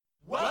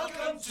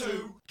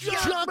to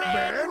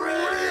Junkman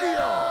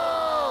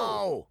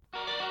Radio!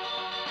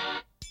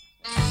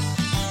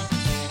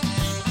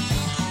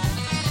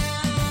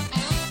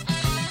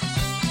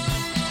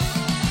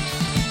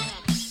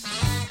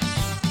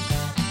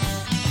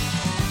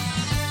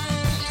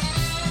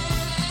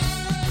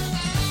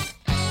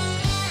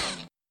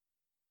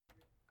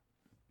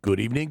 Good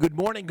evening, good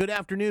morning, good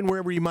afternoon,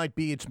 wherever you might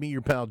be. It's me,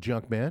 your pal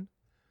Junkman,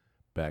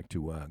 back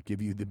to give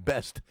you the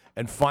best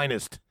and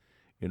finest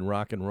in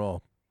rock and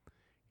roll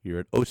here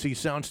at OC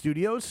Sound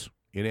Studios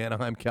in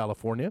Anaheim,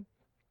 California.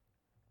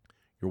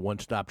 Your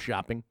one-stop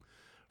shopping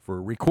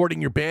for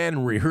recording your band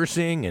and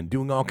rehearsing and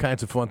doing all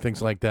kinds of fun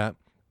things like that.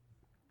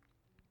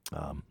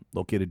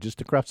 Located just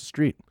across the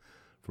street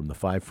from the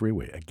 5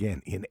 freeway,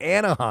 again, in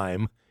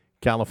Anaheim,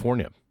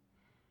 California.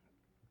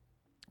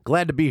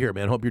 Glad to be here,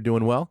 man. Hope you're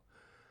doing well.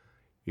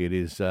 It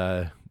is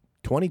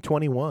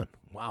 2021.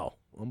 Wow,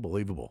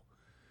 unbelievable.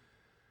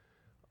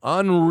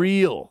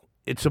 Unreal.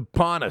 It's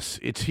upon us.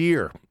 It's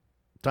here.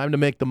 Time to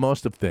make the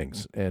most of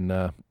things. And,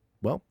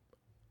 well,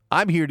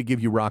 I'm here to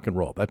give you rock and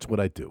roll. That's what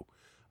I do.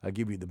 I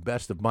give you the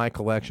best of my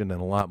collection and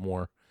a lot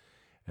more.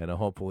 And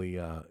hopefully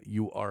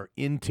our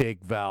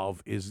intake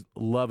valve is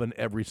loving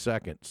every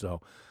second. So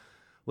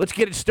let's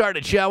get it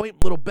started, shall we?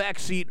 Little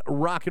backseat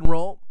rock and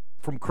roll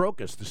from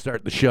Crocus to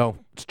start the show.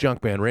 It's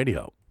Junkman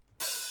Radio.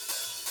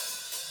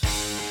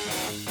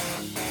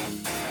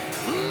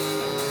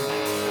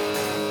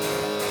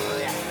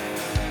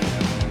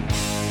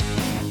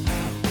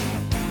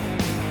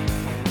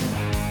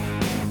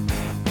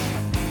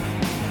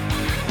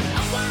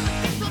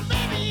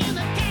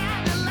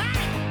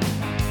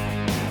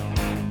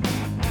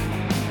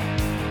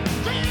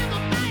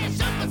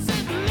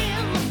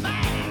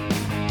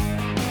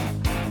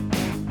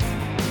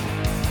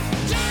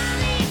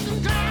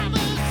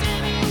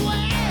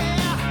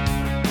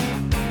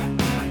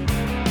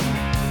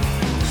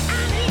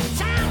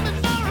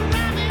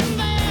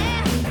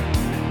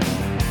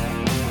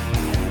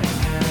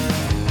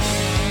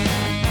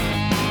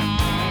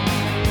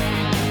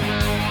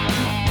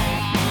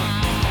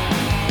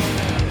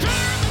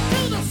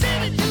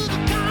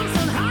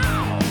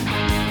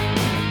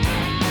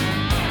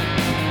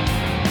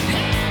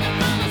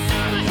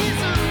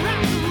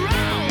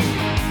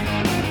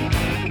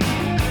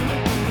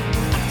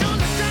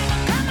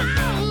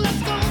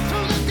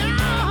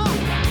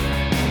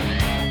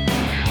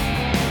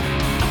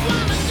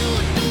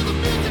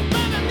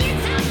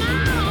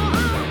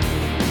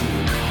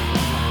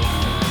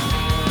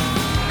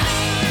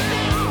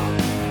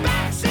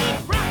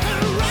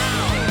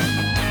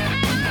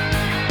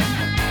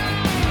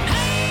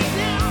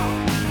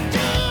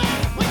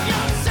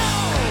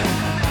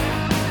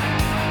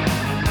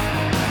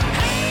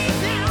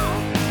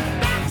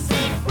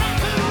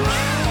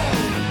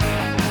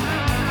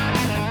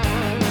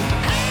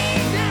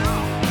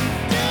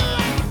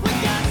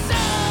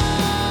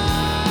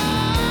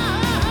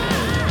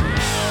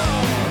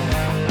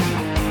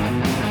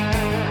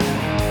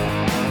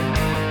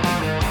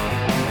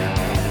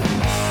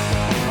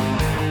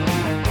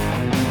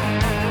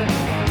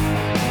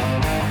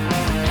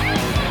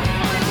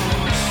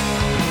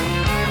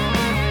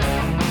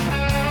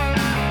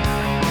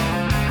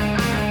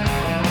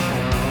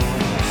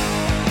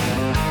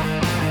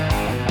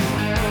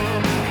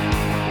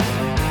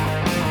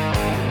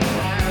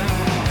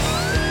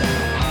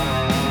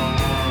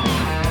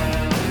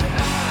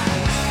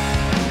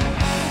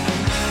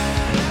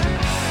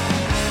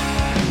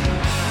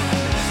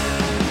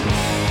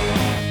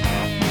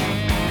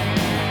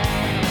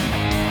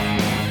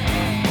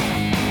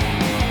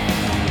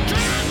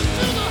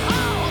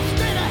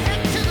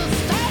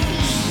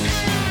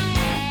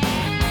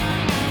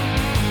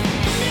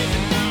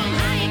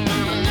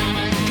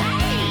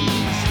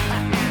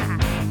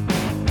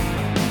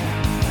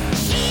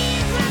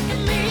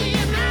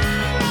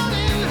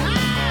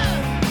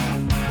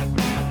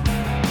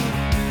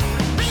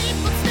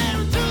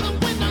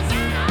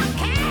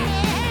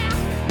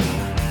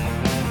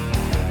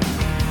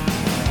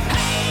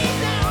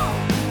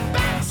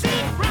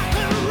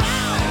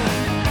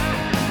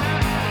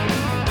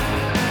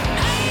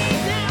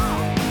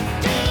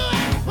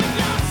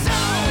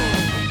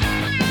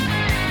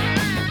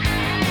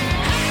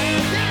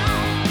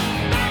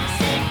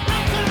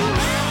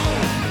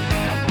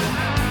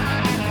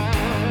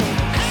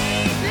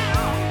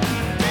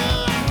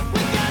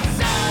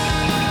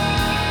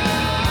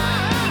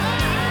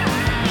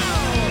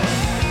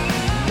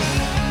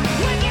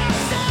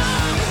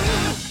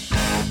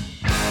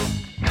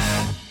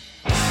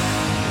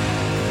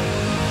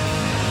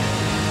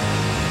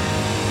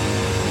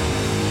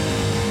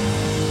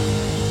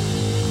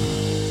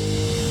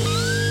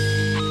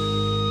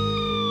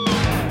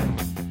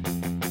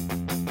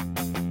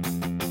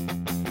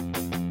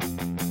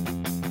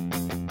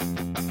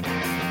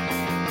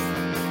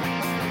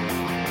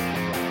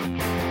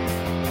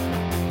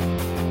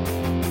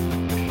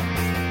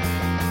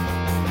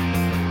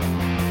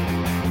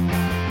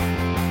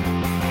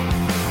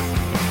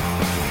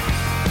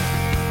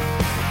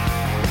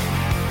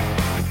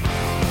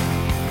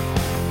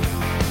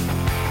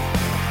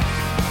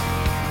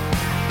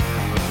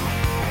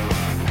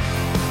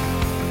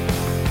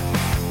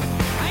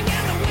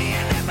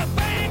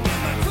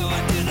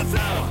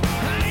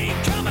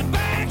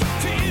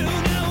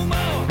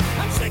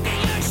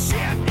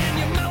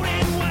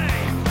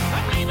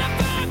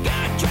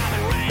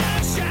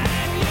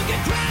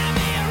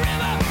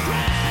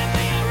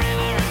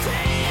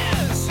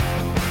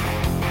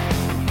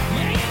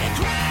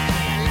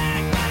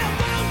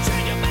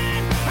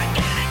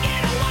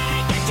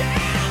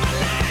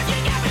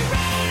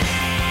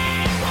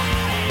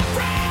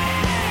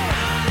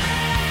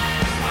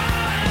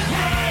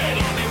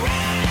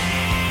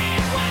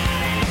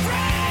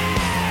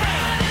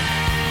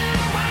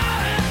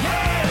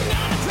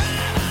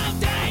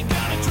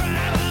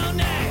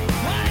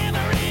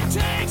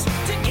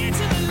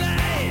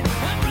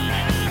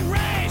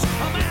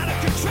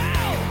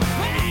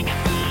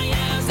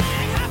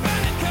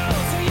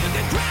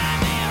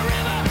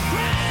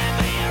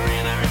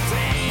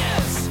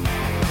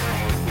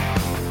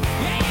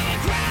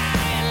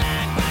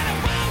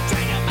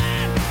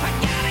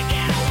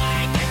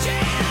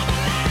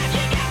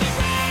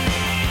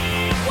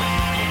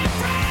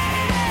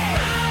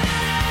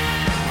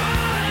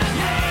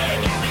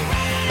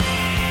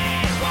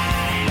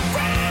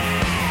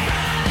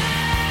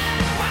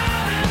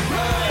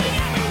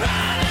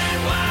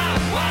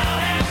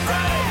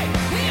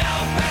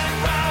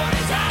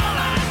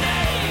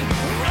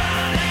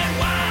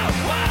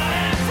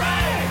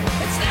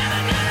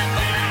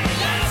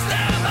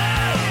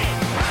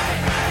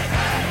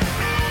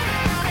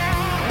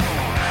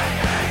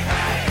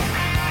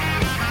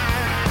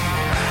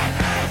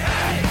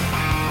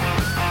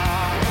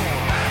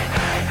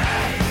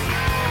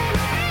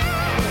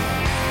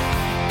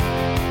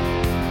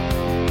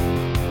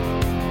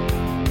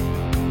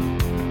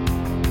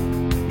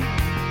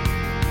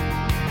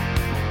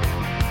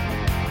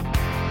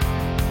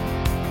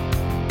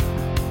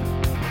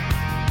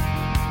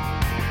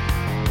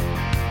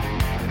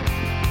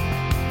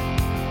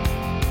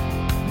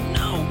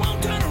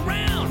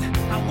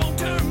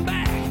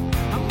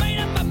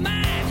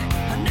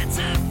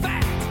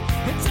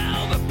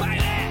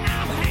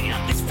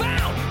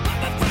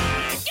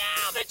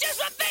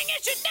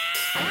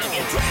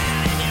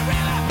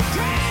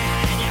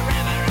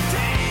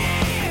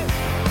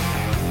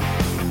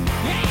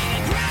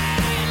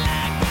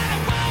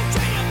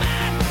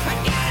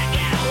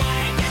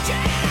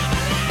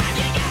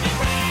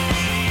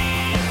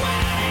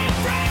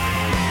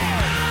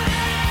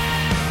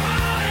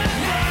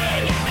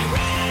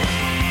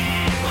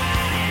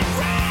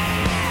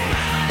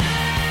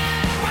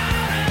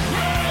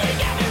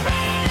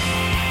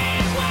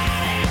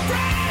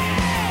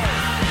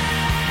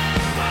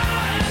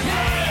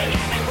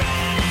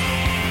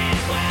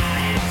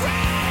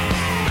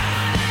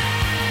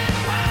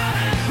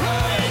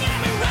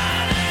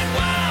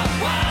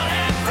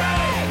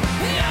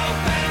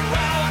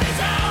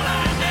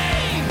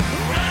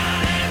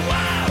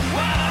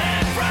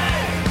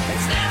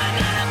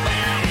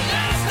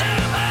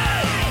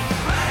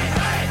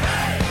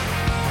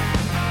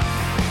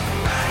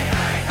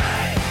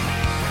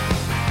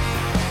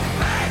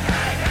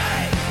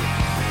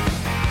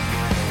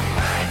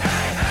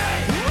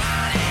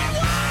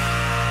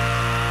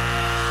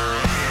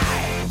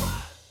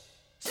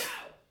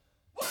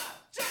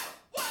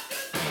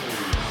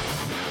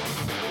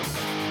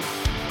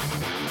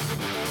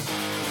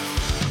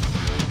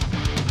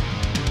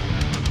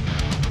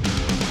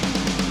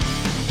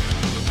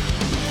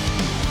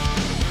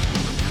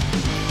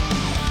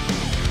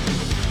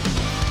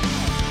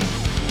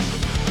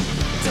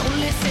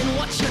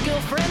 what your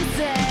girlfriend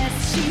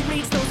says. She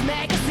reads those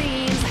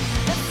magazines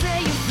that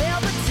say you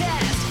failed the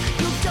test.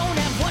 You don't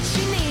have what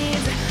she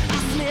needs.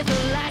 I'll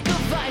slither like a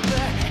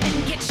viper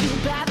and get you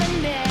by the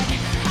neck.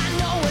 I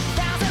know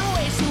 1,000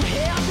 ways to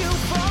help you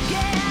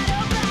forget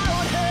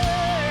about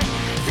her.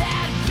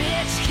 That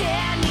bitch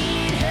can't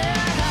eat her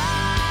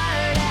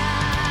heart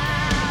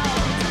out.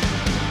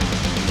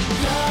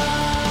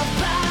 Love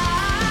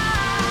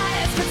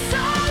bites, but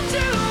so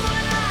do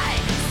I.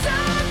 So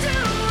do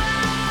I.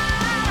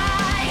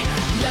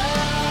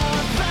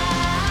 Love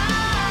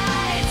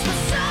bites, but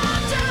so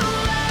do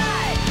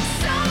I.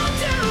 So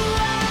do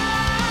I.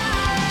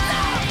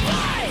 Love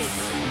bites.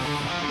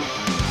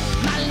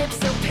 My lips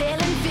so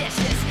pale and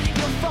vicious,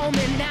 you're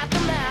foaming at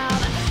the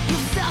mouth. You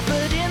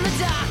suffered in the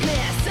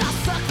darkness, I'll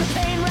suck the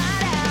pain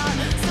right out.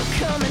 So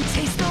come and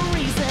taste the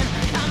reason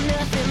I'm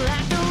nothing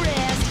like the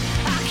rest.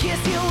 I'll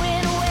kiss you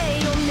in a way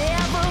you'll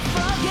never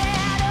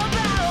forget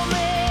about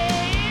me.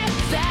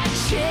 That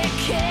chick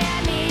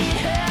can't eat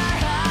her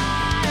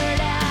heart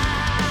out.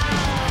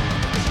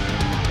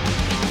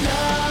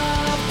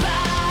 Love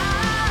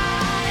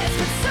bites,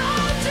 but so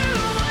do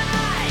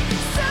I.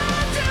 So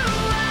do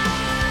I.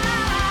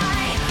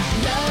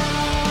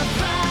 Love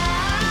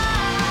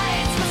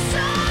bites, but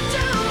so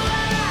do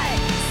I.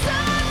 So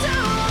do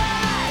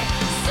I.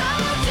 So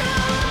do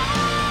I.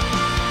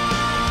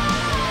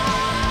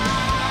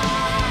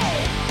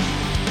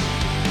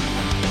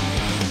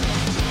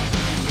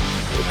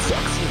 It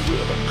tucks you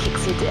in and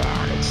kicks you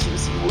down and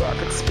chews you up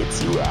and spits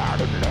you out.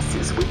 It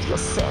messes with your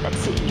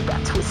sanity by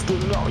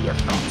twisting all your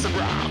thoughts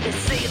around. They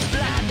say it's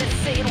blind, they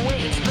say it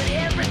waits, but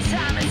every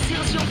time it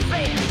seals your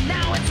fate.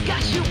 Now it's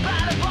got you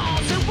by the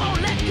balls, it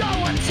won't let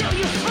go until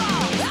you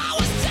fall. I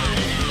was down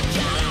and I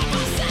got up,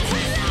 I said,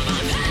 hey love,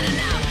 I've had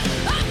enough.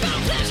 I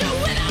found pleasure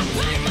without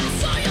pain, my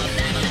soul, you'll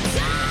never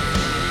die.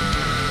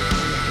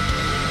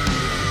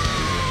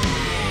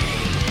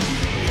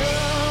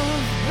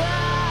 Love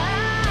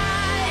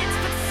bites,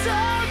 but so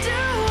do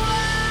I.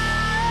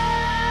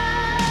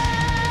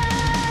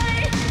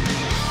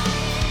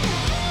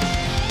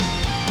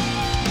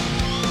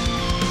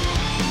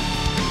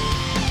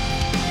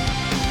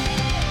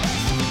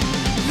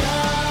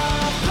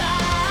 Love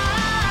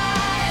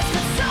bites,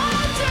 but so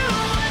do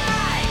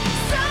I.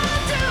 So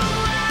do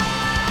I.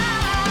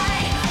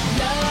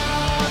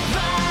 Love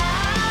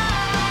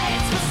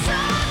bites, but so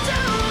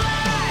do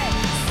I.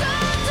 So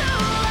do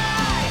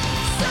I.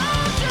 So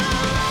do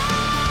I.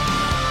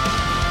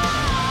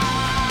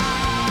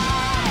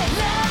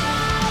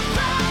 Love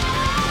bites,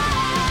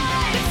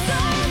 so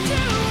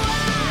do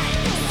I.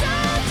 So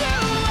do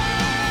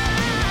I.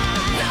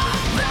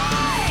 Love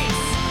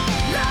bites.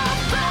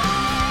 Love bites.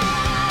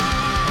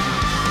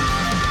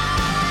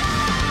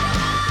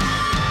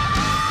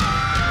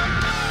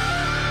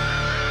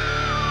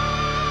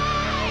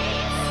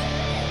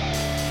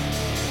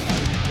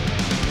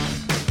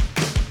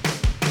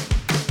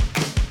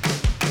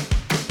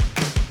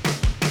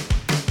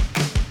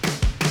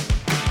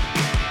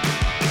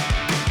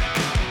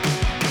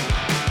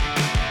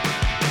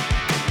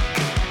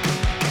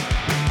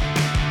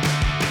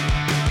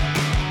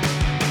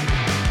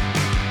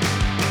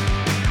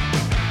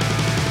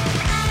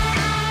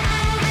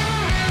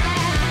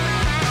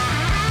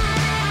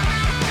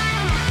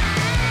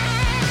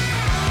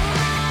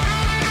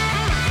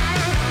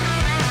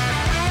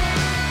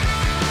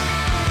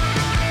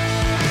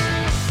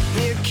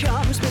 Here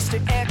comes Mr.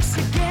 X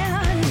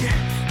again,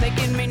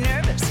 making me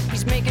nervous,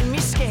 he's making me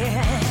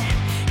scared.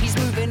 He's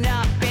moving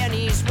up and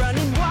he's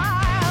running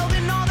wild,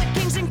 and all the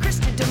kings in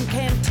Christendom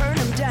can't turn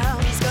him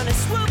down. He's gonna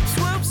swoop,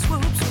 swoop,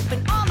 swoop,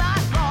 swooping all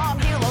night long.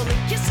 He'll only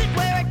kiss it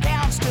where it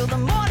counts till the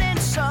morning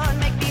sun.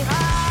 Make me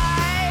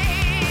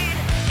hide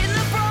in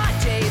the broad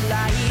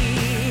daylight.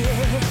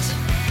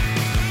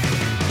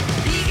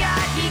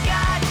 He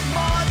got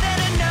more than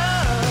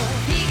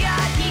enough. He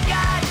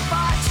got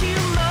far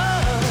too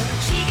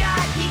much. He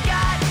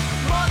got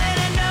more than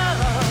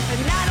enough.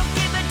 And I don't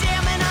give a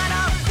damn and I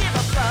don't give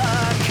a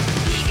fuck.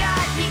 He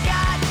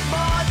got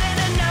more than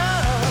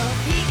enough.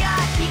 He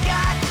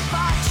got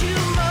far too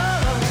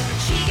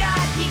much.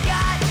 He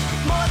got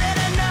more than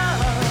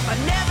enough. I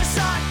never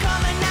saw it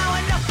coming, now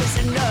enough is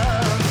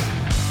enough.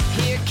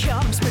 Here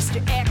comes Mr.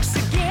 X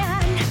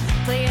again,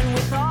 playing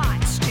with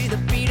hearts to the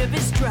beat of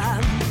his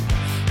drum.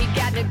 He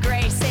got the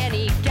grace and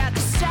he got the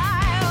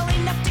style,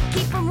 enough to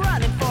keep him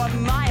running for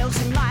miles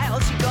and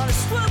miles. You're gonna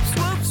swoop,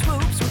 swoop,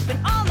 swoop, swooping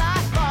all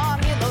night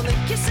long. He'll only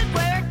kiss it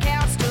where it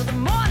counts till the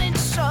morning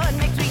sun.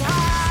 Makes me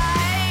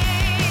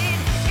hide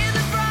in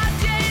the broad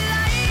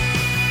daylight.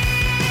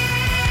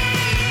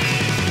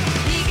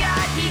 He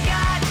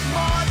got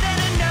more than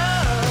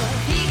enough.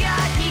 He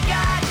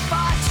got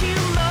far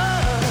too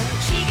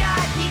much. He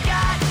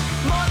got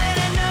more than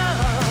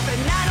enough.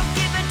 And I don't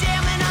give a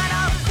damn and I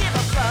don't give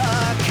a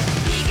fuck.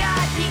 He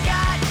got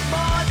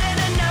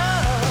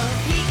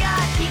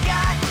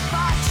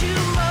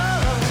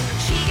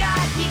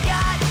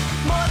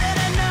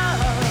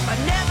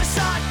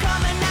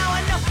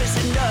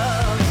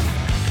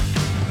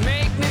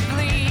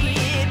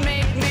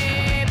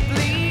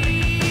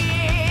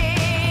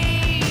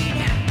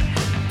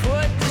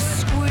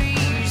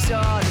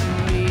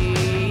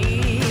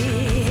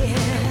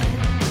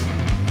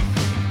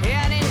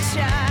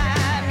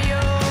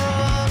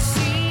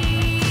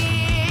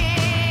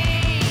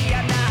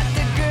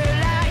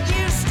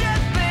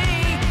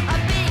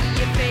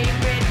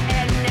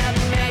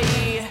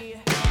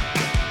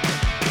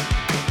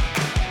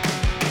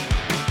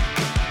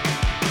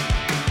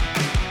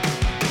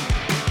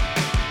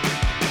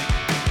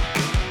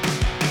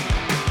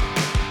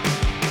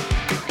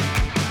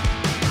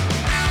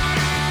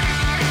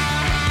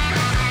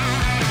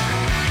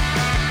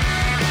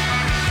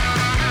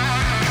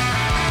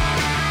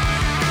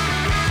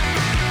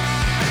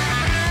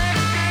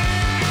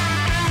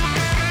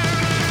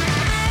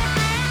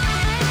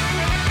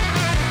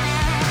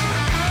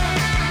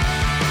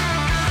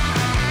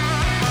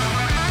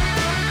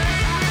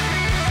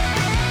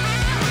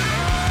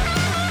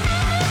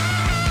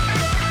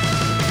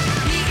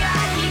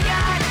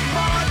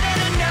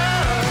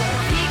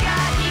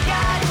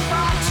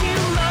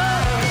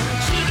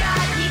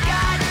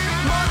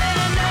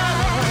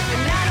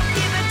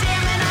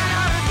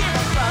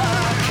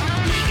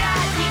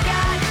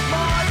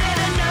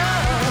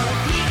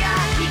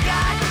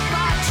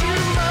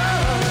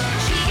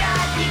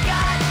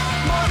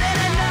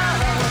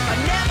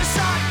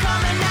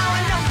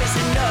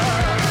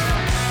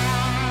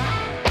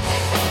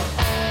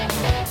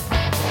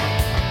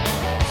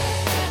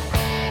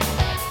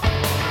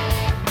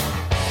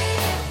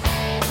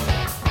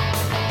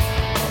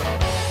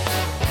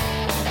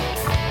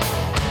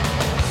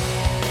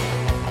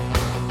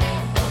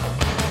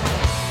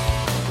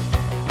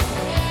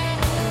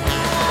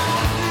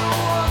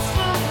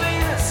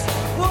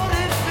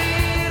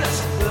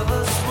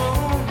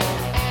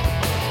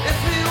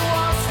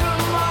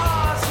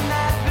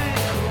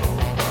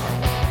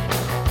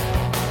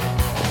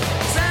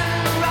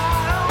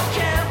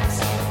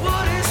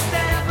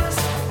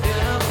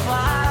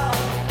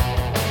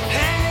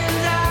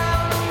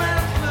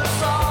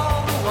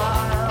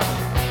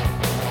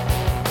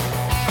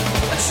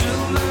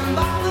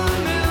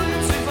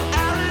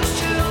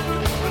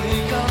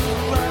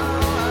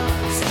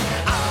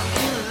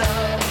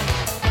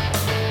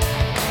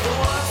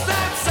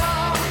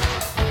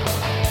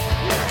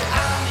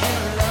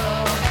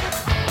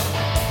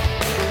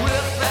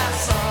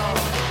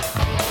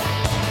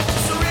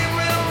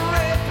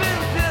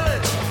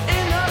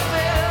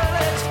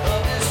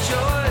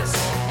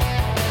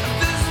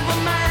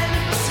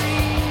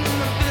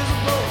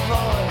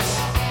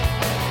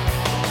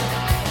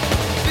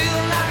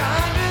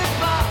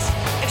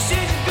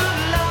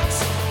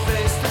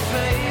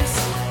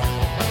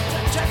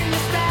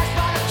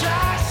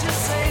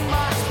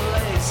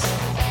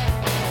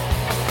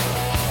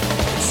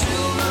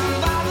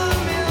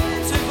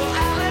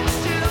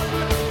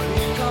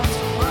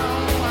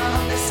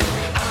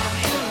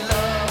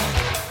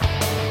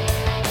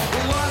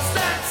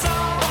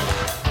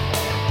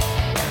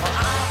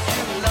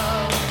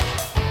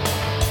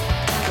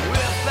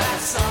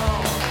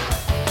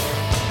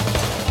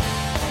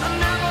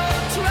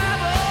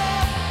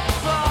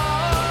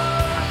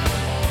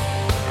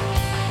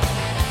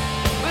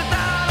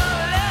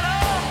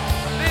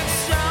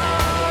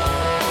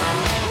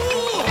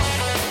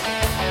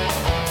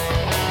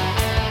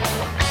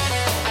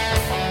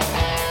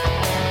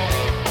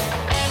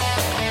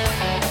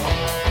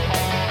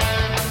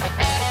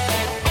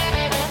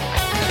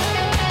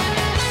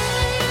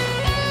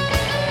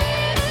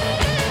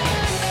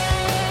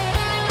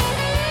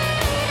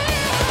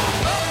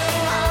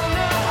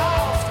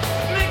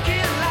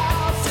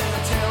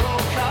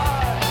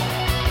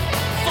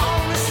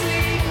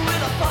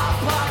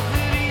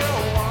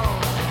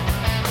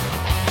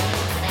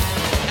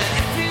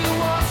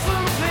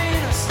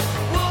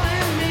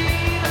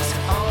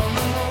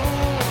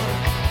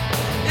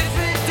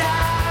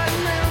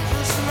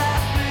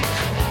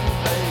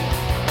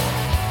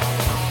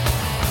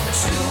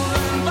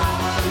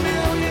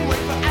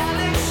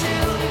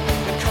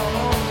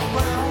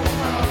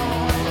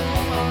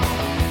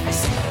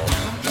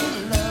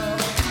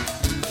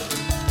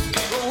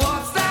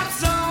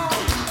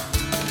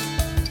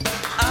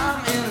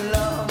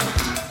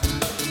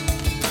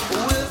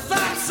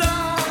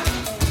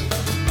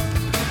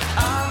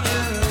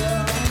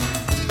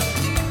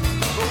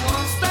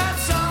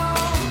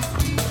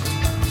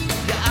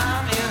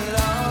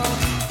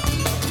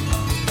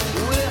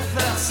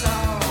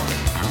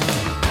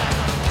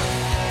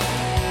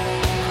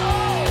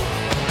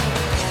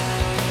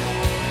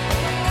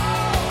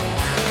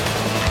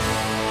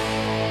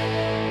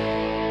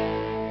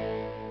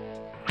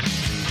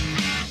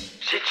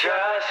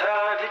tries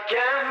hard to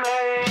get me.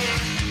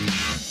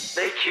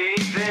 They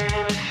keep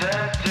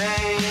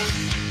intercepting.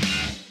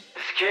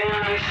 The skin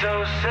is so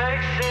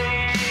sexy.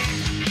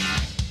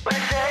 But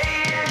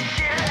saying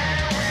shit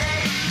anyway.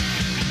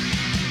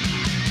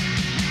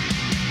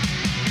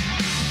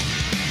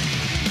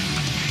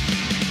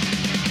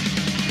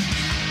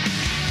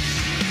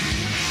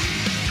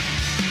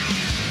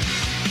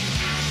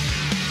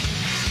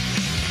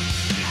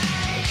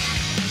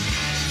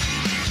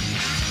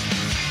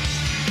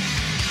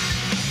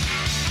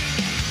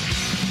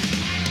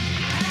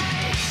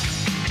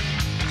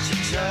 She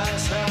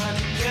tries hard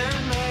to get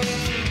me.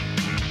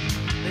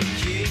 They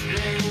keep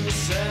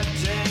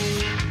intercepting.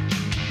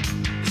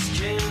 The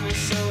skin is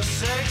so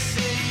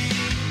sexy.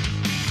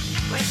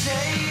 We're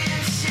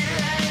saying shit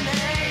at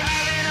me.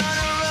 I've been on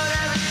the road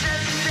ever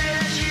since the day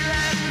that she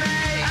left me.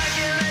 I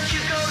can't let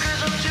you go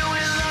 'cause I'm too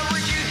in love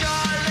with you,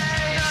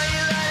 darling. Know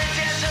you like to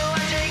dance, so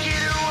I take you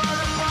to all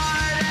the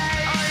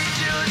parties. All you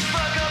do is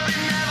fuck up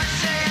and never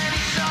say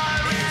any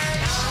sorry.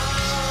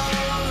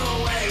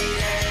 Oh,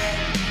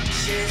 waiting,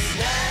 she's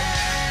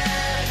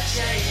never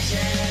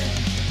changing.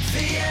 For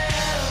you,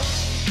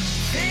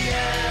 for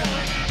you,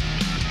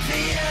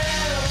 for you,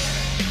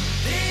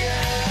 for you.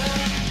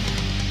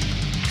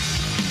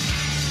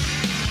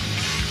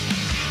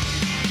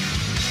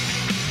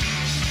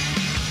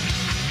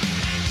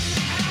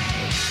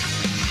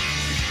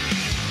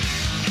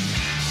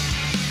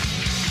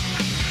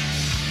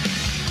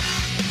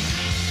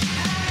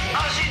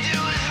 All she do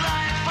is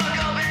lie and fuck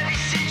up every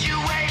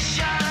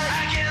situation.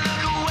 I can't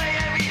look away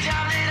every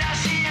time that I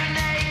see her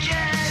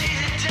naked.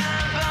 She's a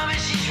time bomb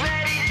and she's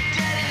ready to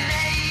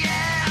detonate.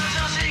 Yeah, I'm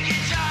so sick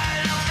and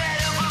tired, I'm fed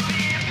up of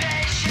being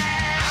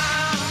patient. I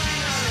want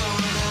another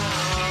one now.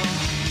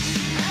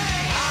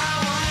 I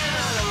want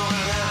another one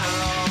now.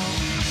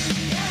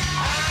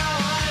 I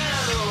want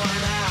another one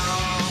now.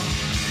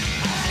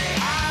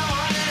 I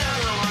want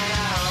another one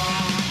now.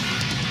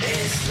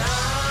 It's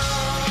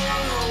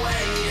long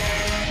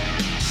waiting.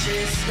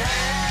 She's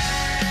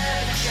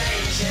never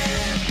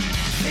changing.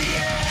 For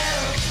you,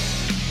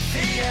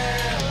 for you,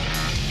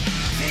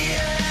 for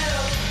you,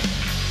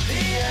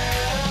 for you.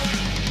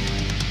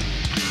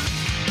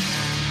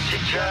 She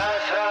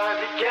tries hard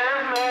to get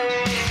me.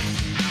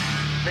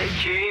 They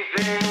keep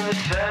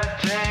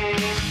intercepting.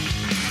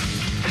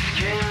 The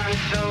skin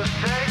is so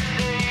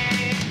sexy.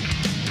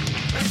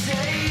 We're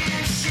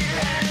saying shit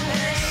at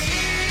me.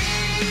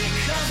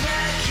 Comes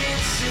back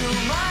into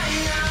my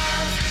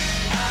arms.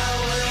 I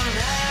will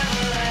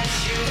never let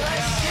you go.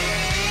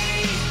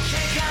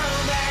 Can't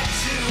come back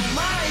to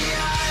my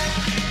heart.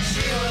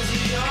 She was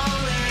the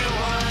only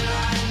one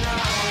I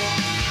know.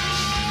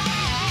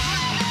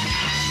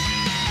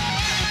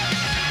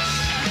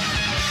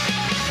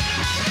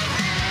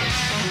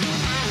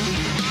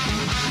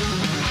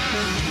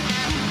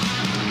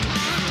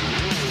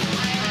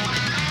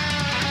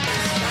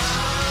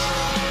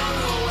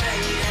 Long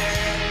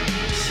waiting,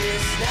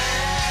 she's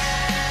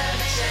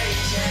never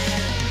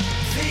changing.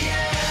 For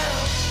you,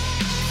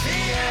 for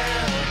you,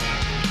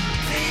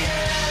 for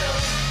you,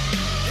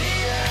 for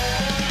you.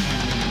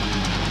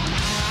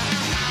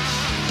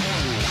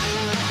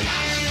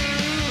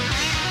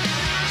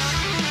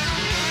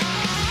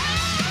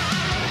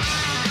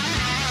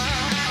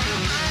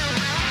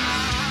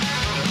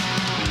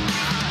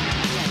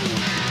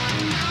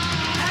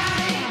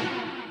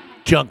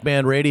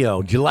 Junkman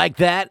Radio. Do you like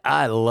that?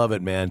 I love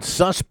it, man.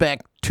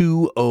 Suspect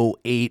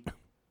 208.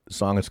 The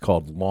song is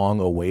called Long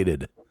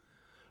Awaited.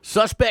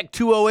 Suspect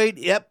 208.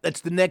 Yep,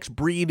 that's the next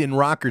breed in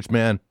rockers,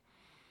 man.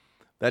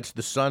 That's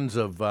the sons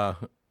of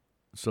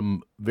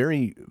some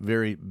very,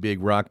 very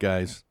big rock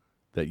guys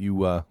that you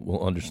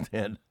will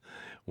understand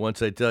once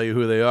I tell you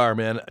who they are,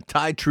 man.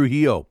 Ty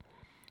Trujillo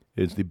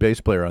is the bass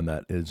player on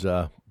that. His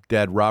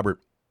dad, Robert,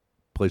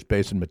 plays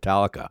bass in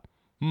Metallica.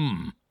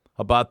 How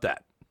about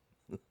that?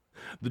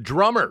 The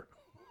drummer.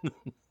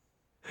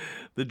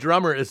 The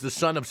drummer is the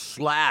son of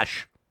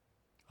Slash.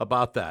 How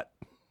about that?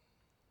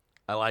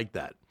 I like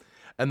that.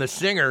 And the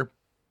singer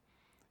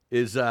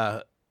is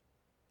the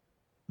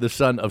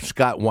son of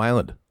Scott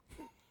Weiland.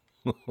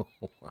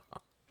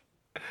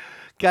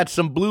 Got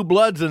some blue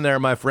bloods in there,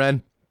 my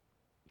friend.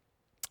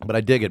 But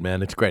I dig it,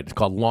 man. It's great. It's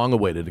called Long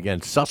Awaited.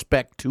 Again,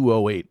 Suspect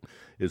 208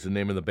 is the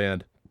name of the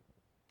band.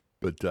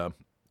 But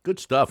good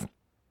stuff.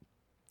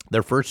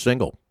 Their first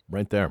single,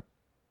 right there.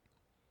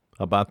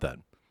 How about that?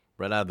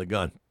 Right out of the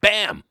gun.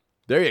 Bam!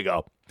 There you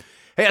go.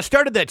 Hey, I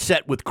started that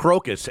set with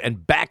Crocus and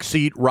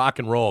Backseat Rock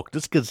and Roll.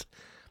 Just because,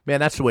 man,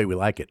 that's the way we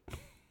like it.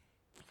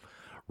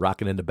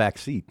 Rocking in the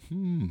backseat.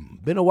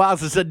 Been a while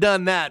since I've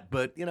done that,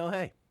 but,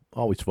 hey,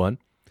 always fun.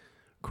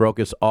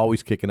 Crocus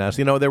always kicking ass.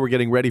 They were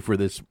getting ready for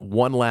this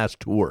one last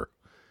tour.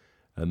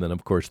 And then,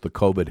 of course, the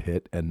COVID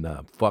hit and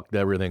fucked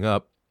everything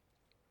up.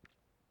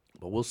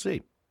 But we'll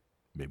see.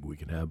 Maybe we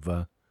can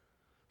have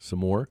some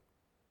more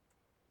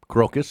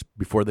Crocus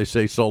before they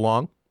say so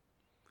long.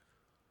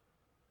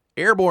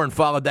 Airborne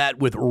followed that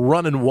with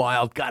Runnin'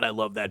 Wild. God, I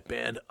love that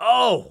band.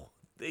 Oh,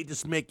 They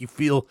just make you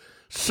feel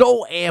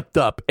so amped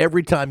up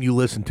every time you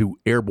listen to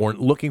Airborne.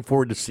 Looking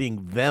forward to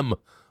seeing them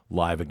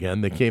live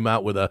again. They came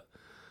out with a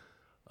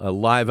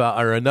live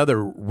or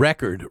another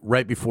record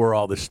right before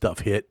all this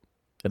stuff hit.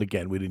 And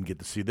again, we didn't get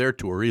to see their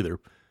tour either.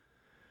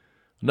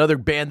 Another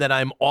band that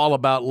I'm all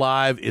about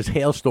live is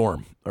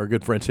Hailstorm, our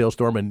good friends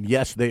Hailstorm. And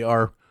yes, they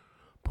are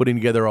putting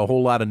together a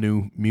whole lot of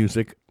new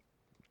music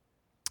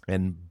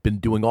and been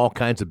doing all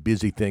kinds of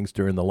busy things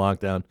during the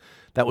lockdown.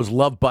 That was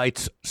Love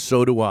Bites,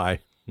 So Do I.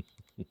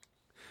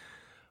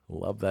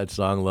 Love that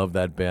song, love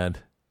that band.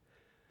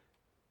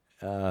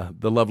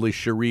 The lovely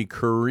Cherie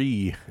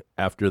Currie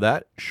after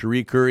that.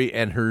 Cherie Currie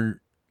and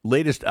her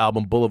latest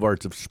album,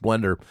 Boulevards of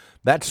Splendor.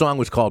 That song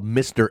was called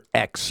Mr.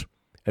 X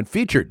and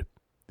featured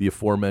the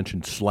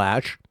aforementioned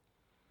Slash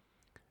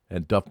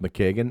and Duff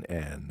McKagan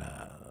and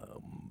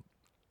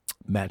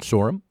Matt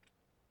Sorum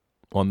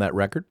on that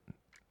record.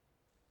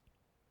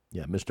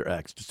 Yeah, Mr.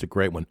 X, just a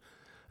great one.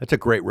 That's a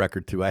great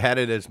record, too. I had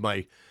it as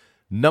my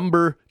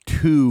number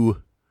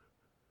 2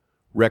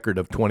 record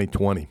of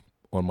 2020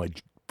 on my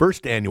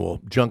first annual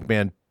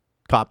Junkman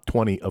Top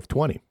 20 of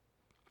 20.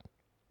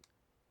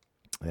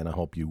 And I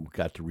hope you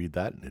got to read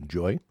that and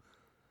enjoy.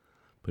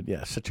 But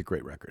yeah, such a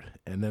great record.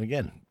 And then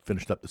again,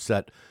 finished up the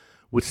set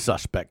with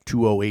Suspect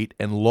 208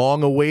 and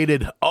Long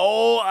Awaited.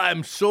 Oh,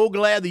 I'm so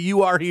glad that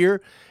you are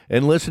here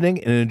and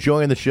listening and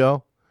enjoying the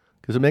show,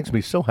 because it makes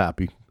me so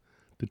happy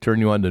to turn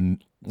you on to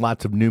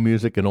lots of new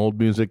music and old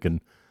music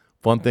and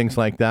fun things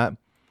like that.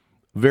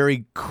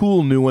 Very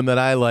cool new one that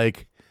I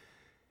like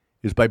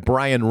is by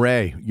Brian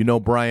Ray. You know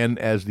Brian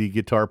as the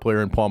guitar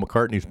player in Paul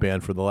McCartney's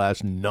band for the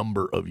last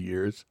number of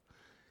years.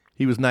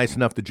 He was nice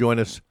enough to join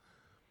us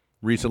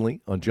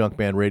recently on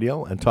Junkman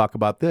Radio and talk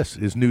about this,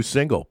 his new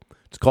single.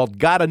 It's called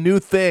Got a New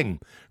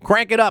Thing.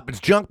 Crank it up. It's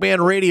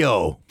Junkman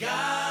Radio.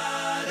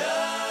 Got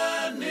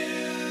a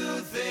new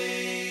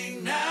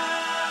thing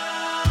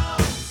now.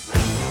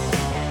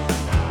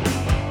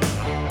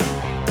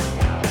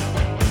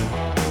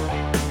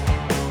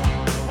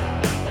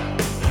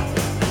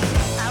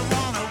 I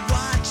wanna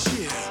watch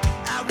you.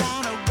 I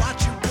wanna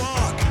watch you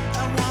walk.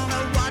 I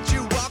wanna watch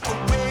you walk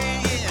away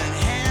in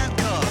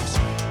handcuffs.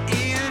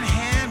 In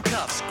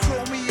handcuffs.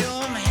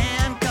 Chromium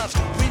handcuffs.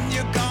 When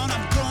you're gone,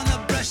 I'm gonna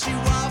brush you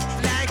off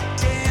like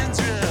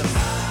dandruff.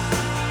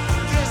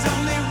 There's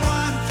only one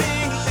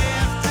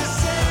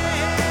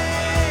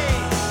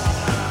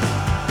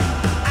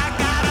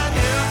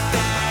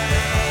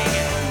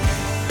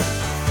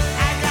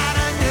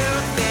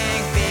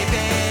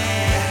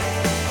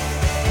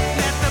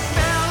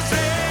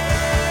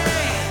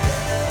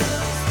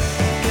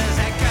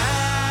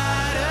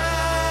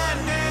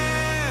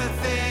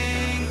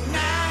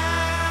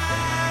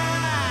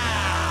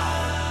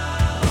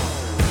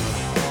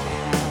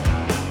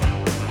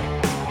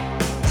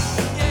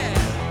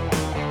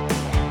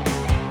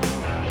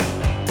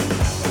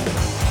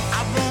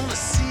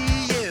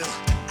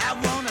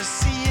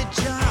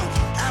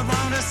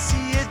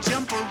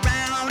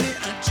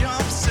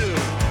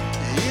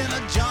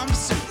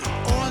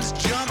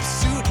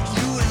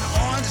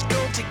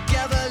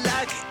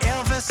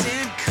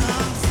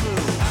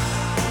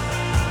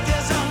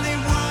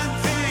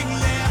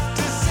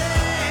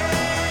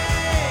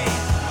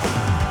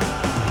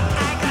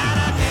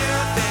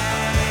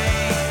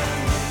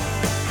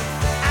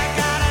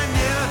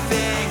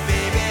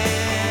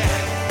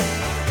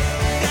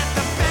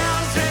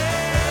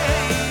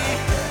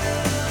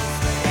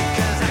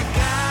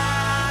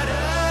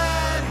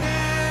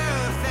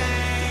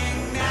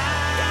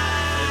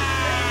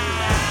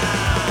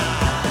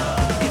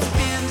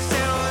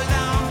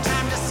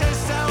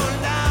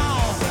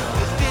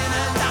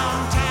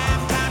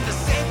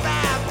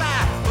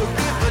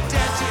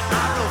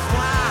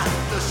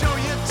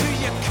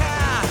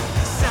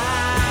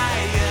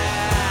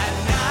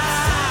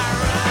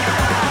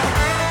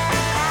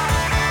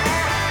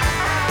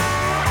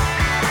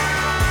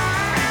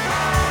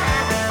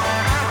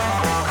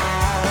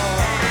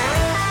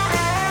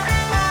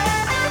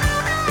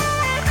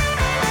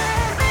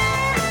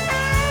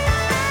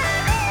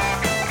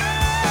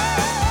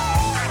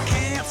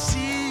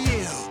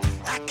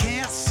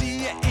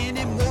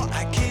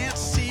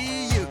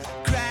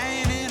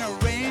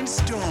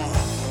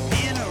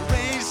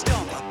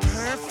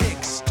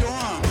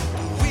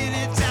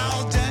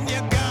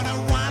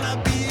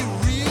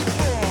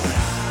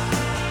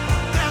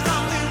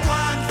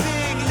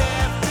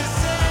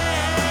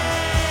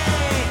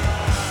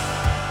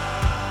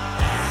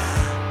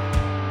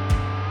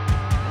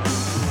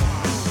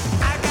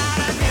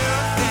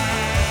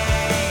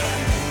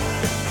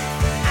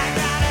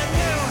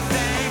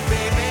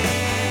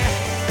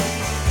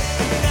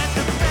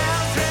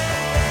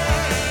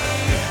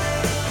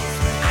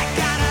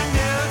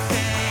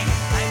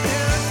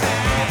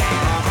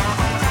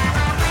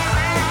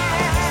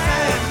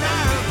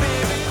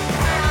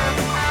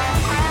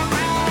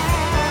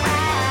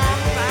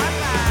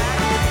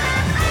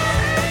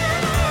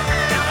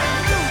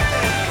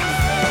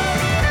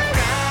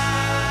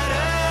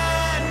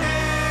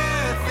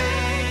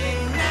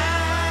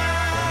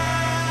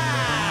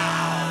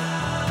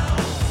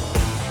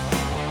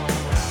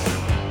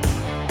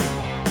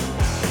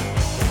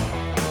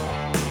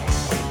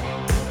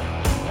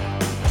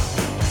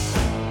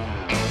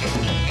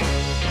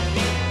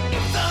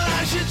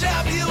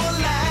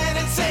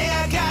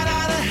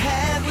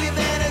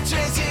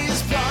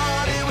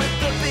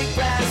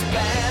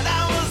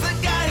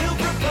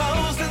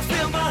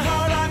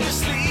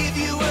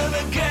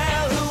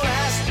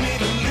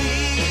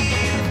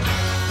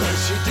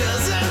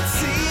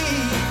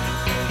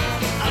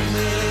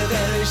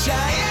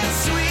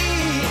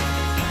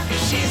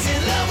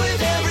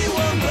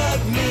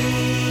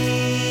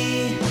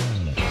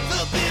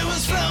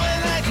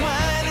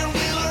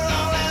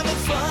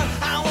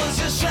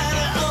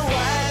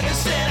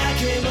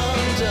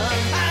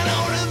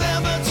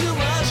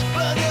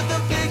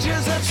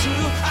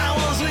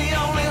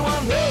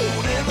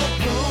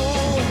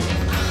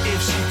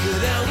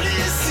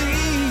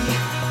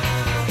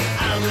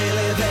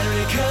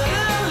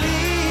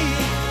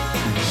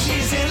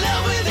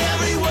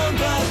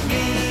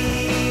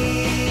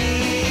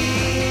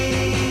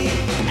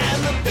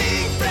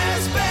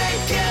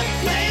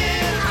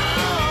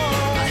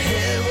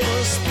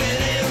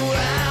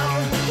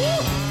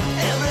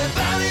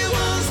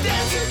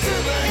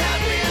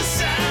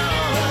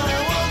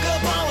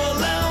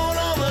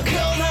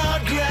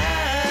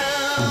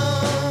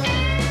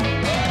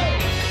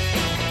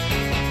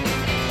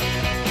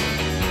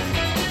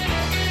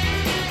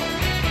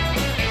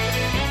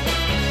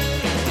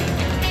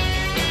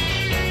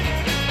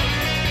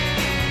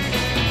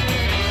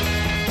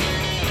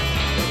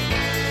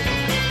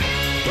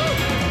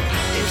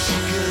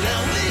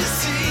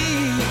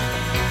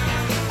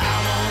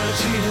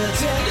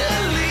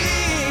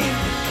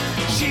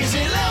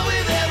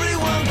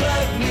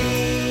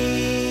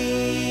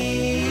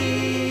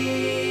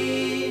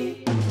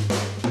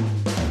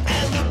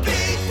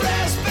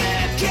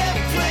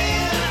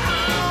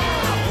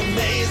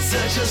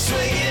a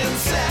swinging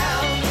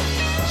sound.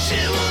 She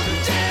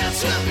wouldn't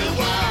dance with me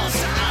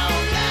once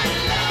all night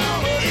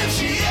long. If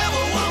she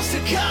ever wants to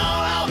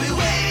call, I'll be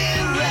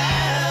waiting around.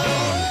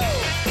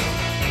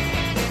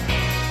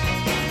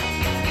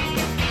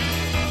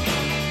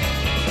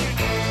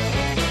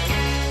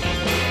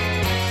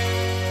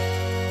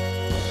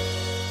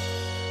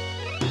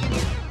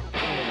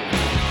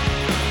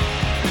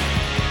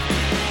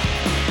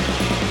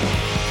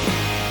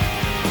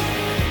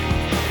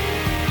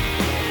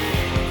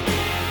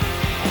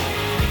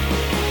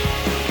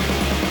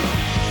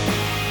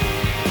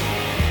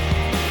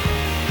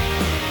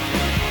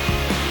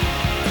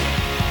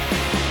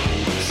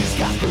 She's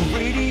got the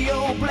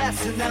radio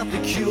blasting out the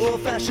Cure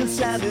fashion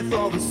savvy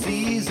for the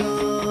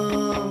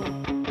season.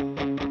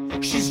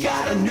 She's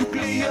got a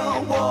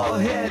nuclear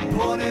warhead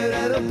pointed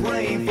at her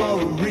brain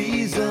for a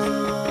reason.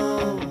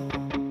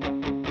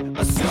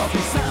 A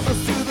selfie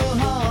samples to the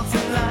hearts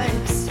and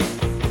lights,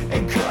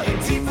 and cutting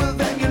deeper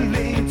than your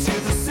link to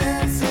the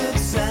sense of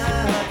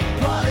sight.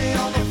 Party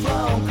on the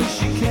floor, cause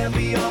she can't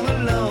be all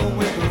alone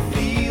with her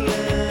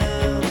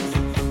feelings.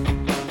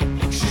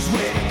 She's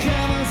waving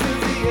cameras in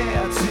the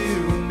air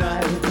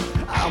tonight.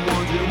 I'm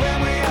wondering when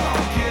we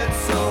all get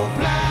so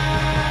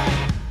blind.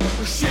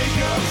 Shake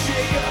up,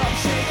 shake up,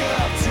 shake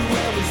up to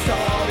where we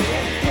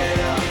started. Get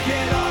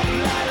up,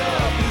 light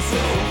up this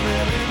old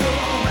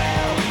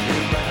merry-go-round.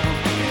 And round,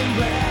 and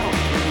round,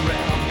 and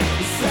round.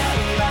 The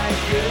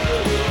satellite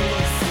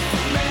goes,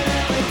 may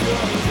never go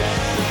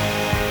down.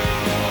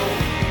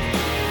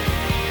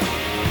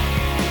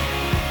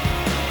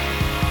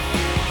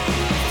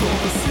 For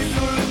the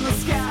signal in the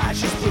sky,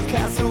 she's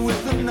Picasso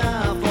with a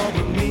knife of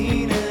a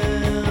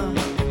meaning.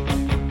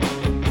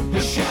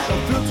 The shadow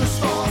filters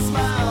for a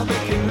smile,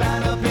 they can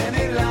light up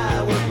any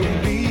lie we're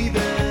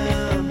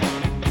believing.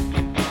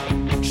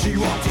 She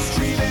wants us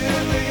streaming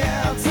in the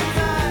air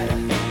tonight.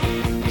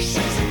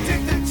 She's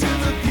addicted to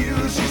the view,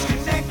 she's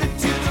connected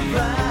to the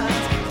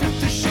lines.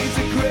 50 shades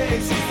of gray,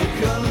 sees the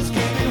colors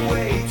giving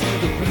way to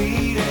the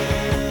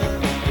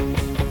bleeding.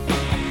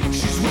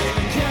 She's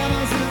waving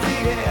cameras in the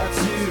air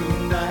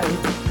tonight.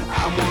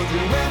 I'm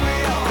wondering when we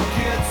all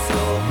get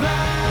so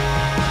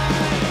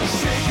blind.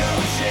 Shake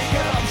up, shake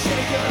up,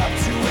 shake up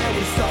to where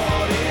we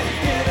started.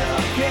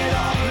 Get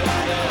up,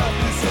 light up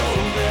this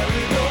old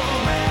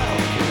merry-go-round.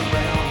 And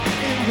round,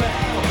 and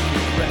round,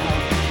 and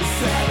round. The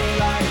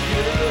satellite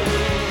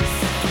goes,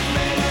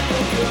 may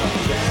never come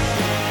down.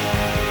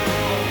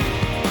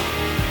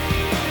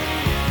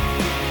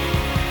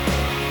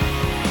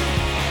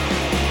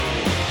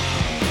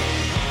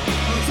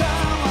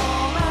 Time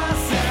on my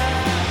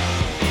side,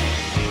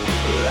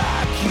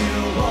 like you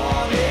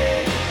want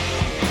it,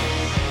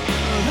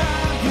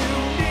 how you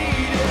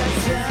need it.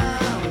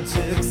 Time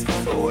ticks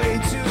way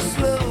too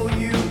slow.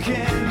 You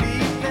can't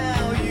leave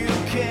now, you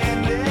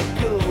can't let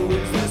go.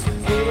 Is this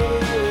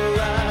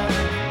alright?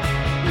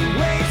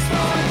 Waits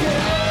for you.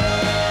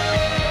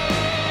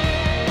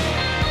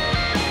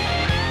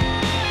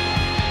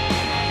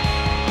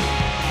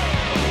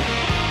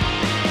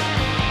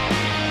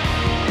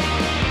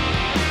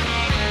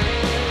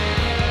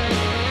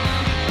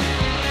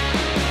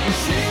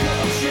 Shake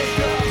up, shake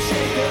up,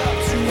 shake up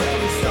to where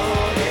we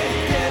started.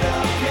 Get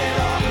up,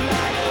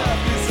 light up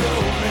this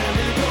old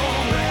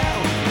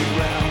merry-go-round. And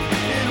round,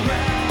 and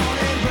round,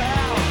 and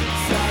round.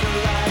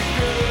 Satellite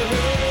goes,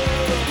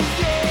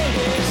 yeah.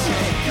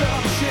 Shake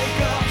up,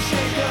 shake up,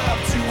 shake up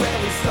to where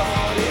we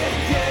started.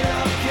 Get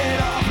up,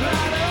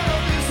 light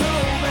up this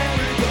old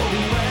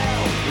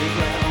merry-go-round. And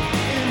round,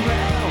 and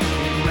round,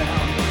 and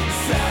round.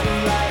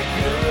 Satellite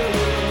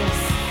goes,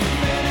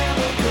 may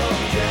never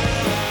come down.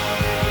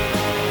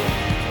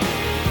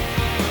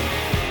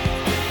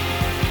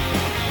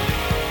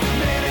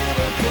 May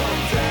never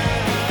come down.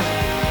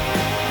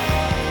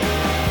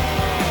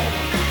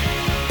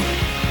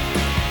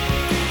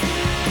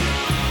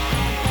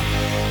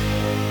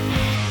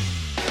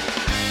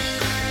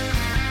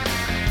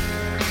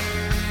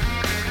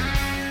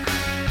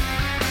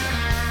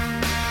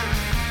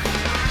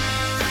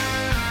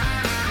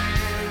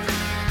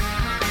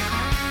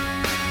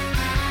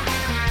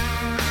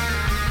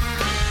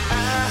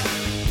 I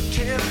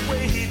can't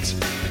wait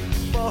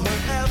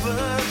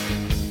forever.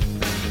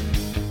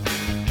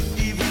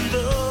 Even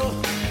though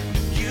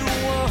you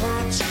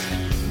want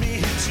me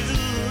to,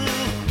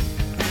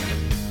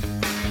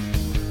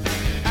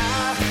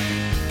 I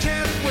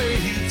can't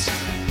wait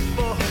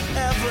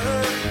forever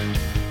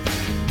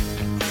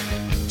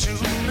to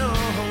know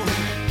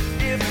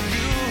if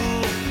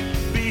you'll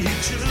be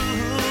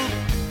true.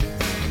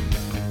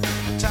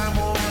 Time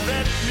won't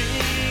let me.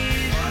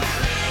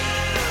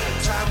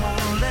 Time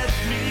won't let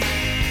me.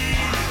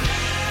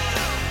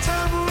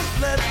 Time won't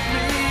let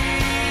me.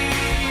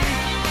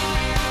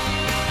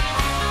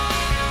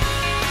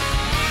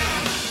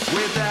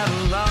 Wait that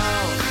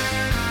long.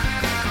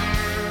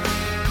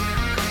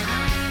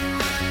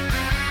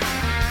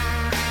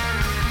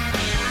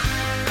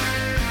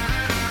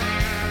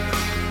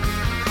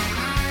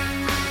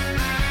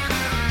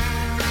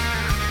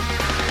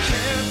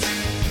 Can't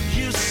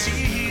you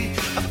see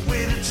I've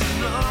waited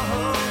too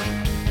long?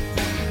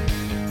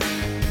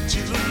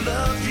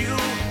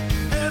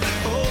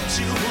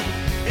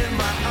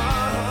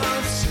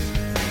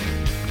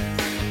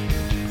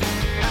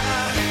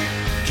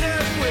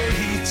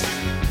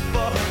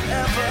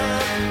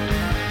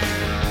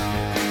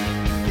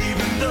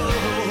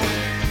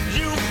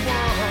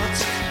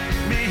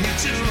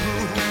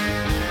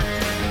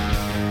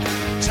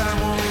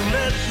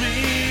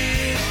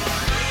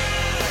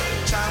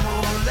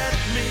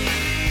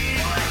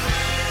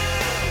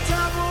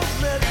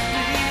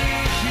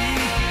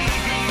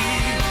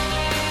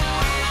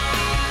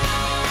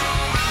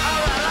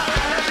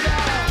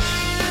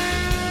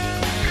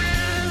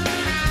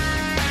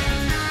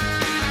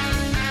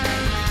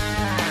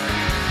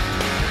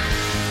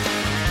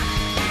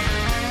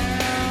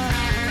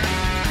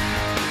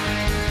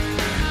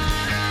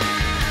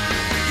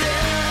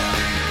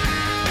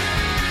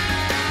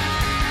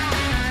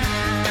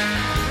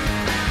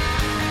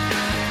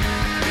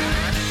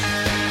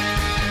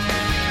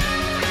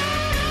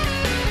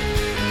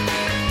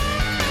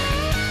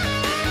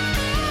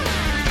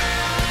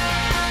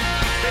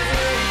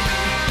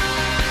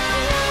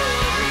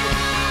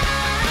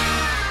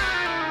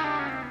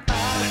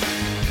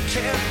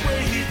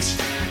 wait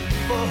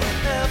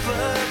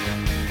forever.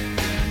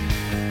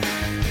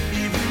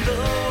 Even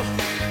though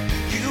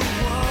you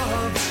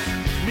want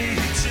me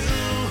to,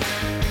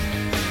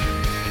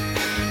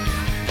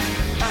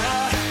 I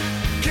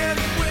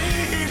can't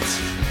wait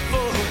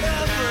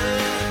forever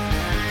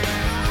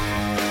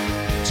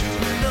to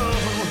know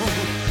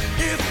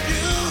if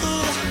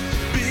you'll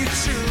be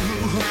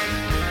true.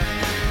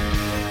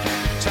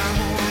 Time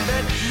won't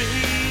let me.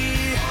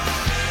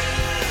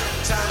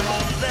 Time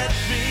won't let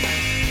me.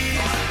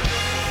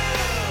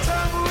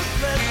 Time won't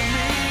let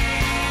me.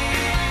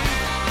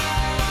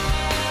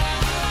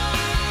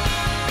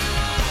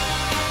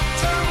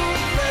 Time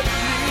won't let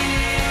me.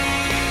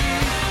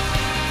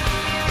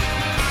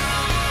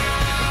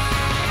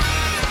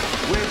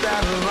 Wait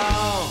that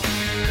long.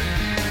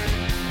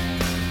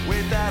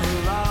 Wait that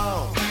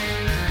long.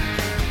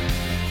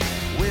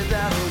 Wait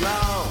that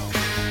long.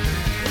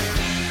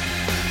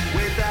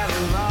 Wait that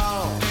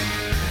long.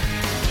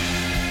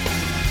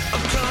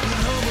 I'm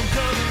coming home,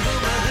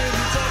 I hear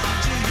me talking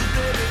to you,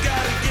 baby.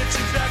 Gotta get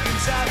you back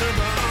inside of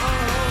my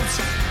arms.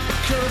 I'm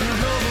coming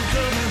home,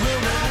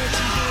 I want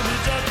you, hear me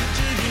talking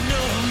to you. No,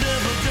 I'm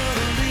never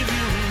gonna leave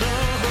you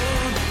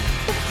alone.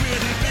 Oh,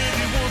 pretty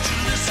baby, won't you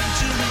listen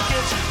to me?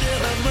 Can't you feel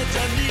how much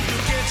I need you?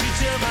 Can't you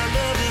tell my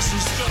love is so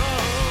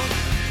strong?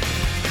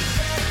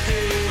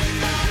 Hey, hey,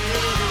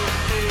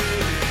 hey,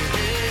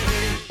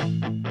 hey.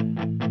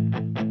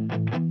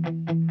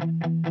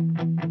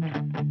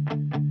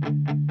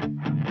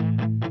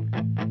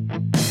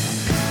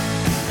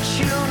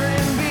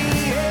 Children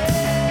behave,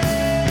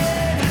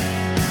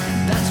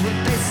 that's what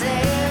they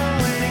say when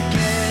we're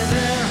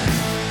together.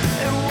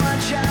 And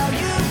watch how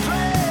you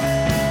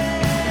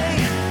play.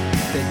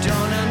 They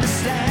don't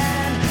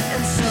understand,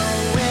 and so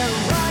we're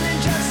running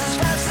just as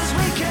fast as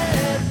we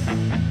can,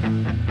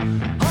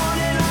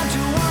 holding on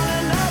to one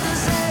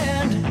another's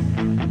hand,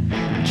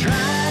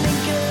 trying to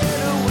get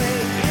away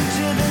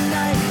into the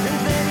night. And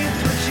then you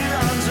put your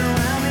arms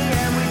around me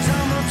and we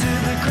tumble to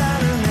the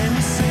ground. And then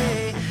you say,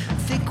 I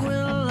think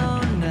we're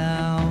alone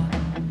now.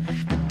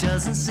 There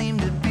doesn't seem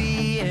to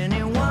be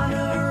anyone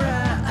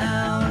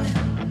around.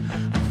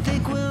 I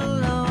think we're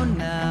alone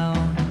now.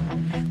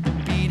 The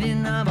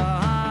beating of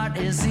our heart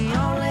is the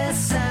only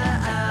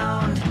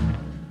sound.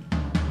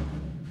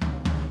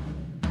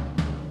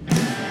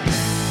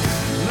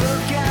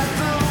 Look at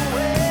the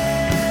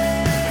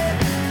way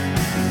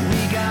we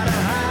gotta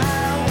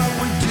hide what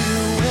we're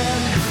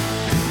doing.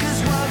 'Cause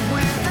what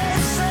would they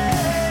say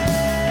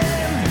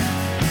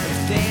if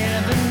they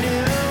ever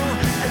knew?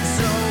 And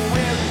so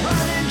we're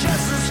running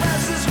just as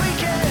fast as we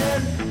can,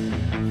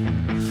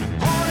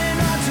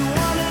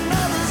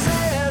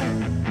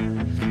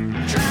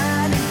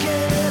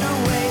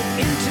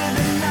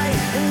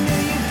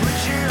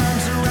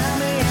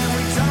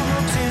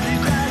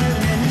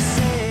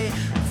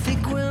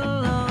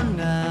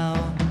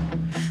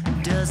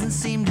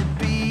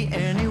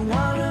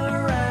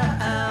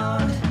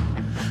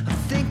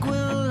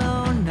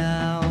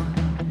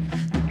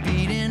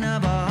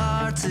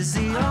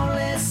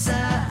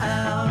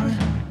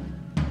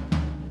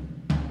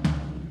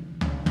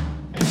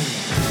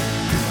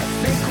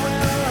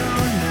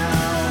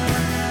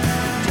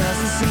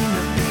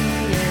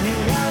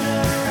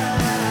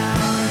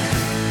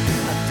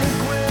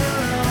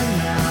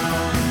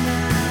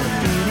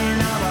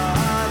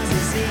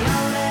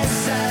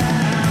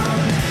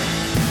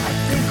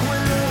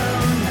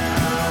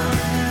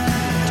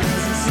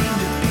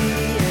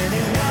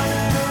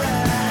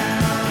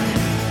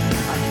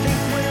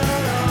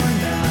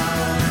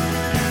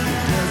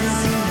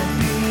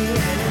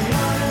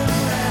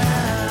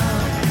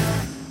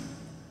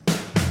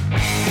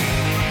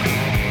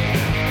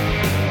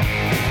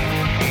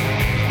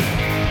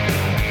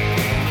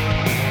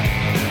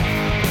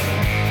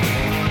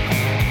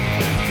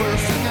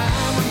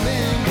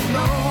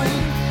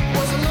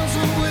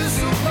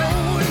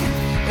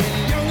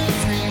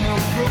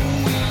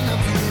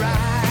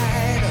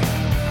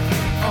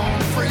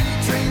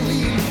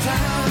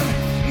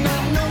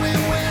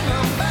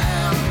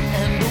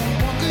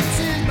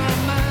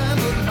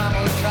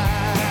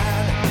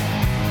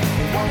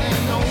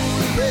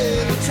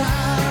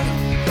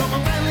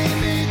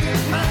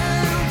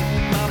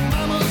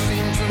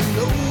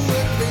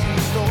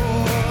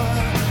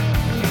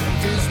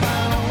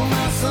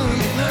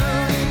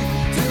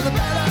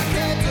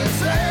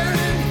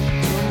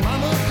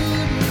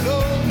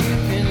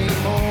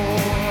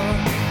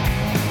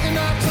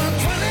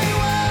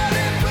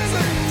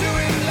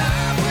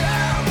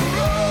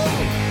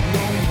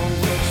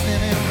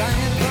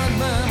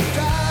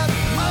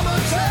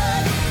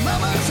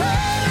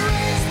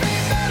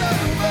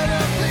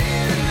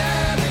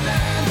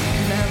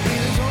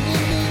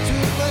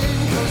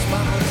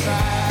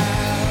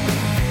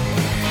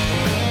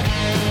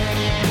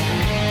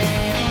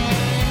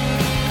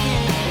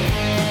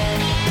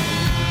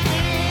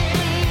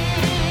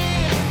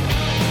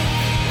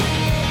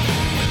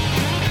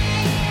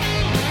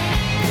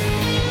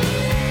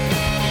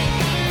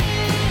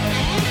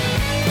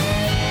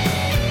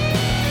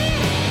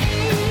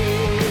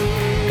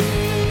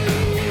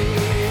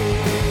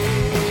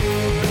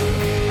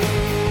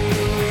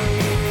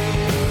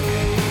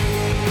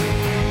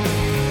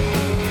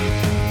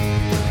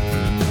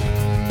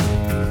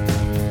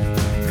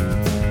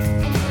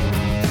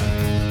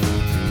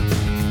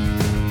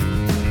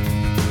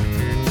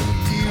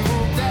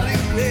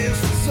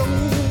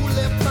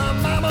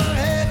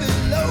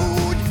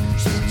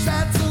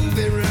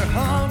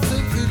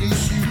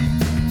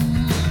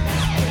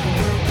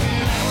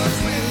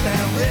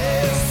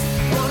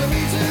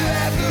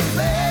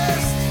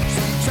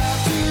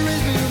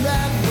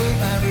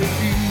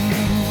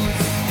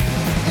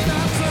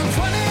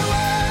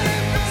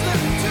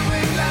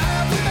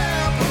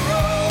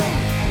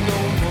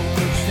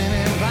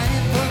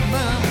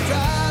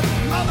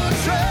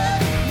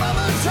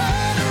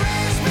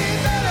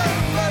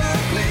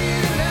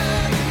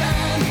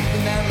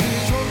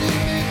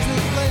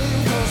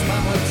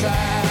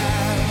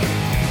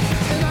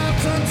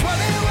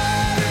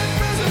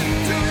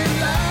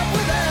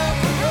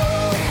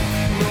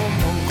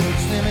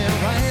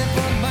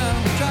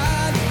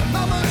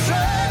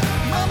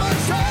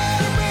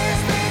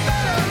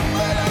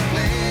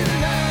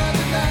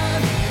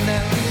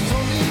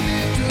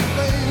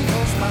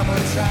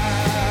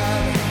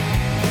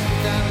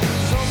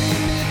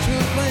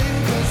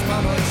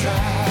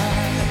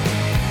 tried.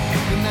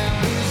 And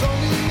now there's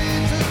only me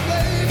to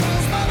blame,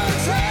 'cause mama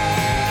tried.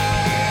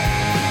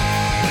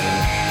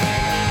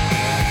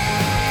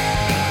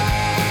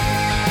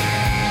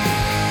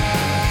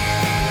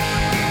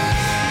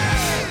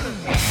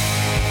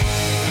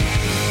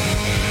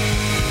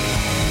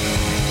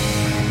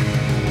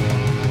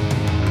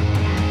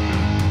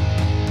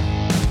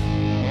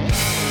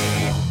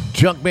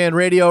 Junkman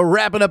Radio,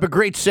 wrapping up a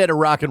great set of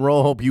rock and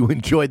roll. Hope you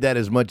enjoyed that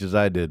as much as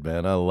I did,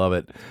 man. I love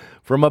it.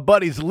 From my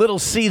buddies Little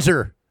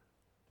Caesar,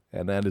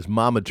 and that is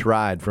Mama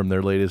Tried from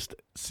their latest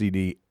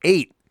CD,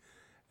 8.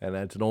 And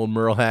that's an old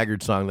Merle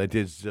Haggard song that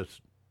is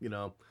just, you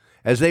know,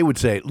 as they would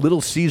say,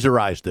 Little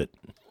Caesarized it.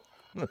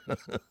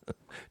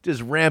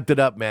 Just ramped it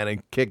up, man,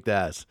 and kicked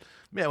ass.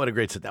 Man, what a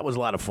great set. That was a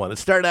lot of fun. It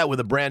started out with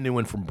a brand new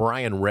one from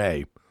Brian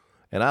Ray,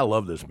 and I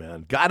love this,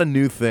 man. Got a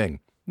new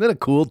thing. Isn't that a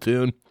cool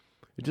tune?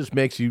 It just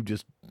makes you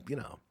just, you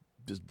know,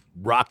 just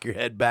rock your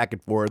head back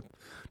and forth,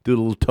 do a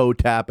little toe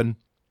tapping.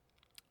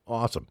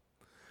 Awesome.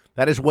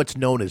 That is what's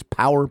known as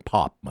power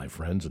pop, my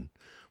friends. And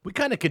we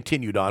kind of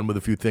continued on with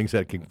a few things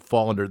that can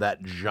fall under that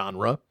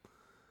genre.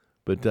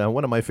 But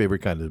one of my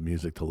favorite kinds of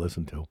music to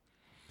listen to.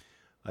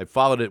 I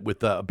followed it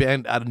with a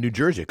band out of New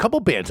Jersey, a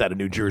couple bands out of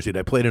New Jersey that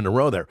I played in a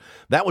row there.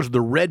 That was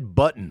the Red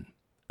Button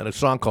and a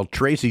song called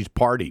Tracy's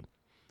Party,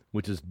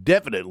 which has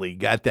definitely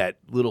got that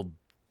little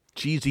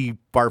cheesy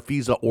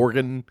Farfisa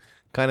organ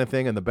kind of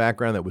thing in the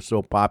background that was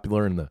so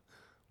popular in the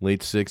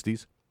late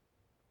 60s.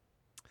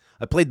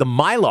 I played the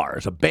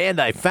Mylars, a band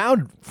I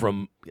found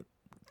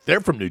they're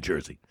from New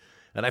Jersey.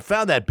 And I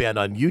found that band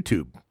on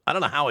YouTube. I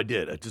don't know how I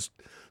did.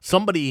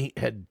 Somebody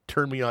had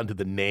turned me on to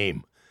the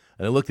name.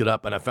 And I looked it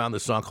up and I found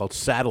this song called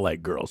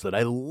Satellite Girls that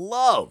I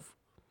love.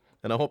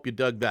 And I hope you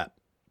dug that.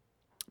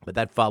 But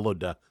that followed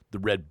the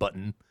Red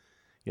Button.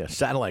 Yeah,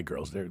 Satellite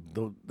Girls.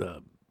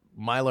 The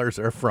Mylars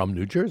are from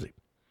New Jersey.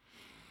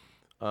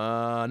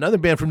 Another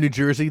band from New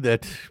Jersey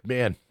that,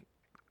 man,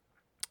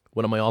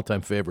 one of my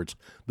all-time favorites,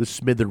 the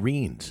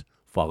Smithereens,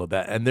 followed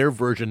that. And their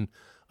version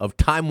of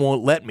Time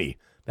Won't Let Me.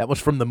 That was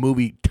from the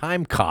movie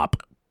Time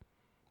Cop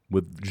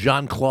with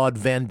Jean-Claude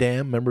Van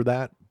Damme. Remember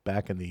that?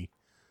 Back in the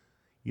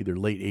either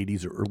late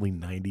 80s or early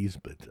 90s.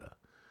 But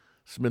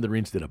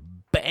Smithereens did a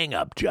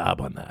bang-up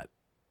job on that.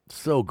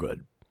 So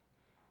good.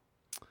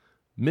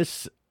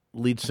 Miss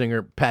lead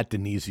singer Pat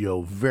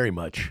Denizio very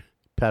much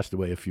passed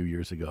away a few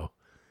years ago.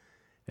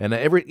 And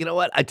you know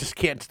what? I just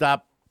can't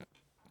stop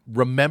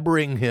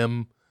remembering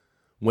him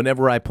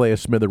whenever I play a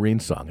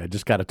Smithereens song. I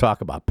just got to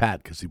talk about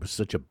Pat because he was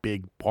such a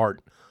big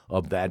part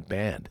of that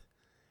band.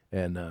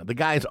 And the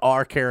guys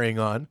are carrying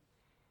on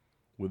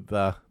with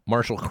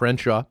Marshall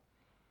Crenshaw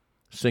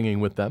singing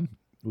with them,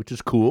 which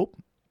is cool.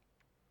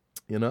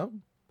 You know,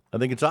 I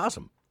think it's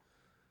awesome.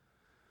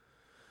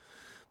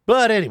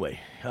 But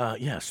anyway,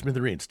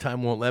 Smithereens,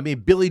 Time Won't Let Me.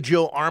 Billy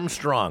Joe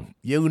Armstrong,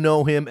 you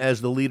know him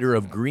as the leader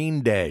of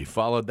Green Day.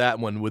 Followed that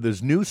one with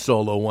his new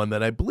solo one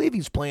that I believe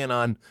he's playing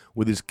on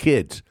with his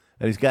kids.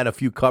 And he's got a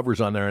few covers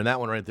on there. And that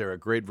one right there, a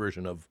great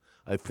version of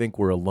I Think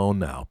We're Alone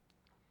Now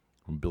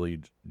from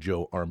Billy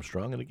Joe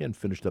Armstrong. And again,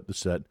 finished up the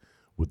set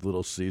with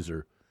Little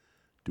Caesar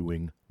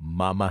doing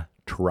Mama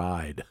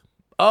Tried.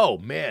 Oh,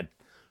 man.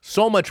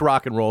 So much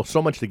rock and roll,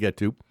 so much to get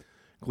to.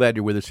 Glad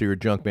you're with us here at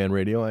Junkman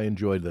Radio. I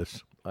enjoyed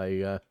this.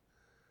 I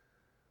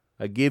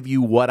give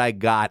you what I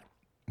got,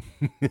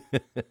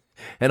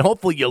 and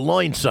hopefully you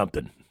learn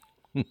something.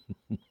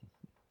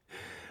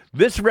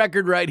 This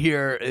record right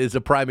here is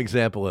a prime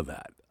example of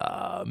that.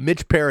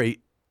 Mitch Perry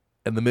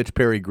and the Mitch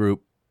Perry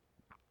Group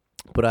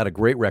put out a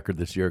great record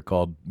this year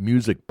called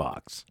Music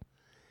Box.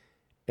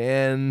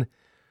 And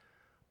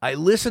I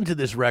listened to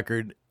this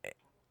record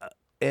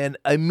and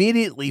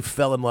immediately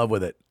fell in love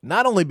with it.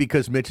 Not only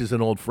because Mitch is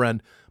an old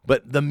friend,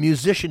 but the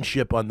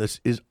musicianship on this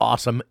is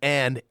awesome,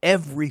 and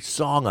every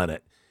song on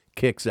it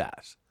kicks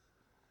ass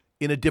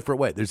in a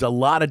different way. There's a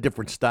lot of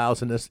different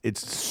styles in this.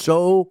 It's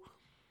so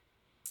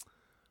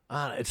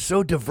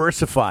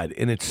diversified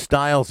in its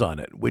styles on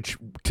it, which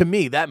to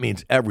me, that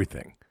means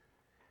everything.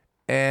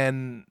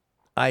 And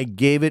I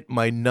gave it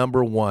my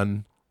number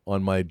one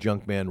on my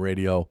Junkman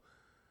Radio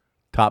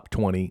top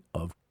 20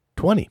 of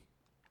 20.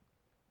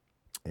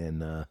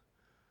 And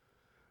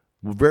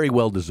very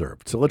well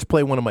deserved. So let's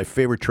play one of my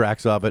favorite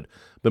tracks off it.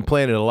 Been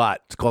playing it a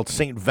lot. It's called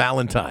St.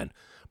 Valentine.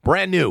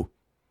 Brand new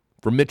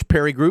from Mitch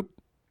Perry Group.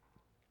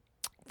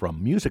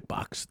 From Music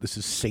Box, this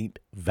is St.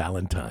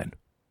 Valentine.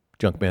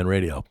 Junkman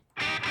Radio.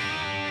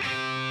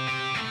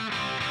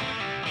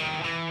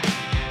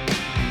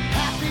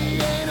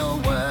 Happy ain't a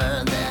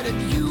word that it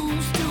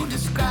used to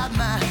describe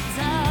my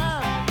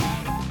time.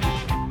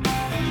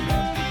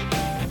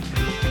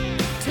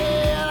 Till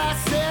I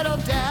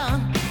settled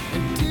down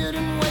and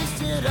didn't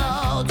waste it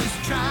all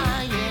just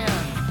trying.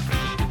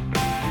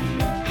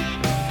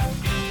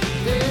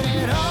 Then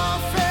it all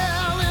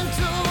fell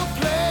into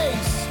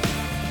place.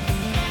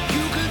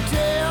 You could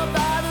tell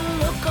by the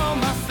look on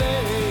my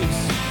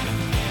face.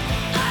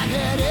 I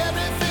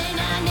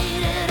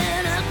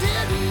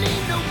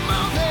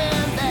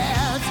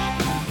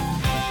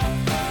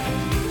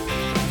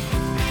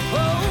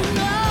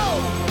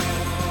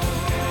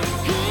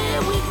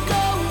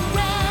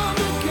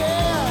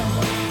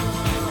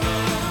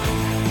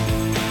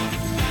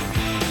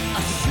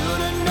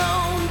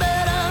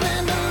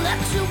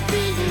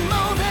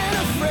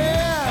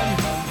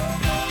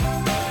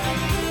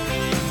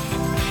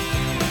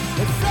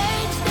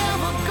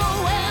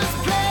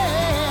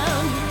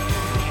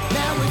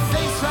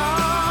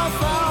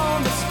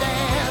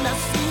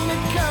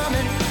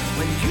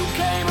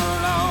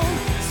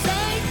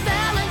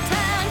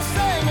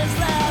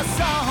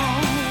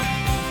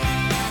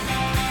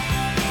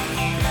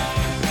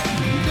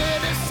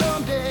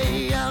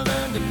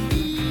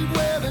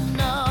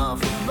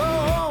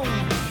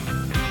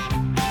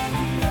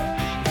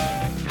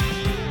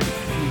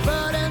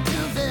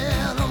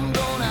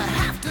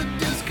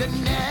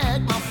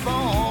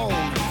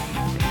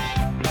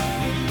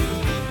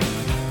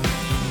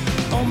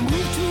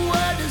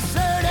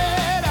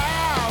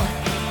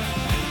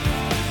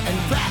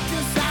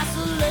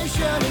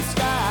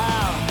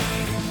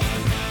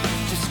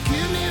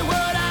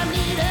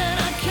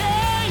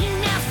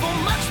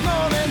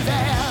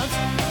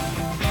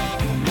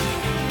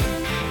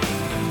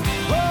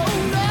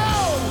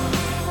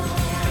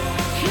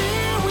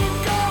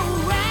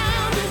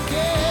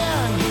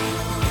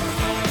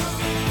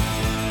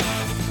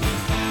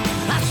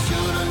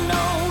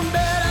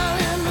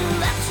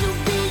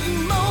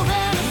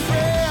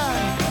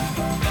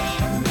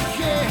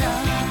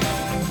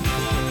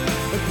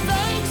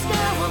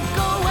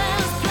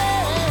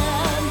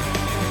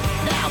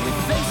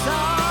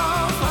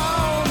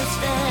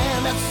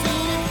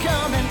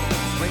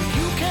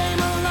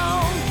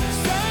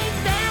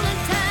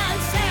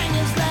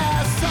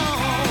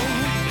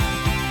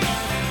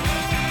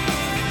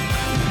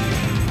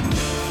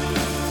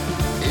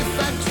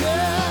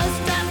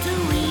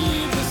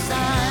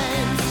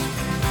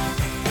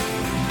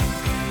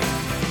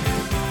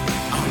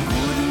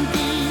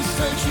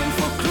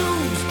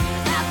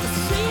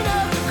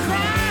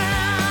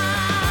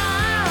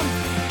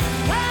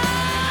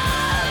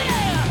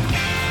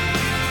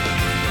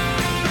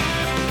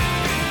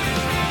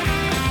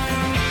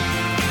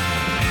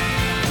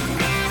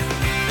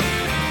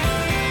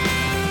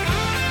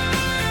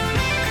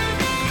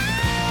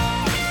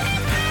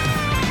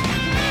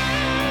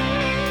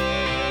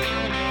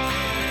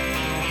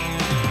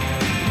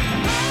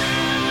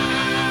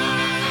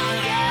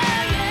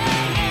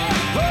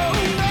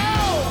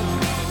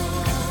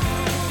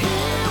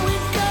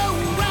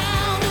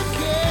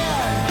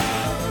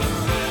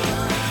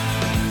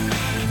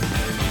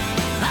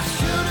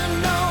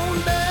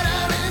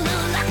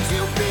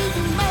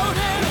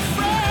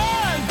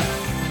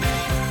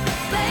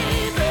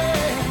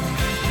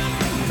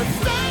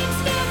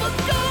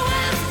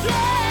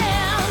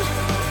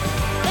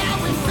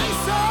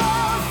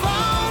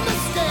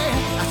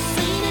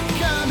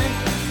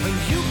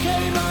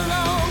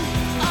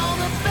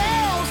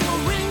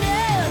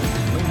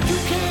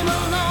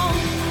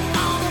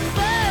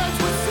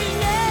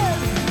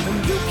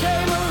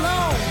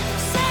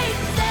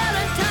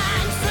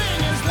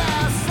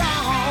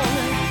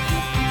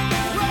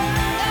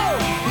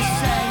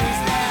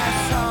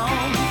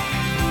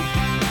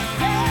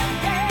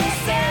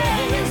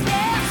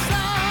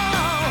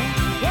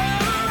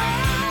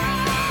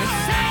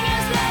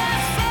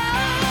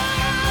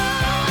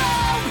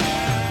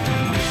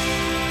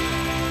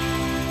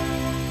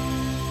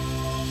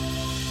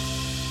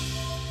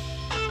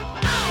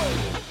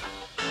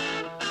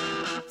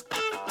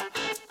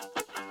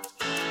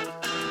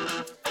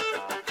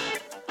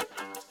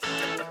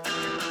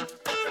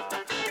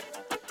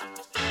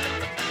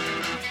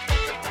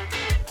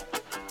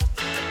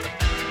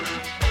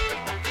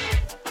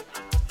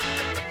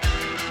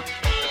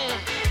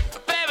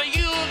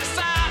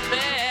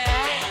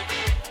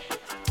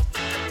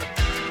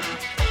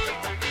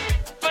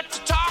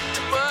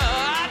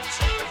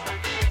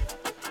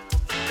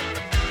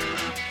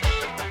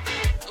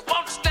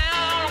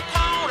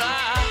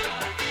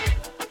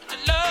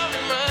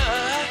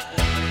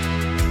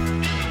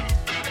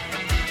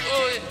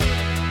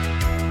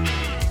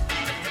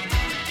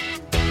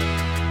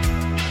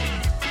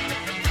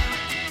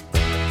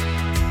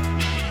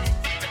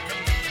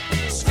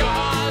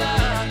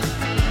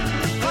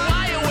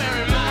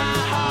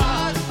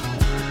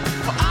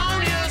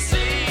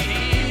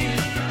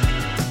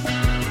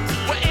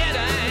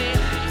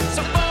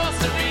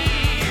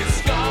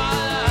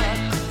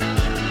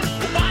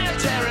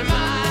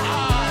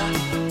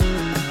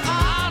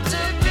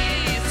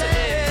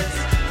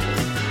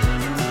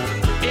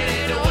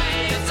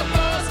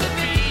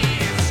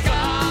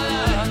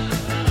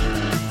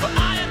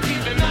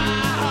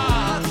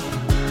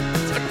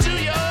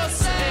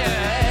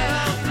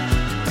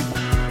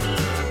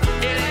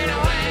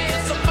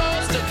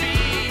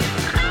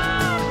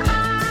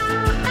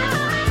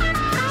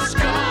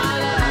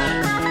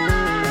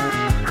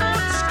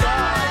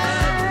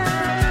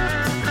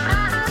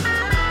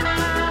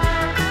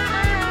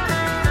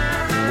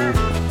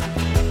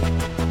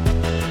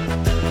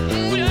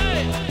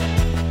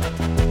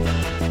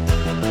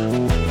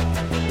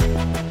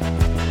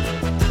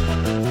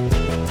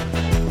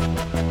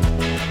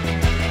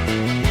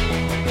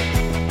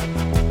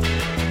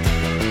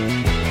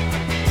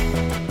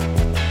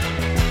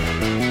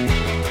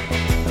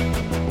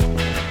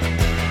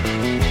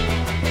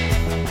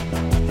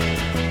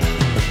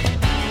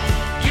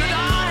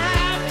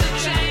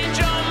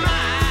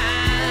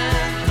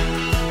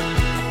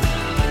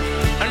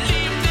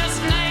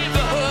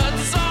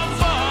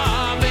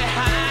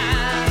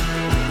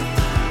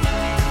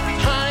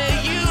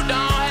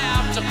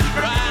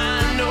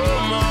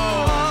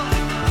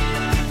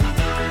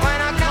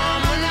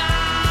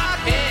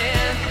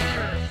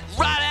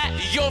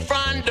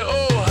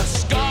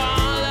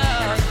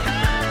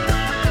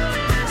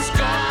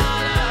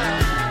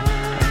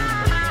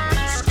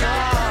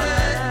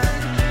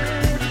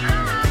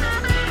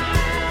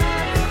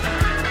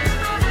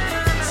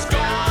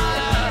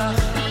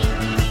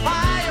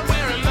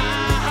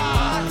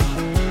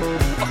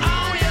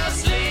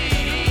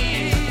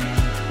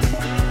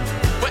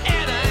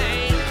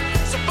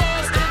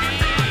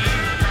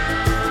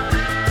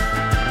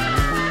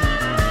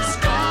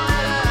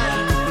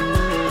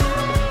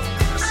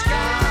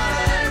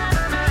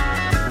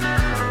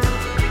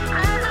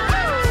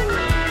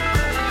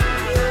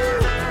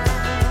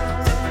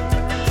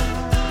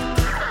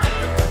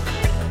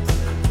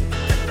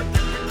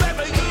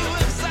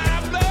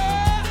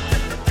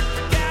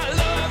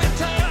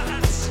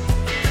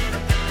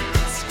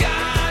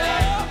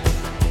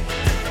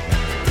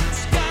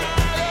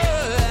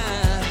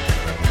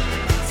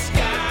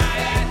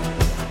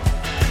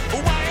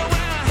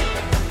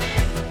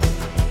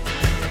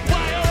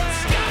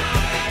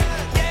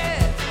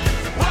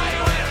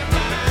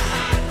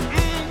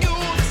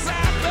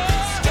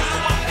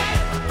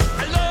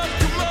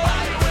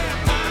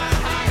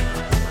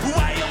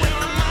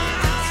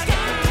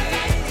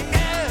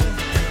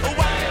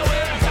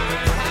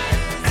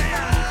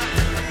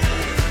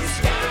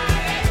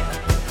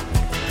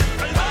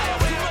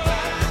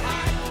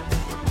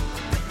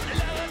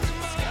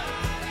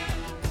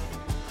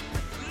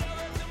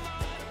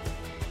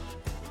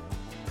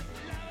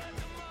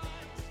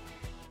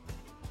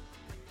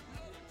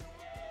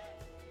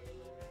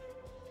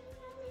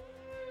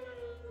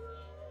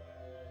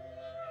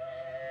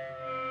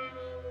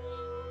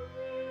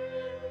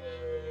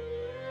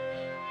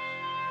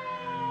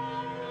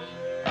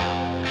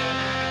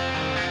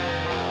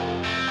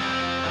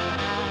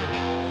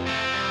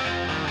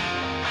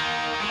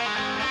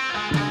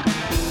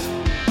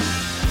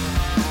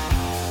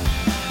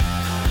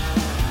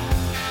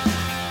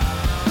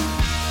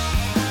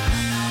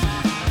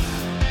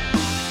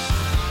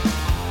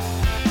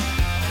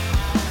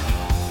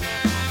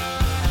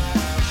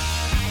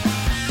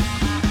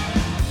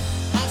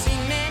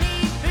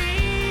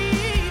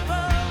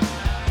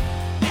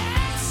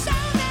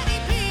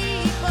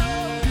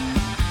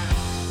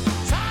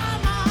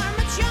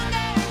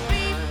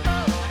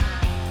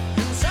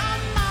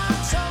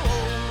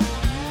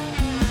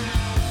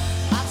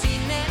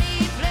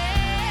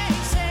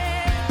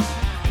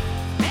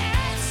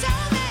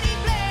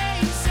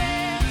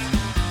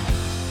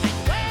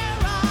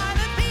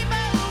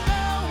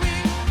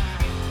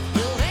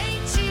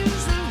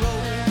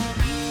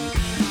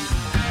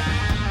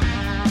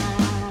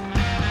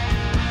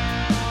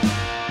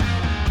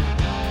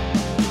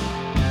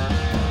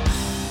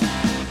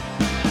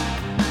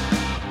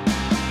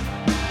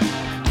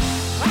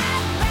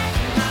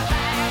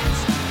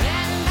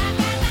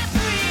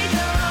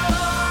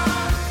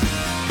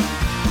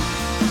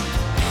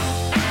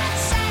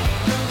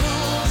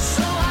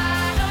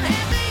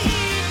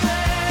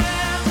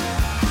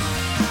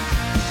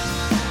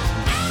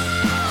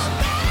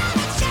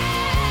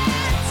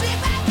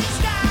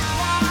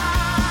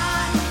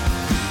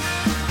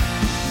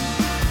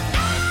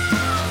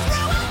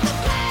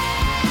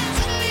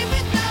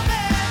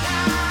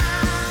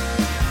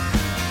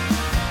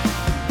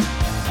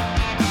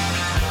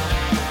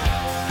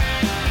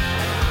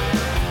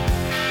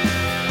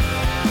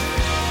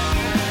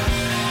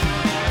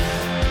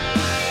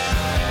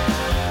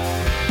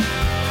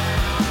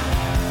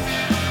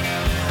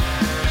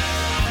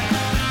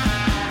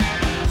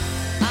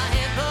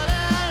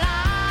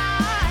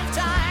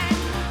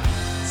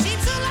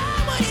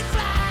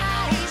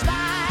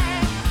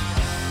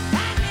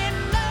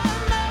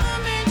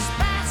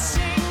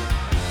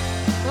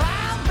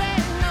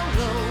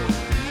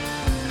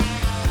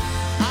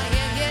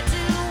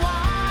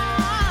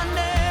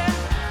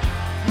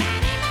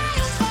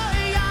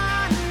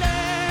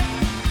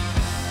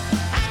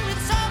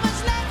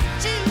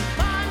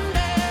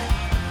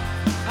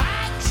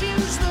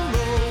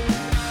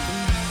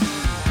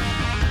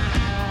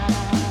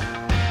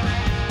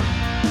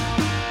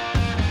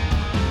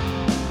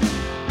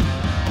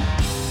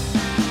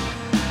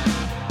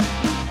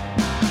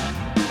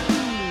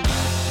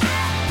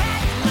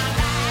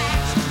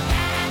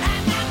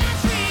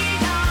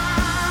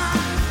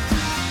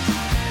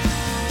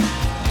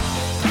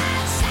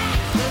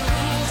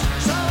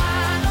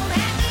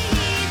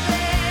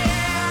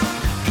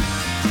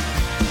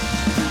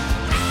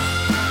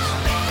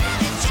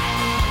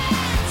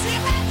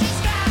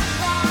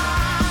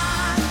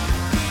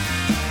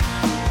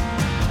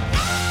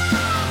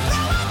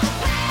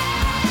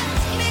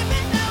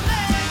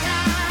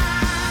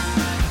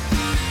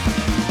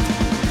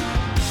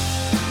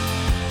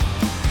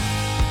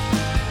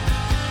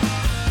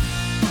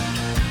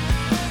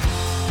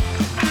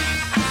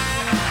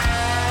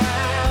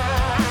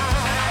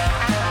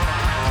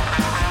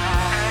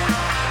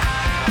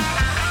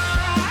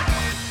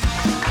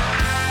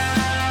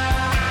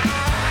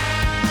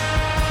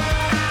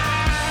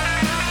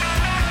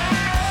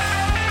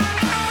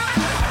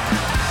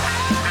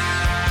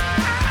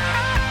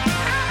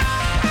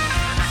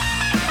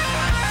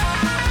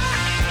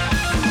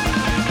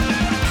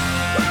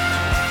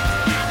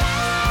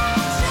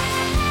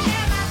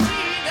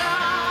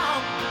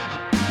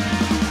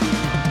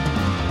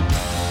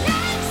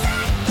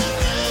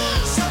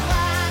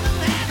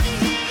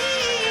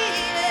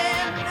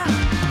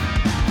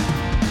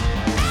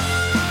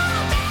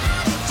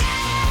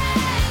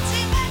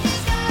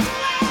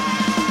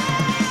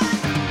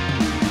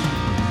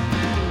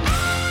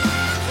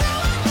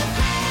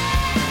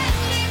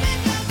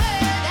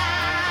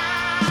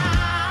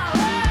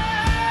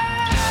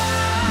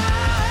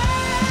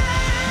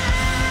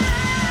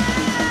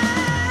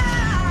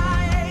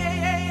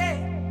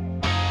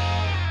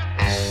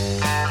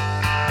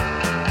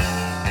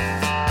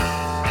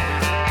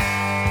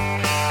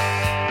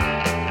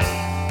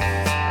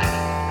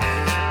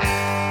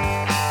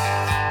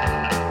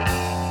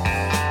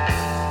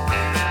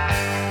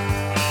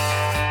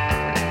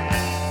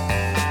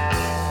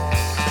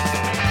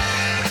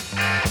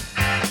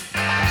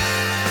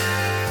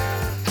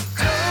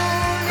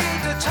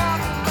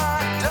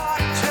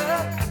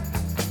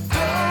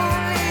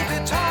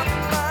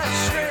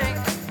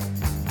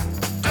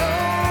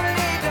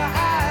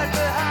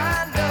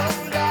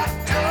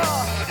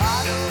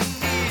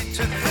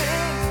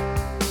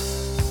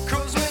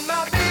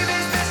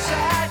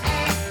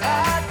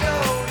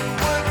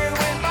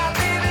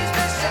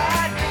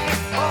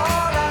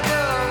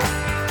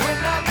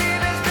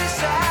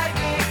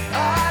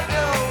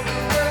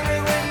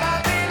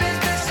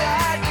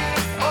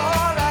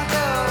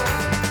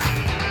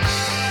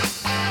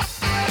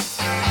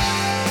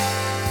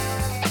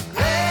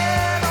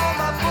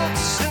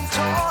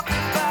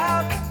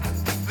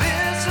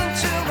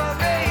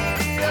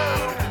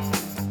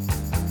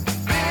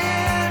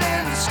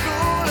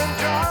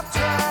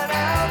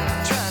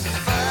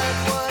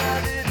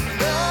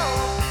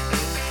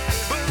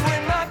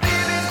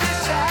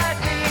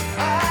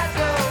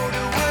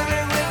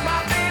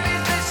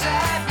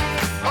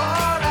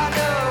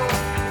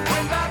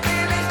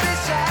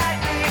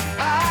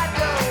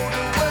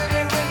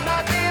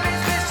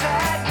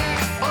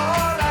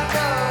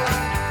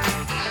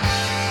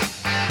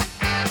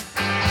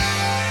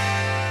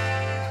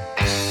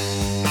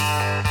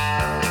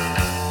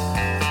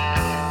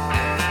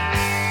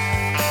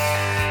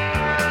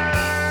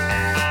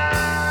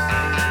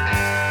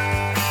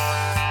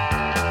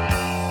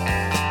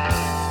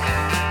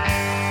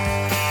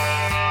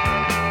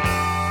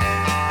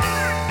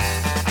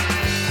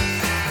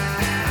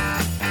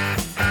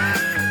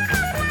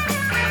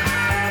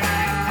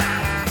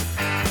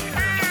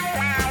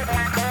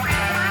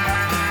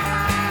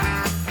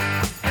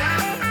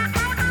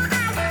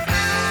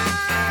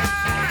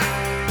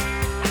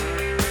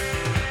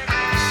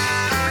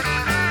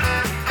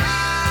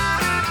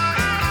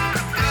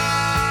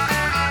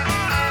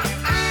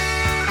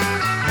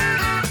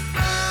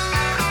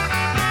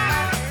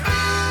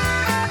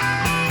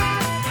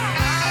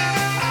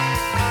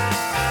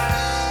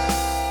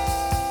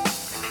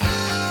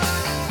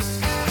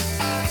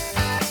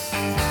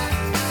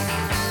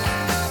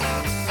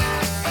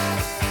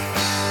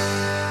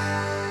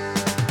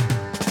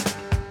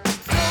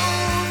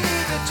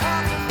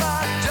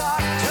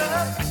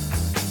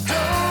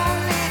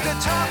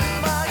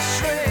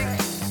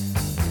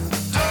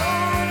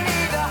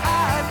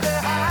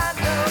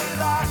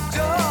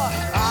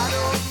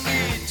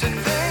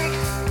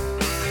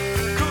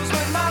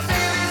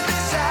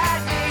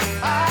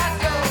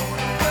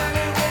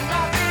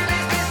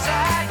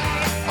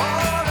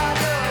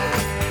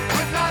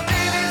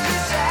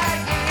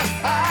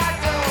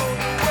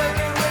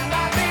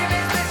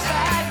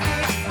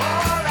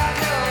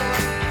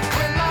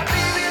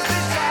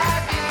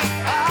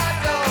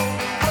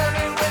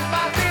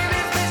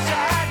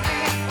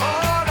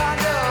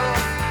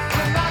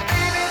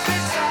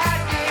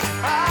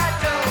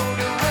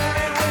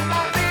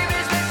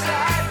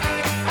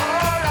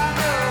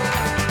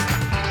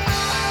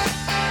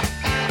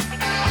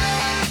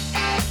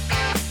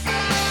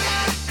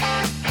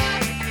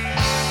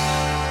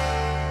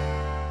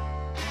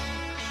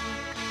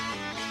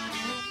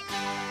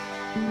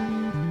The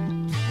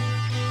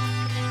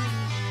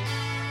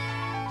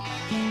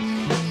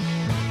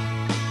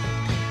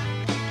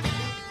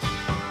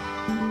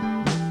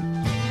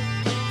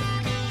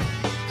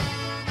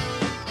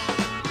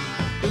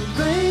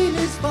rain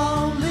is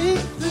falling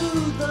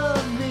through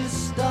the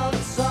mist of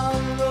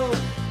sorrow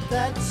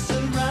that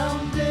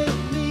surrounded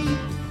me.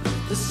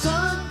 The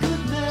sun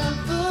could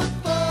never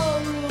far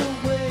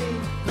away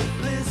the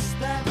bliss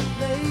that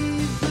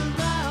lays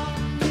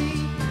around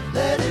me.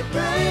 Let it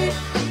rain,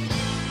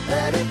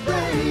 let it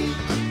rain,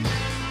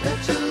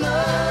 let your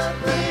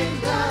love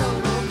rain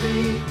down on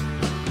me.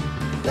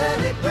 Let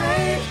it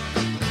rain,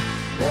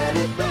 let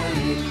it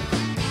rain,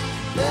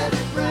 let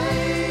it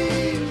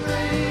rain,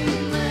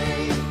 rain,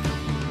 rain.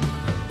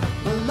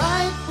 My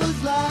life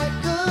was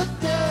like a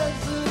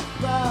desert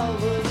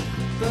flower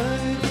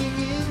burning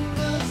in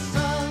the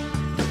sun,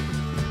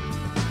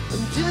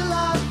 until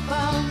I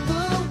found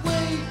the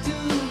way to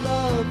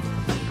love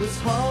was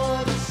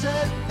harder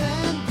said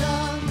than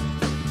done.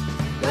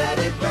 Let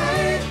it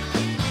rain,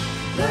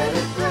 let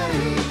it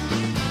rain,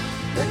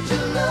 let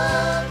your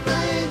love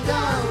rain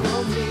down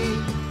on me.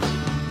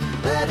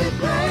 Let it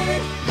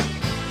rain,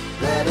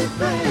 let it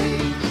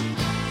rain,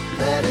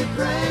 let it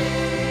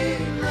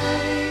rain,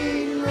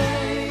 rain,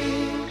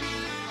 rain.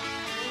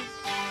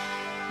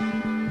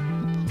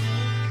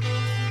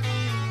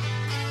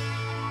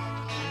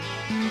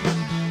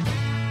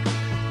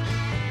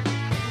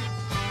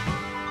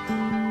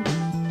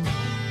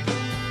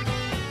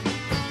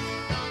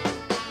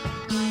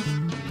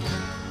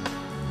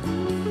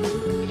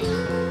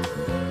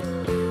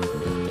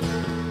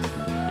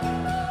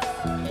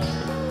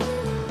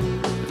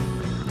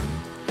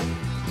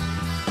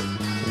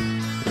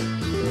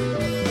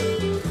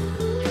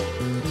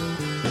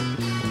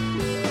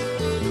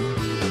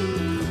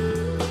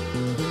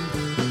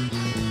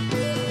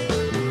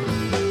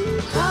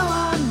 How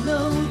I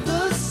know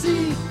the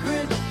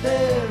secret,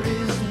 there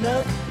is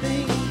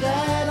nothing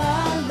that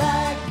I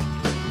lack.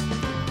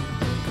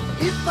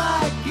 If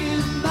I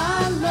give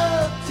my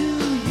love to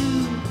you,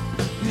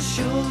 you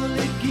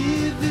surely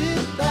give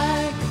it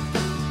back.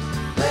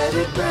 Let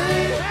it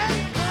rain,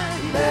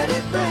 let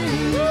it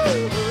rain,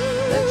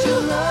 let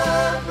your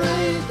love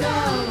rain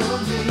down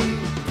on me.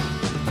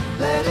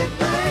 Let it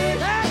rain,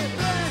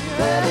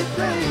 let it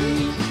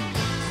rain,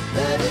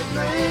 let it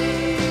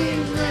rain,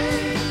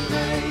 rain,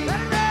 rain.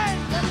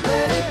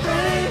 Let it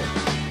rain,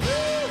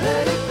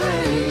 let it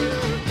rain,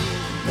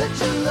 let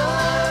your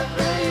love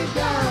rain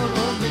down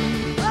on me.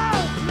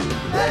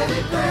 Let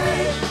it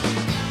rain,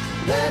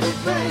 let it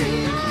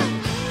rain,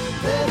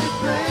 let it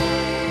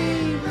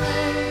rain,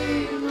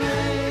 rain,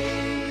 rain.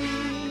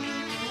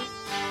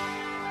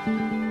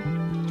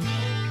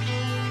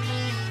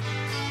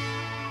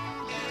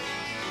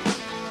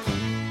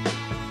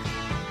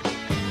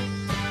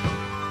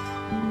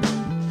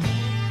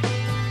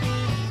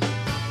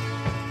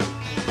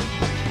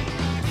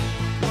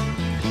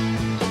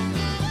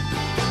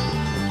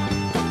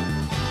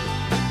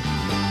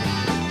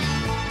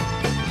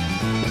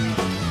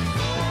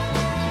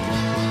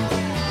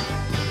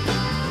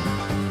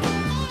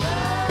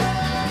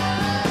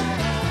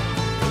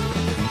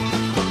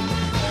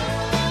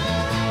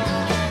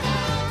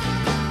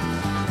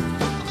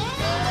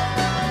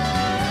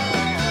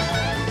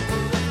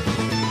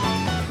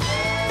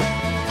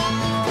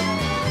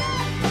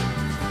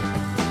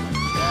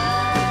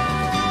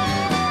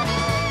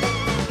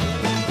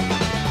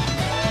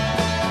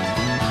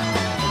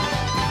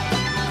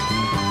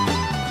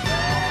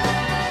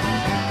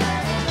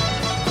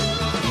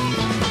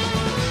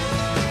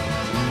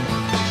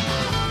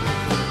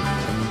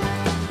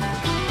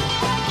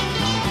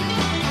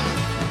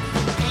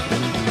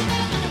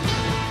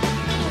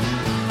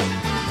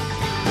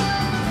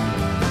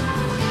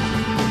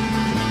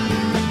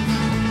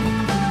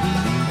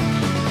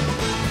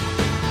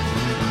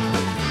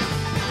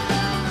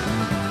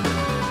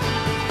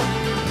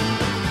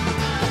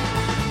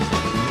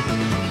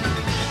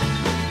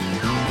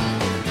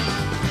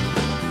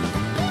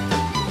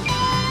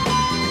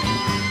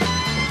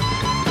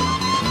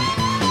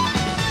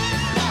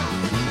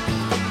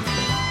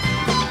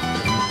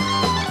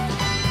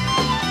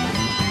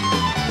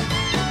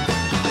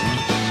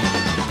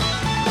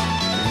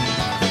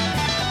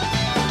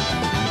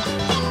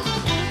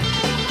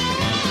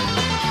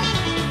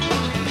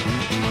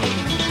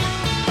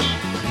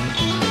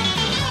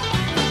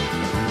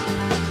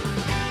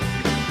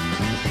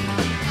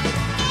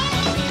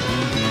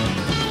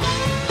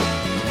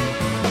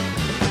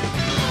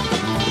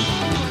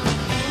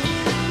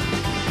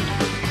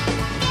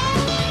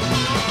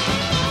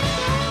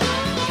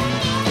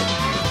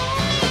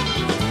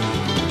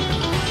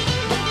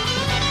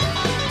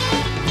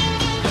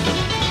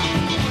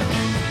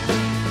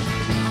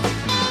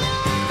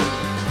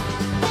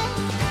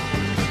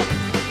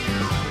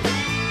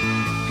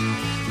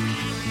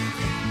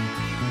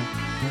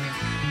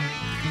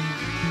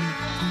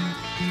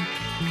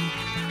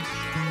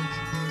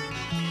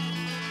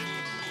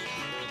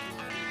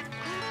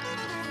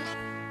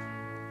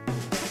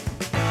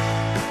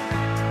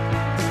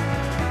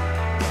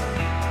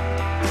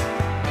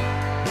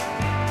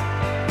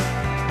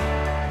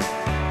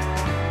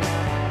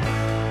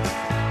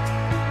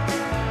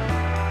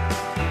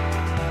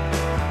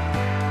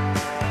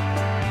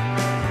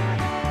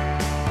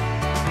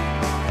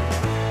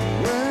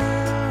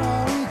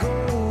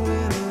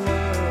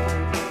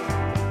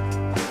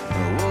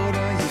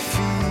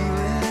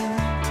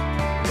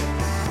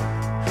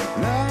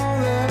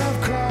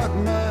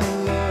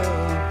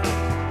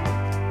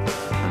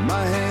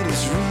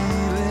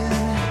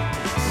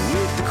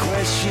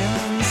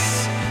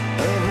 questions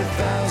of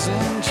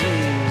 1,000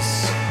 dreams.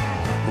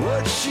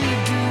 What you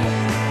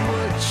doing,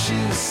 what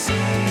you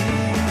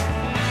seeing?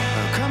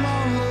 Oh, come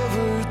on,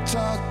 lover,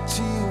 talk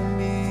to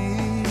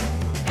me.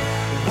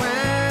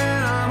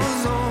 When I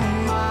was on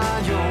my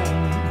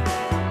own,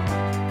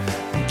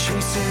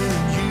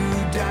 chasing you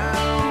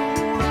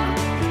down,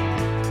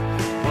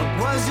 what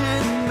was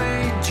it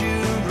made you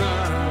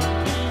run?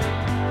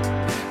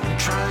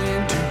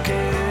 Trying to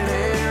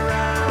get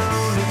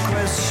around the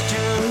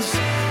questions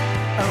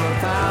of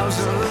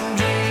 1,000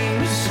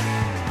 dreams.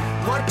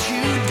 What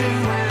you do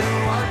and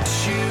what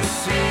you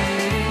see.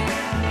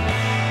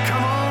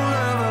 Come on,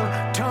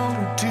 lover, talk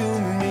to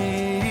me.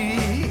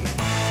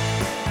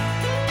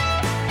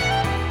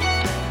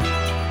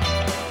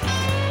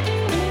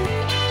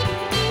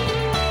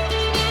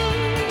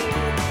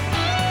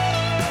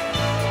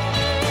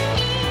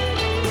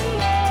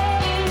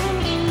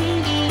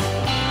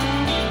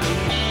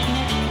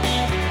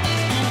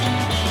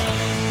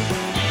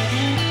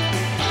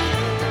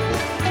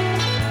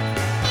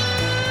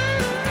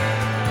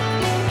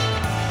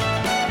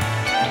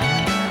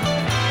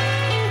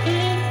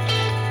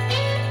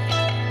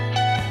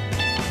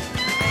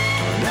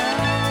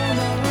 Now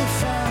that we've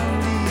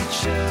found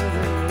each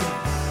other,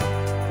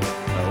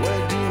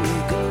 where do we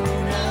go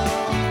now?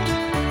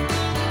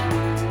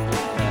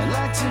 I'd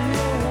like to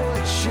know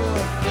what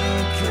you're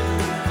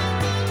thinking.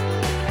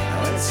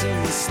 Answer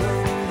me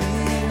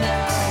slowly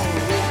now.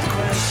 With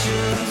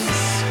questions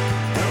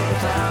of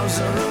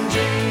 1,000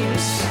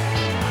 dreams.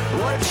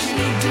 What you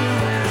do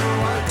and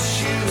what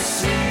you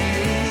see.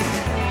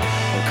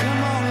 Oh,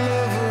 come on,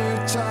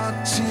 lover, talk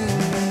to me.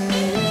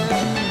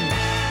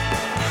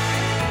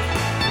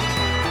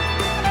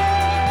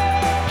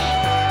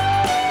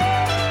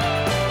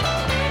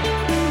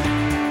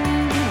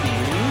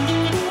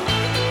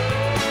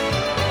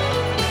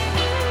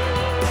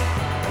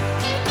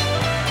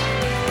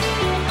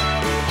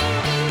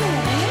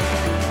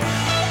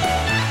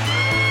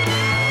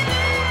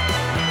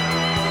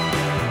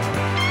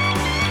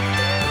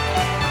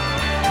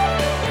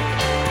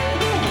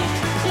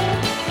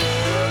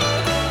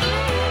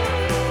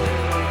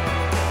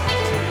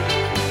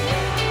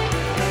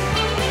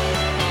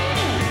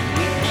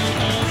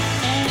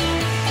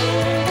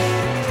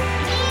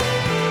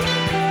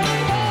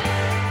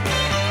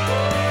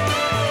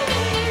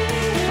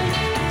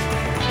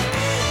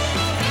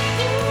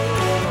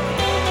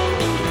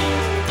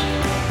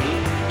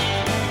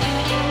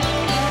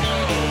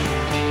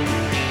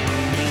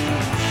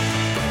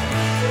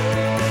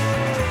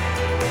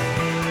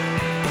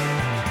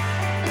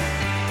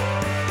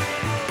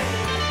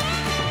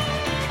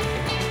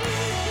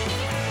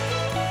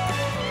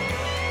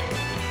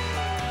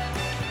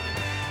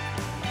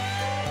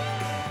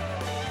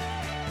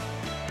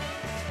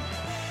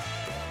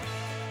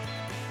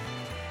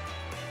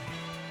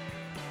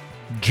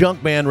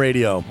 Junkman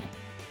Radio.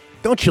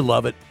 Don't you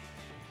love it?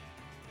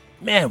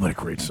 Man, what a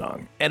great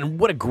song. And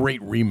what a great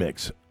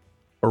remix.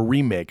 Or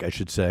remake, I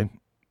should say.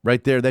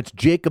 Right there, that's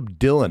Jacob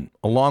Dylan,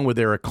 along with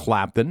Eric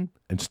Clapton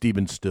and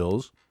Stephen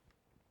Stills,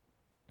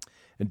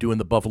 and doing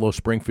the Buffalo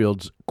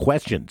Springfield's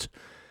Questions.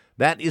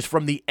 That is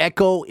from the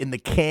Echo in the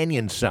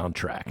Canyon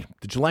soundtrack.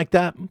 Did you like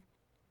that?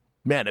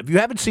 Man, if you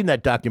haven't seen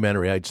that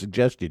documentary, I'd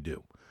suggest you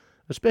do.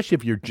 Especially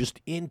if you're just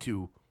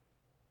into,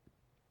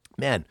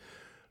 man,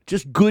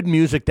 just good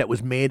music that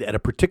was made at a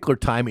particular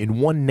time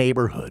in one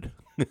neighborhood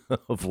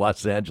of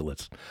Los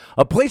Angeles.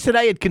 A place that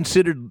I had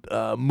considered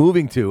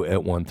moving to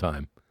at one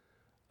time.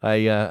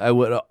 I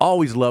would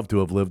always love to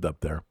have lived up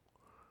there.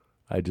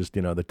 I just,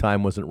 the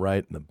time wasn't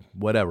right, and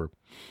whatever.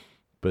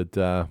 But,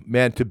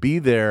 man, to be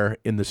there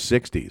in the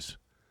 60s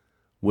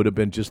would have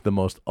been just the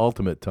most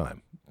ultimate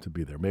time to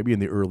be there. Maybe in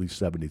the early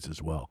 70s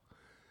as well.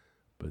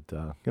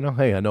 But,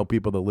 hey, I know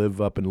people that live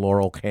up in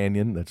Laurel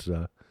Canyon. That's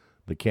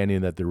the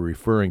canyon that they're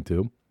referring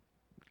to.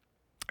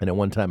 And at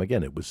one time,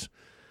 again,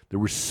 there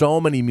were so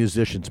many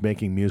musicians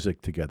making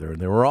music together, and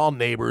they were all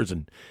neighbors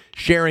and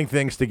sharing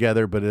things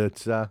together. But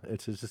it's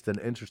just an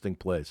interesting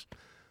place.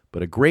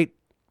 But a great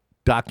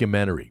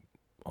documentary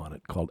on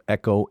it called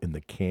Echo in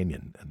the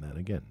Canyon. And then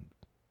again,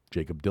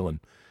 Jacob Dylan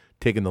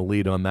taking the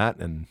lead on that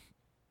and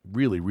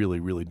really,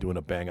 really, really doing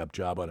a bang-up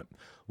job on it.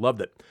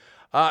 Loved it.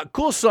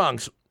 Cool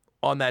songs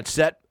on that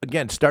set.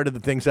 Again, started the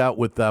things out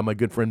with my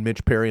good friend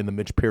Mitch Perry and the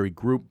Mitch Perry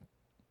Group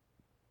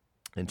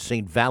and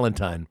St.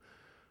 Valentine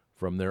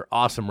from their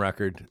awesome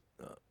record,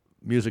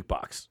 Music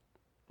Box.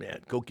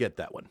 Man, go get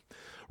that one.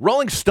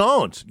 Rolling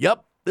Stones.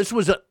 Yep. This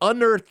was an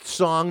unearthed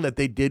song that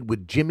they did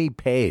with Jimmy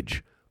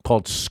Page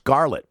called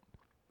Scarlet.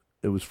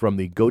 It was from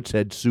the Goat's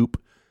Head Soup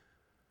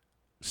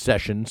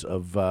sessions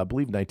of, I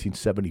believe,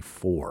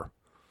 1974.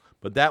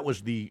 But that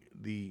was the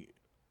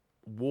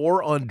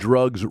War on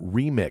Drugs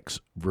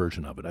remix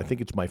version of it. I think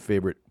it's my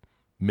favorite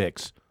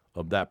mix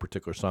of that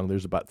particular song.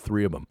 There's about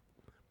 3 of them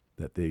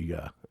that they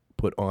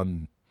put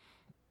on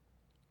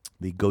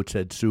the Goat's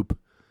Head Soup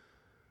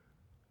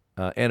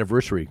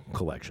anniversary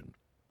collection.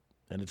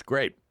 And it's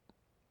great.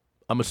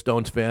 I'm a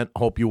Stones fan.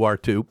 Hope you are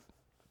too.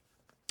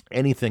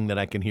 Anything that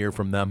I can hear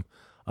from them,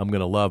 I'm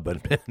gonna love.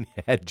 But man,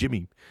 you had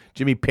Jimmy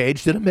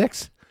Page to the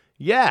mix.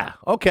 Yeah,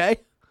 okay,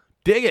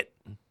 dig it.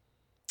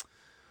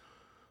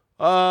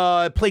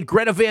 I played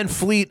Greta Van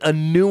Fleet, a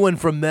new one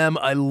from them.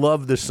 I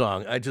love this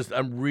song.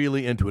 I'm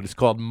really into it. It's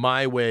called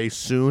My Way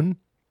Soon,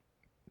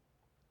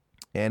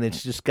 and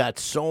it's just got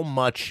so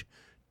much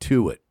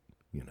to it.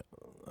 You know,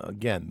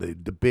 again, the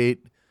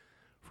debate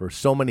for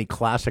so many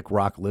classic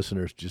rock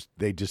listeners,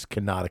 they just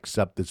cannot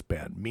accept this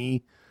band.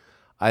 Me,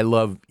 I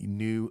love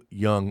new,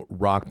 young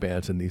rock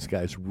bands, and these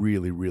guys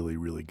really, really,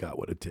 really got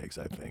what it takes,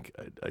 I think.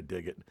 I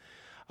dig it.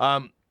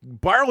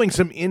 Borrowing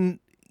some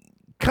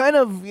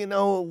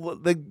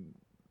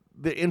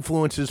the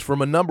influences from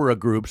a number of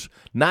groups,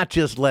 not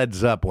just Led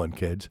Zeppelin,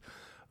 kids.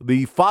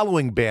 The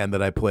following band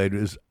that I played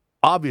is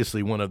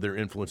obviously one of their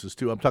influences,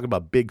 too. I'm talking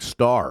about Big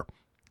Star,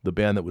 the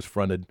band that was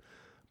fronted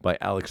by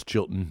Alex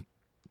Chilton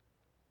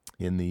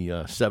in the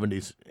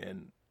 70s,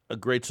 and a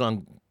great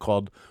song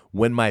called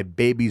When My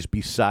Baby's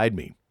Beside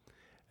Me.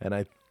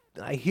 And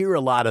I hear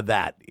a lot of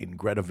that in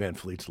Greta Van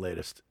Fleet's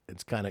latest.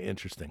 It's kind of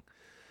interesting.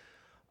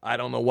 I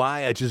don't know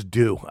why, I just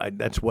do.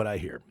 That's what I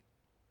hear.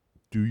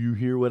 Do you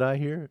hear what I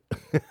hear?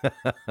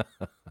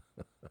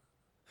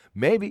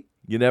 Maybe.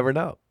 You never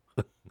know.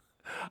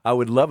 I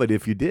would love it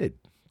if you did.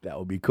 That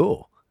would be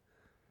cool.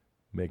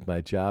 Make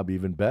my job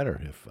even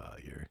better if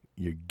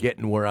you're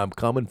getting where I'm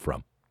coming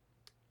from.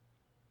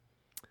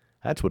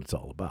 That's what it's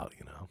all about,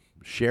 you know.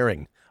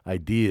 Sharing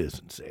ideas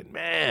and saying,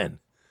 man,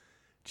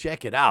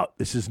 check it out.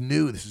 This is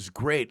new. This is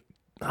great.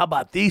 How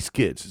about these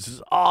kids? This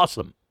is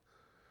awesome.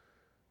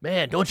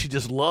 Man, don't you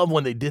just love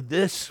when they did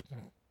this?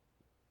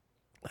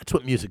 That's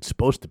what music's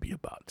supposed to be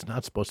about. It's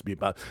not supposed to be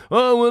about,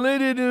 oh, well, they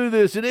didn't do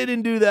this, and they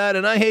didn't do that,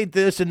 and I hate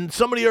this, and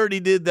somebody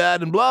already did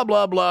that, and blah,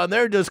 blah, blah, and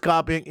they're just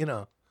copying, you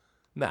know.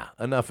 Nah,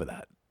 enough of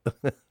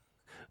that.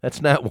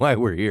 That's not why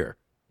we're here.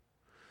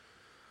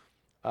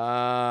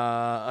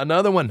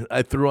 Another one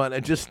I threw on,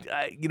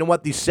 you know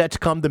what? These sets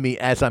come to me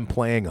as I'm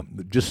playing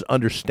them. Just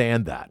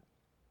understand that.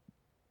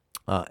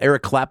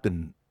 Eric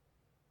Clapton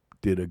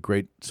did a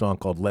great song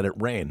called Let It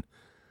Rain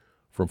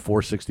from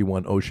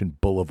 461 Ocean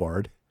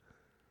Boulevard.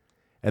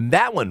 And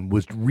that one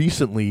was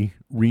recently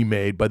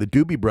remade by the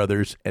Doobie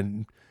Brothers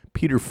and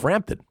Peter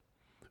Frampton,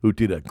 who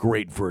did a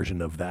great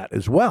version of that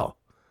as well.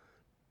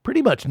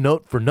 Pretty much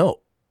note for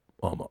note,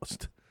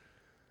 almost.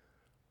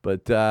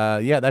 But,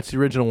 yeah, that's the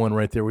original one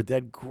right there with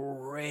that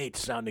great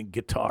sounding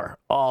guitar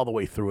all the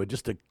way through it.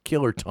 Just a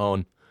killer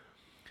tone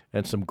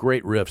and some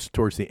great riffs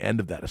towards the end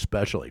of that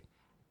especially.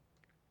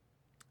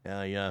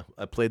 Yeah,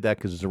 I played that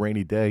because it's a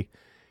rainy day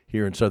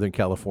here in Southern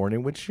California,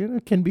 which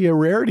can be a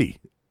rarity,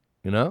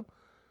 you know?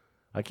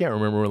 I can't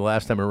remember when the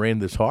last time it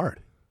rained this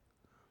hard,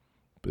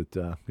 but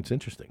it's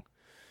interesting.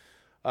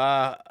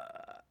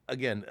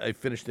 Again, I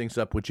finished things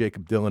up with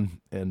Jacob Dylan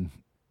and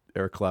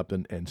Eric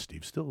Clapton and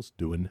Steve Stills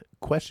doing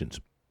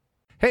questions.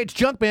 Hey, it's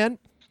Junkman,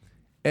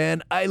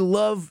 and I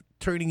love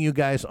turning you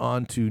guys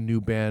on to new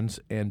bands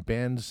and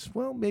bands,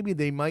 well, maybe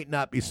they might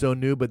not be so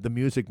new, but the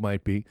music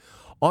might be.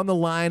 On the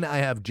line, I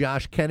have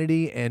Josh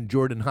Kennedy and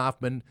Jordan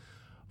Hoffman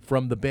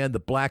from the band The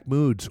Black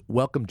Moods.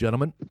 Welcome,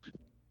 gentlemen.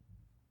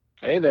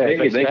 Hey there.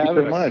 Hey, thank you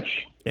so us.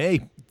 much.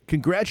 Hey,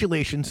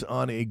 congratulations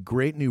on a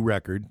great new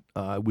record.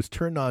 I was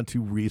turned on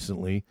to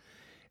recently,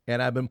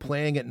 and I've been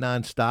playing it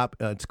nonstop.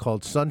 It's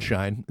called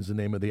Sunshine is the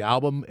name of the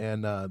album,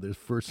 and the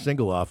first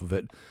single off of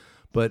it.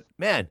 But,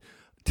 man,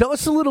 tell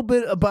us a little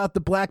bit about the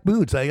Black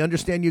Moods. I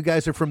understand you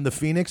guys are from the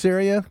Phoenix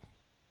area.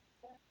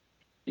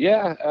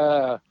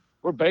 Yeah,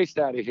 we're based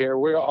out of here.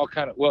 We're all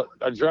kind of, well,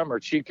 our drummer,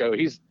 Chico,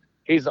 he's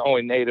the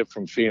only native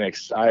from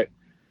Phoenix.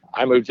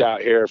 I moved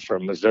out here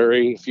from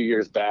Missouri a few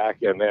years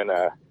back, and then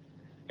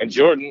and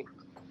Jordan,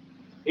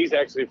 he's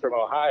actually from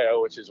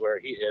Ohio, which is where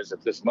he is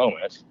at this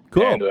moment.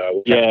 Cool.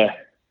 And,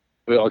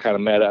 we all kind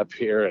of met up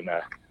here, and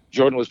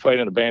Jordan was playing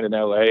in a band in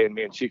LA, and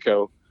me and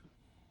Chico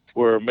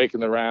were making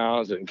the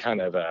rounds and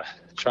kind of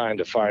trying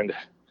to find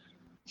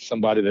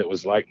somebody that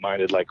was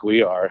like-minded like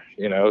we are,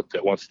 you know,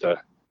 that wants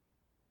to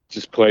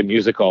just play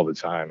music all the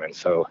time. And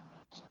so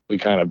we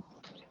kind of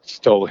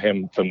stole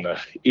him from the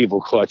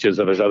evil clutches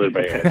of his other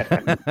band.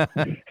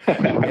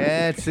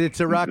 Yeah, it's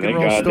a rock and Thank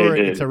roll God they story.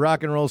 did. It's a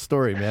rock and roll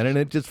story, man, and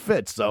it just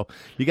fits. So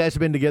you guys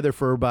have been together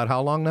for about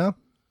how long now?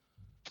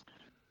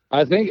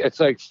 I think it's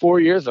like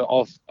 4 years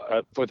all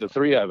for the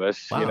three of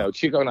us. Wow. You know,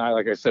 Chico and I,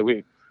 like I said,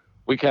 we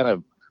kind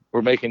of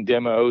were making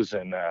demos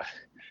and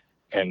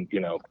you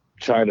know,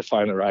 trying to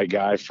find the right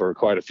guy for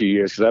quite a few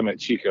years, because I met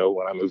Chico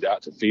when I moved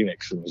out to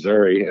Phoenix from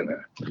Missouri, and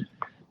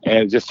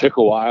it just took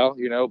a while.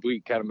 You know,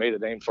 we kind of made a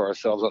name for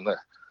ourselves on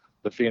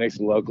the Phoenix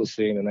local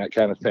scene and that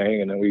kind of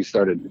thing, and then we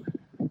started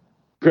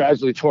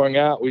gradually touring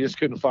out. We just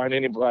couldn't find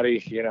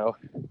anybody, you know.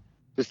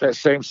 Just that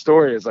same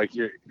story is like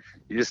you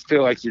just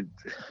feel like you're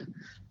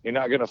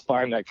not gonna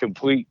find that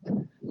complete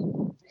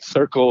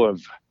circle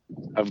of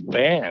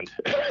band.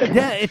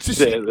 Yeah, it's just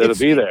that'll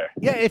be there.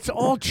 Yeah, it's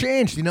all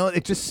changed. You know,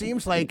 it just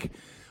seems like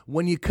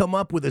when you come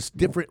up with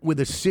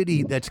a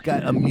city that's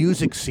got a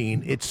music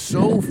scene, it's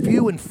so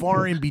few and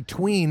far in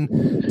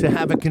between to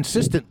have a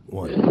consistent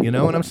one. You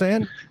know what I'm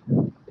saying?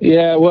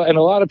 Yeah, well, and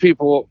a lot of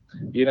people,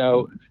 you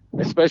know,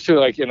 especially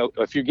like, you know,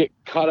 if you get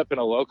caught up in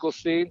a local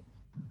scene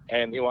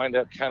and you wind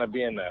up kind of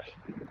being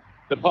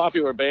the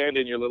popular band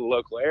in your little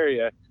local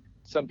area,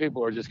 some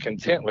people are just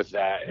content with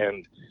that.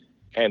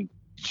 And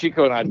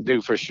Chico and I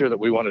knew for sure that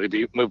we wanted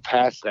to move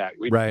past that.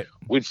 Right.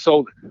 We'd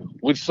sold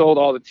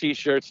all the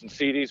T-shirts and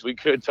CDs we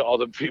could to all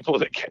the people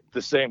that kept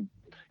the same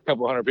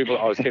couple hundred people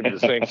that always came to the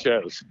same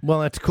shows. Well,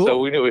 that's cool. So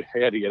we knew we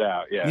had to get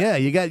out. Yeah. Yeah,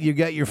 you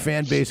got your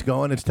fan base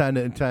going. It's time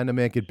to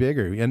make it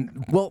bigger.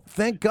 And well,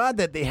 thank God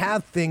that they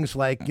have things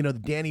like, you know, the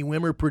Danny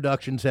Wimmer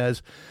Productions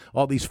has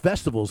all these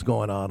festivals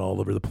going on all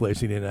over the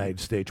place in the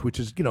United States, which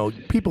is, you know,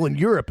 people in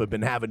Europe have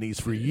been having these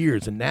for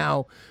years, and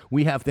now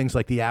we have things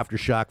like the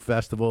Aftershock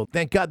Festival.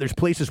 Thank God there's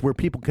places where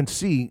people can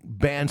see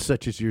bands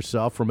such as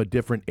yourself from a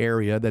different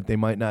area that they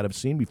might not have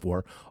seen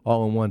before,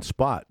 all in one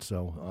spot.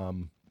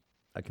 So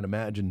I can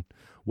imagine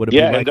what it'd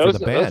be like for the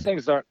band. Those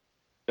things they're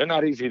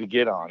not easy to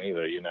get on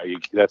either. You know,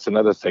 that's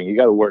another thing. You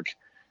got to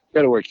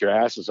work your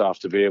asses off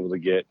to be able to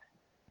get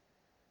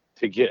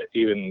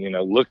even, you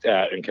know, looked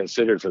at and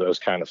considered for those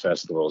kind of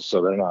festivals.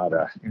 So they're not.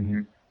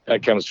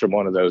 That comes from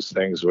one of those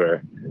things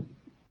where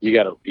you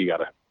got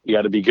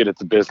to be good at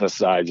the business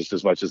side just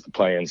as much as the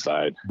playing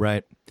side.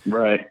 Right.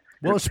 Right.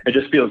 Well, it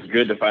just feels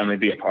good to finally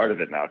be a part of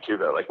it now too,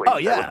 though. Like, all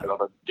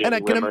the Danny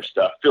Wimmer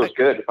stuff feels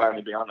good to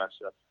finally be on that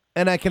stuff.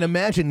 And I can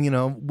imagine, you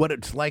know, what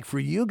it's like for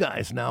you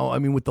guys now. I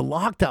mean, with the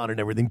lockdown and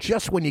everything,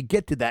 just when you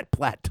get to that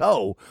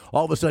plateau,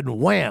 all of a sudden,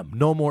 wham,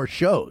 no more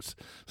shows.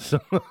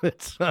 So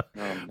it's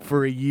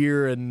for a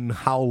year and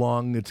how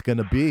long it's going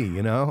to be,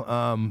 you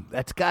know?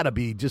 That's got to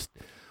be just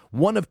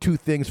one of two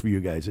things for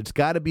you guys. It's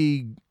got to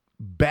be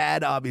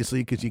bad,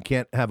 obviously, because you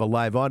can't have a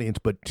live audience,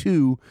 but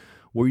two,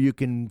 where you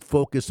can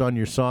focus on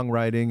your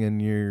songwriting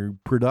and your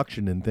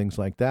production and things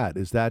like that.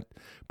 Is that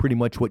pretty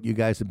much what you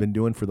guys have been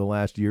doing for the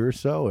last year or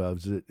so?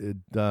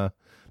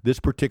 This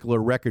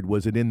particular record,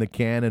 was it in the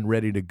can and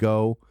ready to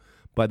go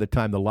by the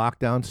time the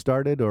lockdown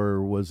started,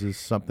 or was this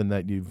something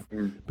that you've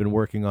been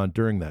working on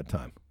during that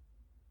time?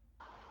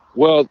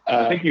 Well,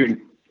 I think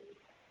you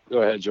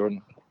go ahead,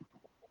 Jordan.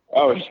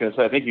 I was just going to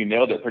say, I think you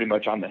nailed it pretty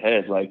much on the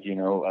head. Like, you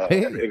know,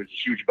 it was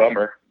a huge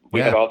bummer. We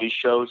had all these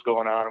shows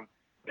going on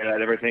and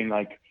had everything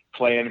like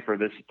planned for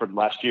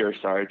last year,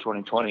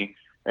 2020.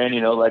 And,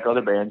 you know, like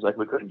other bands, like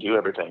we couldn't do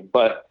everything.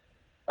 But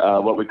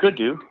what we could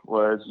do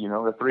was, you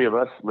know, the three of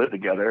us lived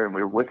together and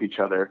we were with each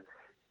other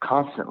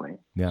constantly.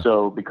 Yeah.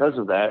 So because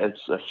of that,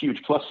 it's a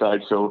huge plus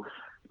side. So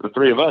the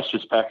three of us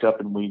just packed up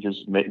and we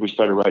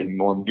started writing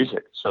more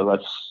music. So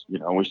that's, you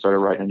know, we started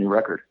writing a new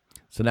record.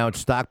 So now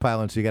it's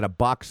stockpiling, so you got a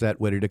box set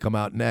ready to come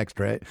out next,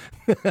 right?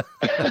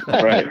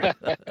 Right.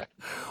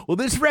 Well,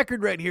 this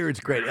record right here is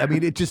great. I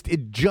mean,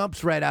 it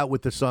jumps right out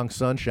with the song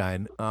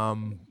Sunshine.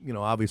 You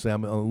know, obviously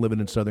I'm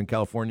living in Southern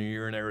California,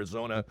 you're in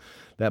Arizona.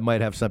 That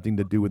might have something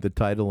to do with the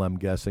title, I'm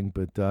guessing.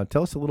 But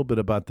tell us a little bit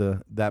about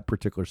that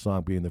particular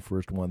song being the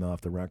first one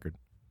off the record.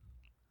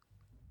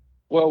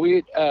 Well,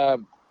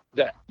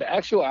 the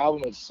actual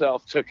album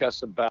itself took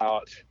us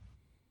about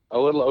a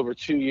little over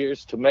 2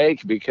 years to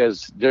make,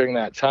 because during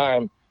that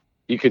time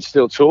you could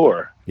still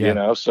tour, you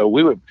know? So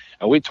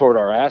we toured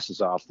our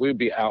asses off. We'd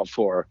be out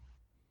for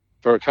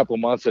a couple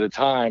months at a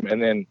time. And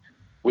then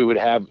we would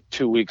have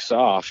 2 weeks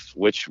off,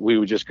 which we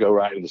would just go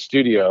right to the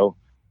studio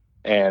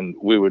and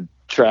we would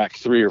track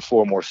 3 or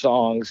 4 more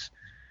songs.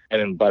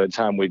 And then by the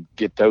time we'd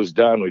get those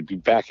done, we'd be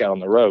back out on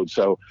the road.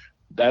 So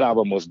that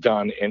album was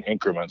done in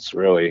increments,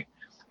 really.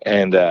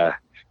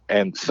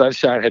 And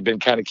Sunshine had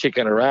been kind of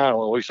kicking around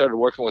when we started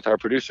working with our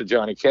producer,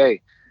 Johnny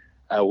K.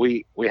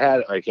 We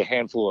had like a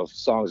handful of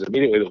songs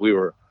immediately that we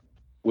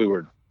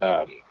were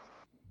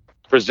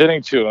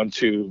presenting to him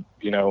to,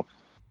 you know,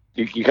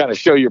 you kind of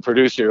show your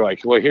producer like,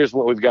 well, here's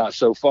what we've got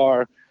so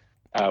far.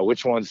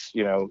 Which ones,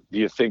 you know, do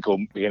you think will,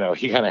 you know,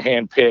 he kind of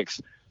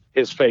handpicks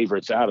his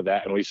favorites out of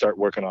that. And we start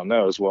working on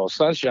those. Well,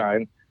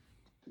 Sunshine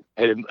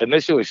had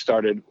initially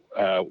started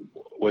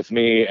with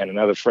me and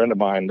another friend of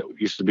mine that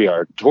used to be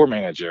our tour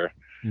manager.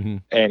 Mm-hmm.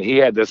 And he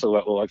had this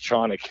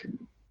electronic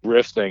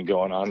riff thing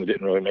going on that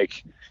didn't really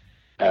make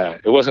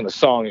it wasn't a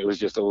song, it was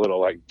just a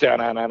little like da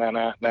na na na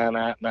na na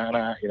na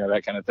na, you know,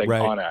 that kind of thing,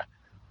 right,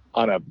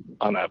 on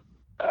a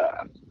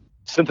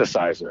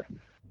synthesizer.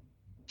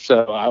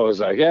 So I was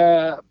like,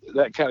 yeah,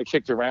 that kind of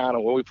kicked around.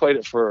 And when we played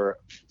it for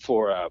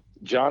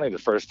Johnny the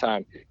first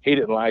time, he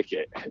didn't like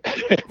it.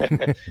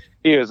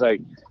 He's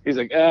like,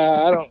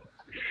 I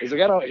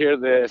don't hear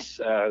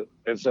this.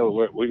 And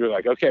so we were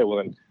like, okay, well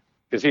then,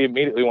 because he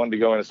immediately wanted to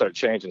go in and start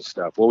changing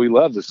stuff. Well, we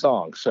love the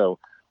song, so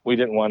we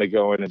didn't want to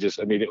go in and just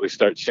immediately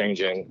start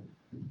changing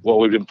what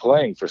we've been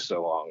playing for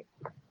so long.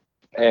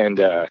 And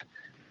the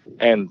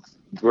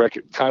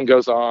record, time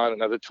goes on,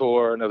 another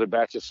tour, another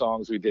batch of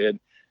songs we did,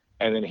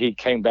 and then he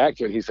came back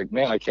to it. He's like,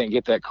 man, I can't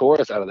get that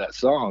chorus out of that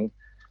song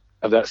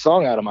out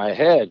of my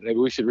head. Maybe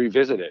we should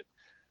revisit it.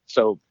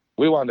 So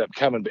we wound up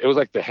coming. It was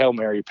like the Hail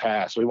Mary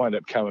pass. We wound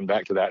up coming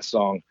back to that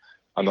song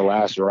on the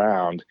last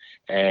round,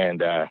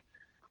 and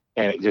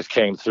it just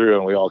came through,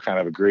 and we all kind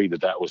of agreed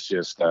that was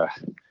just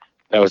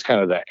that was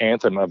kind of the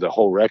anthem of the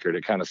whole record.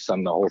 It kind of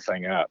summed the whole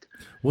thing up.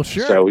 Well,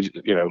 sure. So,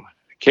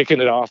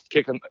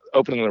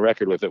 opening the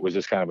record with it was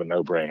just kind of a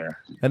no-brainer.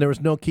 And there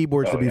was no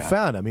keyboards to be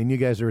found. I mean, you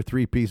guys are a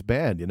 3-piece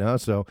band,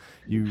 so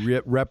you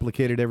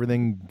replicated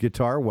everything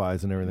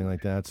guitar-wise and everything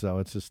like that. So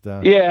it's just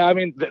yeah. I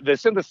mean, the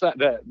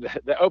synthesizer,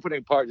 the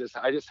opening part,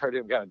 I just heard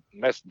him kind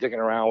of dicking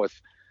around with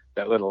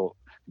that little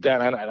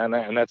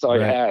and that's all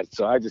you had.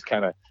 So I just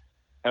kind of,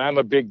 and I'm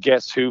a big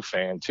Guess Who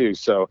fan too.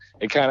 So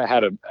it kind of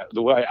had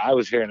the way I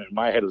was hearing it in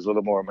my head was a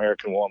little more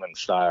American Woman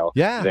style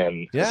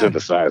than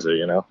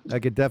synthesizer. I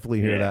could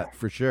definitely hear that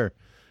for sure.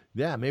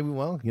 Yeah, maybe.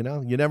 Well, you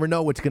never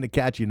know what's going to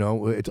catch.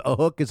 It's a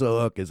hook is a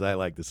hook, as I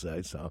like to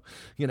say. So,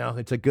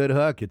 it's a good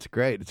hook. It's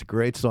great. It's a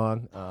great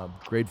song.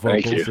 Great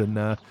vocals. Thank you.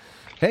 And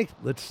hey,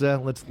 let's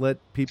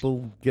let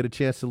people get a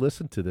chance to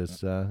listen to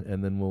this,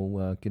 and then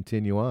we'll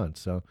continue on.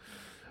 So,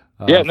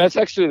 and that's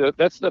actually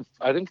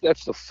I think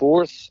that's the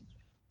 4th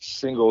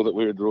single that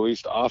we had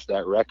released off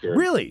that record.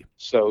 Really?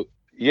 So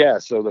yeah.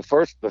 So the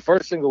first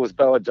single was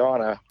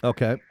Belladonna.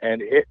 Okay.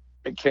 And it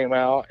came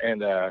out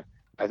and.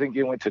 I think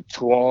it went to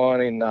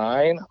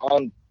 29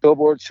 on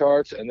Billboard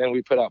charts, and then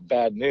we put out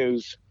Bad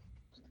News.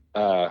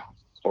 I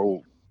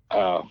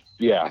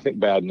think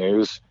Bad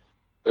News.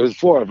 There was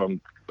 4 of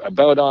them: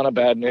 Belladonna,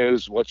 Bad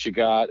News, What You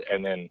Got,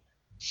 and then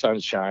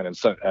Sunshine. And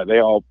they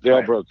all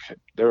broke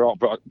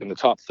in the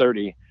top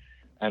 30,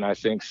 and I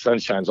think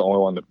Sunshine's the only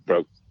one that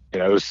broke.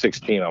 It was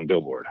 16 on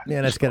Billboard.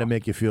 Yeah, that's got to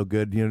make you feel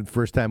good.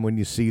 First time when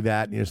you see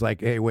that, and it's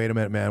like, hey, wait a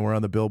minute, man, we're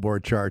on the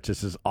Billboard charts.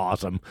 This is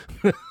awesome.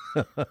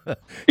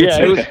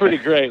 It was pretty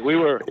great. We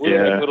were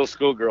like little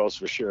schoolgirls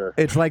for sure.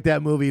 It's like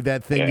that movie,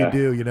 That Thing You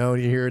Do. You're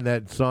hearing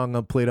that song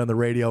played on the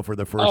radio for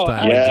the first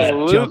time.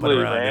 Absolutely, jumping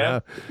around,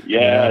 man.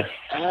 Yes,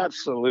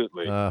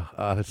 absolutely.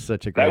 It's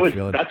such a great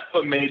feeling. That's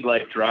what made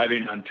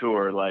driving on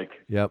tour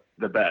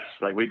the best.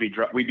 We'd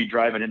be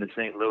driving into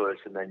St. Louis,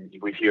 and then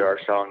we'd hear our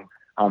song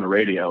on the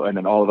radio, and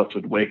then all of us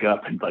would wake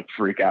up and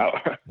freak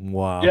out.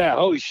 Wow. Yeah.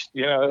 Holy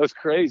it was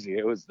crazy.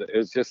 It was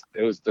just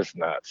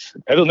nuts.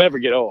 It'll never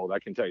get old. I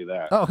can tell you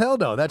that. Oh, hell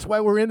no. That's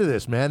why we're into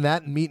this, man.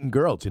 That and meeting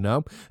girls, And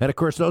of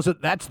course, that's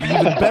the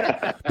even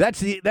better. That's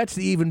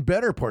the even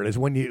better part is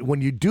when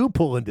you do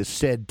pull into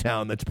said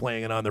town that's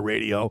playing it on the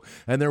radio,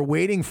 and they're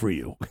waiting for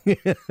you.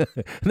 And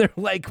they're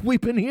like,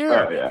 we've been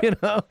here. Oh,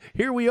 yeah.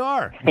 Here we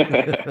are.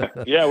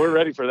 Yeah, we're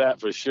ready for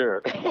that for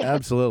sure.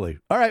 Absolutely.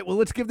 All right. Well,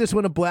 let's give this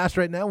one a blast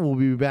right now. We'll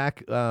be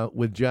back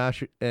with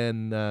Josh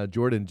and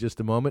Jordan in just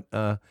a moment.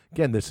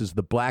 Again, this is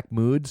the Black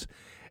Moods,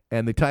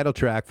 and the title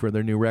track for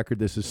their new record.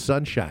 This is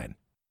Sunshine.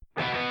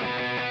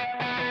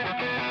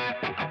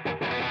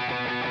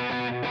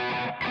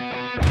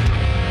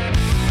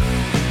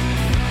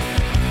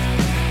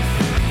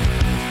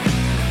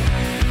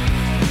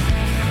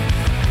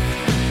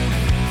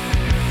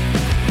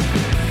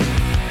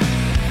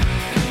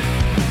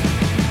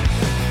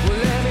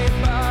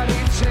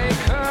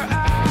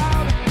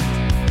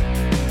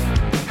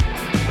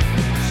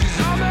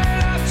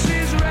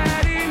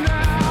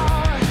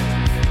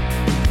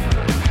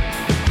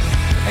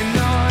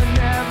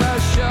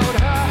 Showed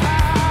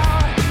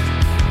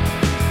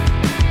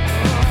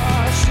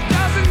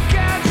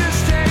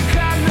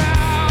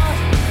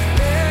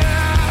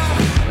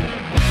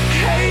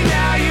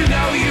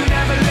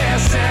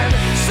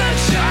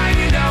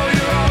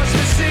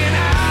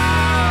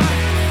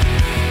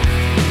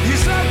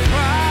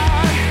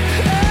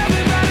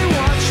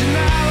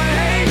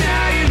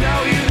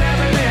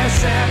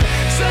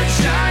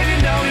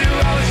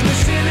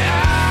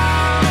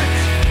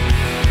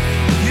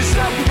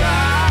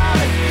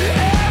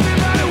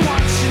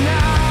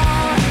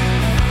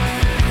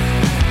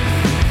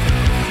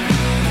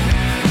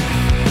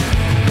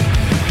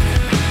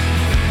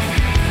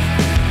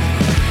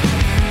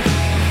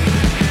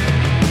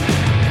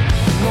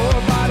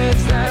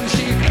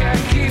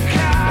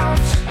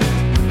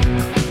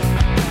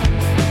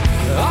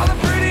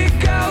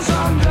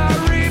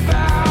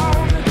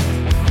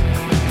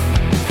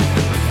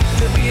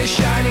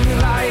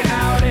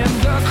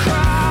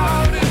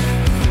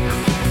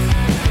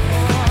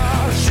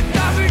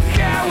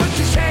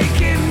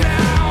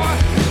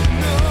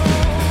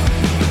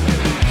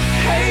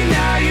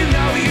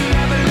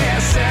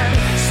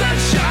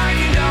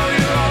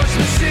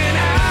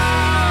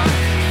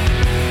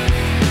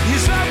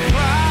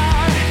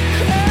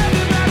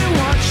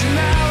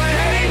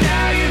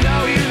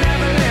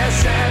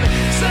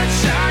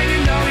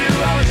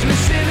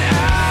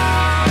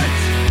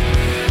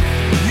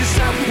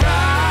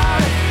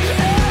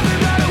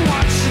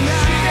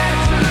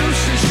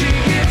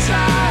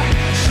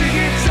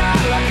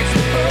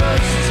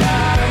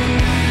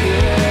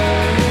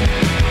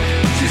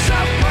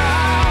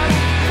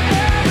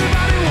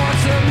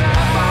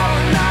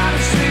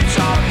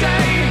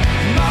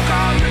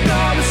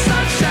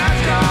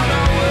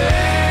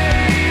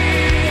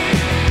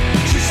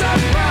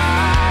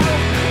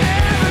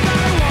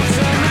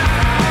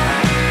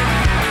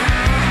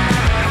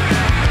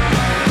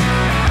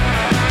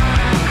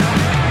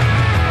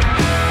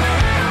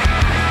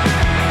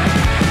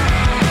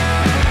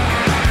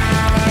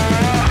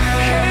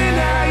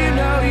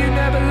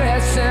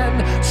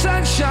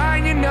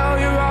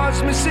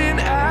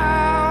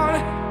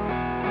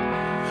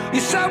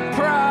You're so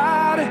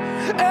proud,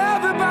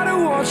 everybody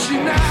wants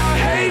you now.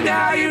 Hey,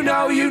 now you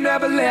know you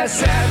never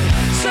listen.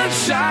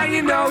 Sunshine,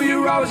 you know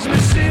you're always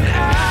missing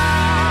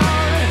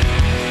out.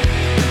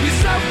 You're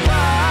so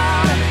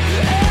proud,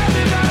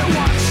 everybody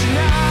wants you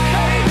now.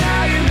 Hey,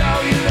 now you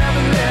know you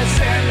never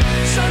listen.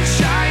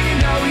 Sunshine, you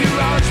know you're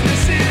always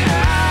missing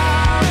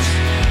out.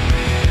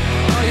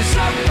 Oh, you're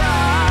so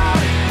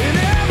proud, and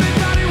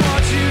everybody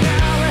wants you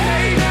now.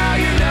 Hey, now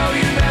you know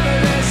you never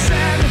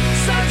listen.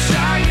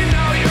 Sunshine, you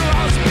know you're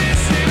always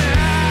missing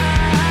out.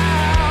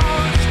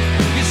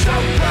 You're so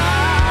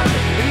proud,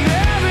 and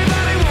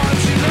everybody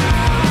wants you now.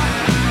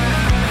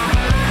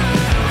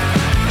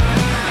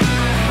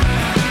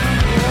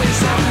 You're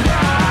so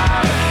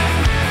proud.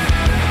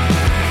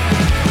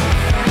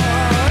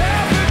 Oh,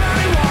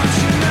 everybody wants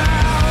you now.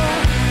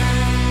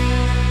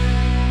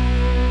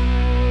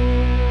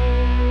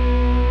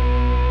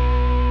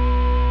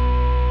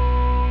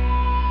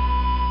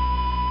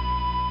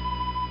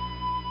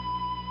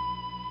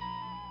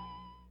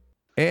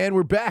 And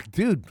we're back,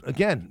 dude.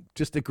 Again,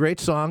 just a great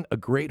song, a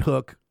great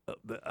hook.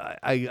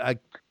 That's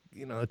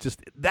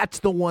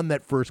the one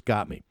that first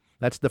got me.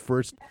 That's the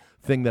first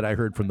thing that I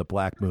heard from the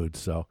Black Moods.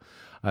 So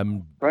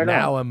I'm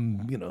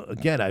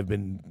I've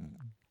been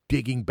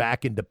digging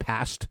back into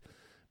past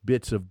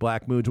bits of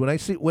Black Moods. When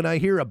I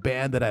hear a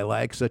band that I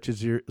like, such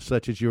as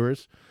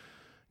yours,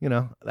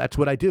 that's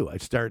what I do. I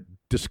start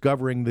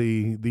discovering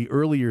the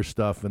earlier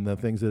stuff and the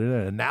things that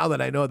are. And now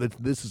that I know that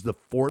this is the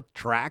fourth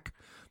track,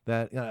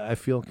 that I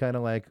feel kind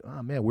of like,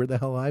 oh man, where the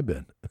hell I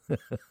been?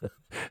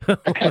 But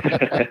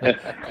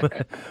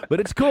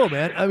it's cool,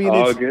 man. I mean,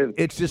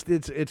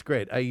 it's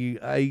great.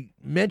 I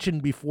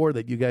mentioned before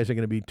that you guys are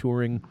going to be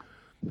touring,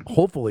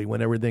 hopefully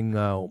when everything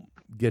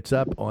gets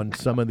up, on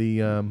some of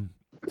the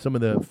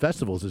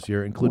festivals this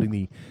year, including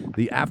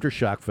the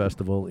Aftershock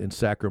Festival in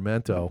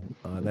Sacramento.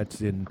 That's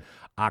in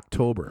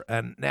October.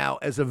 And now,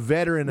 as a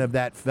veteran of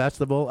that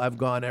festival, I've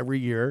gone every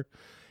year.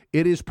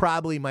 It is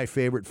probably my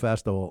favorite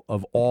festival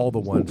of all the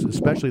ones,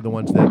 especially the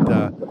ones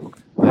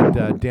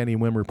that Danny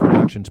Wimmer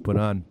Productions put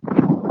on,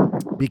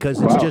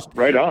 because it's just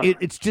right on.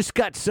 It's just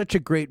got such a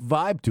great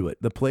vibe to it.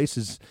 The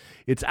place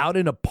it's out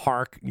in a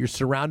park. You're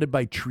surrounded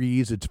by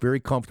trees. It's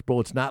very comfortable.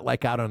 It's not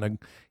like out on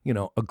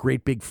a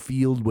great big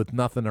field with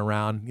nothing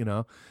around,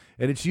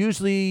 And it's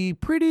usually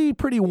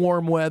pretty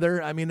warm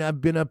weather. I mean,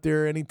 I've been up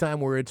there anytime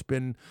where it's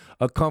been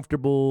a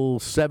comfortable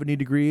 70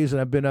 degrees, and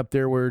I've been up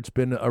there where it's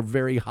been a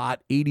very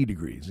hot 80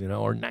 degrees,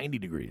 or 90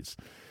 degrees.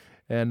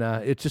 And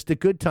it's just a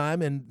good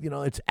time, and,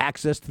 it's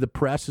access to the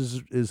press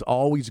is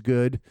always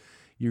good.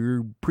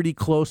 You're pretty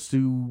close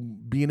to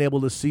being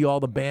able to see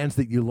all the bands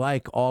that you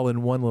like all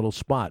in one little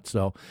spot.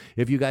 So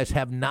if you guys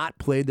have not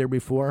played there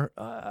before,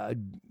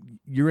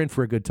 you're in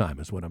for a good time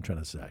is what I'm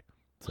trying to say.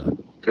 So.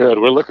 Good.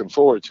 We're looking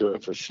forward to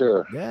it for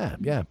sure. Yeah,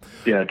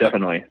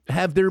 definitely.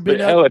 Have there been?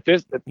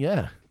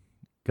 Yeah.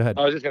 Go ahead.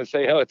 I was just going to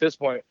say, at this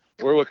point,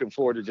 we're looking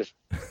forward to just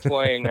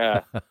playing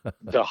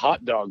the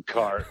hot dog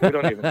cart. We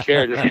don't even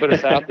care. Just put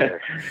us out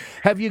there.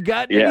 Have you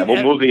gotten? Yeah,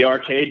 we'll move the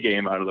arcade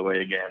game out of the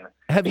way again.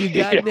 Have you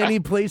gotten any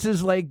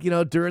places like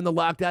during the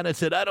lockdown that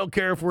said, "I don't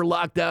care if we're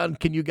locked down.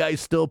 Can you guys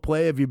still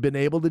play?" Have you been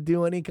able to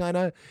do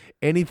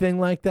anything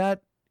like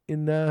that?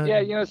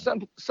 Yeah,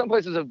 some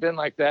places have been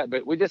like that,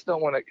 but we just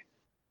don't want to.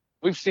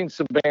 We've seen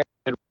some bands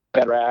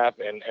that rap,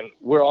 and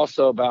we're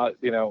also about,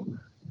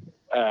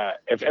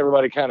 if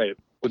everybody kind of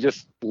will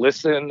just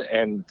listen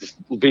and just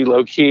be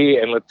low key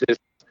and let this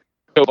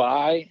go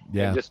by,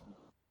 and just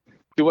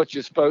do what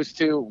you're supposed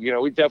to.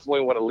 We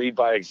definitely want to lead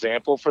by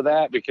example for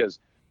that, because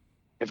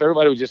if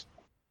everybody would just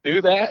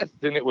do that,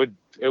 then it would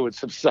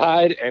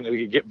subside and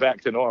we could get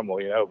back to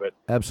normal, But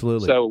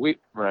absolutely. So we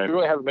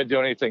really haven't been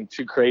doing anything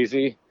too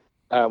crazy.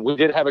 We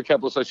did have a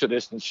couple of social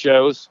distance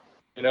shows,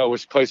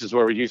 which places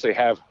where we usually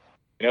have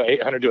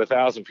 800 to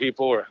 1,000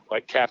 people, or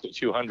like capped at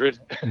 200.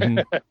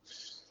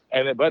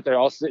 Mm-hmm. But they're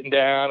all sitting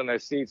down in their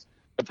seats.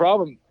 The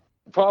problem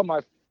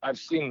I've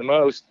seen the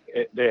most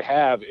they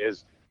have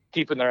is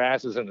keeping their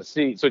asses in the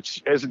seats,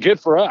 which is good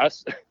for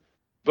us.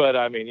 But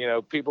I mean,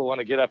 people want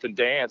to get up and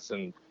dance,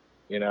 and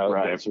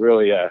it's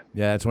really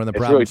it's one of the it's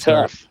problems. Really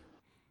tough.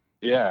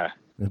 Yeah.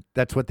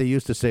 That's what they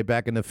used to say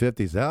back in the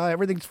 50s. Oh,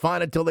 everything's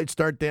fine until they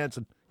start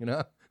dancing,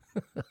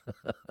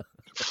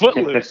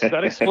 Footloose.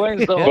 That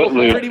explains the whole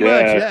thing. Pretty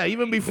much, yeah.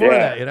 Even before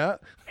that,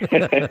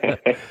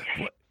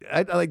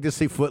 I'd like to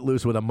see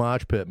Footloose with a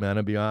mosh pit, man.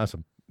 It'd be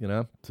awesome,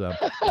 So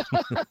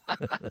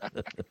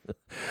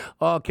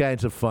all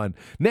kinds of fun.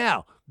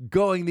 Now,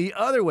 going the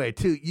other way,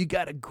 too, you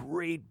got a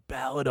great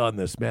ballad on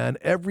this, man.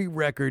 Every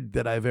record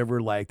that I've ever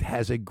liked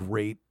has a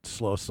great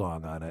slow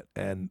song on it.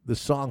 And the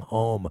song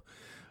Home,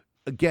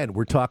 again,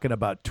 we're talking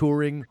about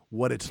touring,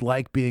 what it's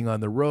like being on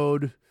the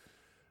road.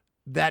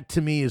 That,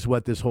 to me, is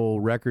what this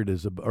whole record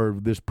is, or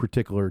this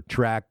particular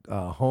track,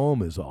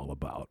 Home, is all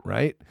about,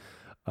 right?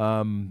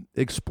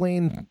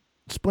 Explain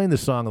the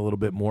song a little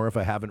bit more, if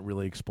I haven't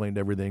really explained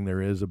everything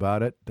there is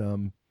about it.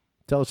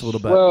 Tell us a little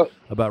bit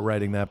about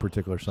writing that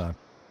particular song.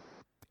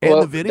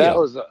 And the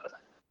video.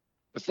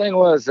 The thing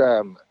was,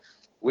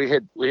 we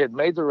had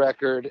made the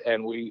record,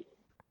 and we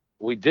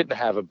didn't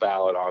have a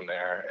ballad on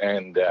there,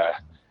 and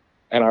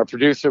our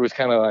producer was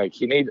kind of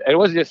like, it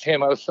wasn't just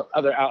him, I was some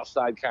other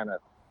outside kind of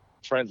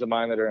friends of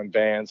mine that are in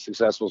bands,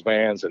 successful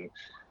bands, and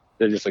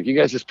they're just like, you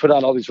guys just put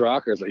out all these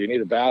rockers, like, you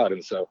need a ballad.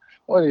 And so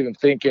I wasn't even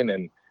thinking,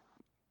 and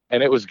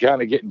it was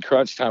kind of getting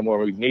crunch time where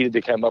we needed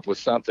to come up with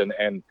something.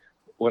 And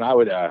when I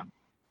would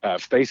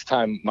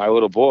FaceTime my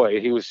little boy,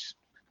 he was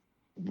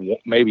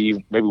maybe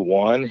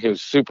one, he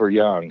was super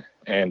young,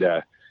 and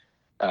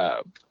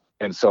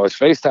so I was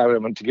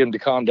FaceTiming him to get him to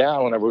calm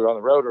down whenever we were on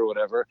the road or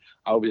whatever.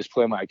 I would just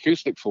play my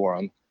acoustic for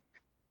him,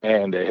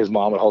 and his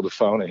mom would hold the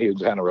phone and he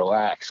would kind of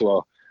relax.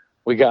 Well,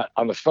 we got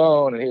on the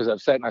phone and he was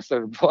upset, and I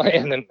started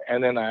playing,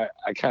 and then I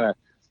kind of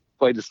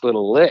played this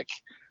little lick,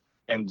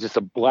 and just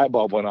a light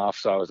bulb went off.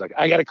 So I was like,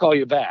 I got to call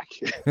you back.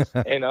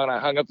 And I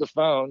hung up the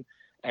phone,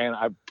 and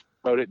I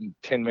wrote it in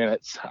 10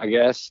 minutes, I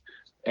guess.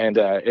 And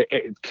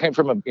it came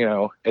from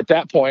at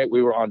that point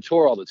we were on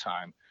tour all the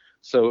time.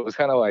 So it was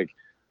kind of like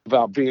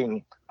about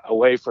being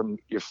away from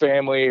your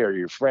family or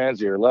your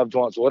friends or your loved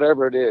ones,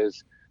 whatever it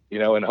is,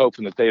 and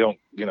hoping that they don't,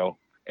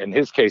 in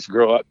his case,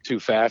 grow up too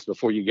fast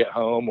before you get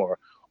home, or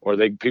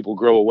people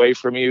grow away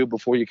from you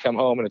before you come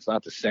home, and it's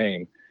not the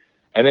same.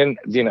 And then,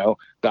 the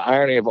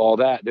irony of all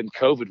that, then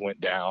COVID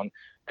went down,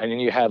 and then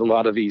you had a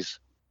lot of these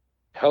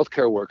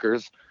healthcare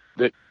workers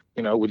that,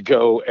 would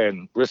go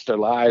and risk their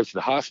lives to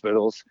the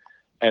hospitals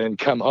and then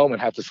come home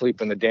and have to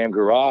sleep in the damn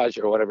garage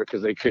or whatever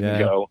because they couldn't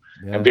go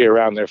and be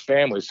around their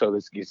families. So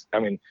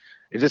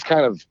it just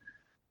kind of,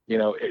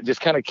 it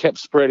just kind of kept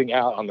spreading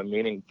out on the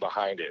meaning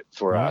behind it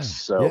for us.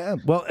 So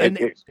well, and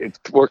it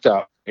worked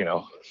out,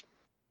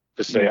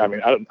 to say, I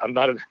don't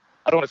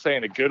want to say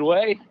in a good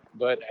way,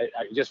 but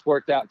it just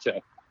worked out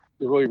to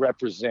really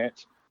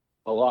represent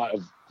a lot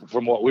of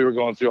from what we were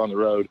going through on the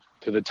road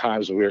to the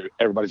times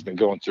everybody's been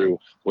going through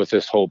with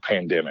this whole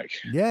pandemic.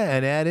 Yeah,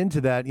 and add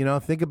into that,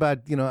 think about,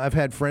 I've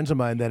had friends of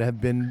mine that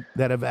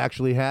have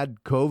actually had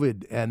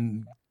COVID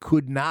and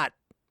could not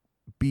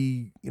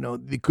be,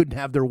 they couldn't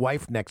have their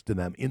wife next to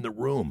them in the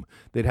room.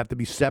 They'd have to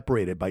be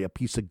separated by a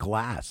piece of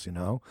glass,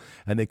 and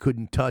they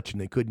couldn't touch, and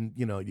they couldn't,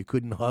 you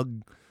couldn't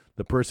hug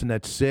the person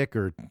that's sick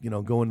or,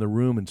 go in the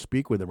room and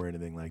speak with them or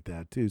anything like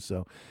that too.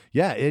 So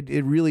yeah,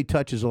 it really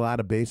touches a lot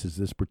of bases,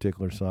 this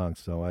particular song.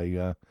 So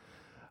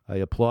I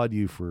applaud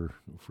you for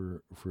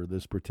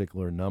this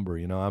particular number.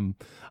 I'm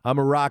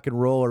a rock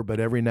and roller, but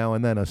every now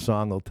and then a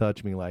song will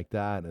touch me like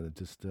that. And it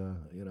just,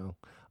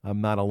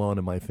 I'm not alone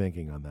in my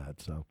thinking on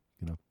that. So,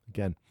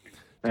 again,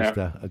 just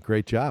a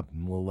great job.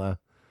 And we'll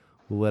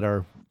let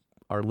our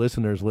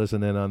listeners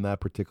listen in on that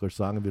particular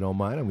song. If you don't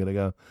mind, I'm going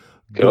to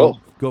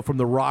go from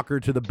the rocker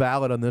to the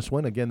ballad on this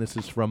one. Again, this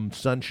is from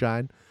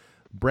Sunshine,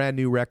 brand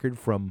new record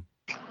from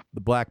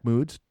the Black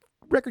Moods.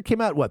 Record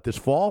came out, this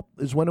fall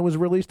is when it was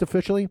released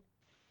officially?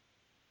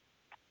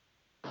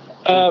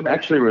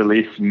 Actually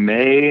released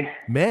May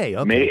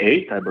okay. May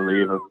 8th, I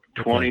believe, of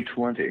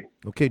 2020.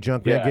 Okay,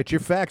 Junkman, get your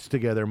facts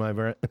together, my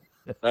friend.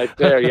 Right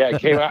there, yeah,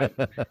 it came out.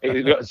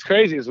 It's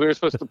crazy. Is we were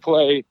supposed to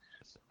play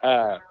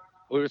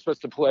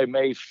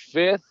May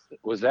 5th.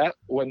 Was that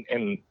when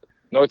in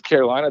North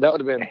Carolina? That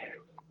would have been.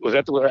 Was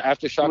that where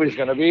Aftershock was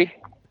going to be?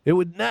 It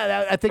would not.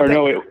 I think.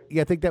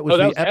 I think that was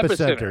the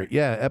Epicenter.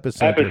 Yeah,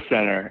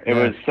 Epicenter. It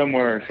was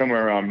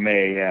somewhere around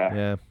May.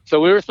 Yeah. So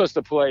we were supposed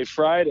to play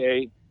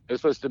Friday. It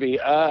was supposed to be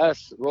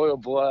us, Royal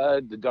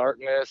Blood, The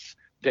Darkness,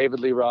 David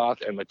Lee Roth,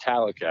 and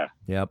Metallica.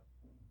 Yep.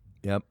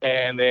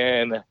 And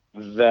then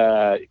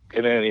the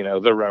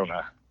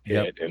Rona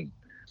hit and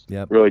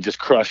really just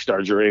crushed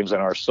our dreams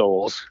and our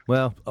souls.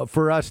 Well,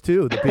 for us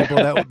too, the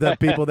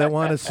people that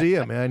want to see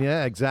it, man.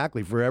 Yeah,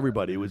 exactly. For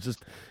everybody, it was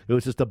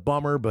just a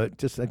bummer, but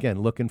just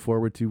again looking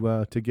forward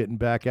to getting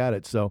back at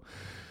it. So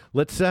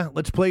let's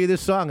play you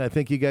this song. I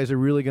think you guys are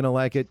really going to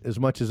like it as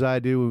much as I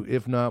do,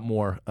 if not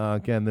more.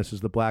 Again, this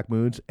is the Black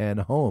Moods and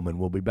Home, and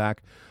we'll be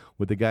back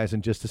with the guys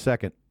in just a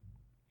second.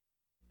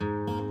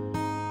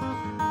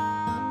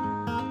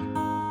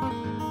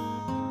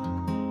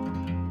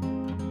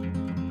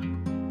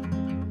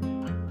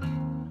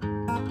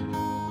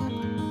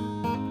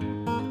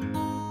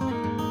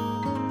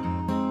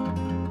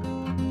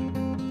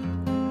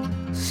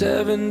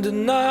 Seven to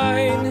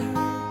nine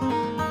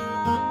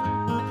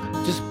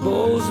just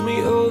bowls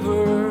me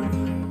over.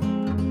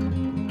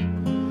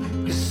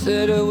 You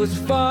said it was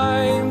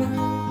fine,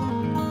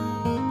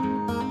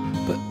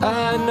 but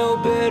I know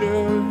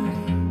better.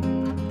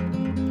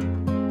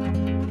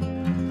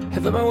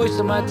 Have I been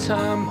wasting my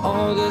time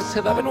all this?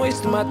 Have I been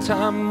wasting my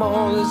time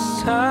all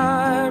this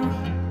time?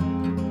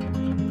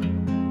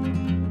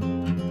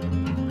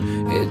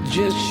 It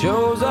just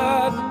shows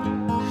up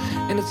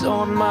and it's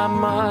on my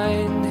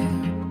mind.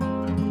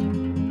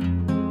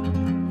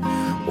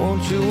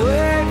 Won't you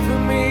wait for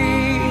me?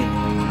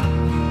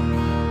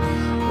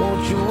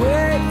 Won't you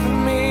wait for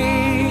me?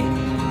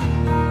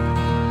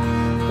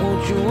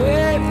 Won't you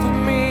wait for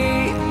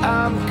me?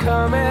 I'm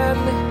coming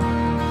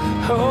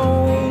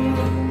home.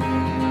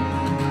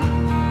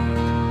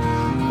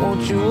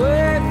 Won't you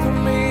wait for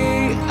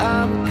me?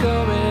 I'm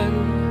coming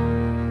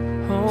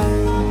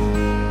home.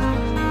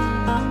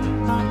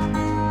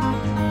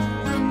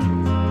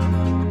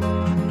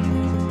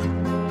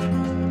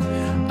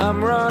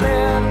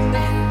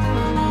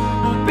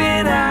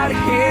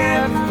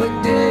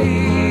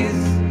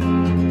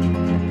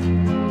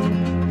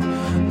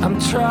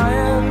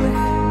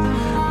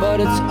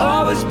 and it's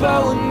always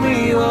blowing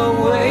me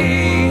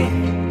away.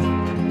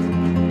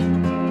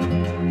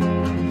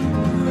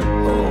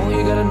 Oh,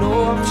 you gotta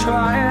know I'm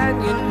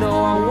trying, you know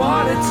I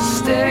want it to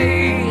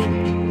stay.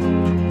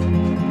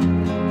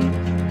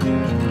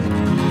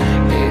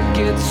 It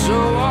gets so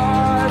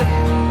hard,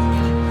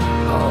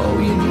 oh,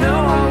 you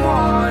know I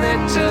want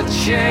it to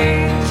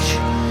change,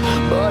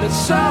 but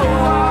it's so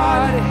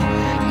hard,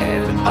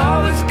 and it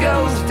always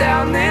goes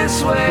down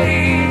this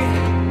way.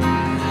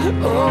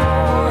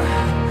 Oh,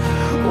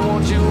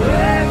 won't you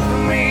wait for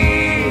me?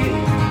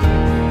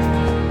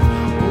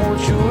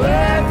 Won't you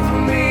wait for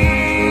me?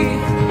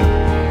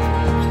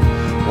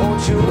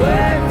 Won't you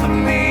wait for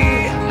me?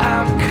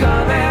 I'm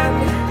coming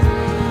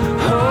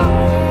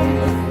home.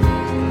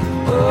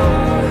 Oh,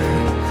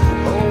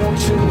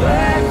 won't you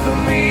wait for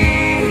me?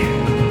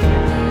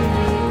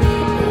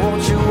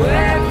 Won't you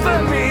wait for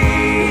me?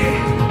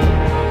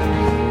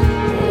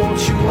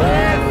 Won't you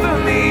wait for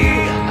me?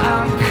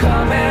 I'm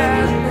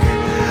coming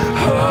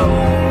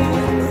home.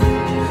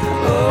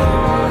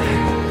 Oh,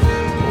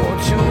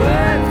 won't you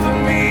wait for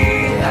me?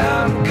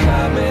 I'm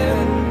coming.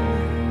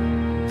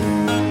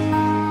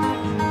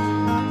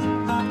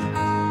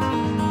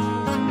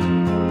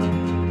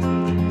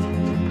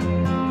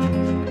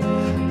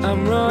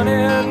 I'm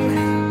running.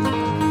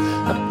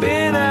 I've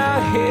been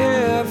out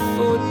here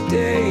for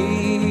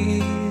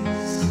days.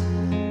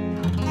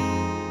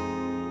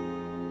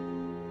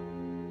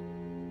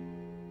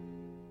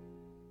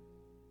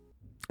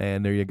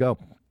 And there you go.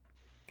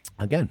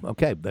 Again,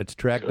 okay, that's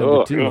track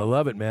number 2. I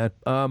love it, man.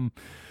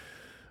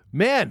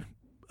 Man,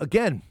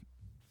 again,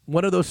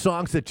 one of those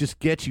songs that just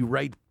gets you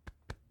right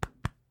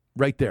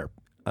there.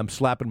 I'm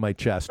slapping my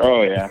chest.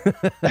 Oh yeah,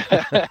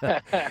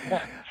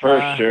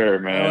 for sure,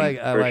 man.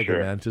 I like it,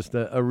 man. Just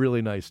a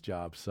really nice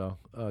job. So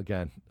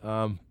again,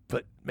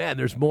 but man,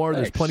 there's more.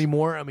 There's plenty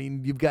more. I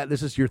mean,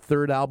 this is your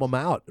 3rd album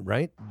out,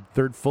 right?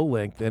 3rd full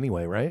length,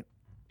 anyway, right?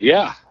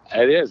 Yeah,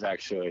 it is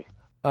actually.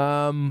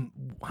 How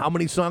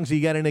many songs do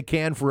you got in a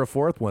can for a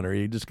 4th one? Or are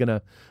you just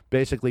gonna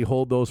basically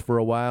hold those for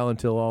a while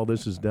until all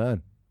this is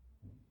done?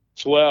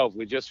 12.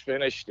 We just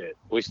finished it.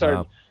 We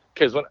started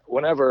because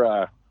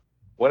whenever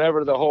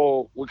the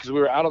whole, because we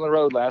were out on the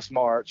road last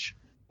March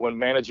when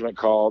management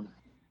called,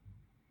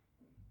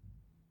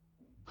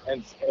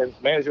 and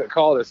management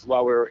called us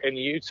while we were in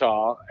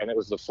Utah, and it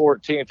was the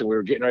 14th, and we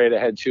were getting ready to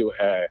head to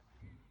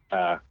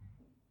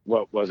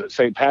what was it,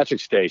 St.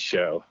 Patrick's Day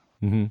show.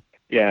 Mm-hmm.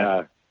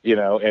 Yeah.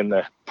 In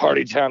the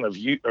party town of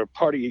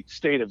party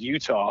state of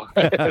Utah.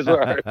 That's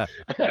where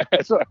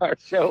our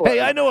show was. Hey,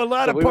 I know a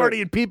lot of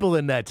partying people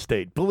in that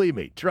state. Believe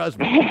me, trust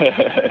me.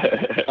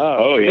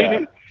 Oh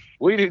yeah.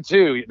 We do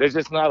too. There's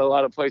just not a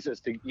lot of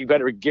places you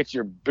better get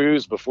your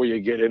booze before you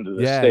get into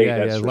the state. Yeah,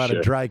 that's a for lot sure.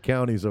 of dry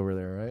counties over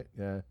there, right?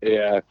 Yeah.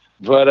 Yeah.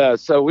 But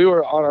so we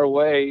were on our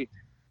way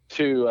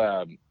to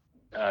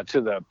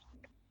the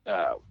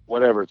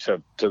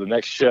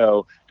next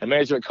show, and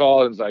management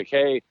called and was like,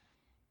 "Hey,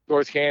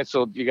 doors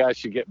canceled. You guys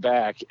should get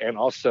back. And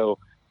also,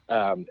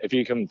 if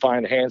you can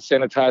find hand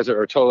sanitizer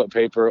or toilet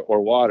paper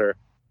or water,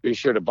 be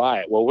sure to buy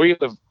it." Well,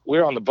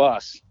 we're on the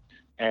bus,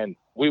 and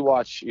we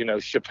watch,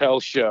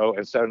 Chappelle's show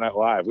and Saturday Night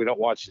Live. We don't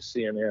watch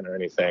CNN or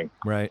anything.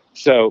 Right.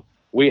 So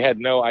we had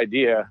no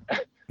idea all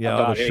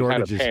about the any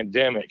kind of shortages.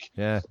 pandemic.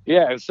 Yeah.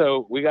 Yeah. And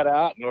so we got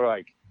out and we're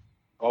like,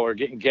 oh, we're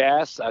getting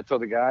gas. I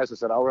told the guys, I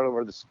said, I'll run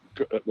over to this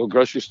little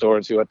grocery store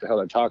and see what the hell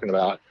they're talking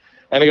about.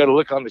 And I go to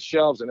look on the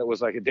shelves, and it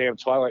was like a damn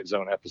Twilight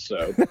Zone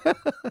episode.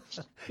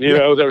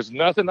 There was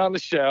nothing on the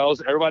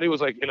shelves. Everybody was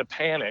like in a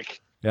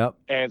panic. Yep.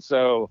 And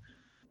so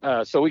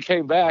we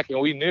came back, and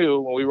we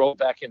knew when we rolled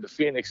back into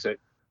Phoenix at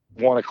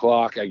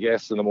 1:00, I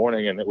guess, in the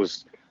morning, and it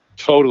was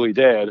totally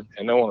dead,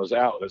 and no one was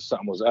out, that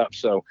something was up.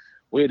 So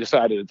we had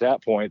decided at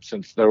that point,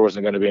 since there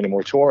wasn't going to be any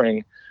more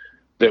touring,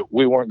 that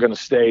we weren't going to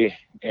stay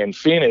in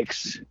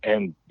Phoenix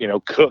and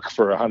cook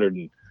for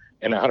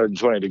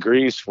 120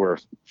 degrees for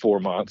 4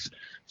 months.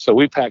 So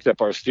we packed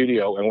up our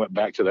studio and went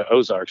back to the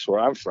Ozarks, where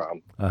I'm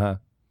from. Uh-huh.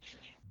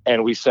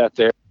 And we sat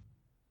there,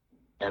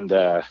 and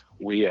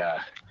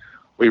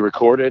we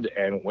recorded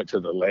and went to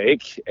the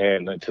lake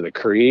and went to the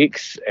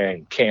creeks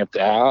and camped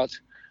out.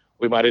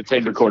 We might have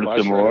taken recorded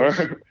some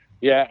more.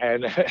 Yeah,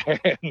 and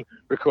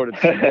recorded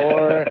some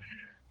more.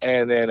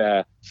 And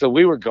then so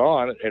we were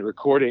gone and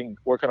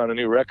working on a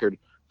new record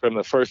from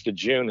the 1st of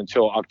June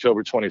until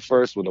October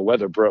 21st, when the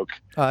weather broke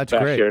back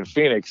here in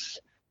Phoenix,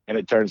 and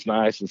it turns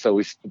nice. And so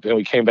we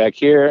came back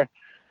here.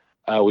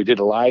 We did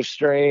a live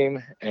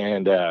stream,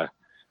 and then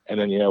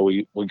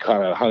we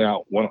kind of hung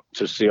out, went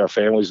to see our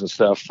families and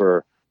stuff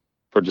for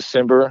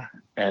December,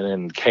 and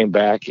then came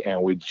back,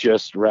 and we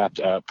just wrapped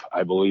up,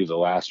 I believe, the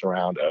last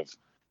round of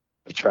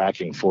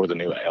tracking for the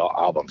new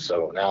album.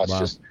 So now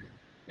it's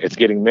it's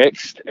getting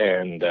mixed,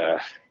 and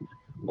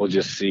we'll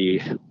just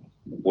see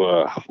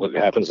what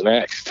happens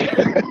next.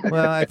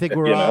 Well, I think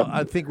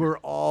we're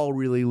all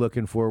really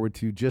looking forward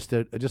to just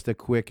a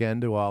quick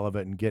end to all of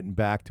it and getting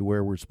back to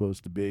where we're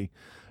supposed to be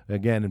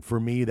again. And for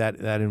me, that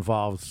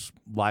involves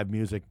live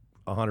music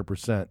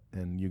 100%,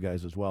 and you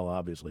guys as well,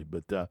 obviously.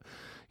 But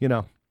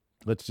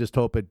let's just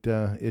hope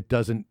it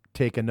doesn't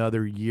take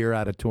another year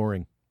out of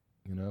touring,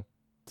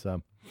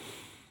 So,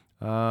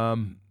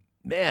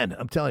 man,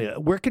 I'm telling you,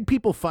 where can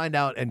people find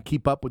out and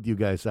keep up with you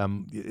guys?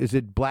 Is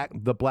it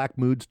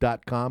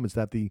theblackmoods.com? Is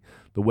that the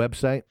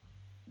website?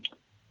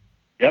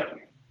 Yep.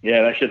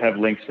 Yeah, that should have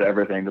links to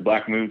everything,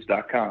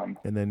 theblackmoods.com.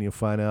 And then you'll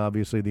find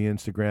obviously the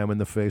Instagram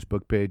and the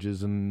Facebook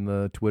pages and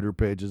the Twitter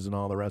pages and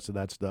all the rest of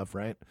that stuff,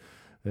 right?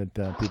 That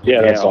people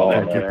that's all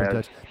can on keep there. in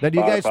touch. Now, do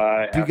you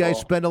Spotify, guys Apple.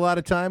 spend a lot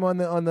of time on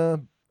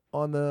the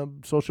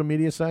social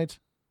media sites?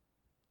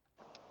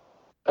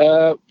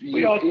 As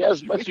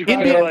much as you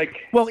kind can. of like,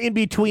 Well, in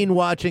between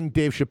watching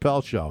Dave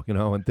Chappelle's show,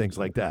 and things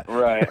like that.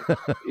 right.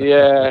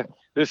 Yeah,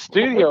 the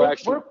studio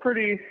actually. We're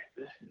pretty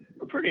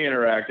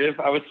interactive,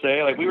 I would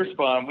say. Like we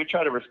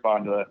try to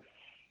respond to,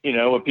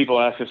 when people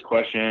ask us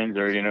questions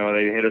or,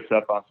 they hit us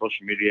up on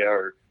social media,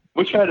 or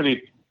we try to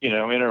be,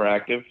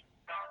 interactive.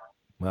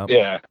 Well,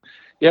 Yeah,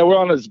 we're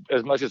on as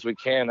much as we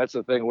can. That's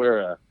the thing.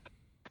 We're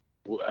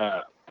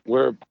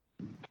we're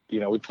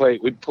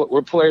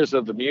players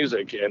of the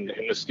music and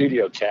in the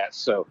studio cats.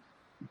 So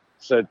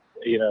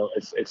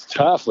it's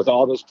tough with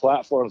all those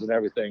platforms and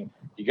everything.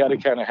 You got to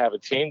kind of have a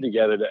team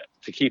together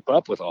to keep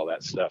up with all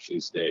that stuff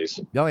these days.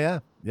 Oh yeah,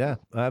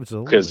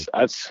 absolutely. Because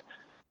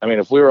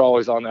if we were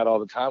always on that all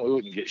the time, we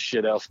wouldn't get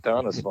shit else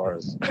done as far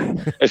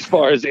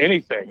as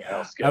anything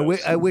else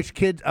goes.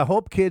 I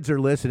hope kids are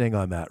listening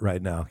on that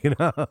right now.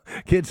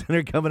 Kids that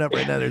are coming up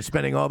right now, they're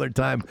spending all their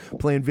time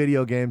playing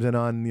video games and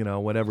on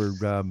whatever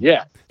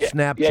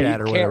Snapchat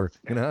or whatever.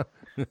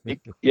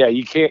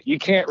 You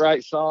can't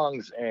write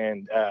songs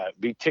and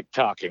be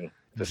TikToking at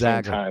the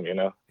same time.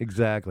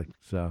 Exactly.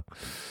 So,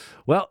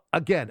 well,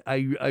 again,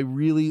 I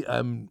really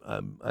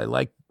I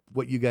like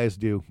what you guys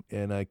do,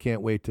 and I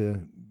can't wait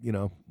to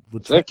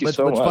Thank you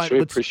so much. We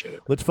appreciate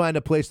it. Let's find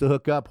a place to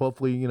hook up.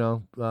 Hopefully,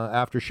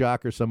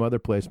 Aftershock or some other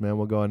place, man.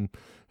 We'll go and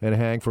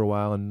hang for a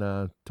while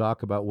and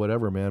talk about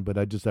whatever, man. But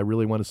I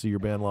really want to see your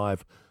band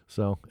live.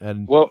 So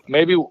well,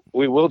 maybe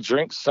we will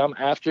drink some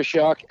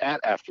Aftershock at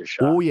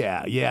Aftershock. Oh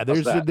yeah.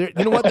 There's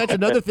you know what? That's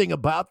another thing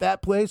about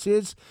that place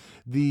is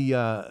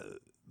the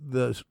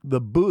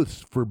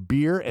booths for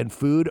beer and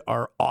food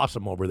are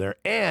awesome over there,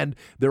 and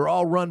they're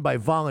all run by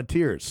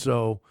volunteers.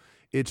 So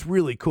it's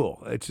really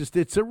cool.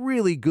 It's a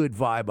really good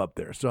vibe up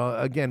there. So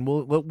again,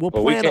 we'll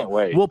plan. We can't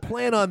wait. We'll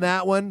plan on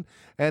that one,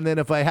 and then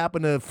if I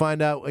happen to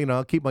find out,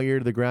 I'll keep my ear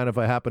to the ground. If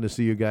I happen to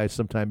see you guys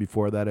sometime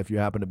before that, if you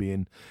happen to be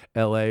in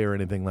L.A. or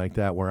anything like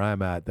that, where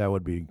I'm at, that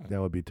would be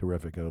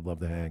terrific. I would love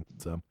to hang.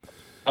 So.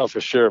 Oh, for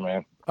sure,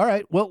 man. All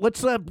right. Well,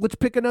 let's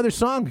pick another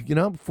song.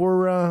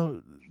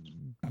 For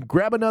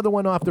grab another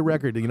one off the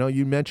record.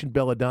 You mentioned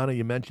Belladonna.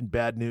 You mentioned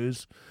Bad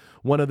News.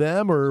 One of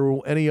them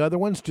or any other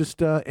ones?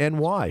 Just and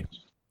why?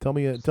 Tell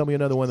me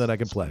another one that I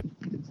can play.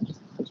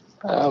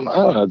 I don't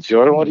know,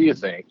 Jordan. What do you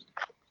think?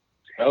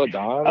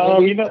 Belladonna?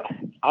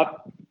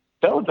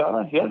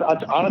 Belladonna. Yeah.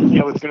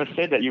 Honestly, I was going to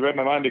say that. You read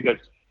my mind because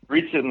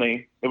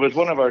recently it was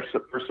one of our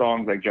first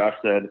songs, like Josh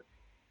said,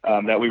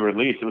 that we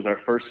released. It was our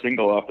first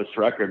single off this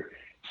record.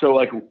 So,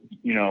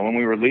 when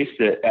we released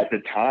it at the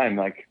time,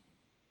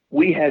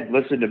 we had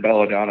listened to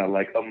Belladonna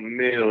like a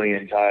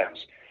million times.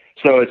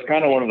 So it's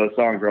kind of one of those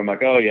songs where I'm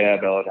like, oh yeah,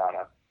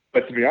 Belladonna.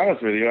 But to be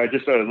honest with you, I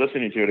just started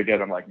listening to it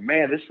again. I'm like,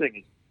 man, this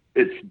thing,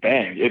 it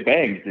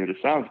bangs, dude. It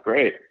sounds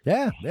great.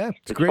 Yeah.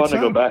 It's a great fun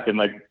song. to go back and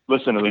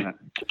listen to it.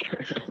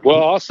 Well,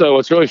 also,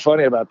 what's really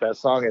funny about that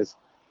song is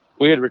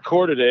we had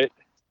recorded it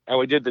and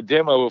we did the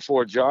demo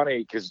before Johnny,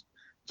 because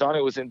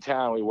Johnny was in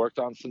town. We worked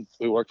on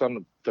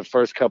the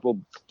first couple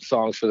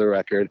songs for the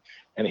record,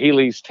 and he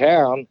leaves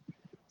town.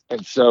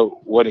 And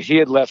so when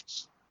he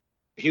left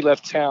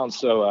town.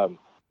 So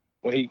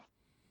when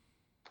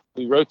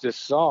we wrote this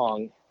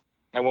song,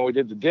 and when we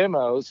did the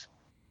demos,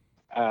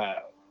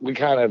 we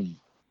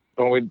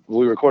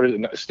recorded it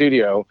in the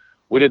studio,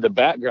 we did the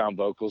background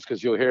vocals,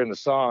 because you'll hear in the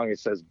song it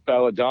says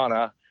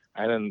Belladonna,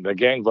 and then the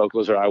gang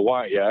vocals are I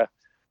Want Ya,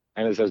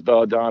 and it says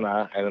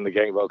Belladonna, and then the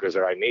gang vocals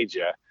are I Need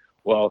Ya.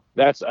 Well,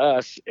 that's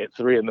us at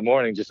 3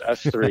 a.m, just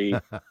us three,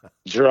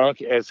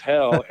 drunk as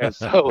hell. And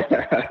so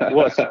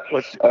what's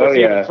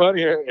even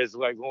funnier is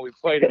when we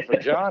played it for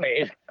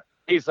Johnny,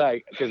 he's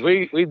like, because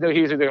we knew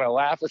he was either going to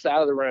laugh us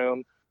out of the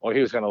room or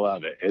he was going to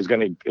love it. There was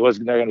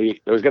going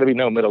to be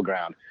no middle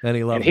ground. And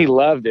he loved it. He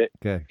loved it.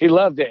 Okay. He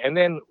loved it. And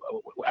then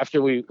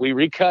after we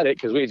recut it,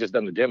 because we had just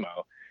done the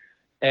demo,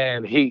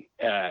 and he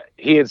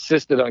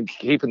insisted on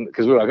keeping,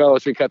 because we were like, oh,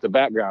 let's recut the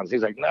backgrounds.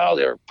 He's like, no,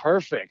 they're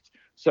perfect.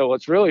 So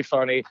what's really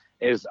funny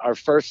is our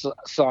first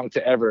song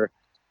to ever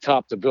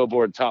top the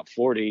Billboard Top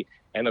 40,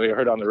 and that we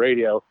heard on the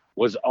radio,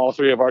 was all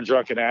three of our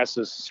drunken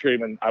asses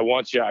screaming, I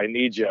want you, I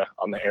need you,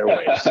 on the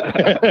airwaves.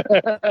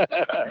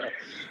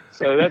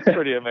 So that's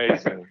pretty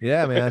amazing.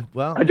 Yeah, man.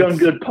 Well, I done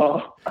good,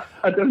 Paul.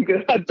 I done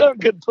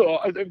good,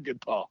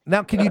 Paul.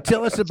 Now, can you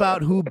tell us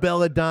about who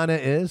Belladonna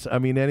is? I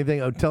mean,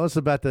 anything? Tell us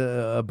about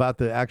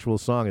the actual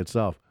song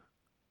itself.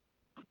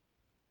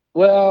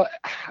 Well,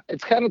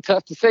 it's kind of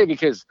tough to say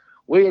because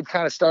we had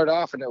kind of started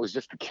off and it was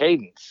just a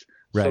cadence.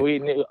 Right. So we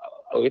knew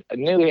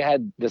we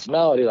had this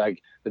melody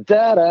like the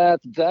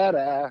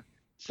da-da.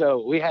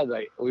 So we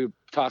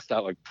tossed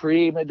out like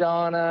prima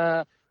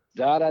donna,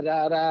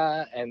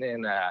 da-da-da-da, and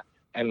then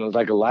and it was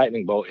like a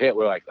lightning bolt hit.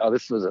 We're like, oh,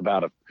 this is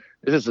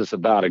just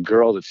about a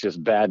girl that's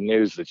just bad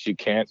news that you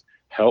can't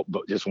help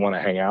but just want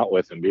to hang out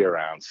with and be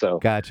around. So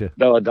Gotcha.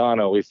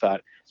 Belladonna, we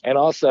thought. And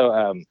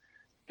also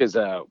because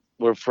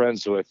we're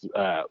friends with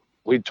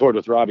we toured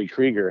with Robbie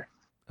Krieger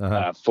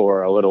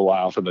for a little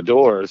while from the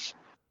Doors.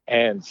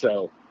 And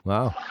so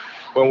wow.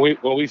 When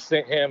we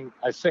sent him,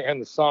 I sent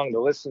him the song to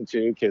listen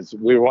to because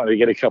we wanted to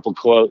get a couple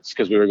quotes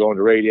because we were going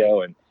to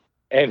radio,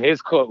 and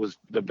his quote was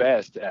the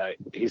best.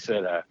 He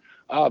said,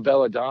 "Oh,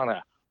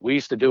 Belladonna, we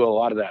used to do a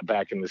lot of that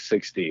back in the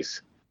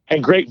 '60s,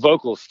 and great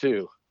vocals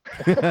too."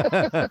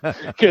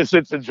 Because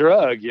it's a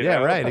drug, you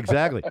know? Right,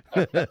 exactly.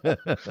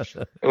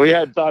 We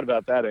hadn't thought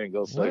about that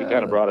angle, so he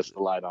kind of brought us to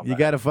light on that. You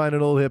got to find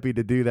an old hippie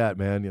to do that,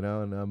 man, you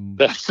know, and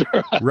that's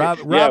right.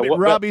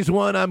 Robbie's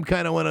one. I'm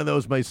kind of one of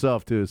those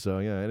myself too, so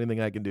yeah,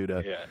 anything I can do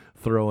to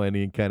throw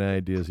any kind of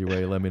ideas your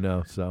way, let me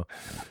know. So,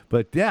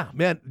 but yeah,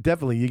 man,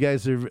 definitely, you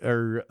guys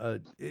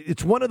are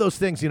it's one of those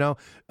things, you know,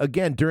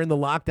 again, during the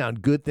lockdown,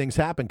 good things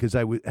happened because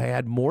I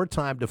had more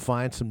time to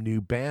find some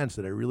new bands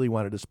that I really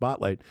wanted to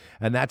spotlight,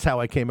 and that's how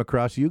I came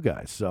across you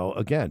guys. So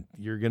again,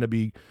 you're going to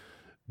be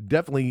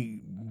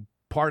definitely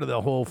part of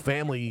the whole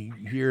family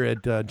here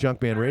at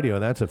Junkman Radio.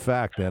 That's a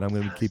fact, man. I'm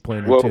going to keep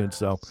playing your tunes.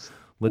 So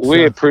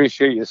we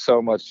appreciate you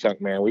so much,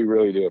 Junkman. We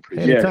really do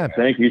appreciate it. Yeah,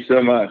 thank you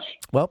so much.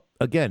 Well,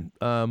 again,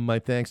 my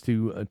thanks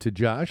to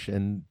Josh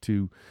and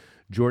to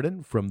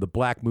Jordan from the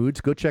Black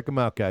Moods. Go check them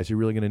out, guys. You're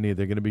really going to need it.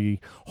 They're going to be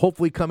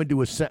hopefully coming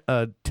to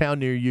a town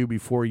near you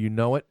before you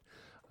know it.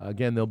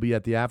 Again, they'll be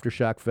at the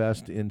Aftershock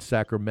Fest in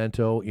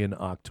Sacramento in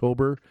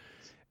October.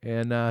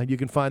 And you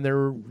can find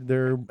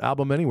their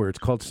album anywhere. It's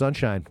called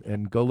Sunshine,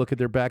 and go look at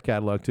their back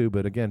catalog too.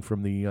 But again,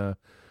 from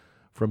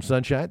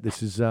Sunshine,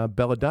 this is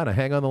Belladonna.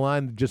 Hang on the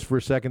line just for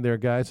a second there,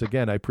 guys.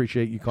 Again, I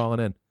appreciate you calling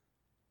in.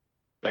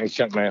 Thanks,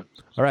 Junkman.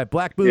 All right,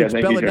 Black Boots,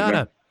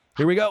 Belladonna.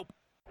 Here we go.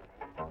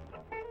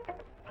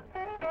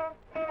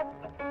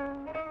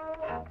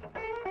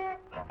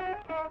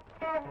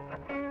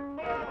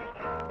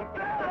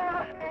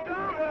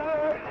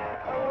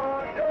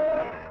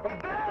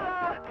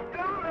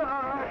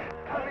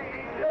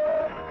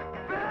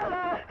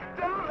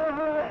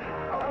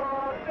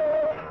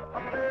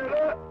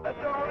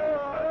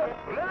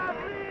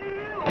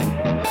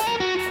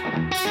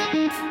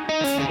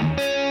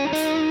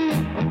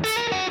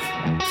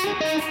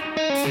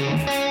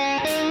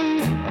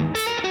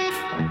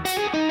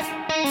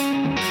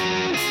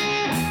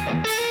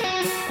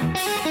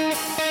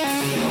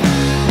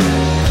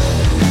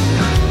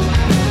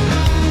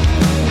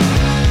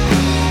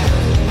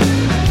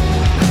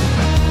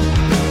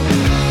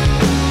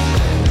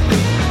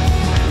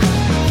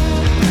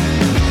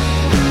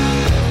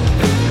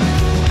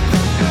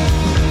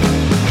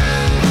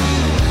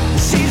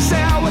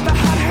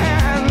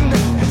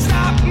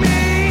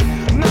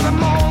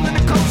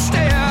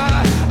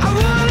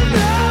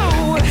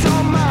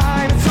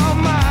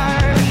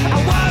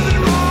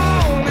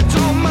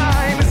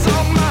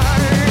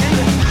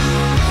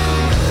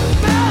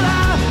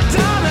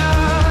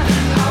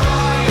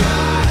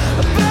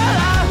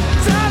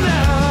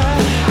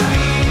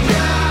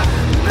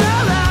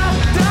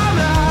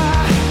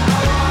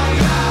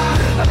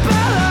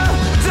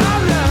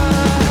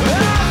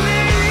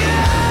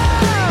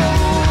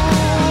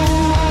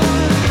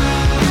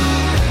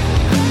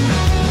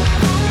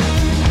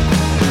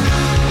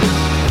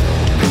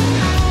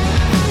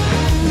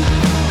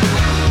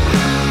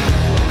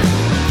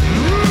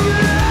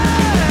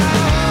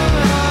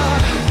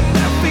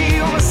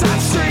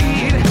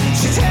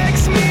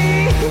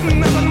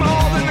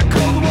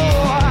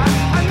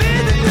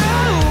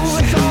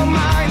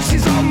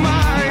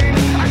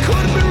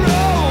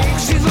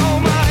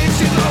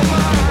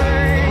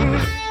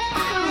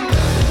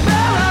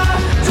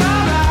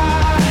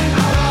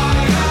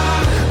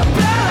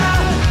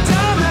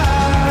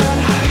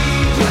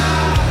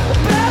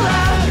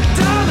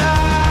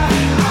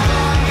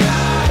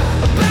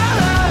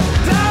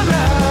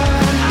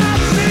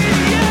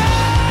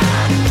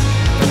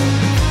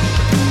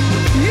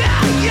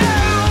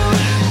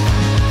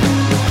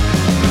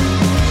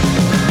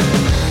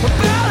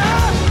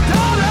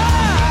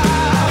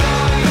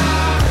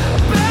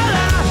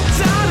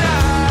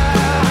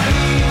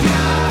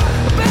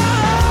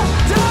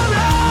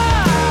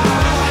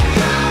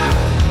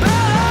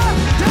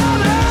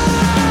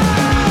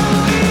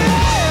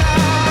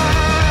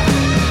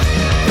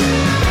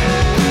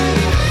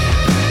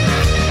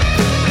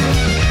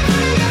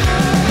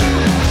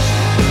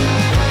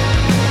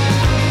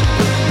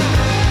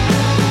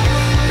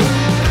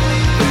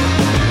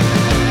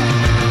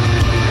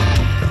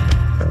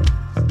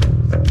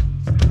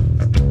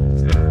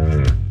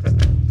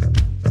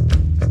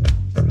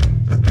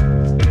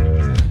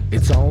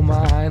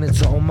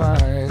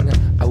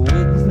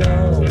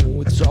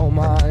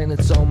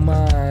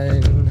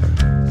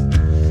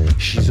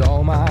 She's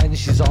all mine,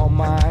 she's all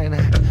mine.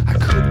 I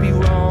could be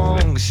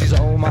wrong, she's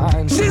all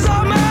mine. She's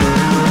all mine.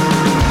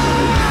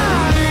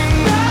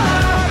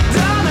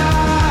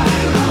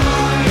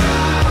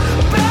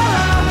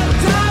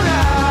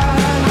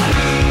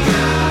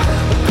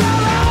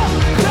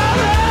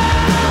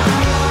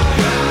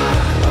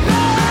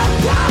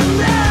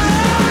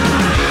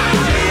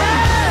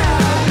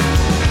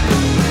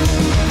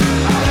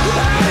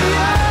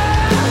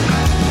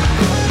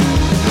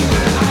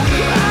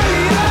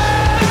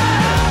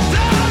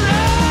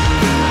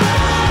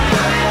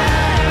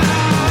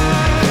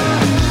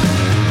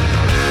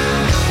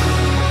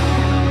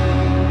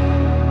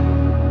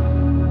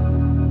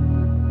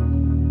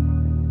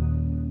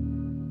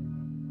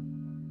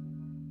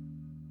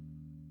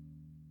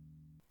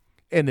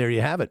 And there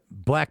you have it.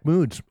 Black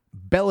Moods,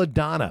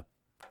 Belladonna.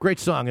 Great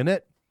song, isn't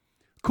it?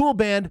 Cool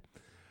band.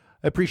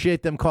 I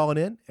appreciate them calling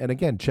in. And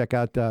again, check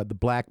out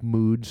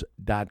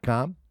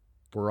theblackmoods.com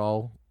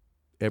for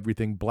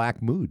everything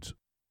Black Moods.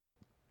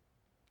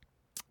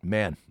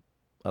 Man,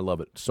 I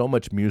love it. So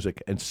much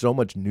music and so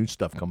much new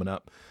stuff coming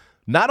up.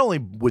 Not only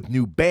with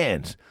new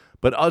bands,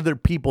 but other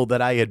people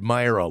that I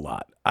admire a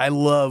lot. I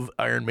love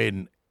Iron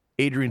Maiden.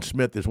 Adrian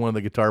Smith is one of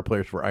the guitar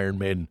players for Iron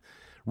Maiden.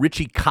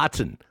 Richie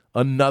Kotzen,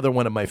 another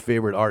one of my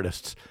favorite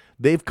artists.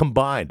 They've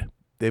combined.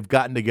 They've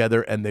gotten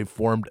together and they've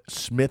formed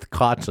Smith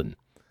Kotzen.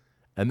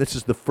 And this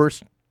is the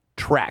first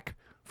track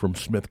from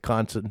Smith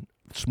Kotzen.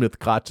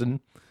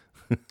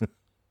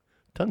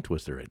 Tongue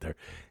twister right there.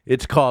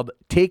 It's called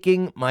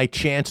Taking My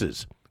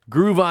Chances.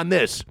 Groove on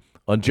this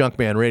on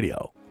Junkman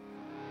Radio.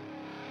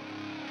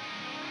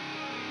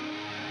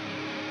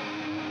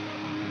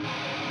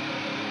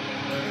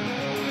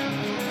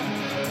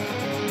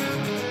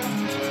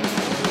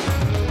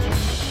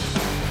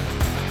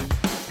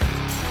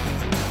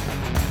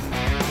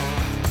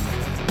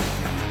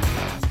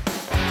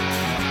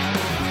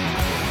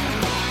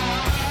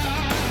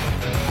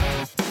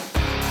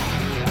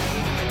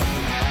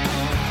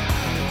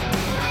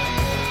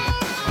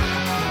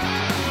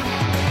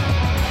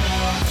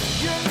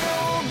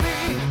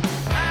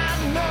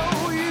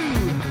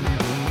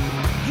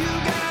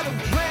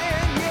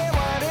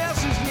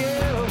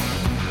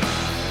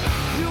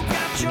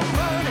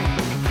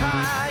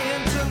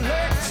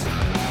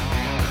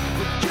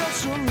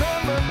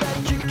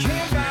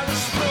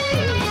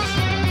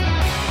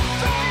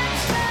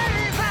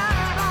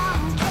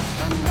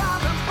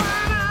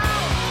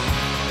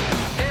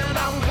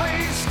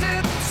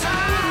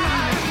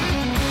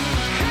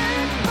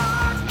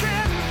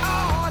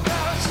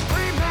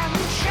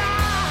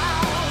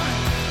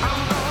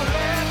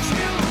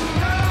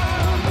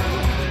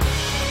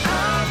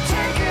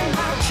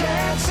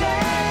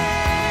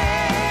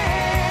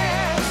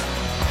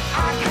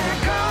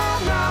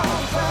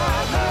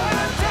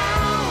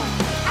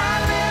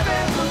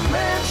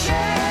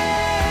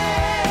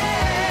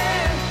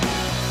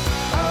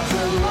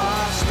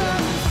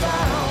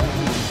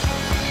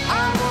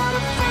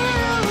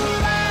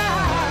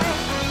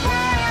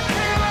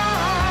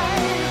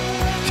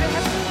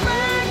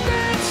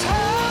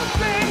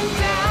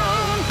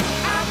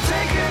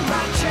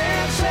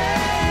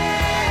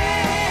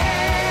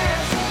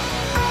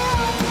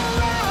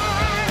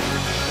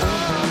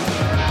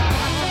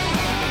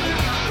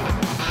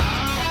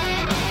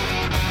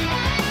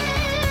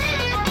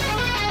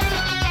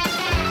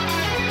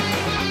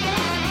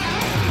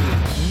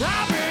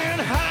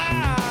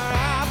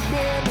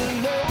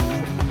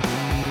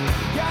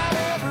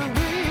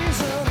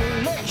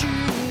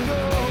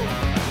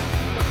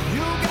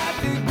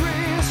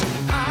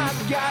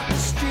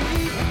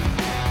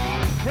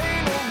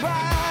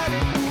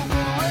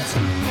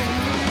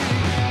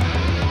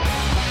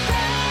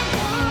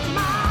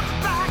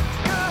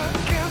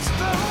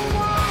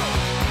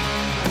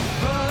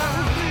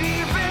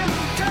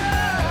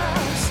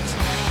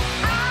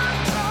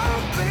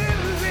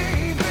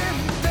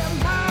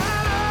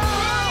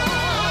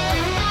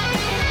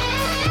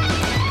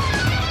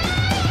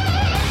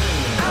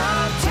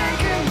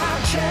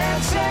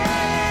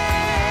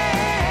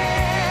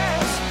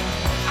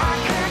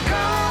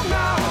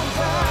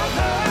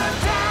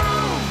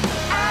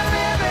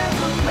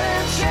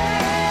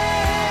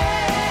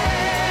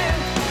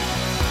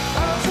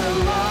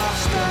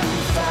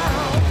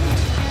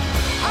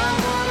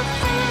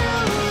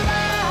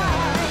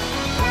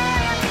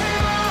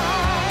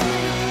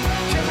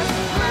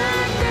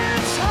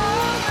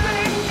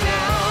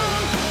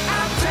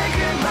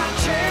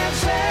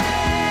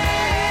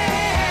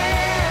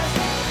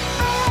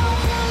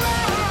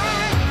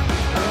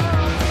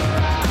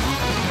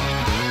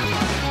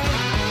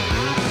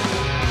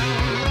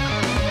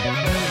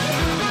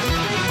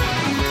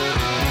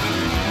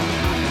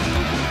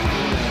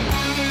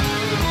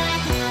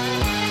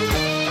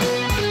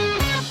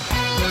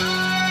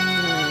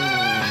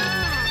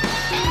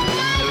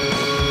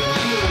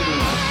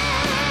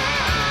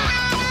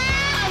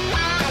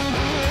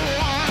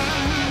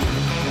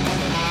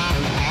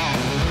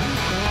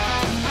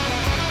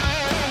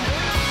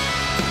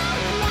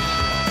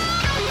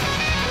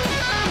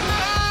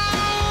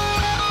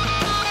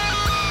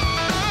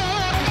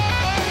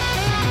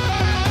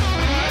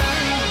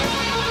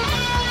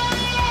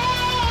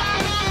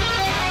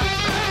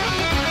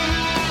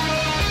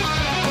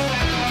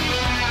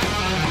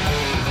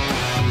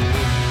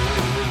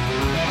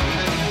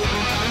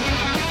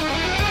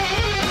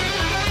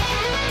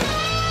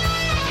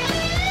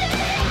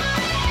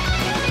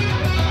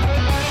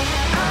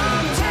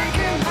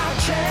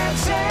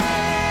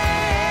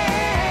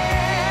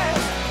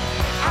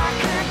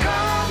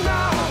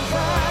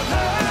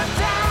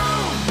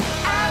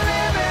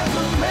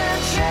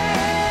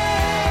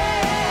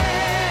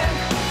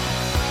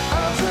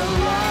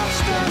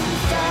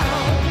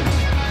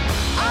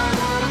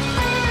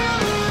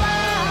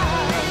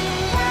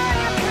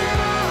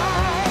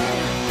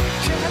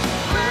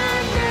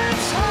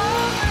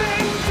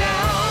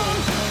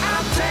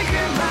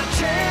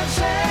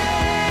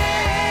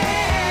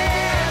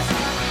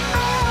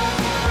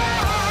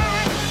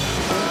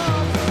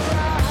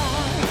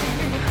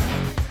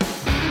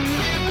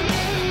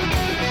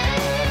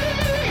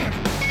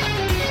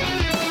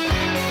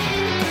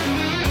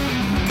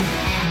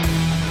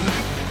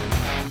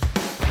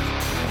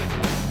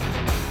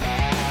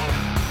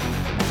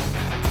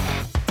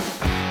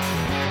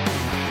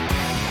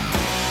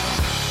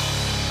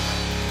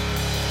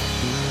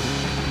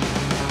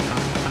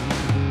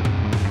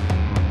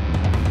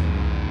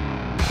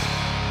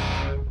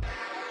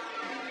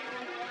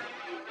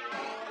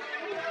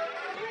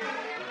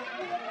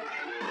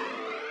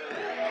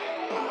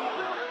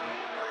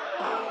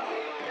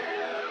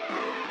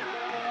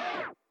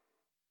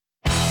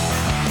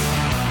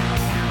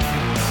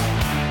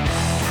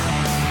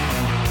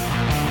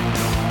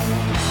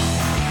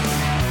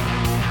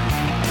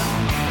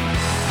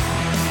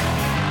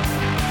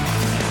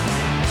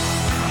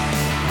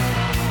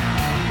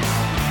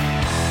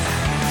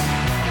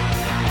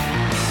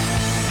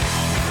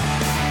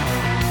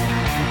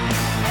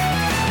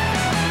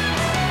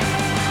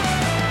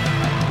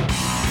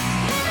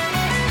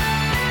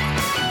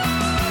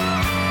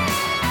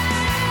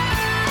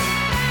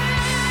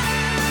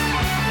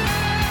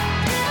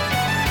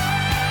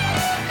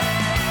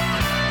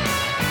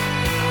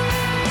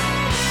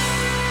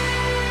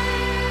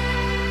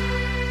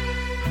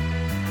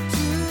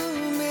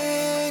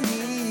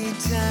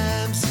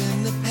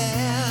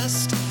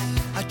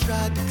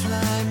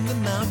 climb the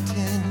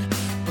mountain,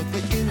 but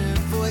the inner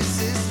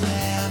voices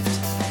laughed.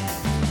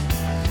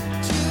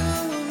 Too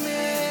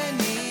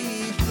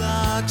many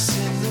blocks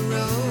in the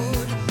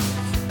road.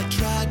 I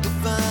tried to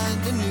find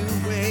a new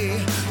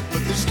way,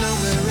 but there's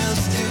nowhere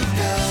else to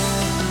go.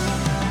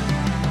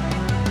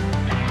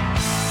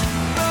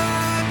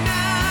 But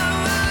now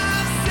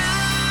I've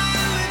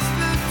silenced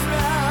the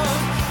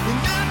crowd, and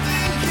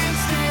nothing can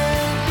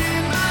stand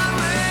in my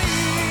way.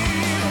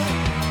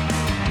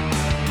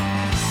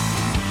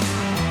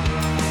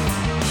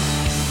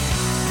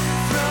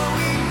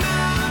 Throwing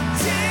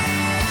mountains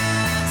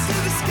to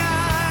the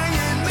sky,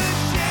 and the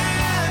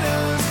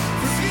shadows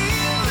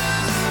reveal the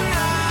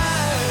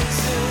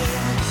horizon.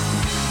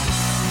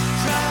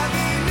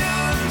 Driving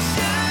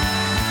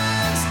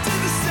oceans to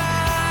the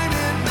side,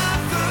 and my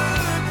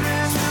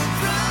footprints will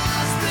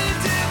cross the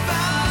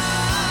divide.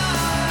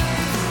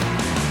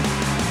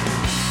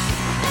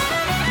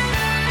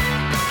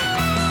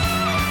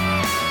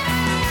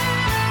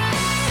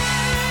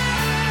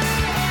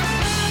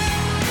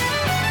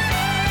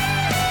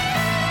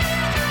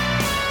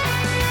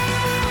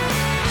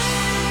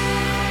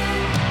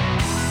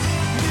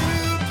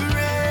 New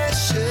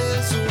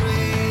pressures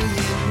weighing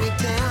me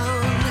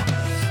down.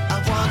 I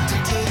want to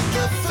take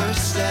the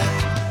first step,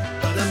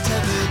 but I'm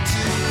tethered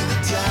to the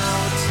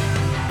doubt.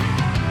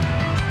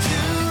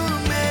 Too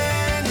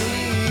many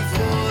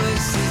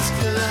voices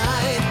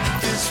collide.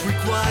 This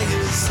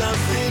requires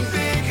something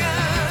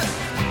bigger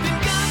than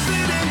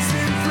confidence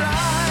and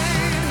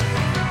pride.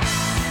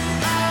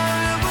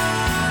 I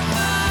won't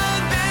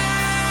hold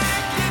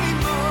back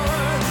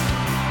anymore.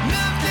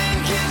 Nothing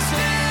can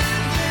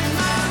stand in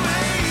my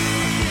way.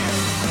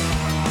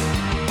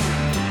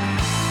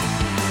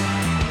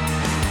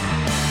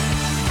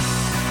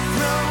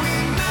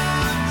 Throwing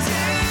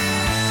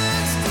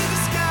mountains to the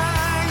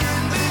sky,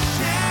 and the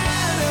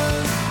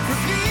shadows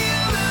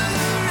reveal the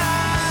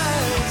horizon.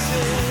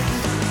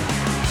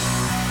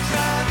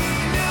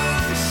 Driving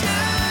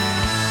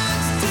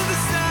oceans to the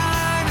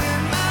side,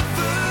 and my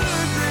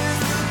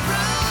footprints will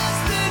cross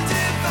the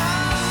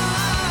divide.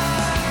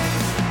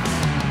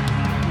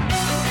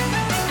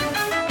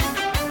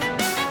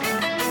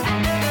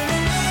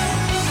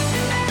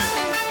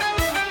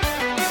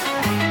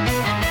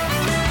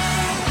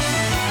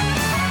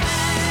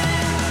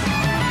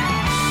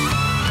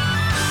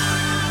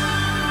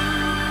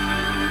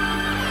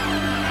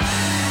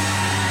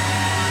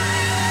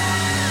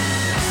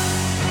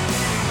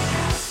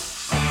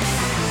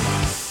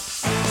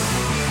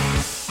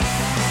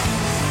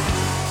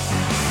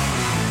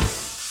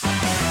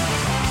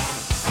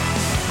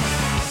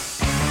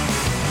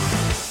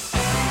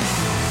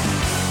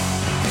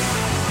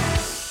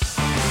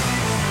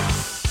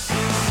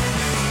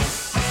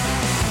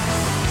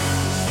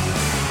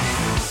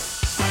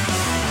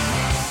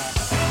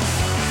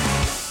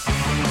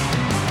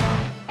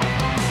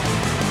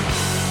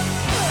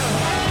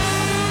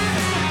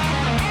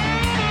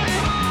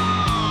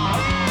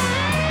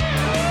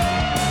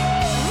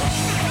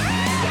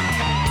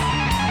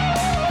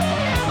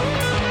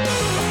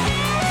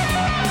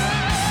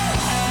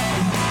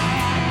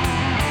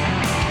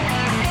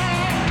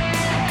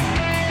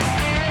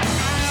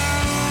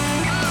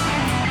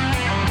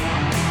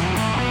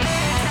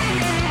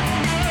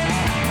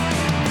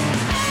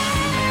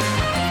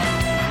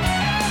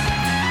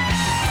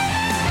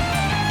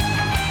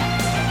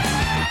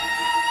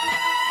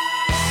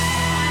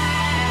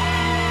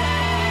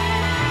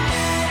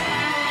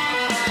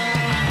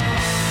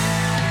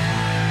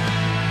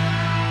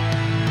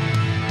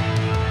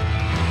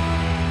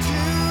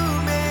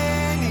 Too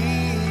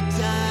many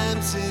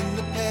times in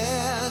the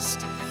past,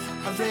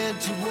 I ran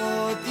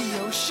toward the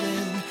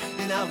ocean,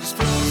 and I was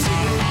frozen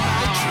in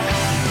my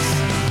tracks.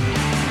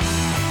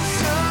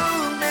 So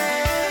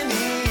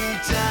many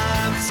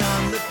times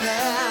on the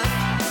path,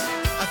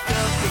 I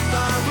felt the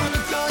bar would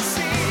go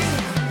see,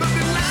 but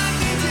the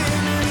lightning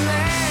didn't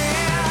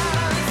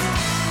last.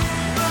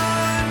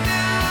 But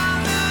now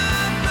the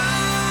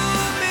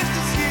moment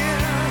is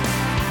here.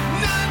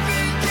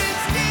 Nothing can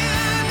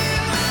stand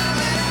in my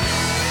way.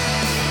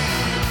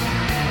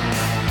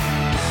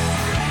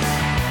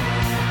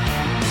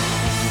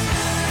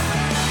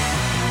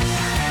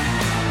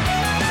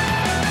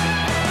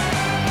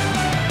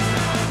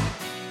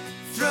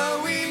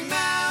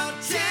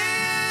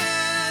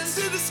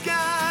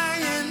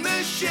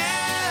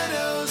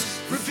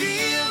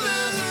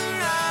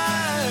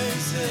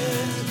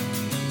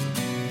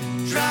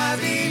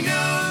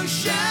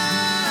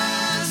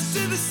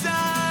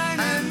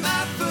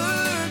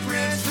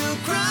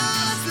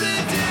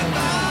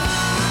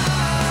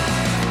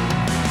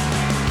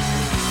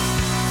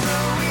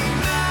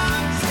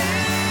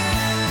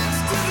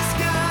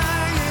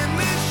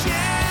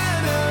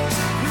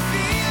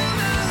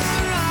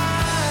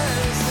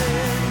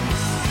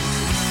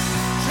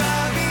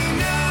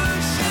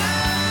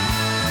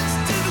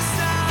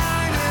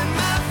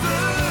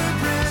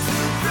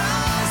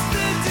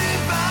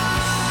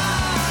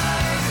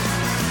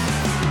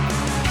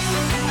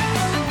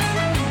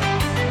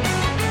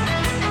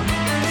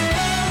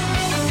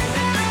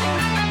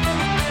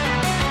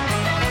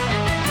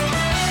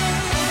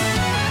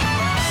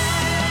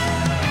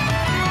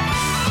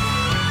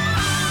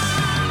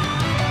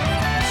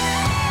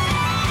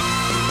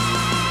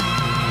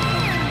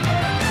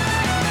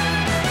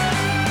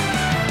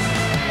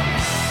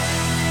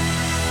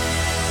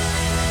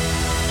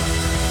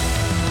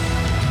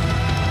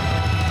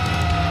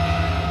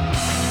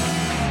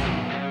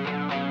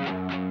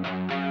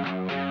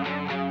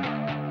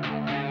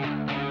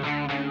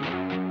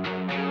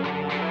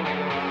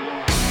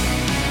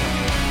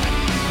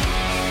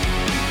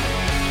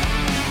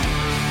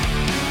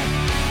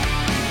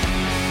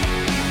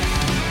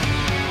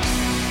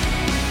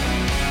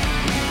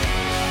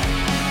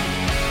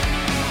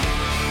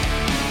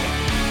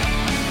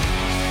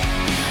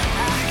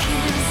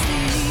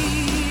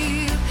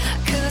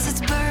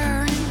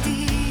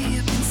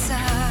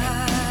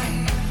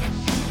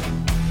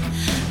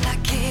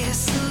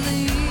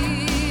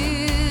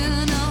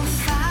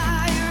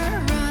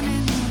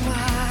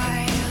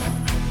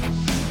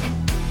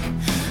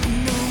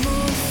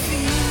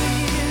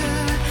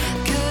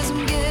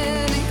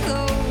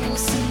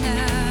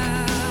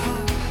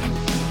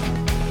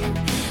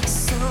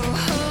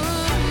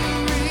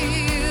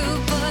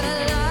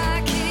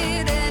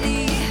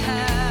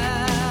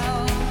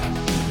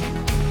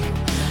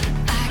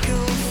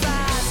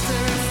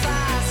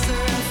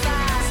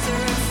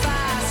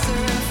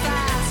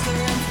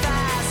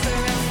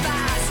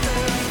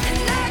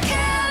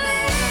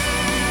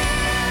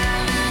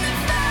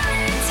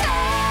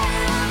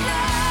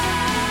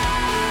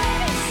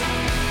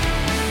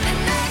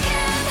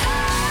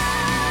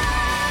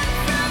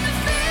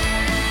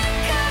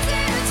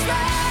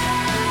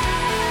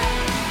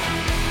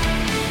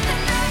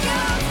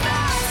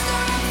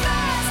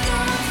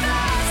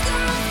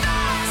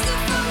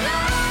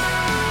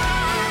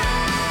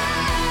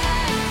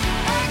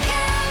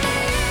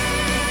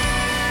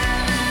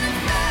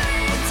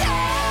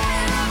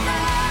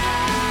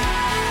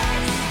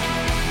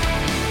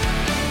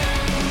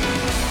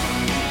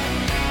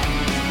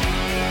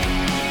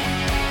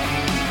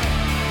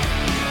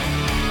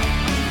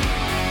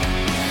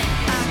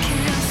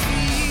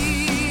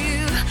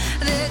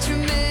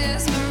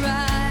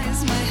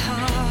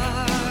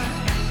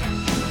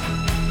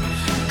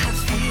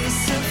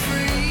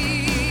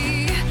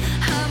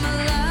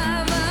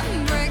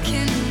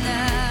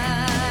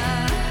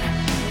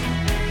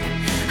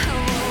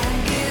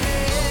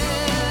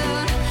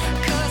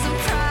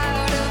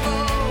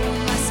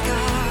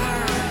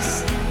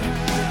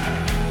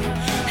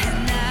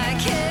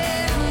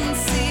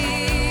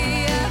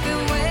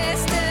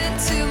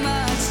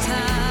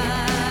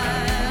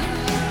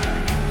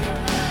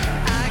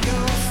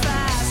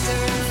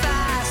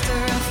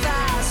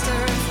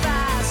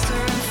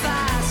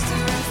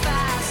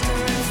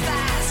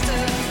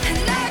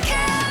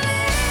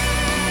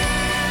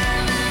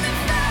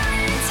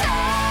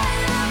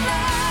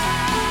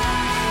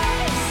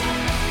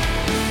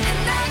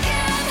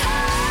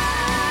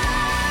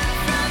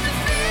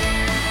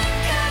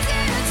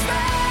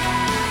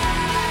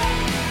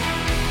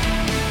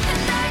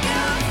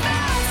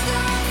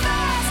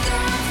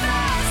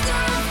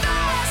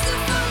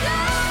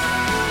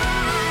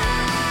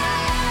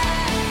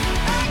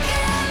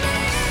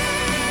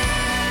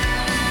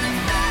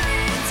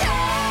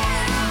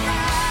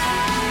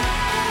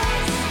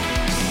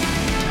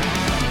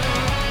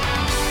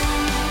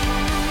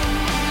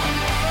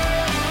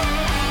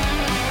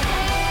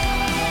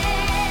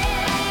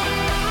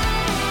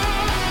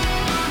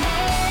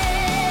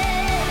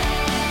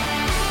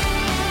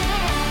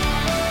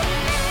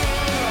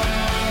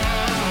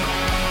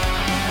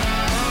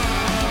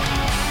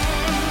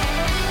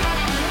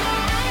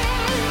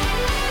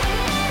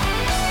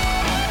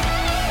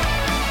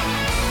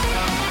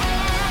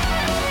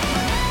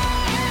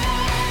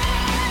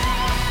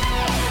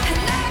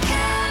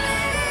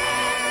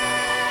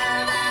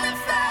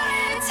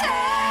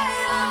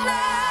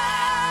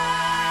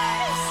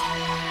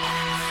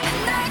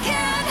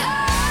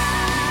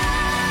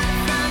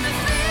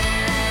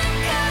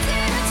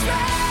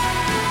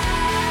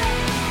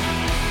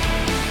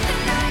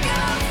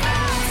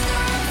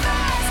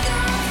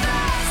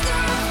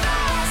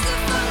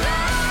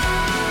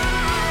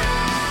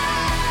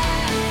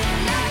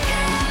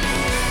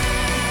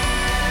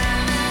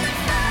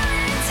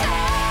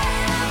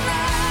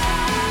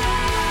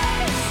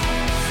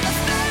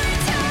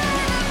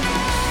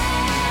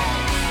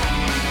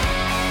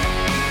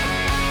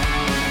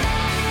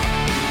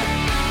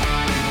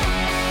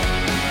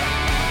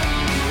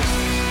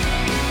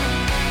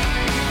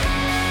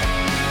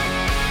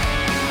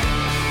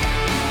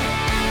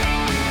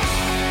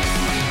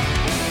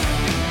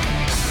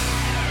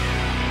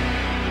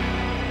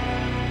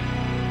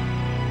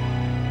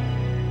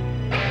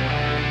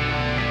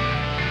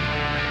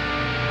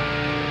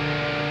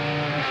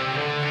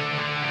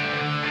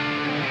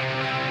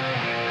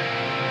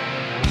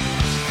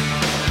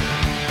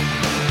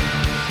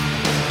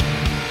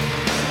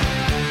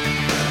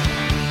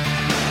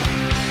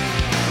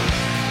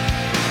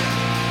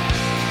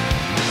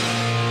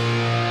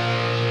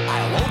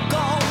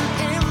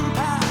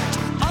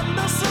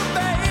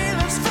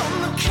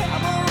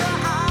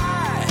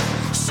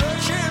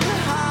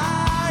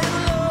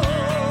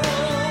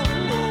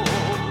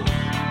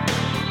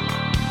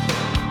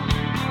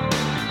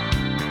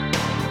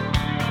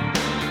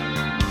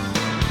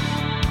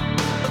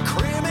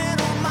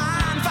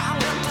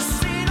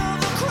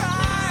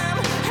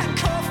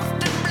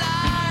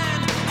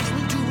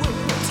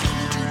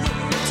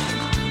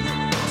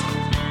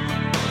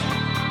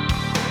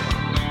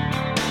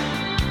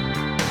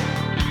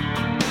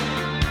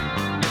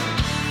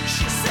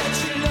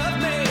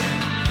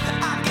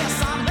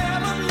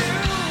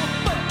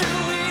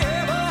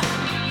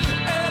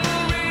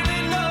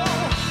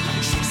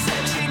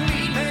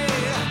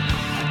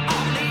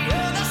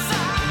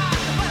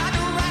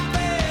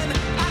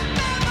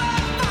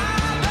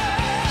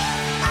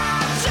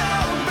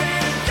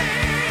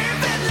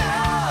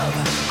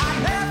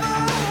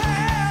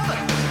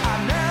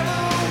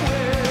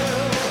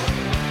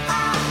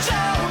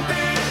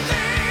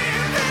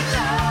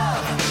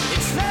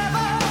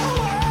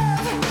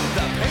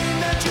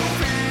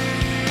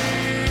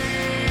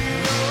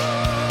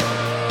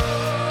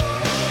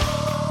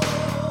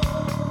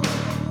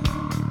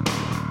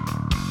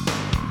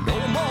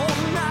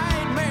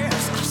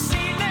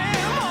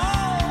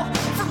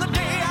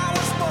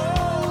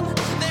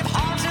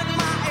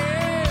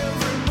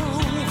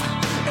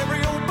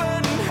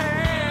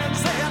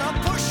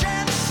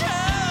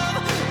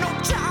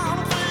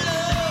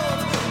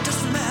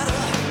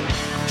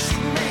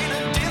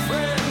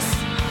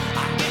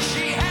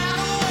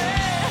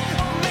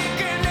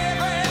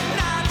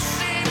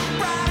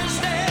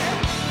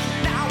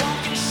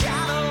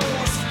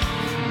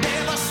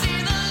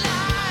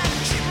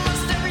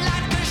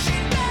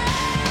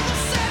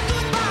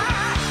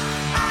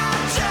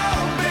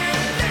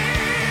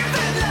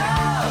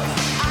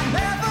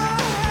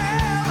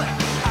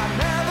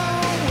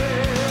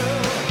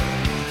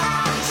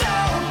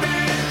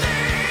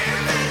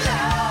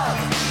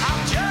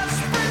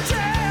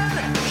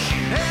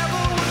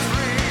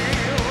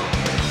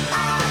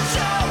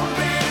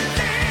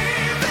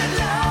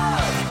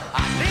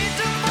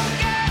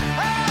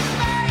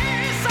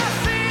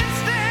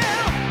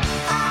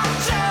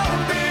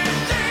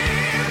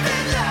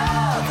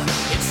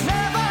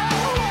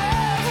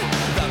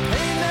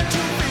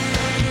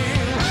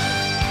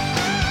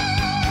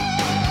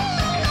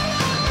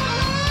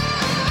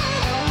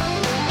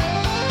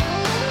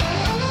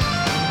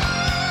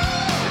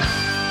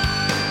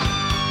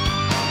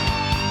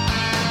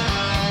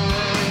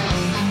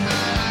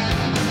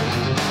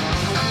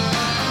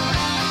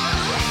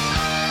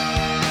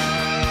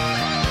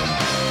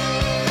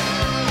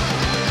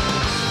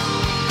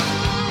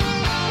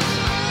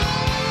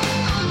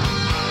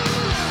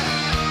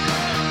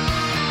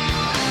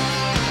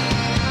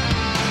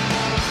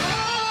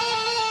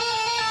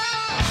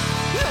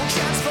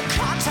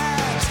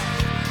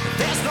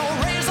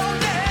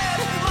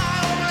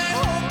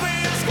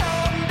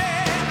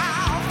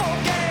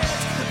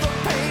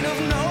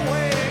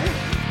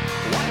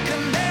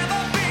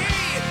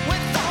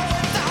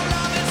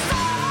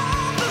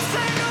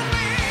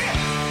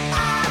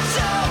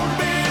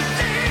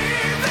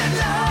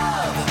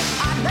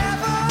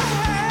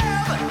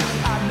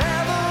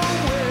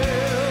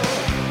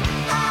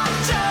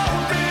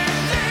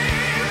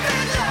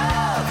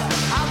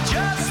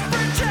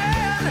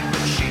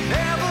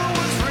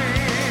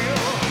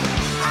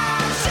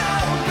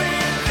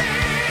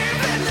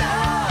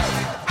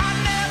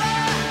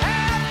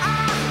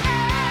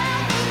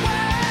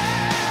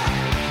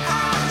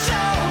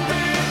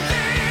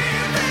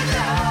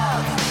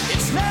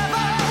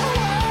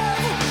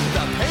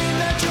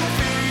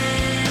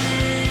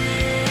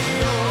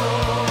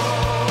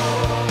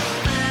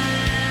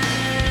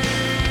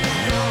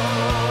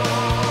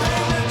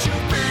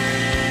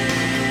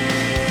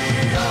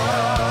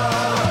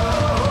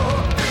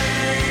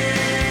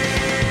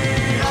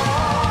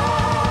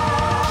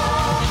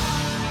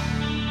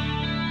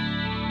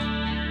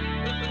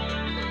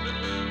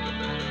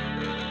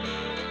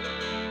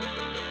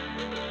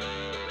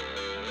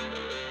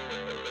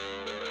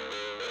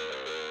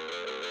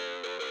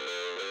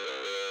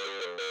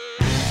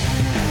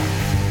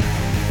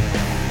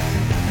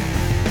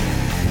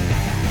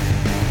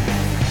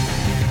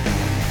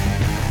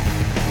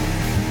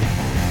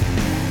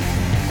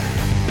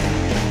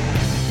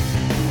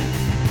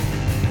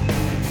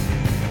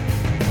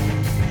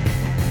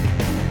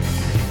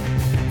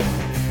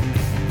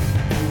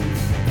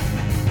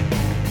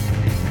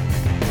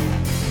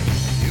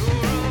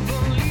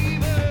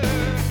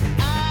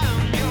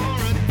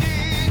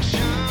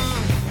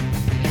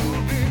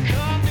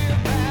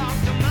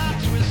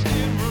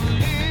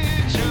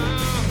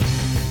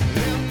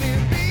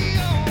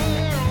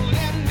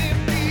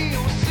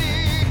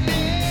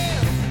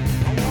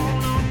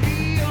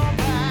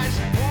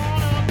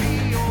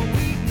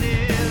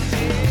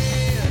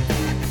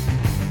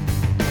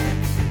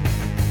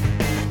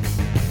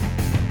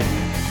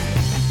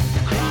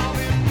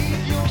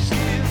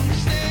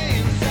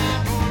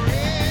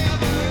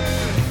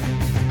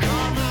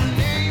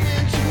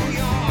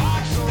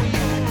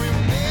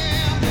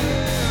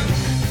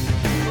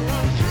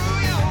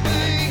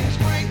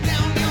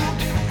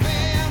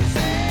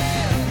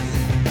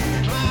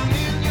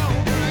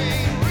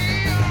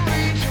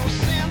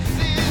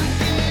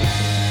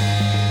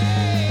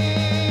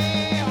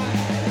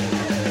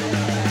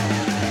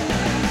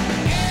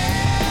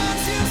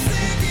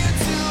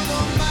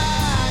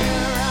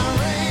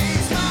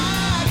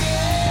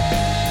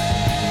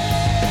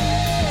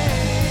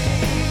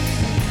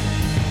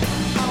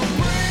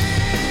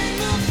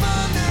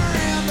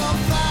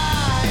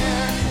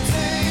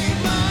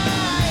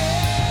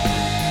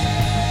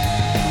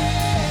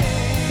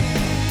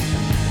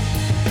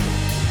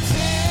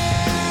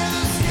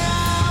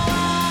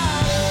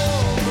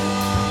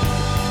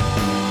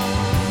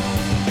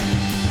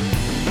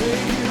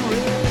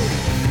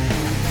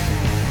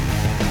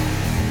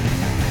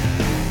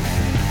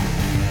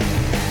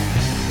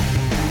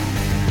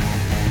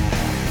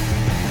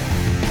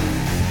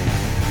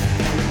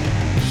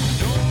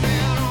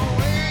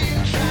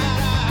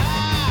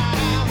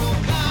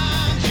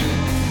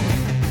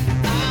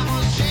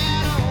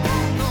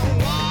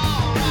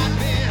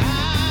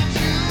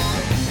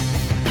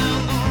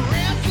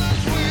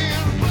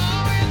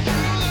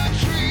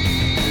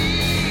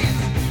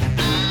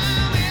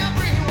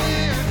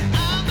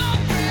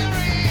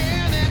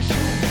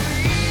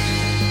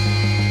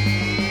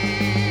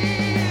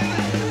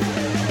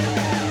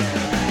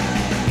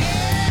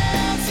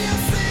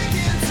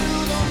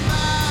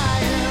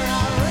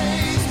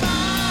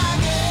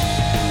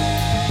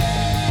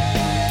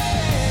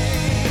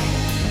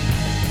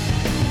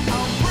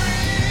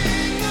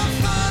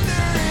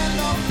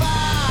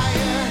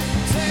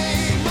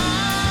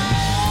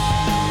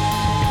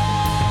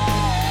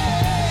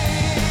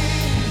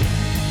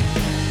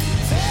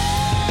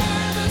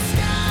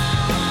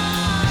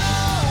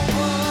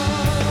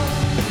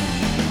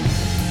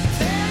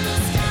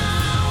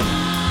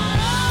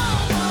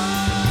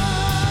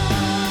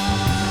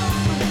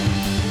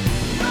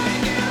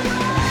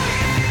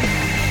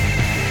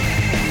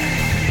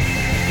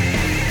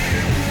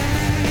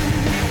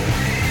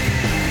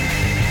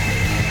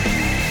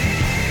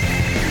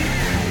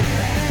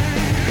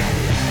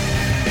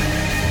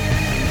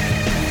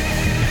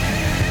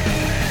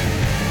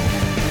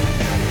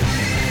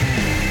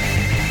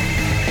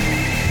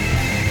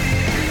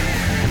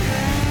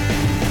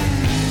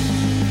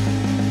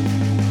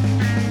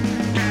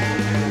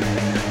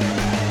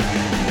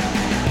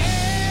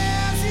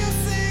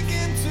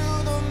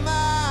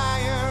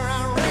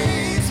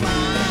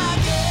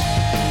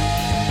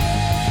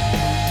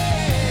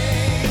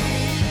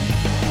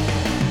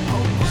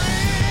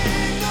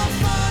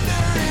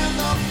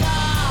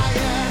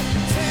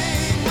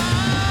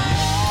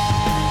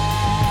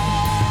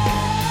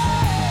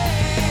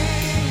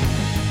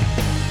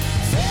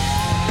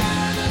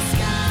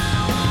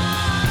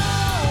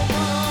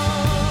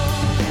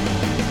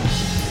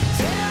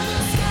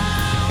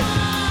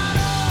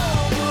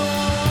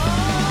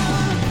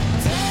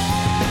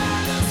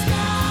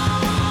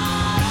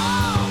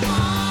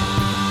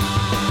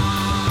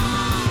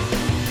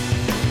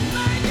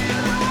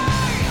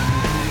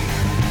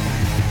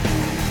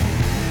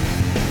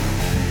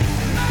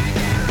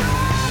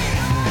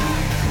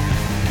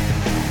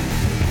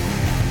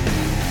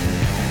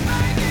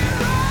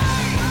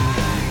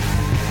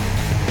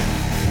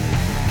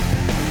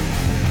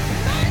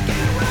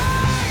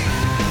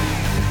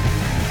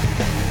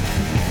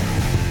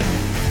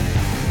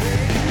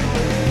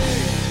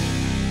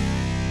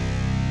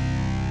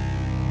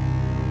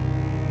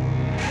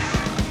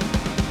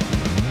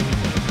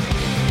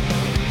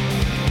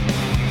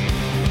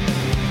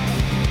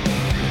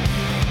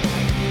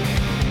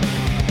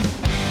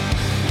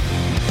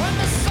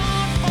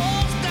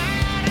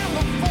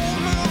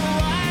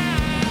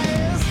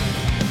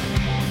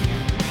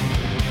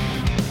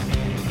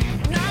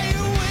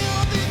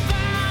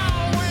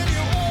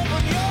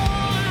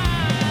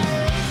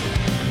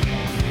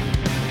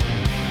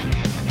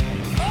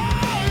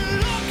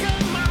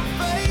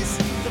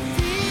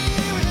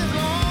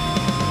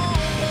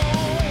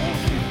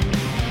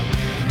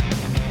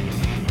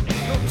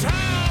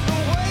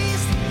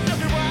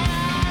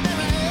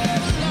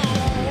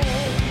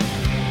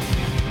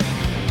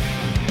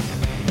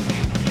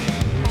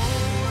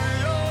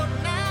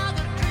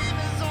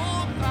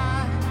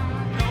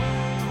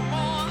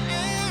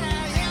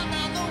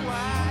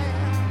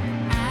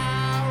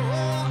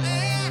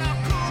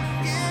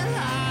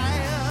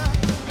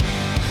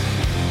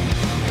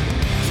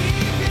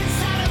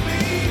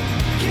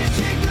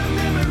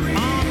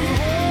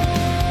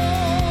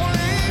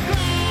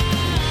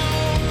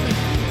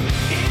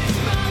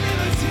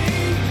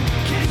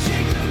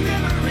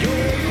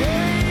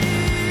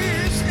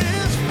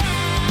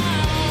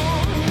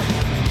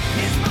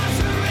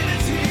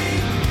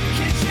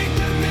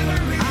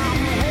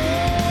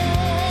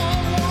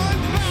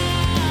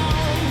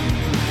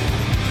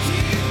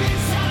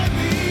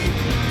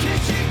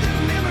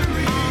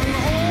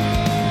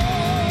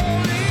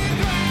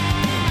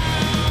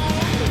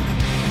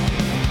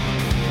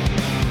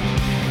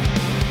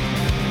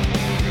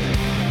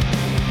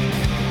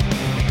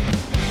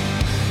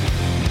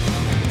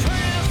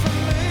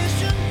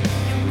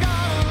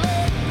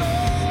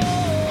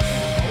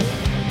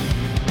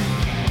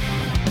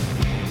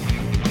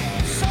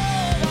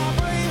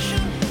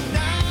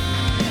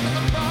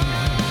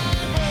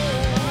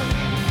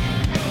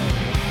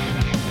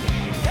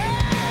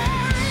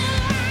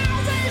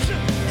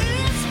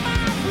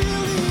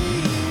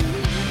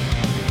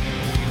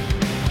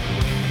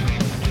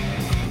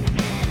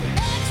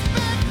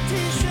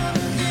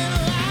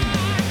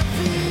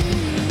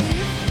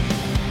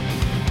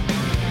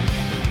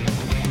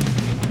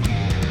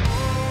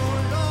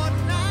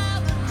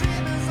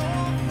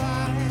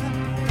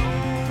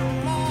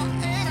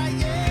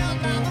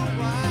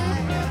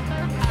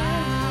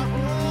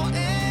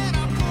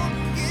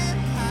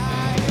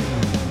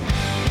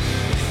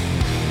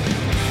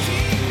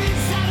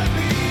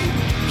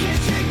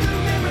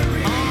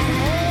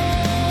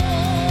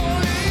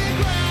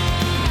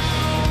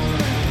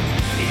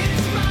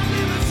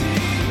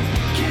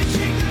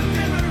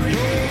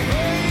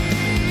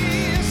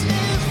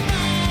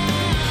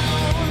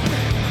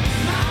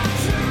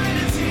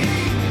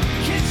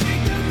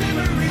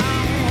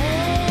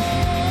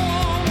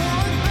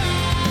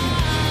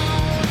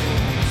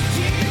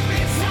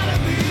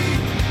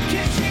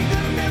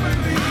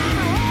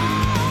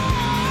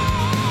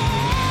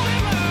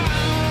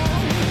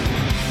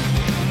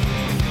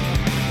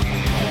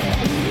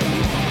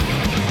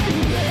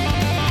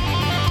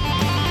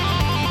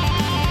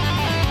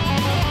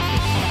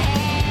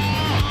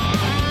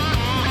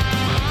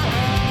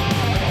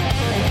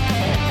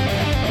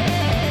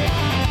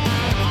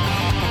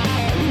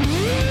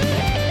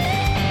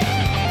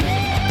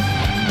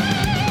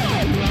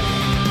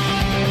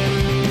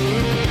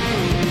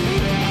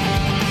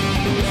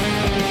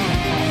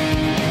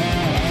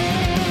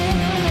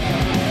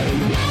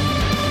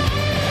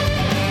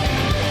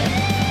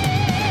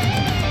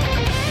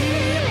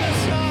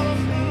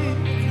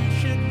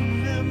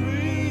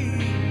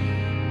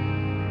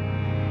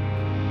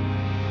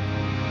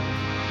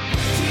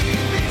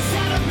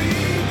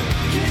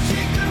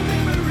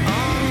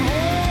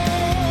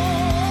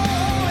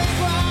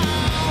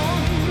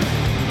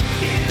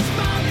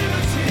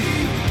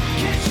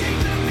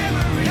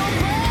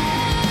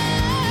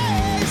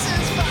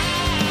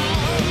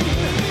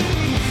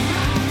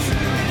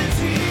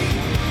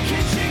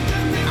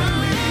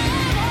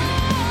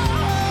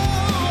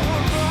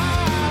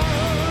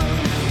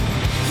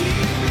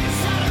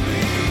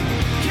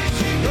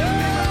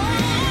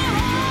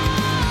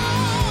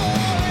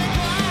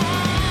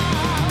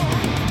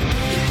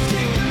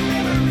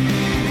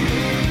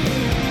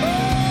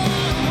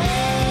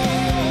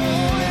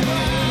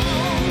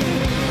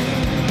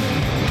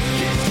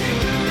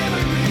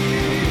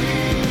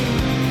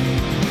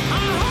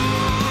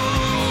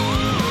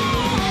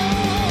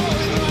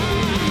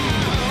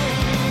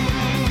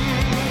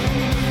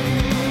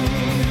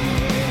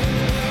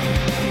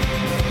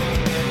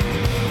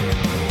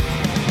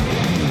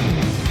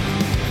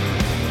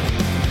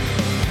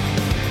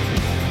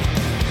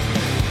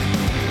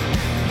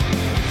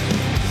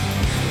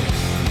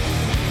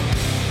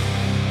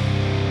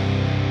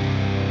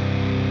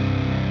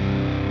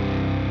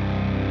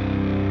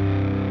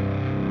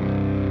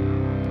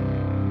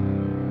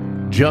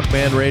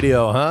 Junkman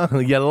Radio, huh?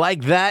 You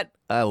like that?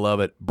 I love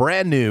it.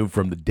 Brand new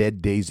from the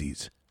Dead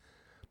Daisies.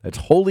 That's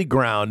Holy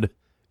Ground,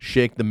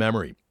 Shake the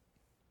Memory.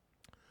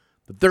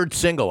 The third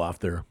single off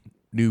their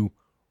new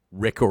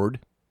record.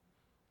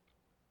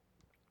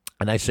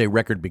 And I say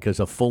record because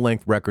a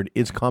full-length record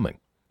is coming.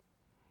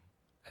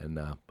 And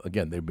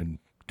again, they've been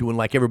doing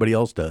like everybody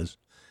else does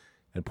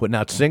and putting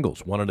out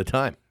singles one at a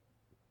time.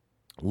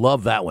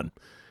 Love that one.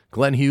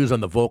 Glenn Hughes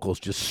on the vocals,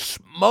 just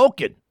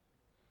smoking.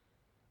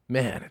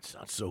 Man, it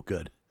sounds so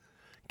good.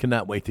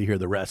 Cannot wait to hear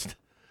the rest.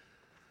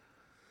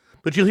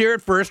 But you'll hear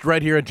it first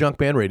right here at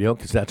Junkman Radio,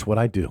 because that's what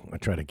I do. I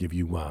try to give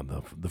you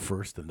the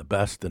first and the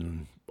best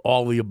and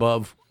all the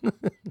above.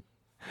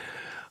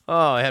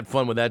 Oh, I had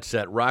fun with that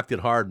set. Rocked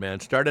it hard,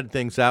 man. Started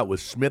things out with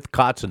Smith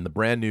Kotzen, the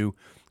brand new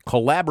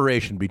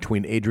collaboration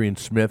between Adrian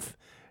Smith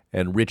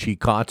and Richie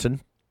Kotzen.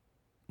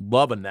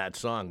 Loving that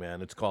song,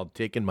 man. It's called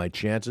Taking My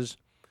Chances.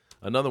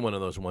 Another one of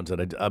those ones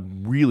that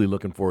I'm really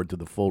looking forward to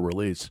the full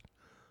release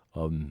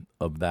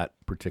of that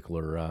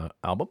particular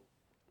album.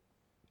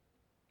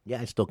 Yeah,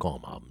 I still call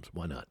them albums.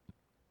 Why not?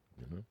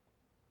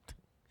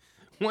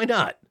 Why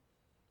not?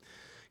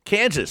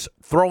 Kansas,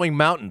 Throwing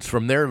Mountains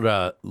from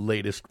their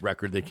latest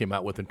record they came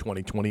out with in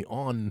 2020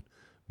 on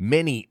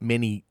many,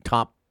 many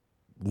top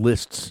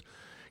lists.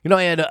 You know,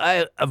 I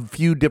had a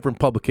few different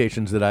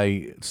publications that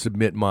I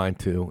submit mine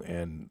to,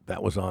 and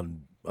that was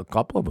on a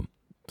couple of them.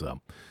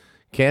 So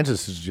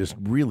Kansas is just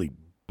really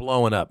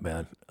blowing up,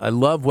 man. I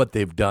love what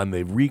they've done.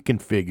 They've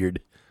reconfigured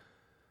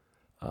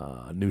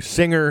new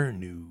singer,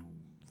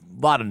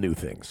 lot of new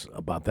things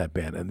about that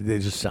band, and they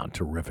just sound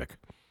terrific.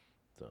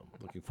 So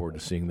looking forward to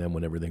seeing them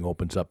when everything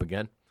opens up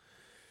again.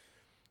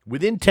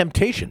 Within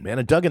Temptation, man,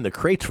 I dug in the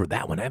crates for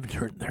that one. I haven't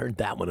heard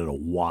that one in a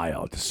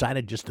while.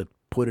 Decided just to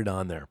put it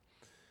on there.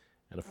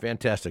 And a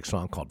fantastic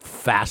song called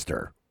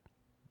Faster.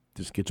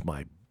 Just gets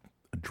my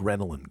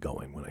adrenaline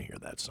going when I hear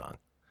that song.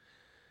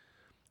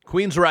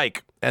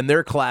 Queensryche and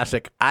their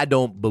classic, I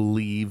Don't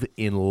Believe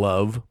in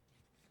Love.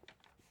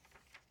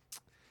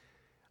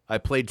 I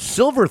played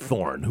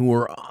Silverthorne, who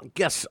were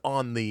guests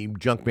on the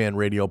Junkman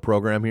Radio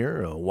program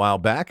here a while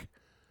back.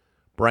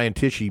 Brian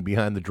Tichy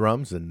behind the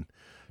drums and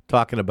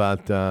talking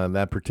about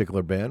that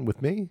particular band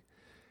with me.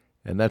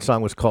 And that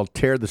song was called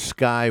Tear the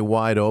Sky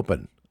Wide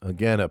Open.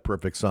 Again, a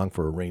perfect song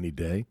for a rainy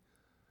day.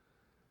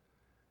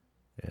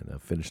 And I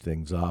finished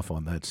things off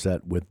on that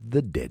set with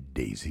the Dead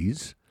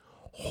Daisies.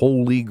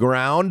 Holy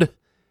Ground,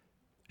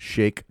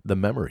 Shake the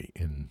Memory,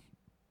 in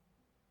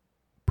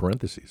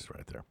parentheses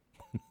right there.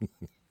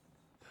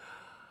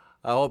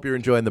 I hope you're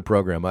enjoying the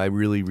program. I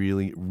really,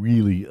 really,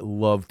 really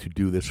love to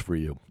do this for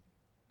you.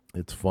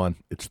 It's fun.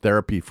 It's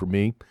therapy for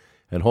me,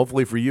 and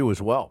hopefully for you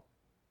as well.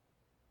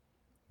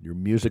 Your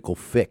musical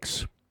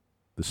fix,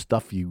 the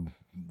stuff you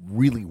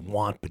really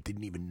want but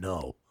didn't even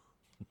know.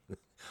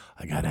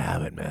 I gotta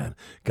have it, man.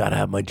 Gotta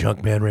have my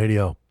Junkman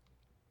Radio.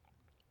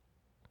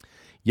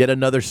 Yet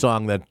another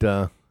song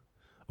that,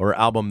 or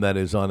album that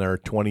is on our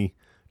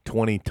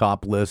 2020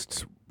 top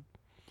lists.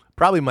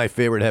 Probably my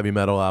favorite heavy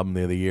metal album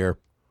of the year.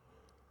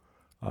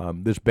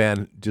 This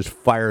band just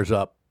fires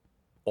up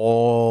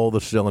all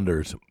the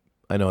cylinders.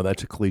 I know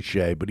that's a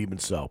cliche, but even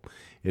so,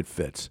 it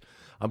fits.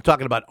 I'm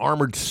talking about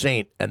Armored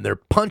Saint and their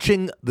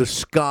Punching the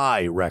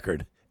Sky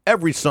record.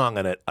 Every song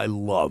on it I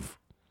love.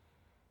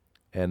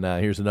 And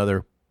here's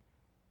another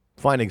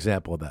fine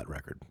example of that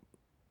record.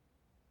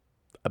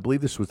 I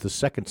believe this was the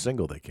second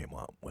single they came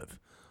out with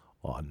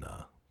on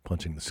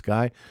Punching the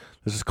Sky.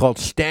 This is called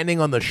Standing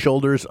on the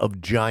Shoulders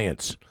of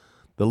Giants.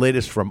 The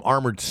latest from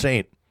Armored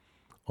Saint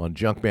on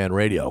Junkman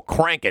Radio.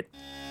 Crank it.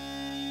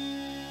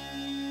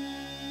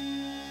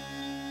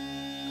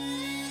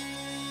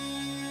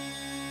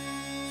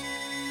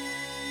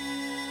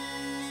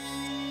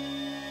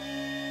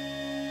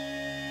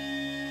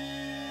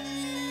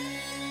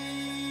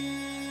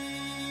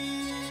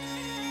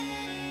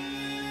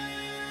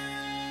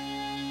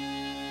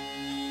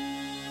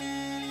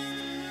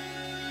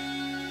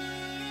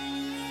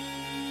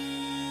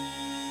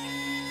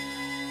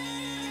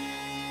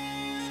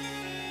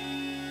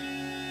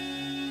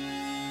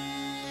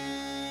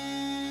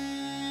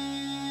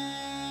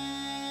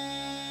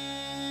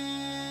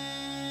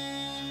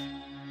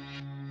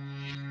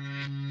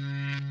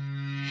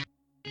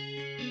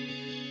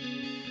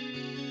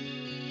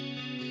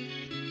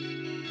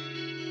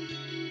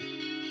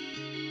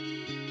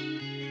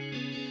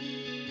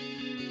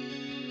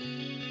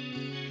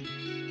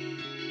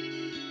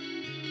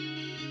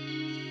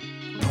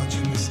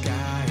 Punching the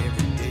sky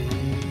every day.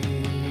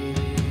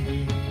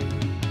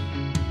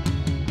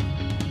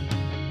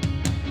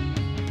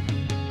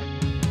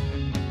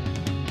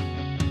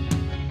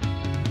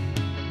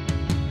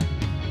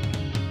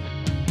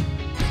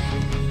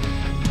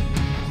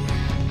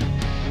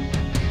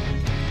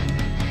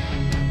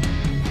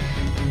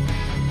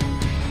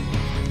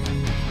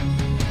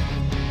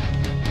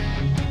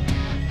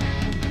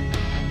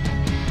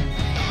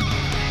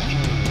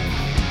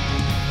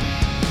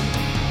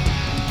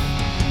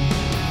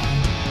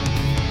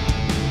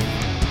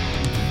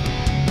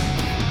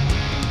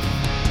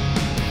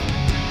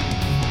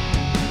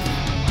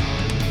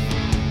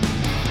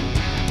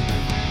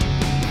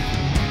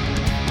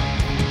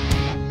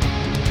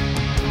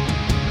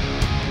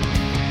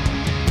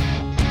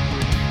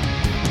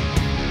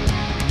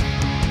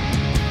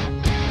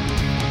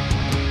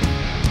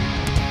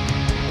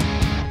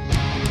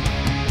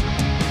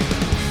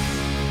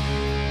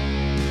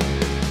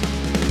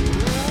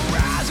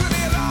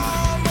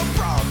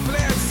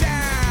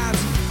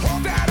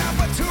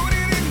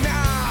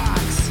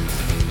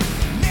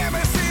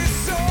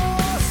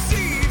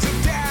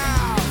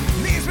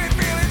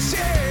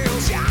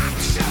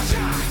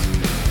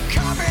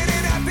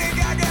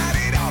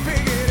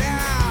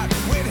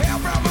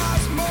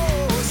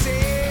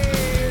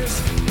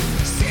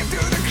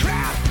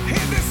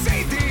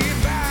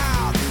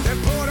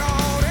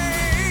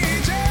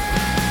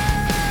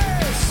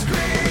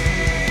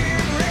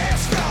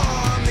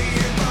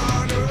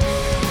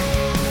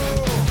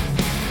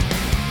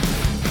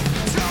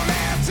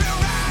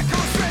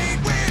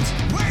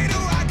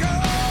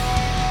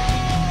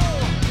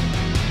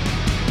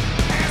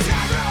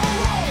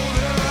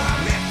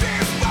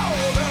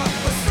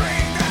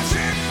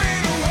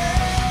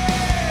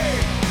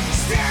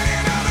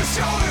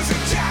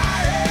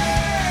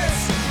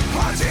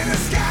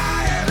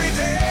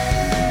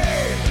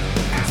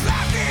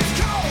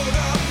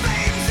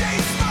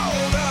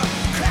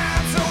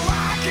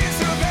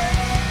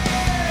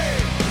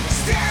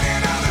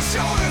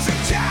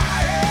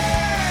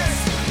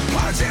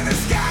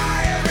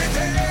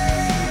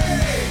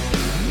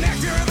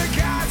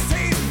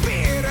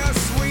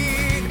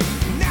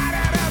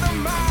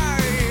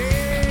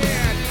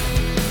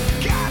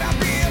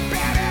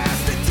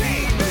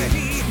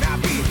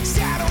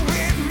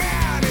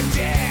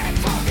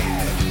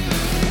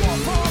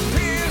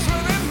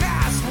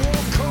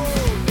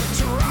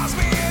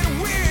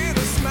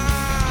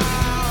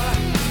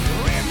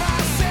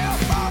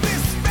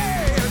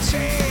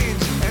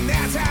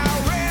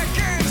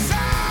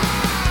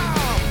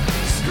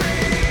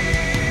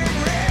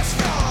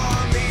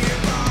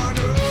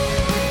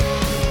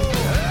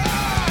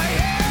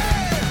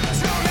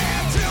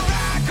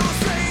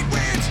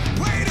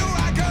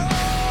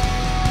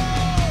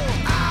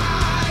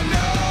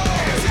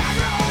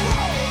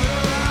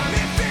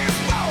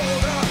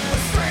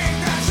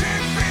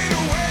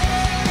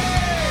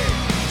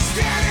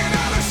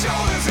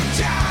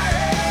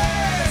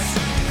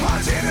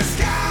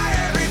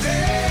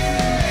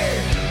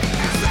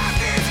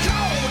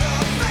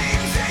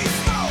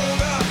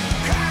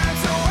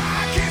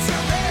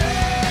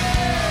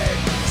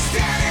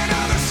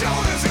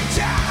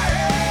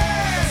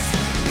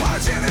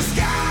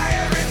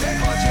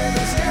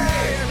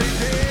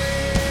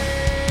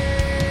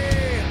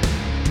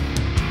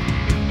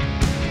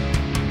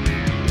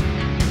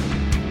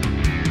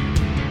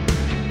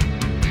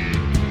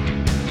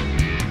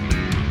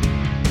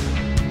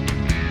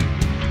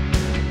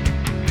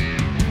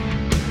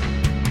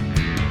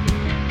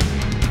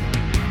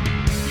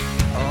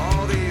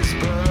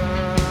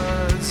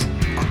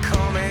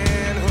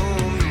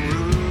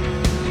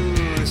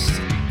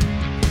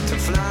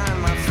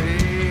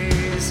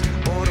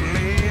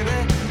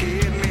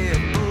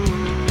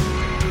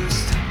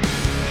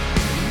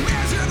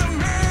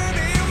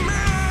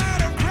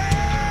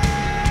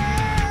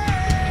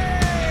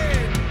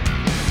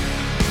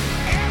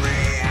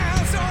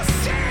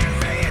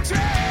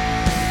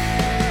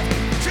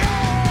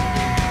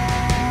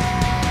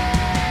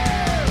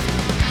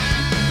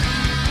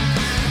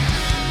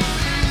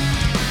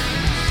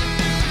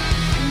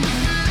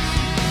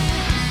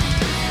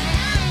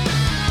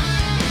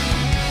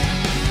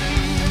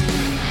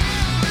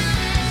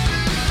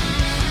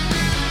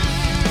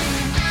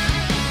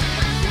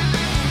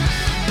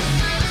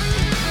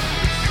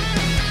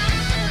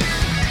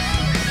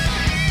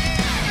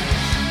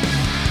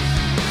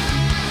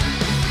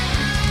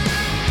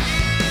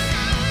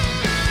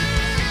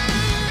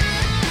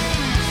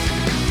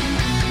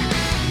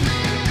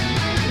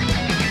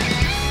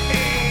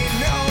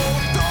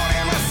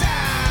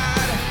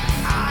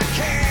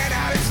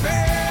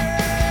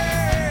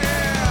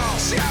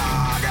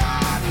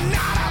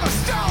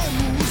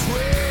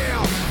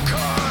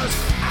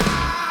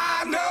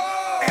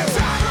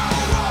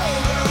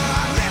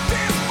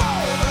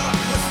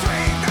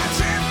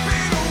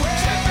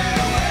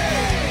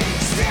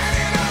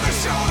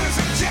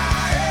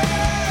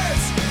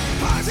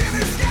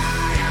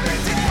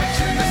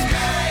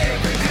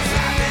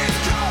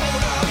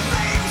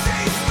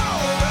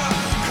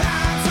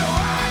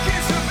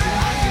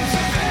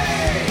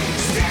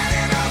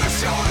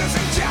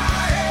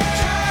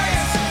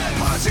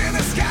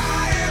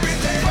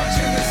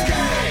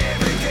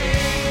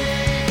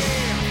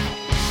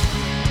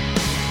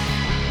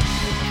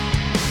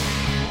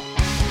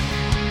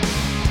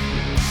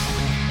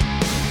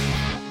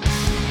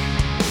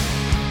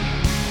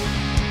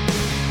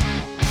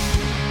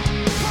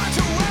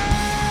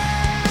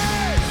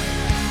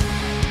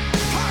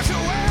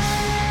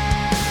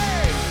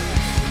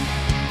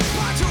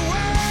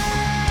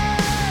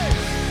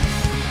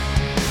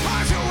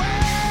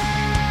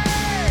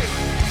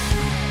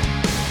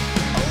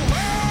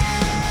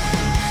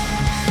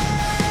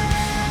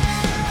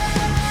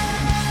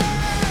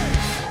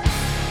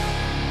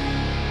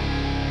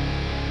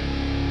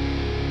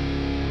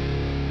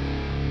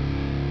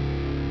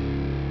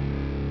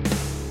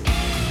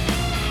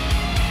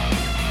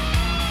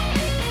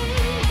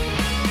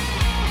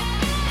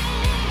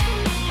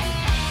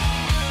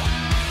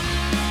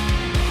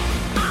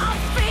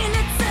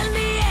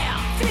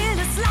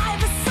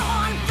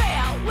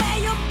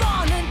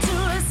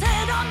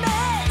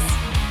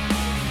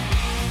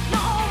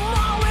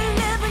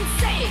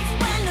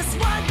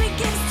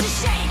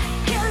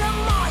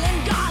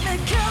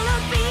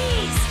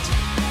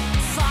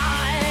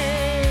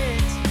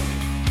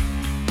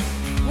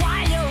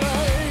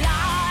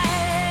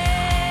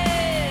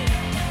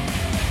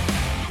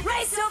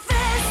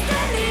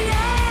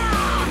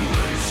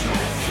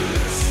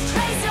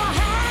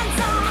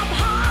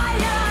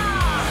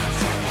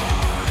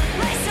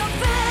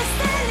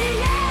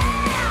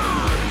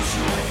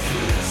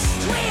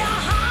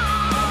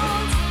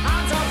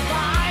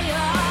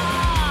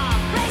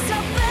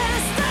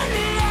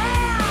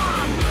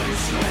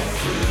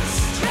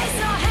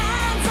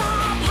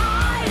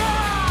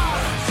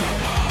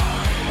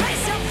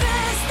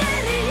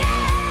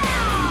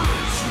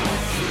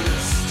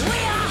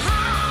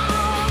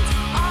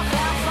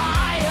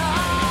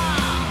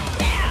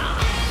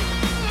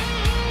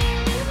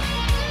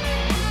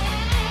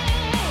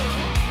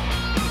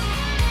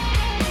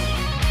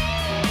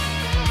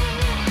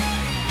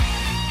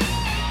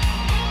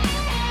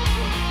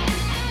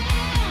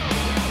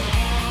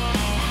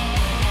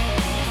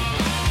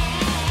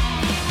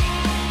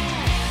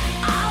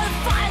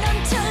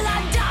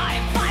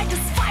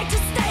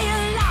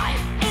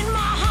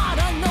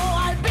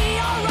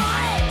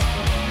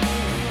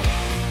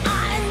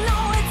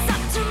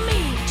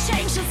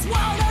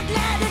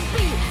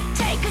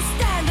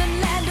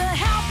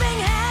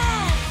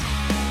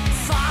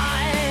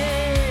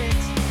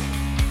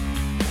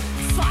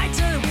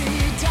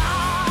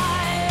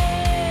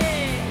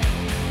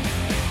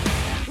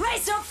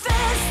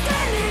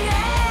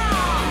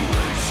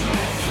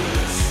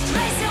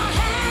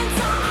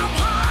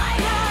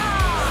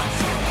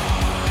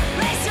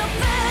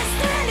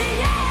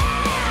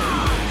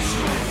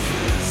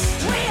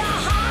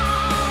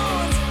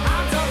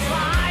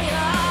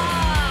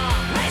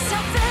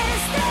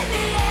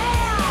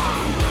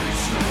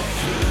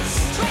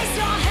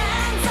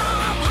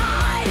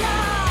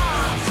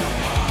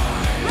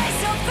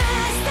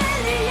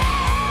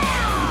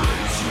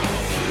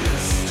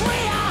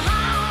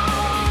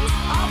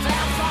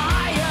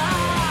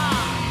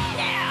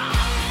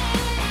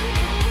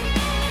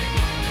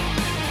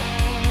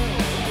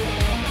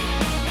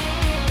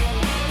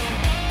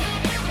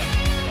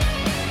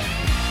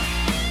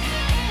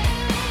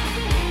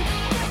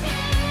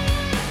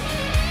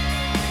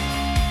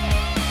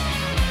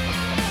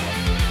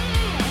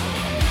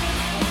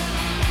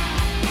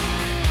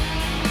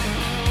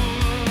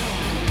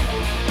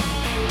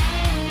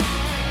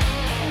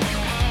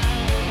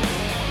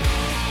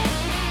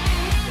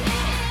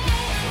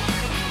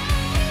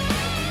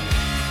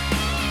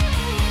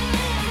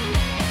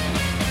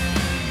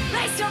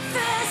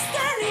 fist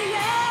in the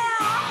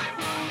air.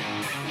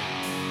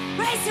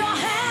 Raise your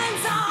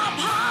hands up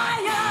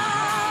higher.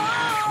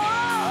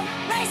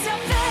 Raise your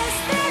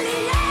fist in the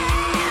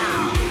air.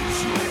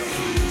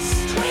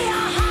 We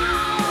are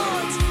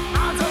hot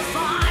under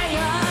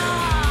fire.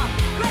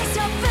 Raise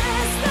your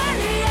fist in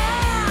the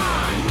air.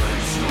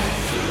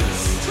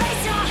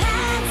 Raise your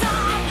hands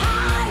up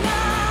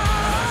higher.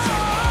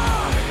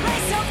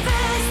 Raise your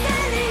fist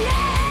in the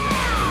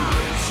air.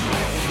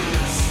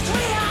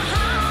 We are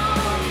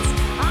hot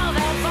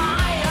under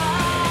fire.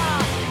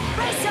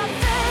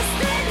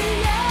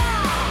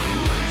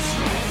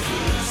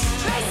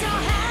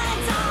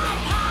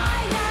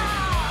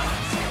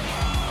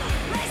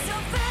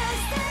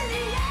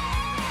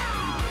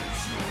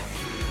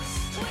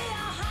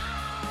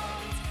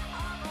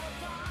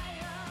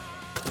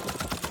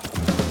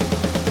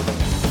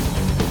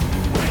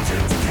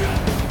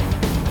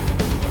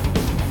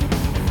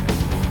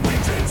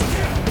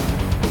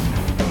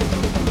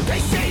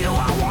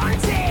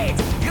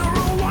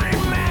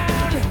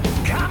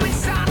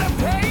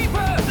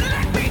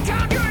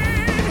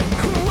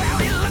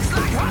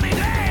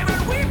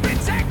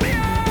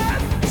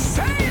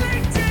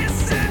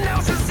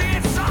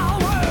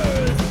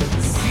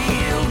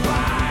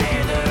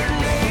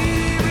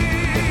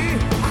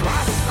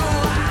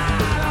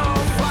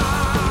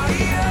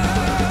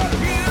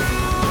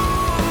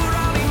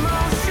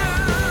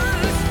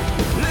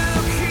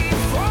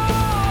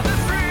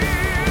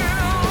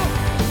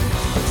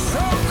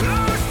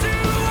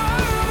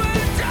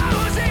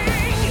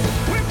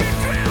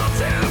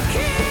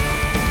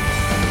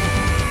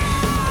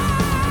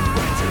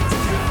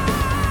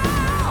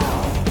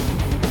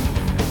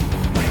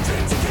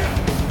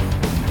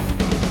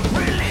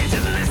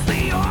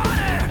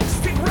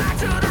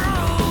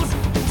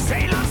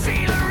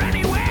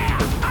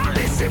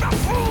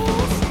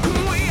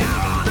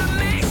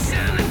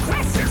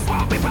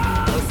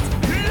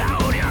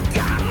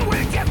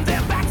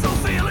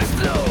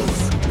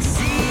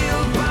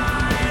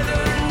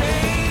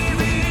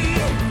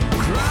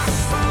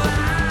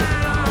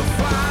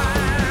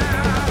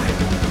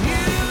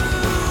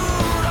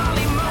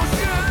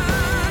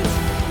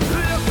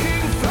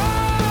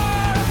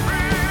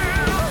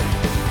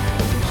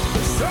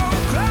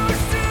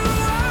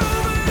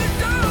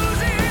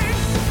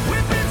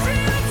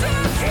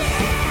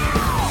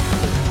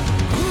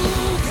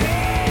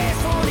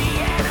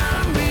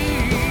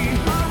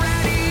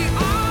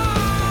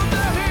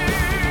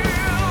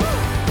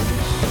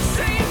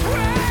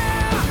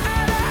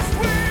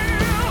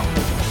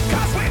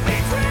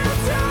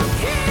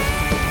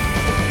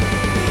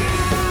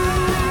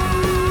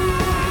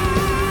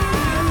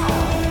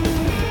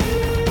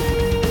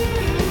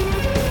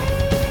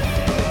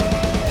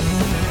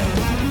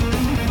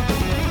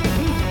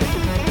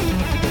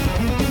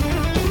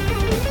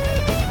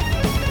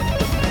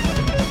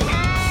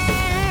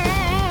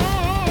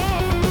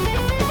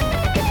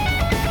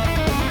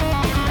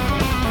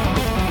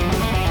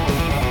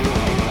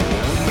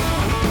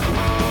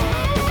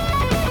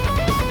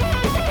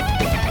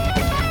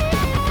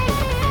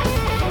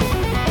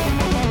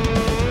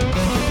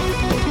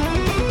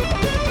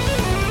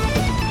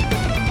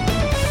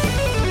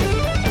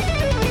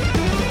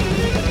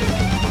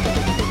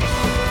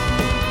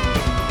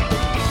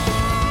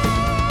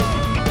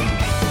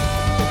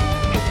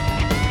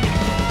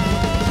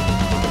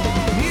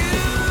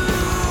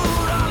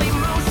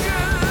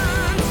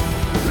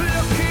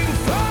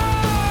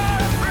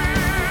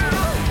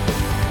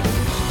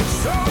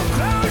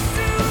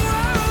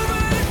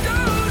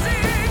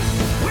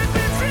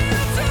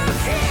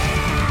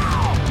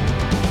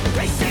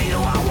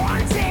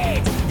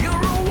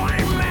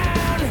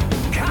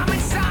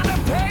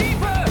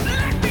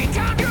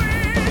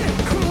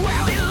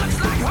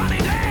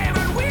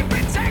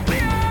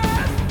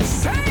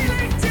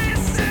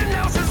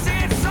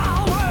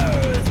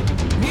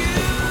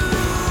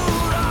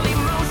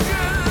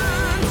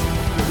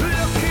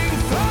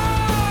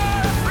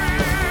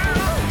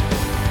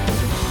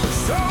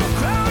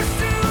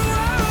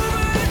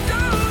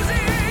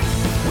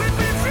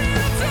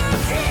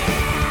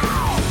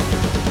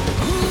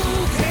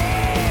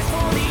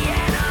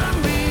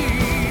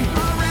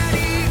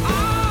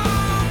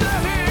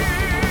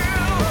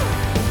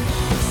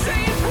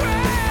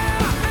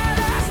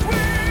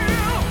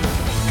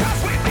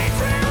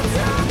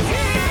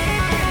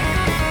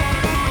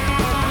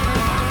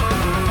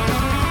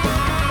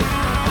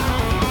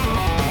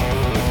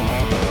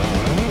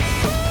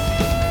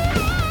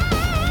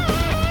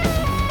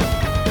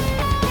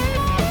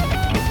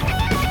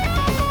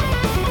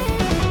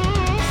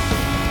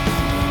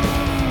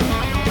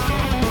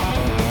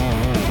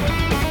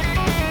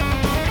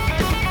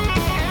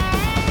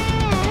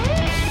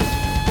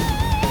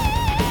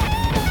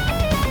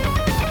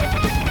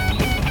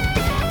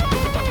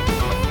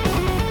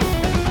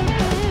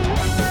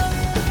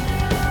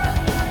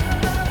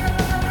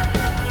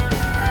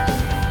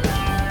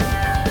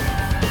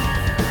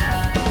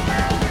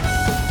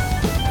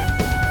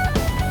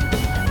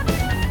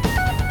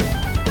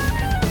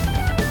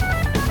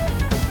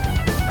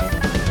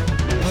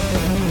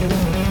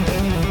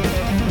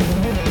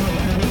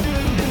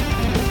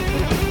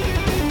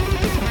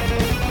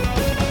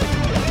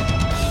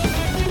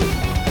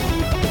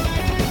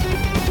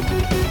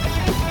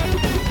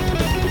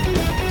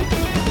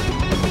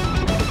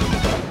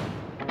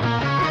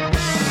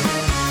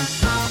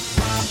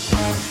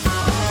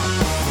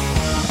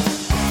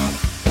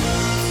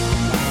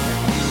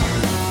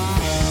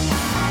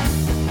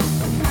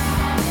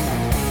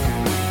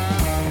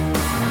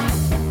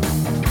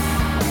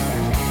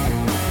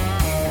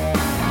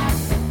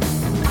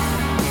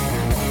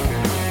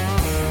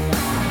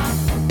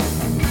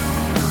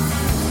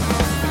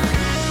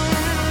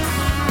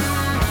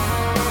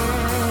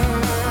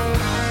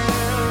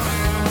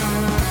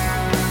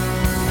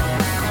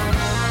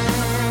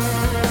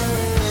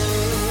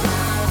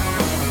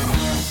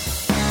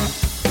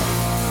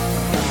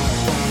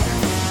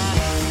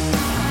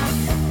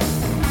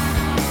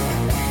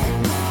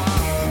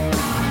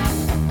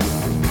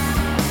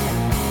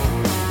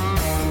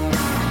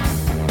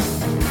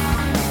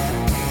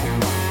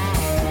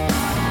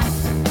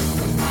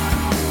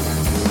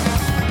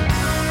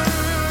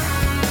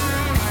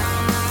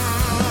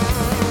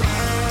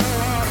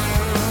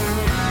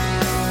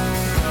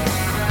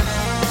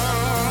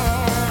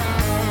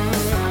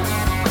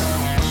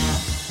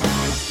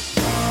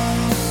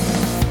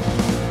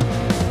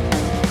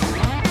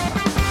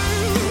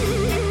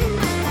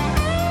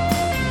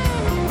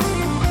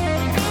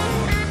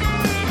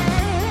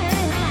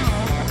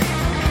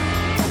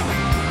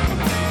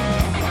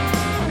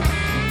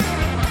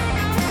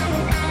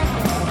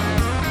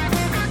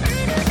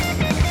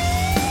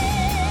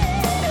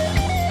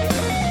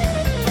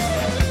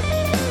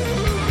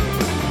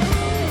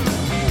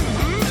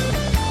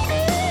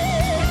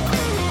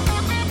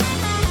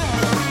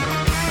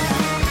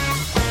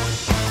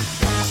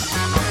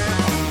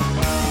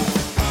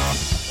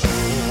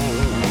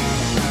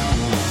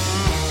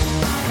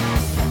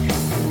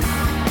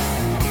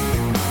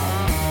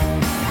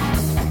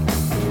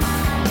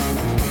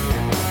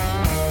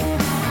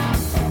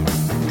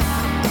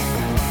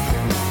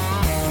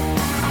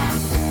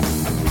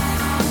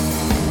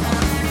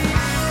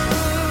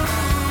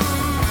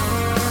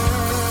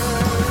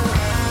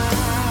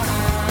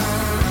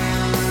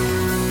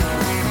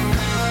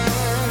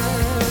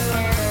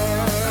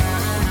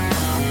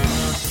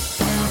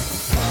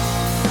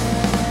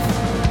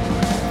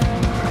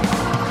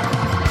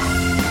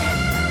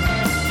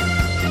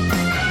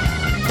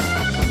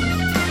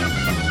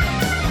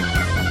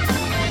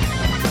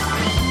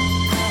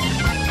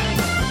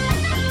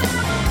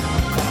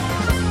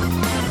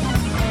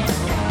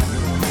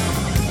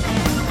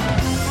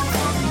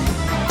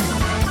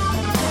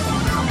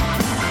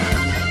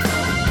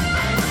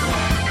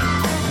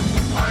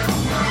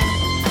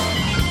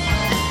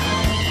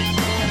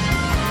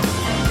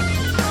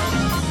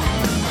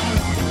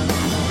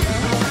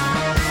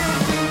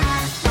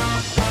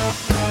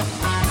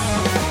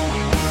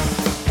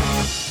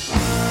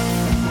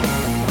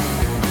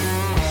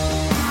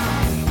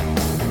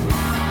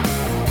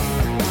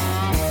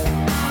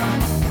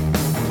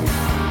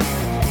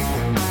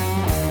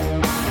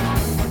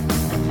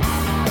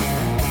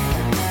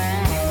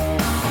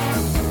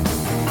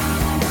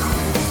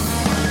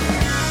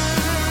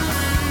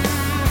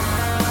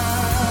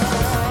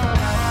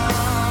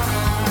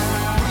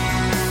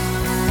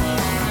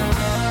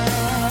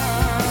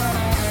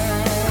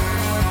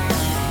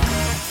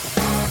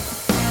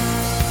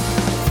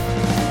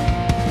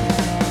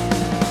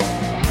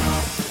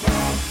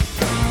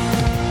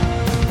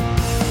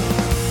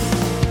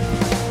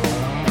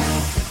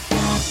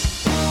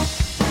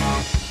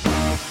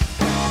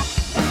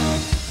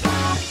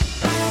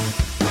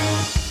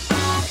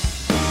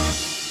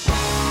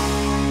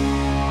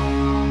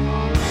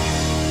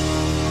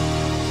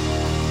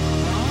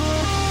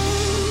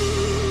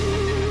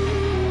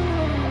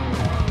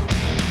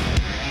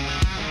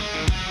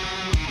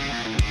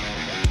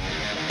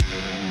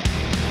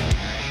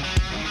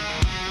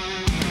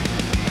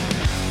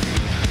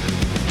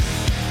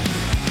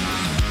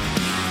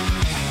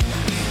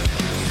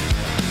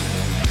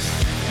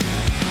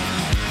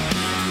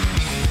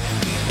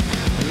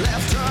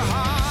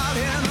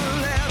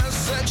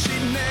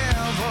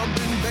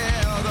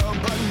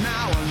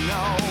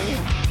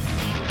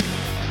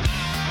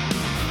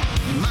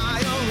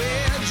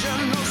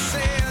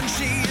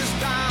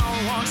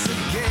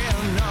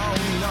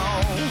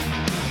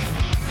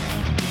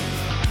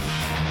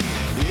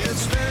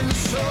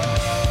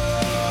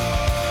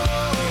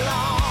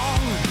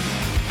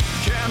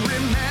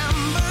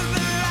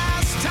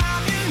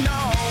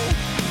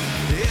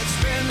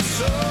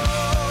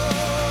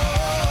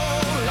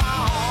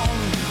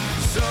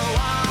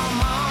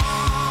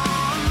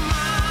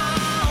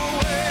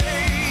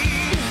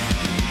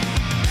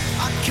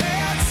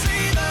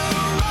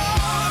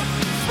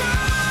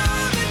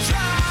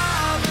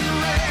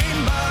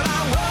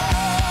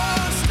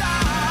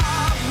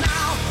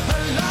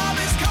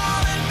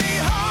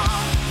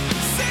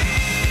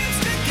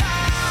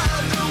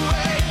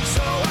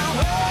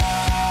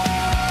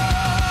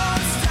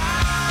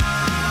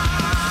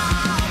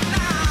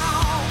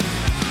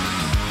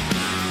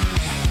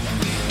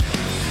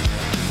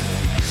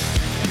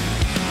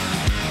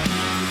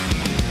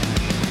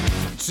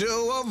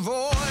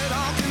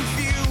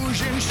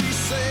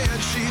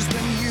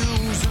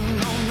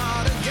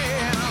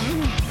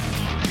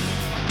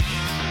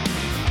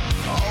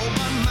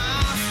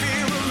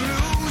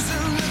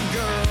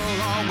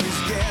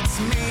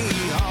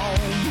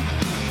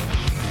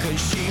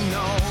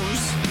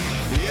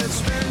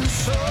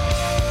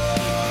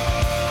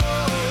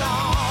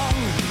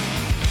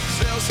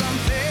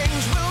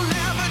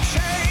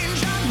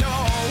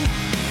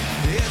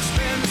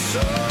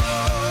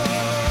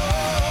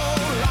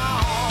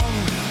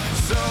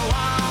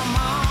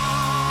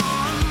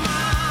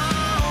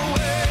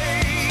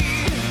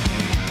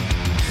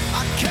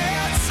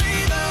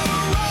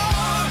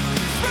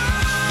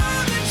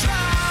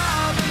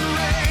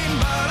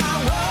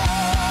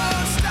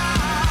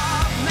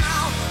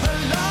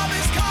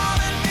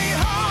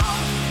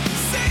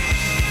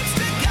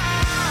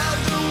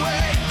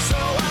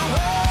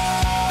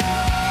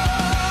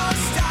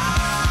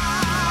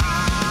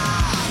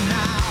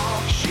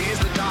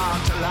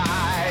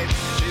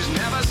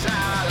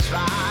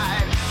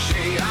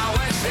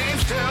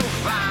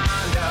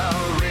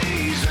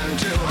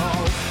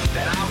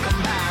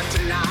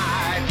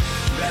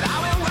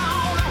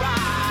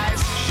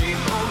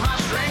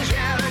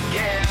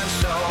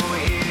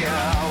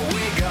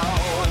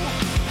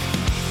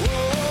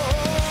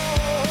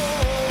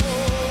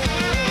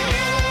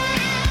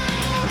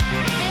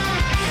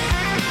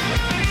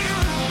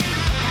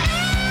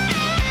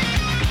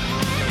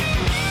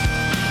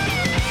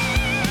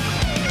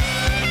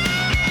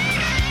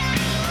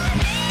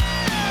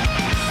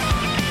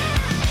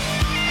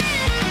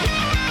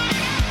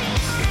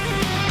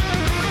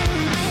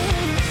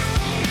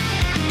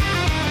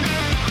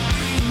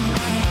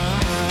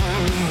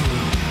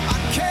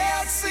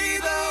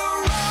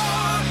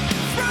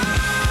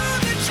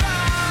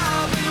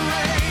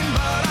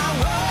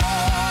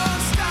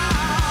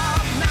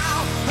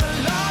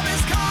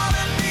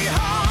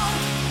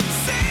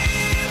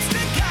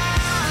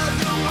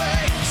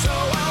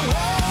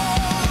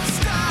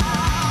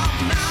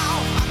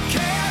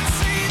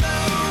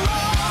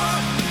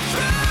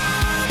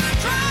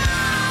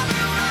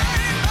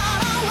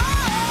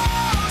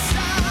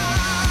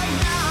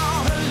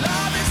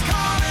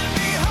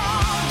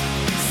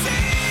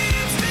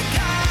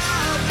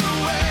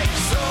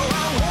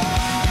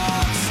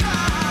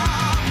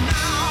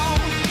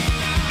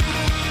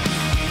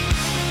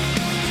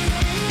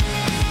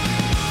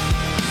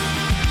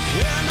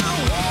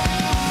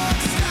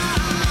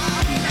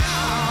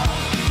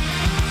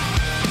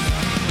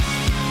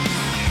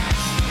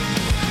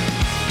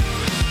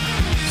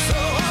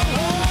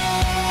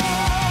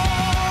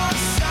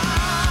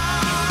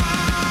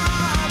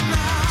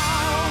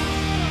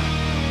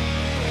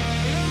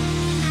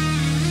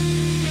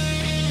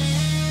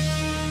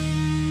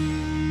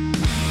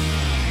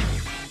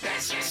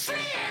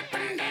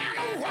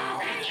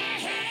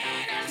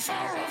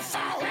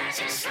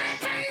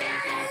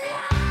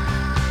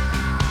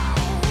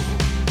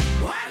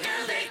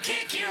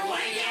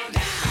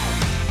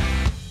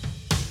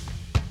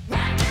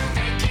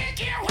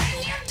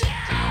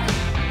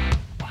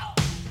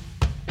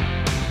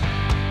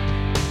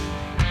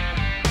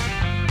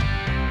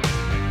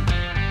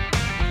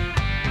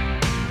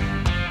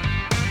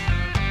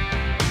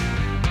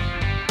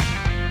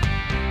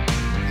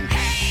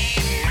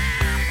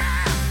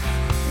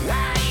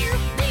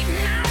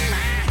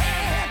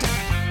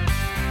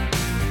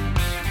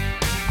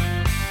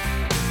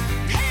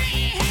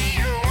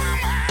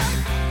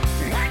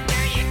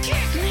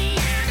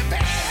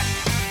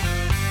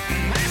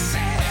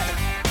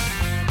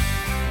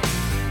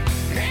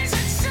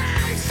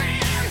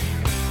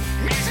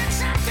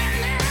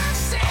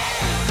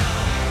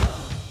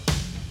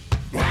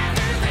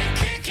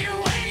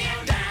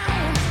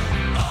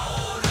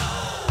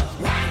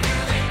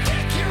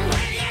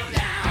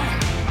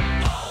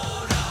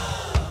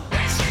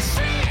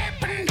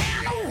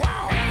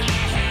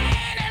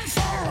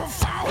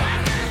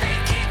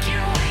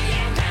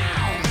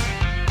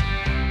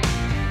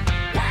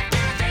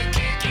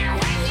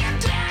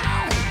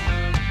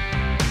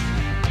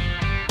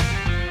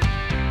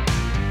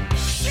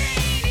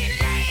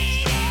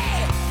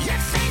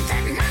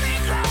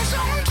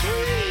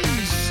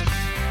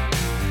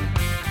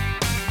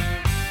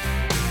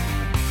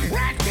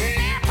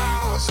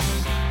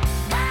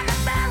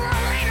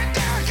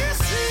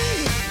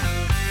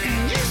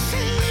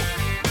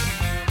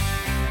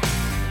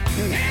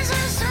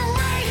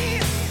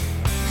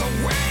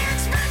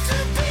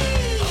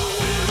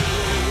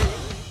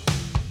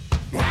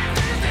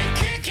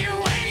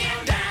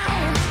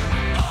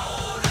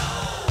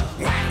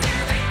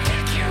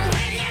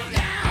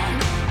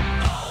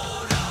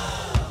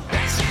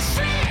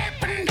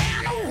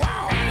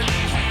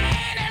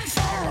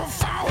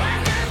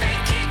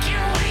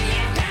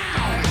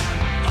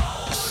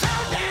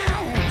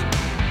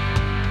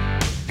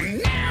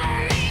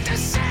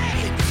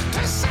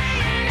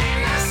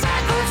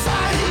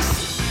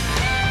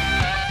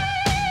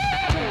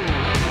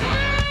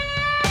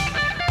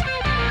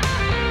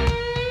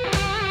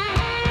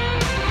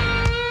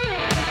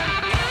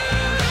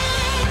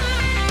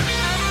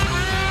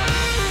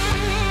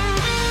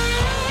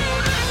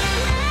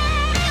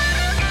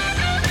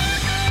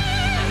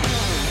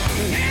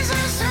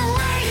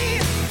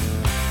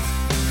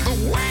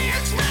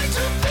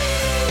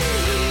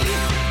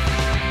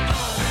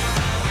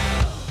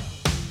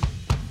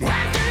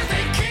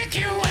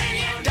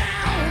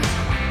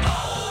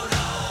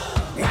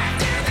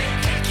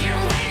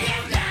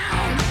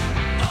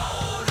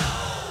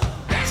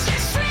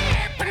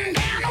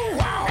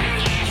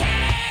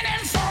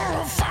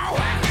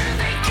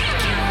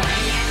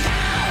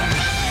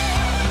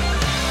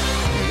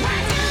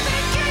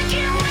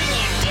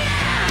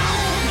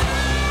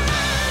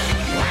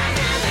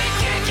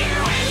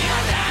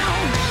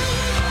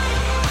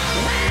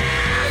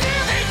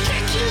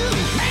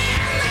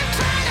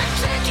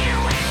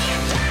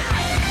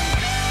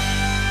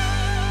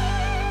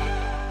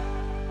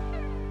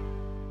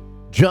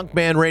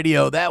 Junkman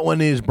Radio. That one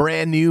is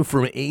brand new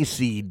from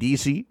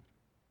AC/DC,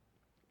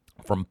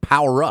 from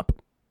Power Up,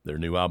 their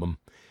new album.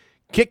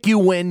 Kick You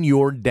When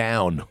You're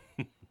Down.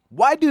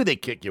 Why do they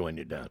kick you when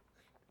you're down?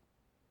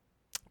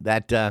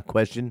 That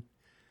question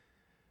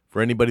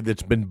for anybody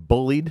that's been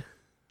bullied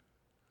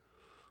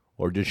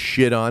or just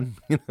shit on.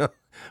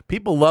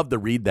 People love to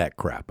read that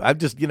crap. I've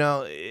just,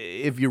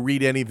 if you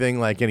read anything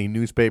like any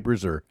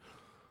newspapers or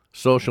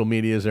social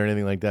medias or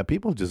anything like that,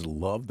 people just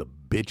love to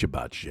bitch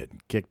about shit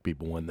and kick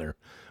people when they're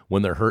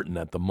hurting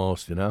at the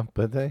most,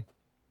 But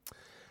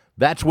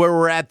that's where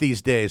we're at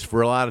these days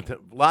for a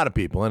lot of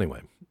people.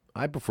 Anyway,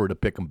 I prefer to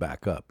pick them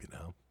back up,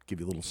 give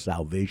you a little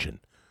salvation.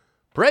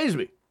 Praise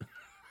me,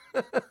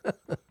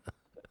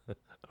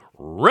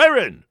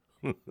 Reverend.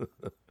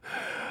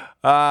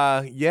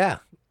 Yeah,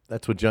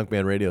 that's what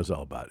Junkman Radio is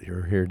all about.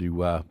 You're here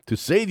to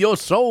save your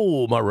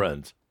soul, my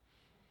runs.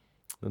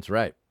 That's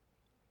right.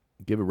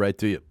 Give it right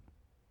to you.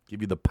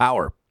 Give you the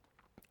power.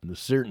 And there's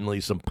certainly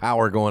some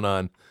power going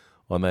on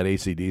that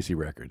AC/DC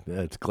record.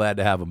 It's glad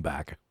to have them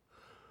back.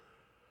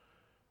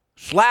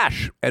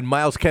 Slash and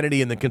Miles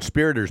Kennedy and the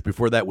Conspirators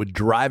before that with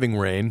Driving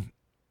Rain.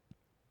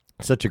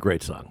 Such a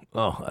great song.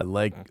 Oh, I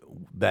like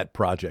that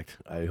project.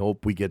 I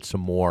hope we get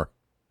some more.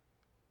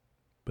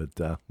 But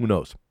who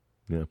knows?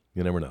 Yeah,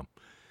 you never know.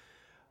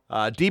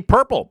 Deep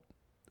Purple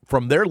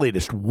from their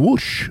latest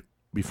Whoosh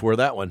before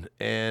that one.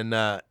 And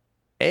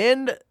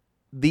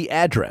The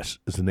Address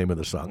is the name of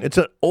the song. It's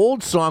an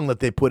old song that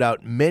they put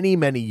out many,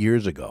 many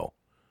years ago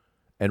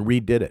and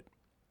redid it.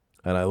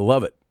 And I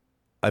love it.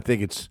 I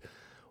think it's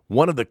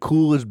one of the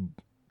coolest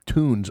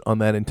tunes on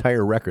that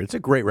entire record. It's a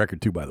great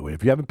record, too, by the way.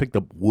 If you haven't picked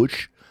up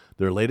Whoosh,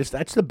 their latest,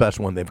 that's the best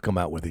one they've come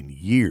out with in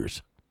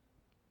years.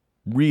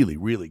 Really,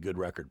 really good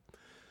record.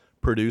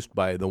 Produced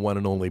by the one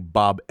and only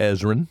Bob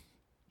Ezrin.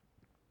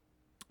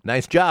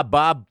 Nice job,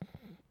 Bob.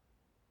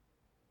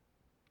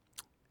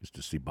 Used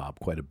to see Bob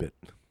quite a bit.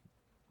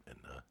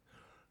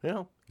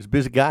 He's a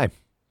busy guy,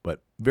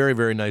 but very,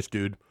 very nice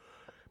dude.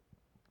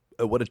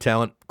 What a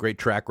talent. Great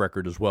track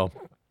record as well.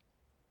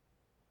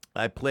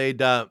 I played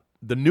the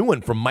new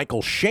one from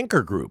Michael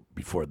Schenker Group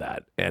before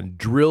that, and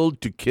Drilled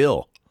to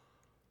Kill.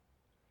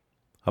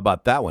 How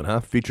about that one, huh?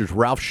 Features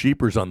Ralph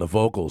Sheepers on the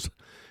vocals,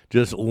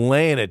 just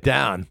laying it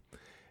down.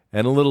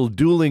 And a little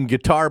dueling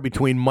guitar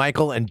between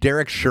Michael and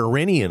Derek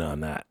Sherinian on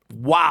that.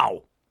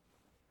 Wow.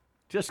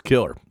 Just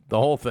killer. The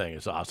whole thing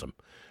is awesome.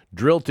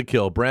 Drilled to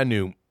Kill, brand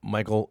new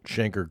Michael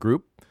Schenker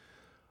Group.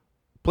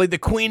 Played the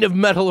queen of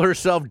metal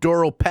herself,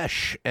 Doro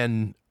Pesch,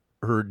 and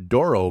her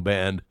Doro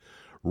band,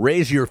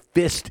 Raise Your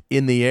Fist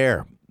in the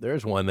Air.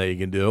 There's one that you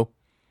can do.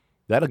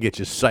 That'll get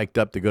you psyched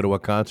up to go to a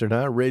concert,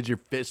 huh? Raise your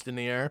fist in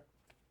the air.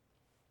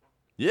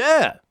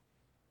 Yeah.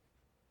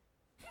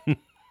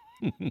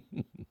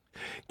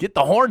 Get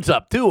the horns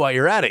up, too, while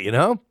you're at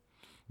it,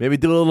 Maybe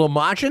do a little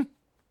moshing.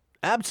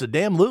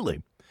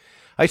 Abso-damn-lutely.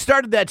 I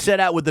started that set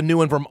out with the new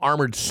one from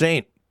Armored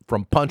Saint,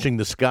 from Punching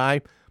the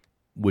Sky,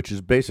 which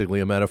is basically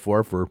a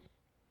metaphor for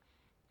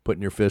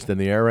putting your fist in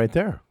the air right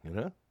there,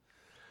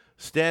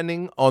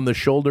 Standing on the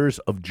Shoulders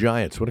of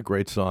Giants. What a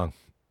great song.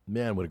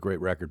 Man, what a great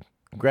record.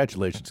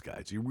 Congratulations,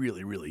 guys. You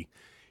really, really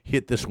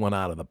hit this one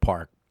out of the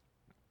park.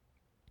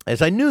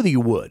 As I knew that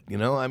you would,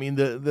 I mean,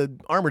 the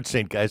Armored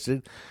Saint guys,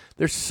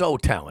 they're so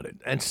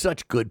talented and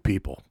such good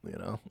people,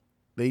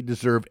 They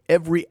deserve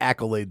every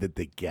accolade that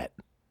they get.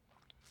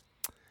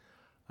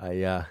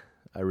 I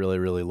really,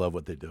 really love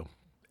what they do.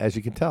 As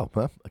you can tell,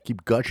 huh? I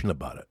keep gushing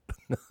about it.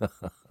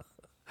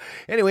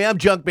 Anyway, I'm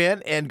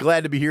Junkman, and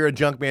glad to be here on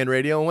Junkman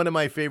Radio. And one of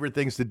my favorite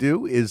things to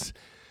do is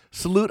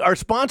salute our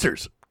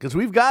sponsors, because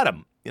we've got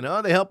them. You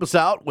know, they help us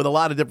out with a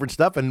lot of different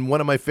stuff, and one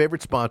of my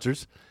favorite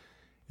sponsors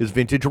is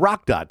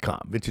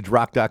VintageRock.com.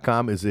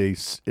 VintageRock.com is a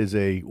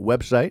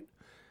website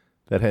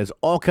that has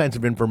all kinds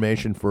of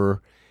information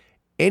for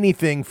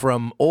anything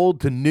from old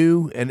to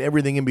new and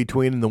everything in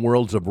between in the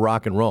worlds of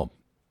rock and roll.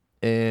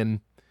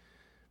 And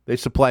they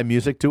supply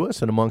music to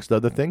us, and amongst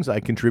other things, I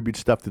contribute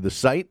stuff to the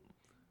site,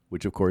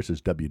 which, of course,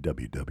 is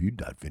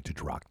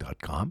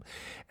www.vintagerock.com.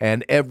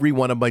 And every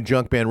one of my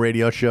Junkman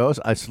Radio shows,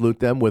 I salute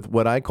them with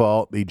what I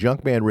call the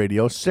Junkman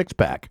Radio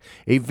six-pack,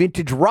 a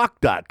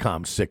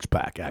VintageRock.com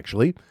six-pack,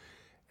 actually.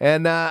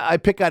 And I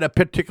pick out a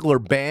particular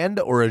band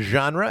or a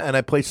genre, and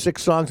I play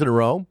 6 songs in a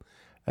row,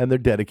 and they're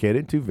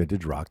dedicated to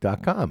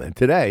VintageRock.com. And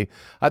today,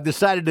 I've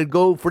decided to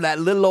go for that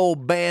little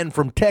old band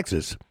from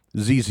Texas,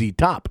 ZZ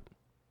Top,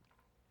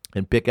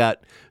 and pick out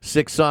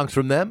 6 songs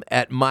from them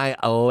at my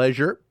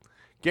leisure.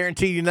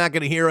 Guarantee you're not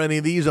going to hear any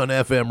of these on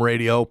FM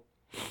radio,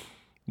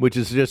 which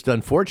is just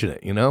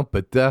unfortunate, you know.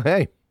 But,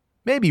 hey,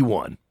 maybe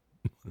one.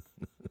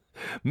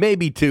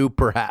 Maybe 2,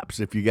 perhaps,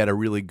 if you got a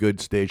really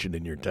good station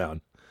in your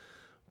town.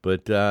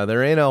 But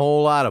there ain't a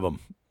whole lot of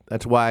them.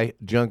 That's why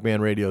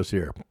Junkman Radio's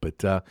here.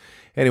 But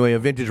anyway, a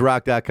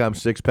VintageRock.com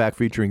six-pack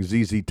featuring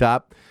ZZ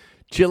Top.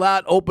 Chill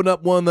out, open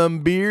up one of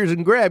them beers,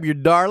 and grab your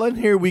darling.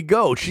 Here we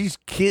go. She's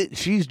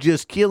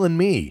just killing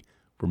me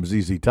from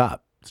ZZ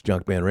Top. It's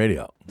Junkman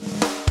Radio.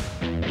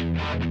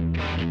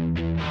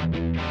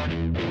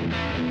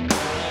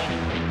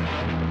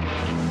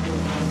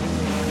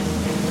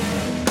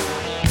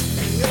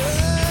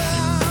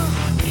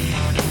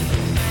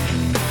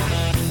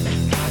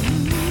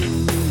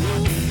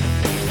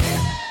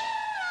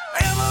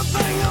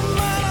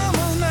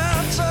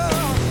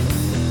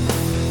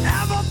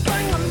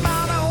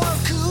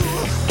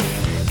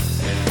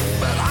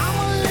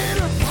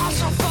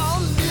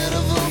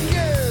 Beautiful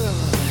girl,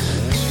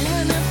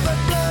 even if the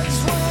blood's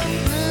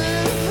running blue.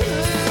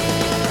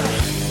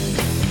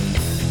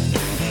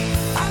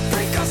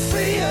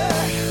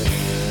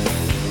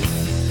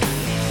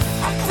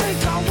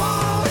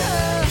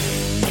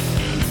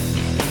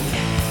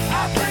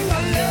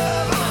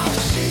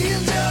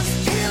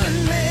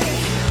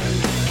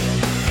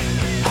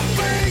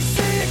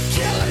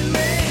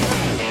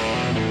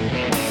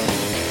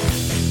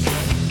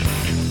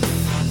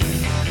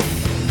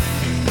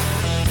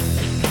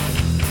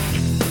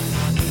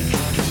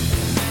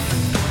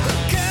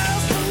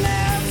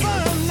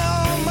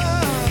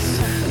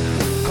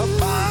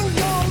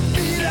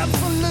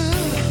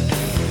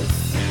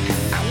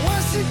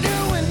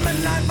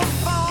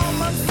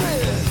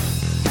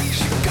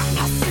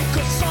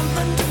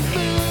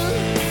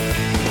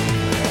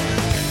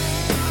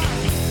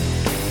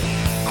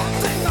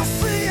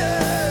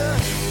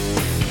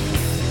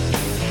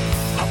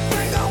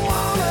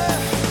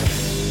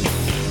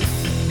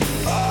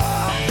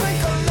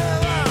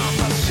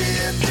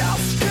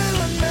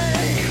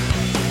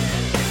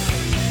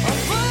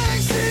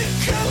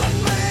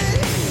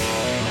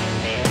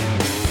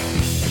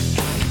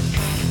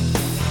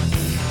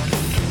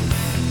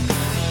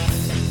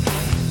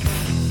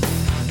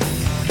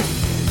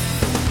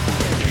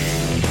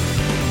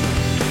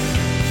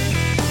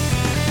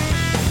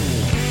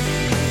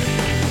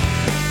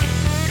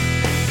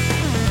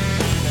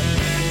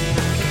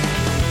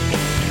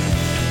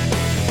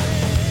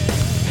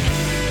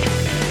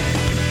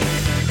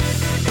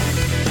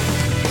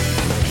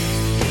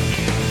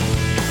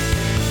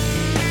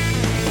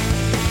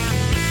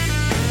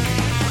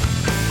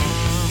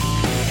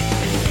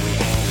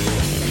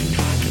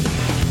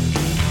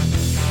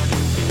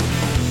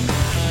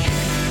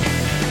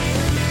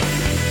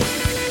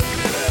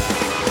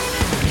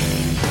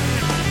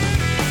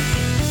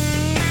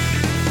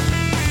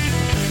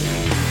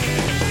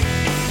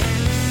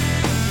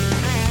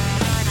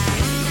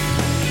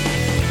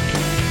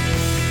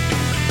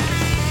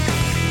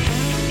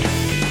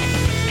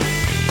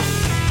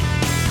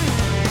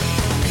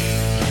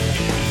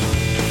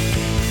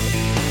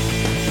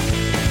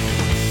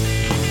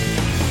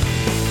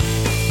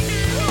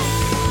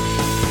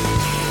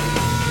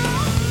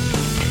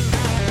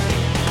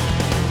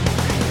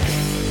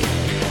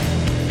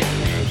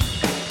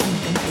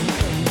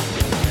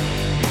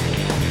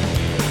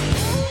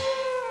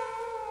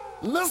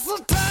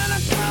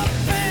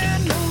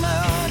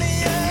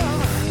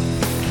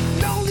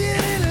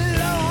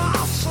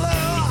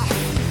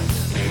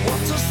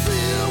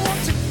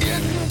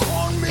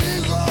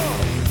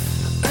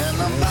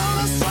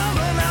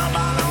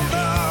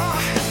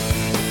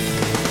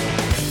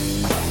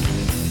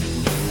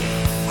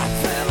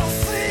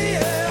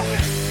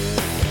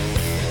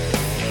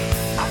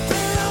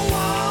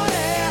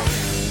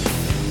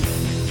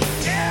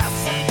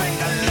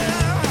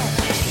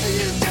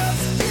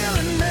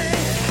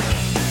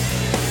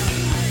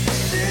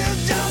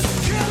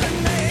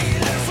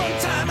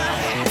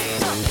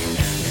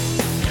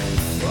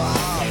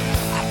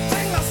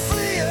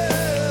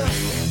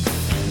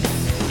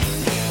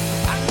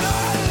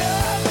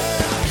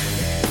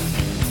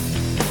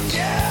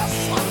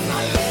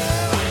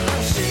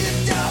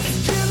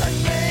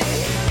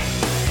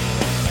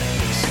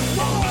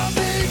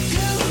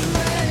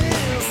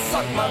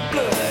 suck my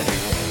blood.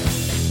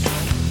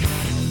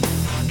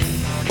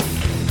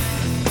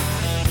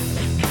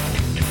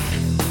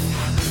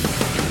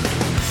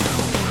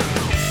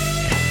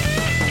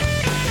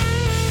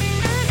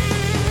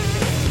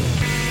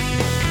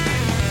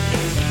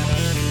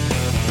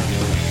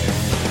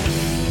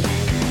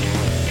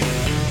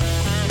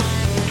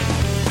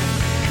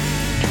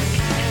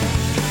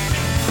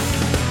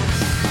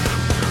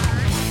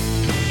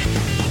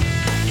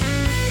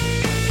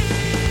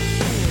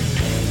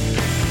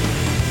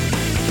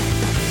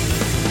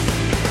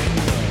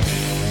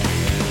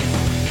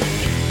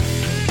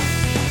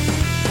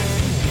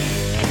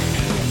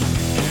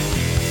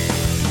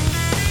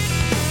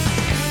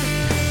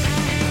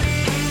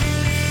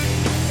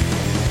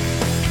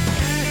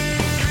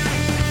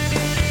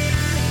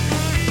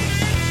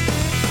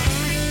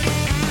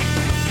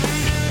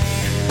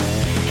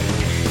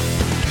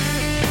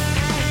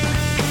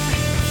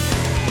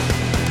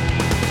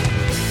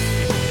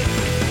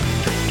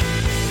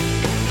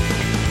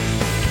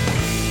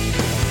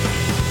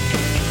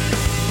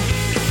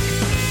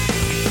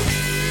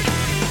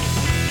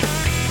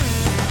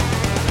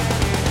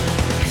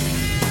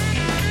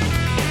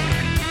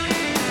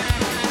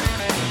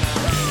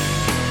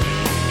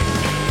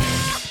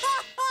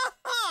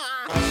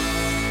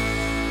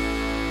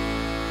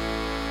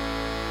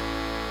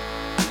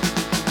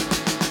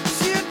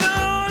 She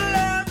don't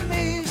love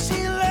me,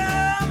 she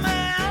love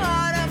my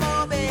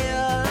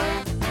automobile.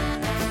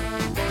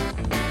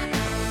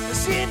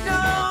 She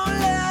don't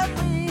love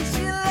me,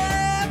 she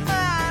love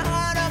my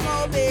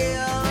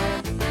automobile.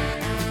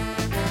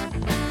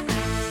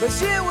 But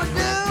she would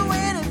do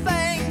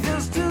anything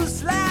just to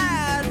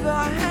slide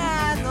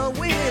behind the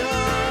wheel.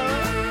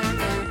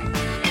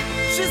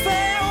 She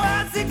said,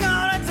 what's it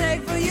gonna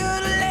take for you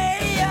to lay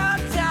your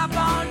top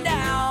on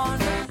down?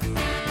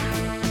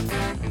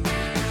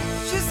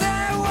 She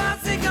said,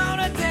 what's it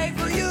gonna take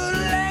for you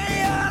to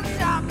lay your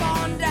top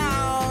on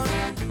down?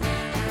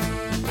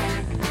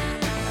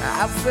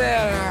 I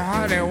said,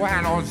 honey,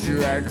 why don't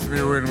you ask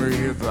me when we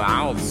hit the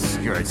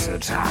outskirts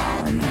of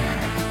town?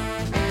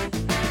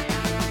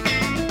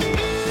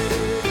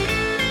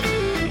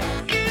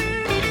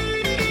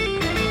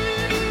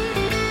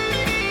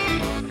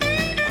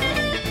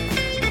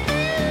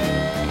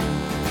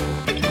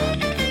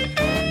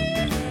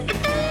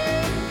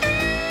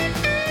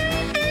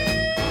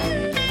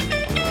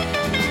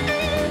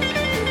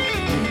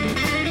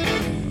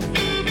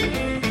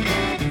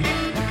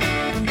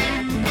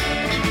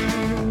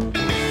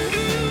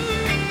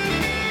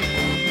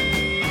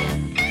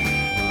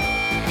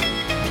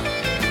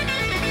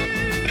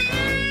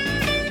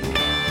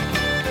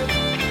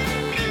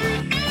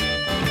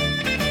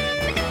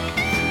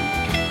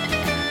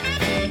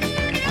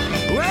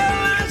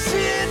 Well,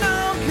 she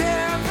don't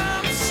care if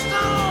I'm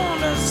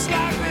stoned or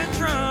slightly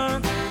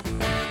drunk.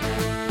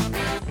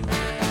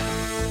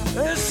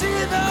 She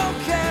don't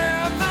care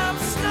if I'm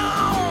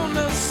stoned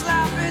or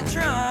slightly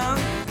drunk.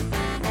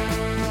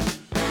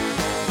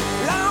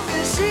 Long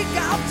as she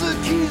got the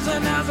keys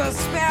and there's a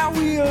spare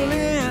wheel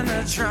in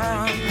the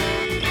trunk.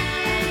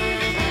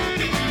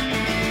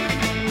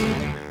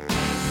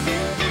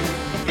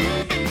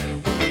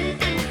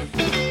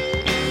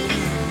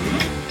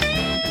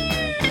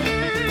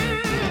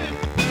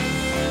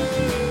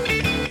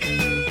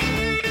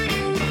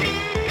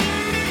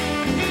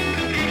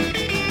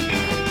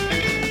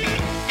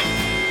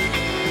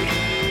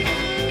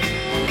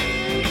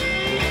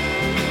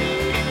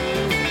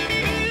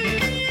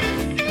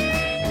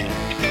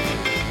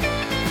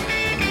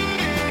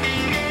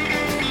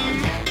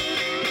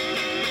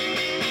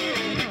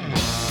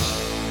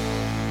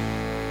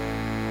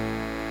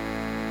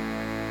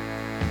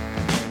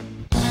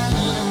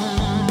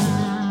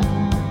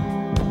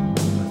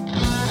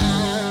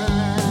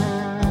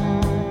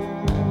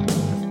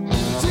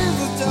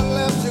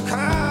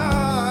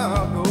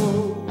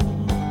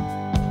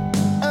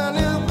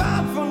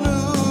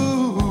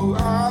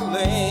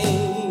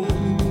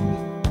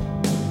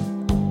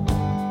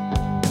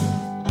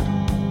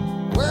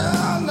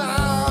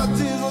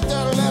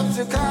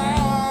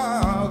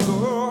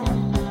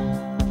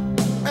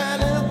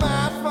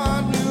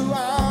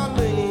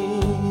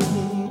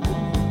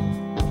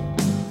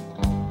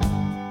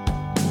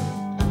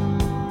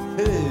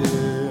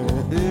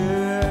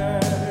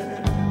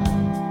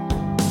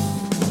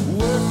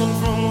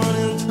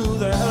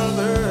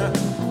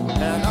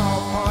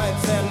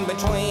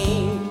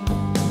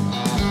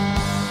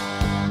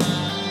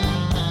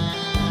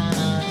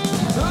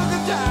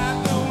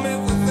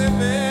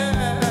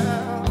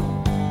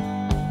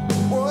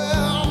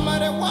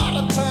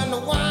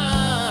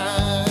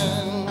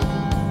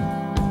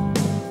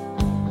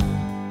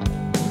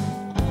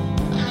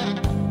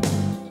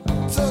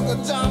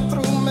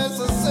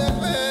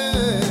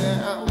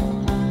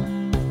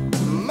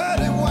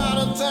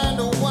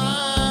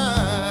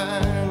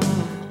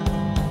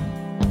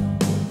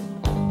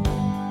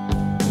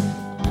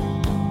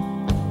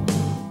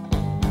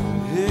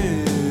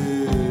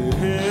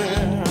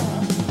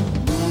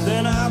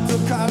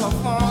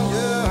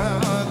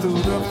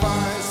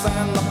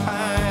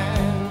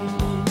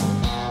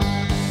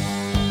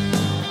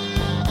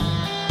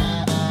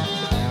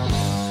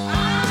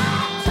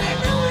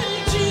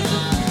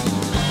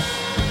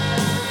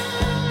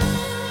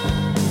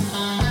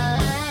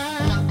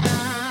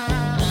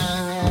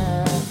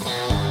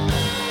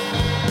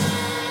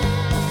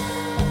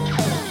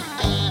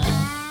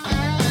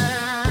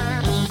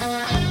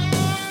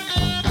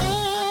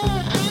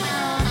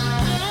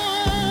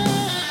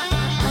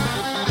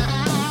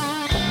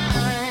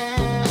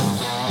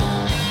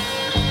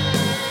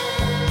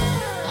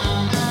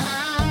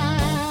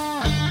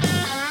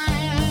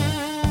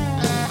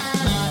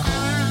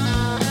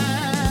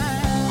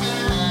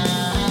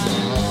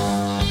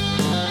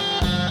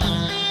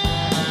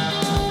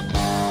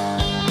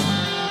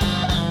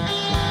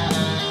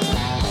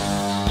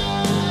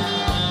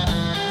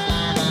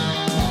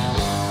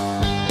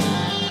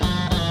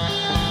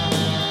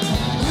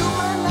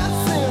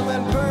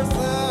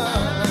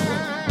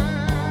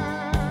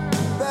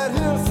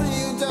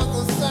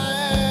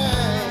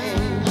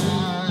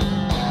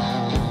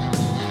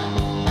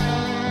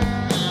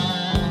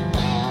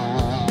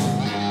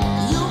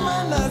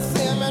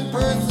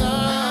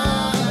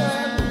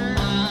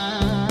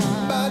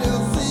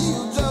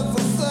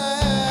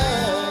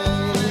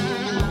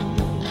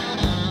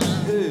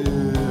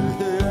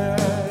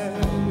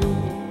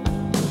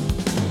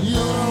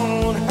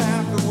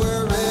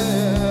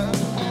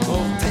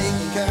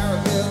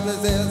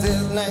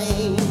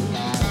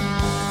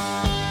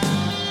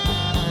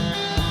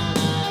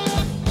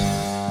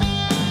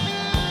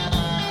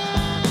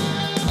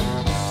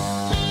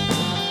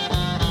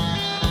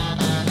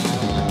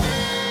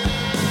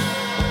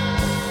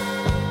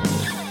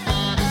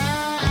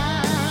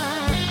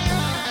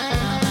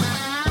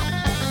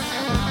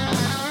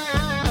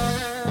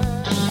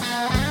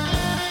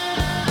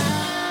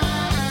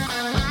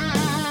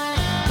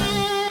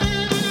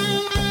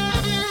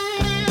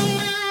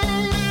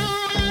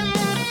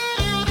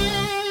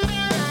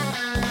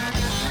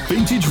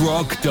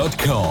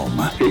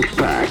 VintageRock.com. Six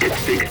pack,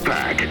 six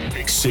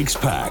pack, Six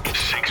pack.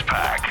 six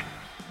pack.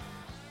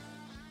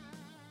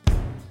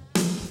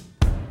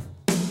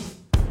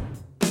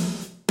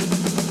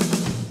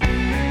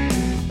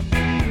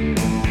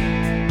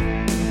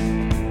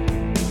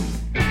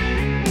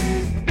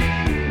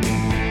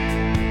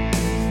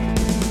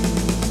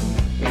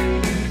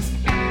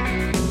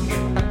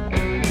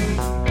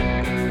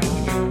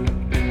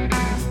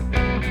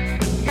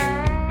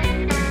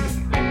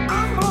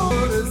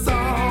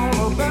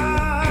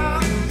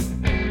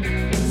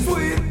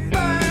 Sweet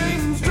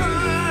things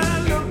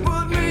trying to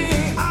put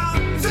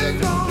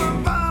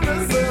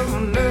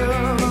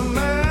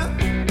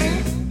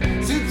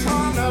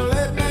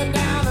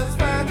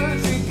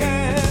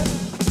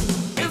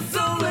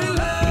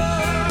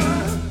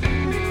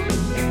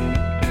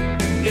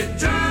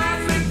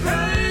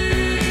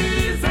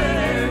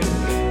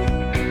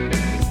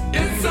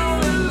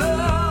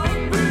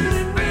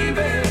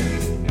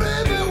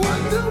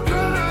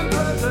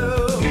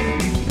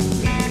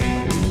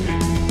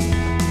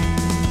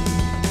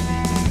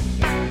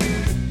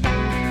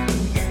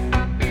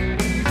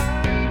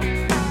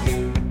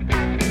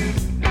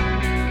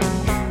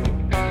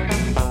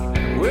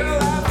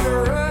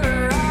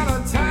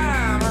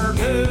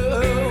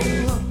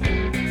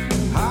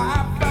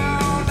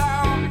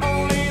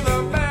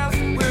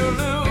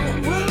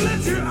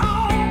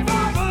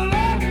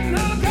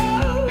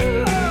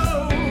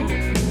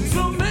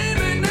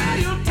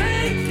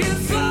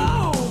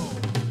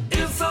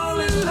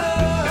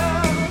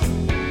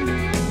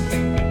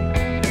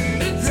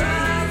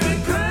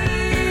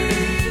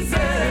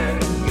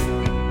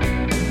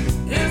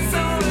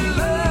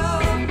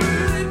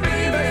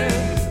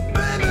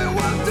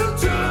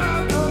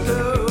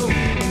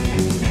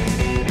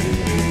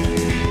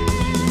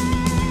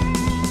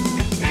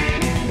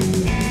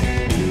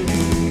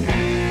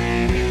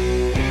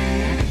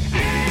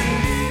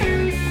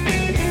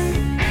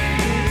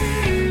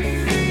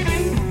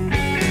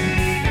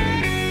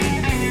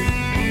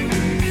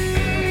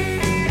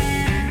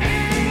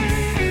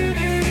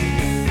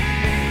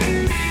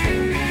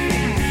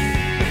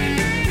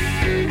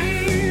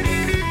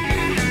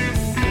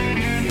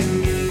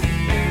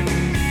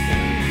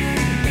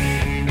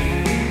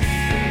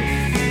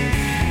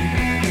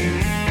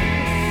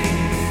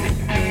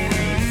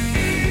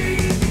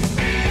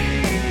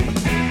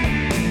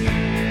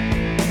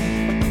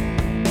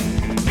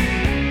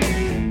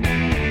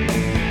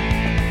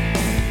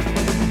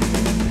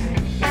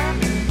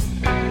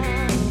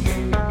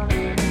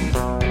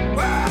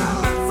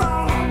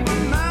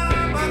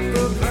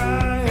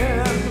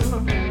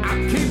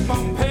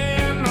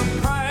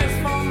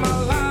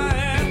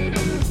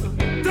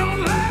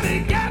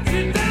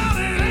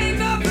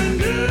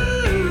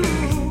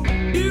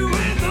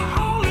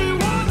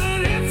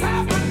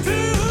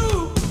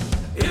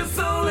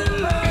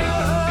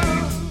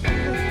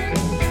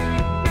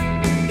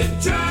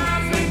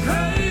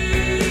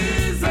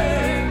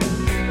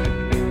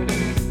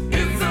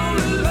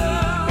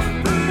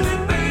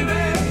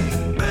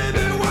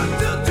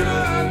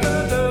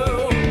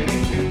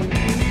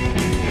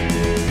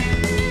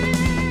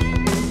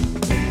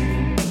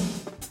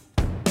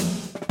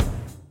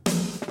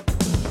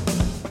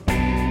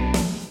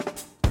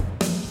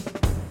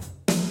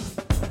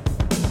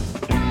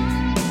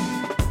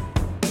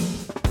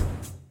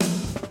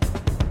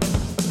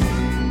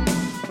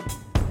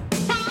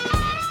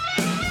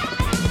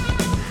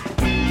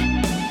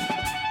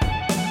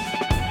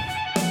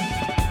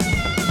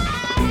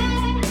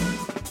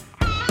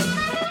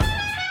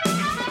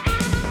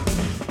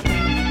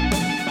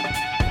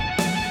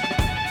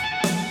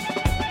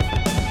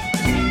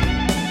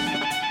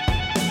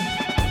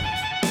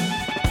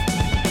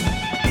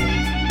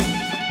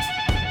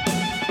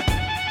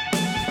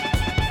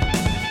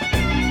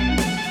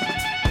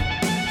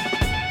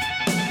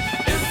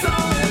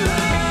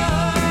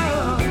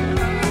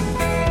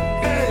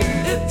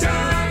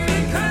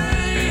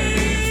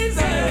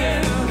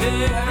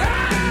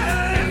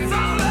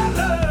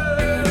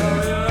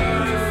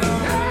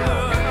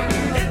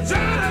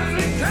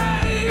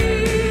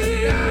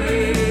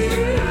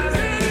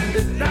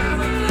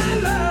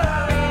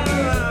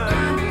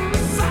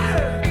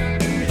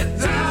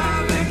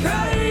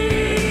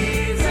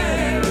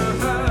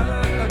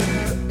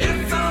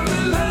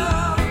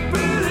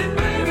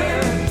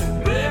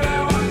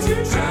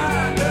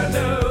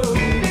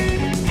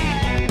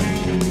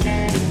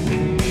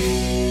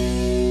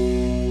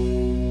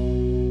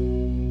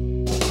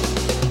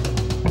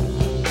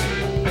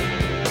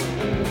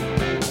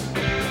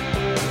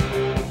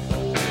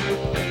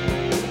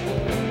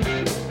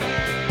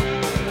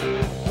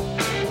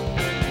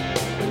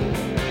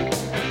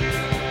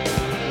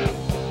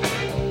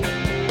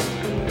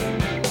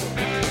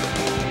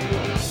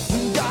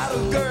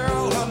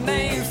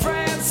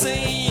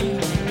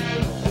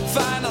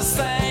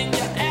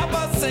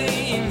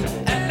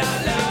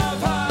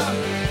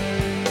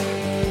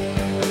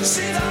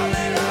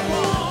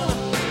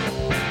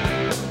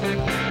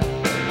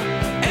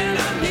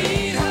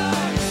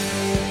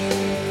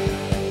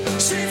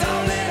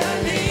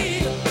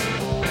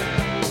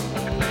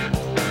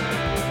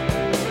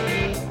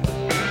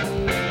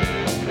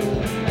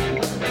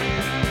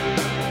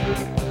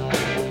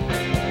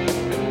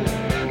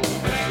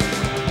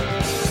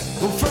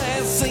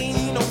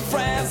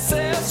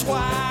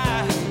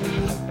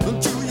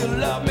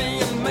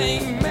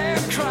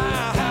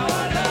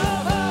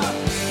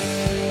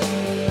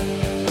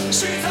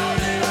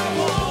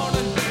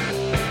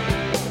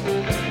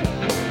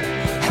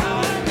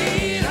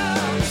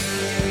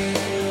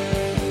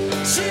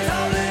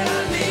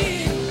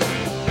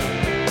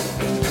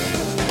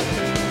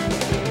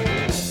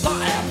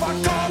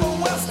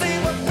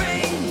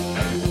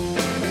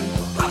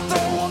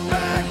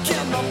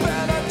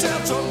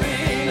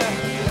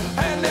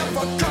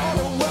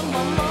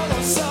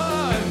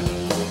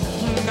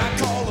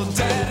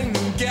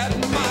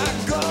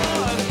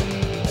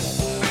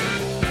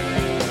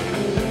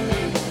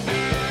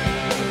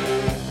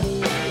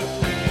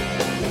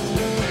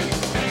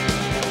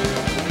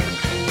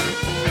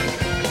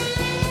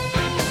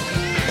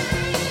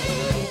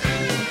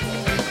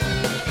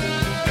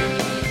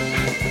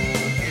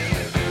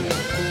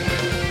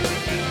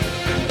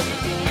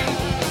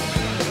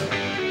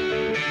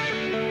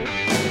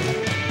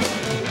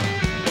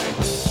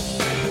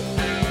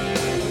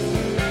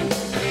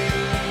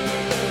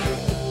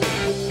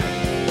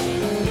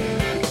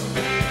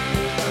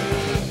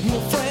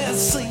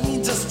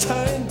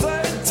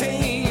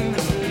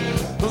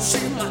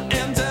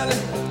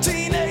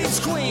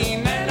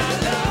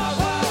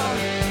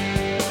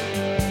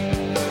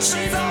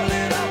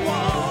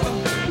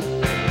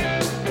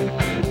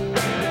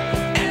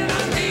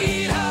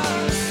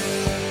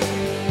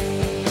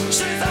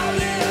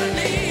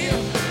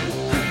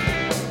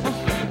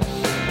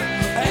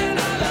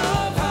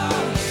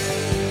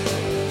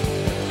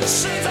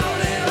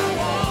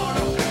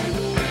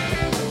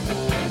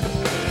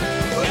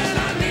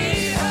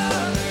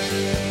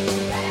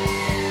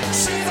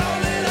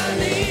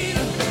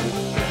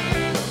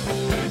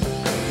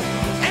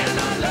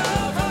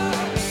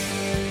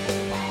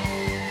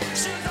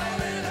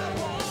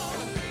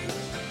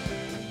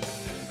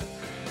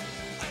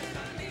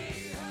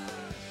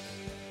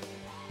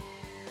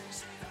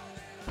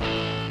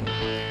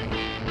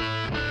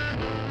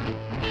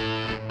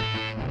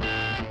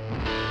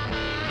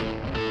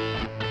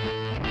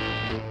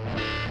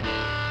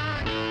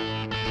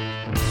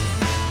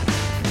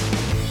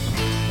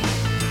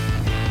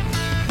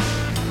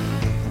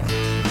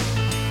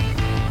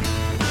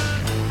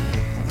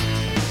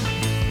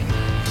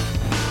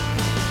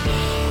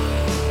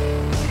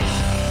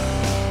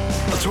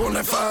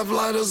 25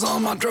 lighters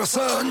on my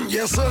dresser,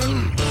 yes sir.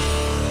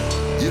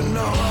 You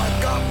know I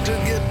got to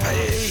get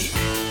paid.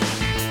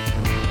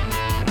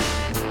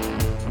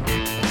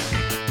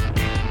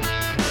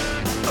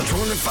 A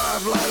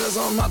 25 lighters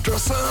on my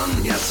dresser,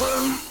 yes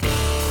sir.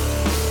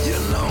 You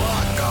know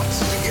I got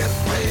to get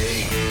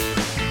paid.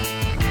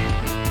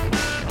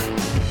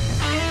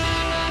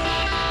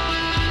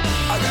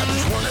 I got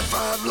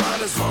 25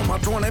 lighters for my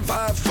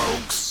 25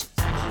 folks.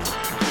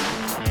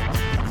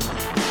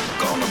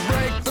 Gonna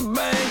break the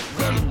bank,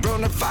 then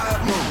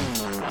 25 more.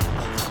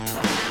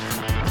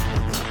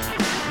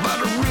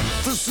 About to rip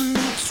the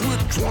suits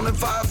with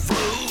 25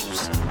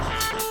 flows.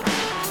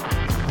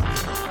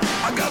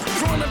 I got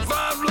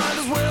 25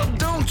 lighters, well,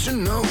 don't you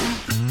know?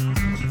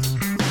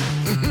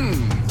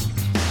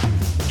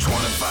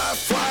 25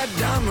 fly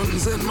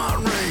diamonds in my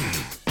ring.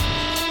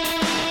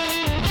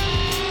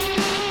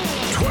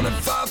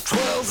 25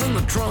 12s in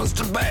the trunks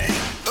to bang.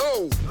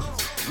 Oh,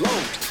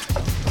 Lord.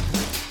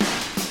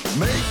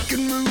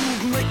 Making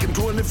moves, making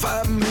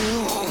 25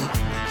 mil.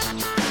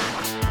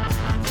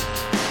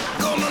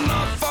 Gonna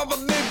knock off a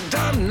big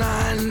time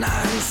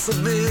 99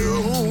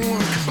 Seville.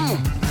 Come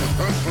on.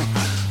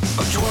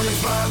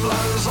 25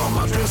 lighters on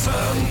my dresser.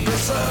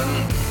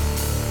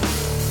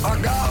 I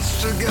got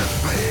to get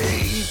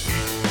paid.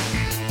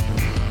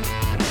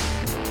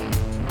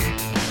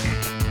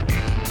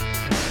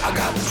 I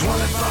got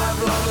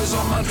 25 lighters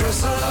on my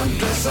dresser.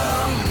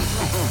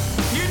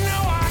 You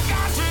know I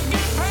got to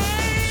get paid.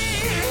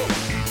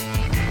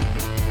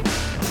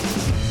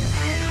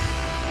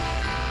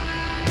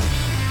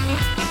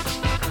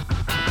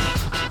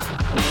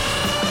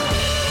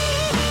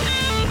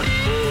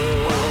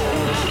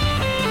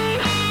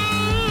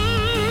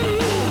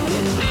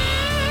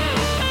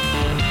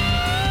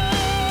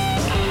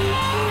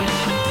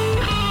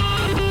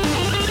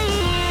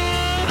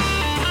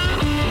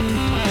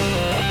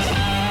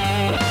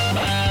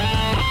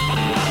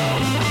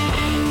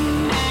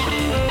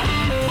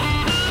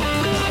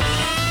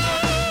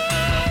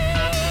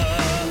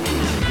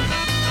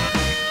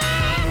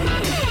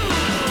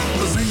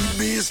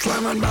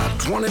 Slamming about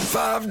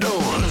 25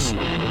 doors.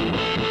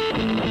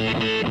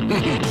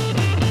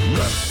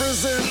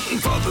 Representing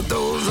for the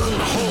doors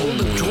and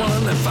holding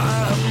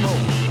 25 more.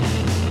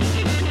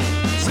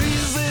 It's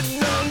easy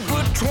done,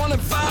 put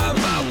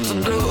 25 out the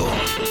door.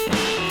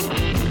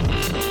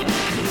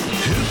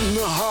 Hitting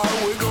the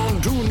highway, gonna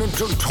do it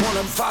till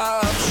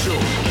 25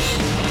 shows.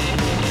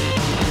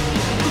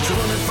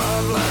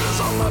 25 lighters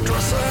on my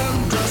dresser.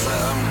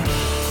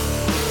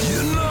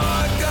 You know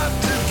I got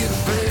to get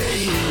paid.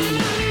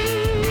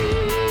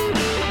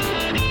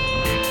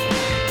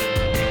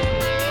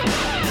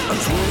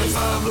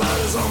 25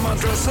 lighters on my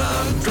dresser.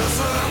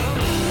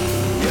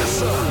 Yes,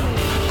 sir. I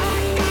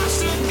got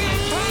to get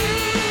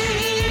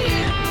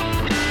paid.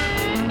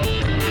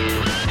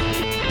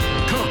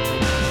 Come on.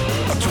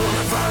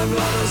 25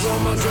 lighters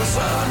on my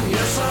dresser.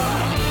 Yes, sir.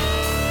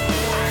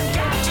 I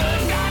got to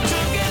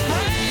get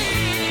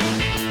paid.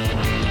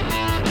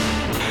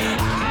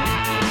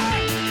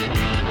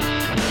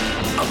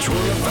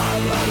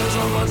 25 lighters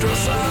on my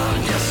dresser.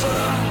 Yes,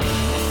 sir.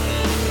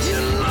 You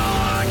know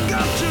I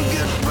got to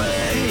get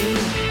paid.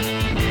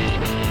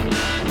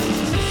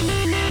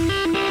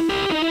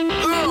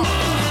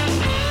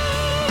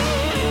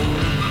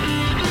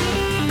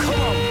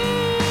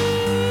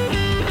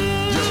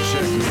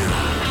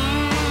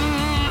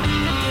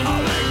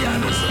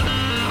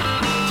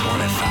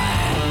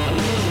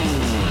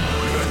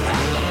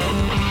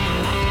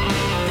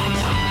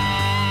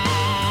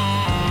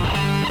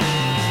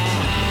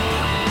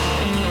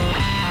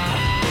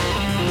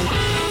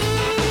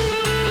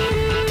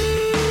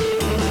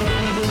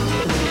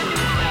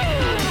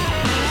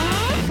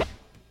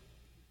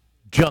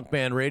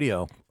 Junkman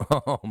Radio.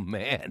 Oh,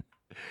 man.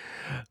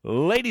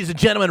 Ladies and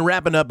gentlemen,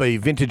 wrapping up a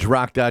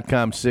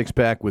VintageRock.com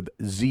six-pack with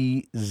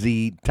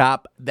ZZ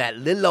Top, that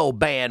little old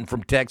band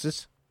from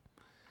Texas.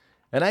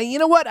 And you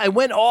know what? I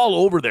went all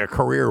over their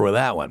career with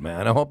that one,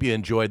 man. I hope you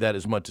enjoyed that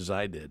as much as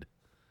I did.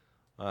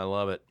 I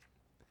love it.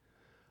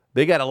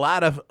 They got a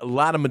lot of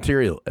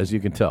material, as you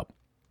can tell.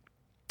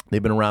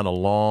 They've been around a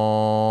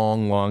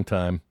long, long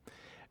time.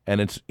 And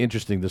it's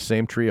interesting, the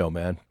same trio,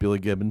 man. Billy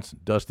Gibbons,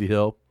 Dusty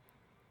Hill,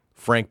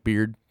 Frank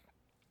Beard.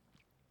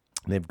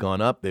 They've gone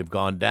up, they've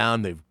gone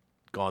down, they've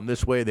gone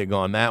this way, they've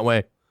gone that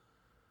way.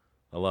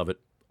 I love it.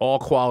 All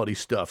quality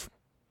stuff.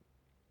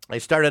 I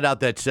started out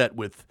that set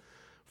with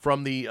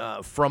from the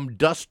From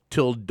Dusk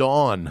Till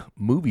Dawn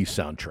movie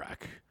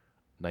soundtrack,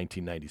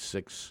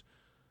 1996.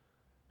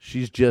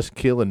 She's Just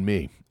Killing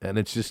Me. And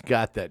it's just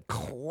got that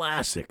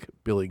classic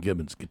Billy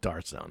Gibbons guitar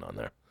sound on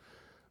there.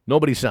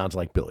 Nobody sounds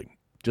like Billy.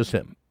 Just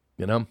him,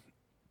 you know?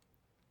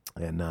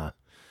 And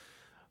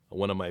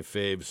one of my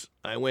faves.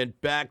 I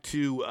went back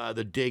to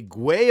the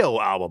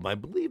Degueo album. I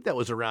believe that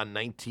was around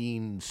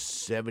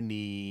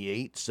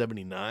 1978,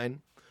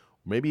 79,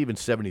 maybe even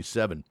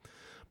 77.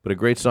 But a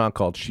great song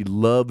called She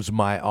Loves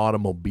My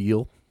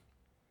Automobile.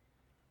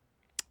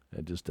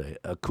 And just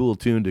a cool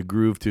tune to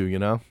groove to, you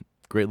know?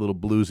 Great little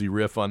bluesy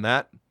riff on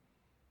that.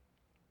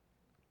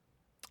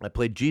 I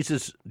played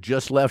Jesus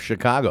Just Left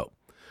Chicago.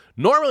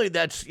 Normally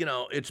that's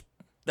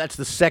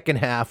the second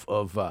half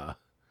of a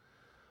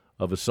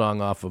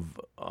song off of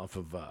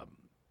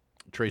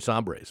Tres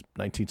Hombres,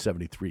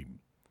 1973.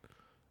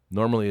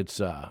 Normally it's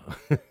the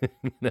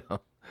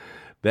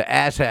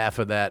ass half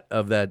of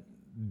that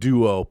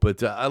duo,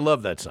 but I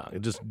love that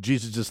song.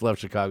 Jesus Just Left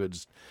Chicago.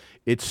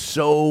 It's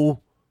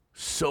so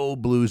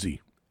bluesy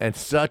and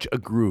such a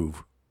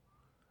groove.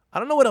 I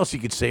don't know what else you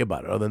could say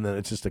about it other than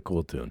it's just a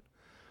cool tune.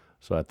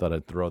 So I thought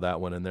I'd throw that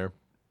one in there.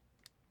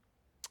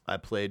 I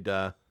played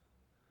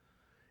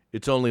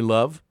It's Only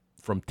Love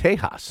from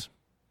Tejas. I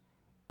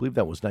believe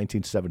that was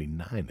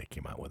 1979 they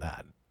came out with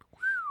that.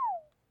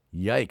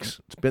 Yikes.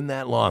 It's been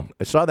that long.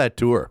 I saw that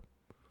tour.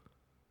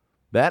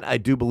 That, I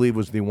do believe,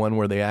 was the one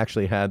where they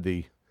actually had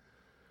the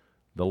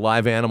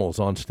live animals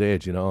on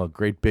stage, a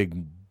great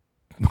big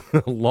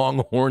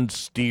longhorn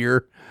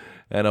steer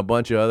and a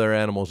bunch of other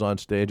animals on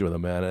stage with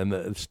them, man. And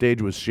the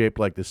stage was shaped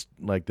like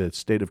the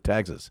state of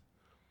Texas.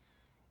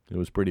 It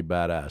was pretty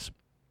badass.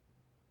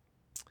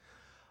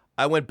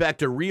 I went back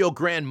to Rio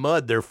Grande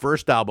Mud, their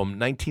first album,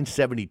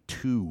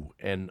 1972,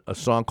 and a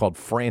song called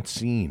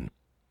Francine.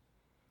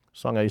 A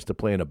song I used to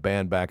play in a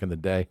band back in the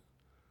day.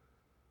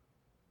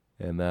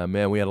 And,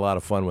 man, we had a lot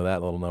of fun with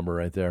that little number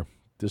right there.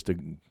 Just a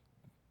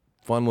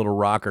fun little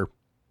rocker.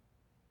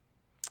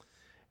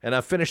 And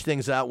I finished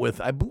things out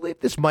with, I believe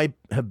this might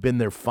have been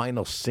their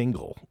final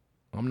single.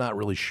 I'm not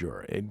really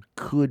sure. It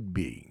could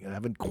be. I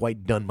haven't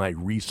quite done my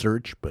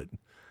research, but,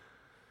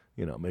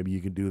 maybe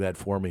you can do that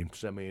for me.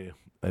 Send me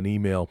an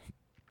email,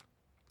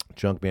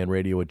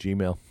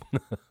 junkmanradio@gmail.com,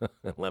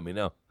 and let me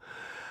know.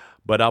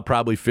 But I'll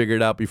probably figure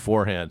it out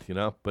beforehand,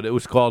 But it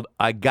was called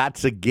I Got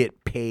to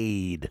Get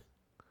Paid.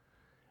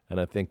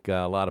 And I think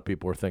a lot of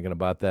people are thinking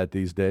about that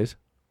these days.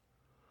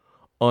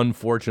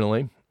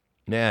 Unfortunately,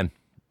 man.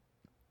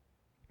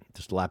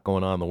 Just a lot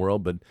going on in the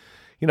world, but,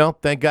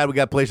 thank God we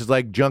got places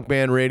like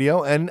Junkman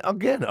Radio and,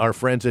 again, our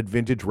friends at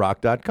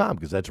VintageRock.com,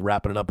 because that's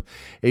wrapping up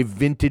a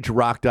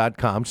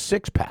VintageRock.com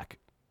six-pack,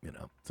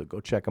 So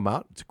go check them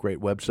out. It's a great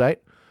website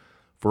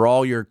for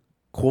all your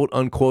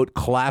quote-unquote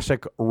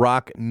classic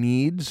rock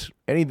needs.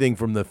 Anything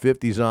from the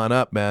 50s on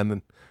up,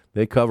 man,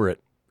 they cover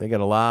it. They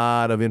got a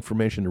lot of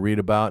information to read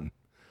about and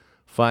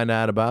find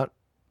out about.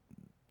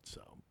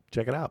 So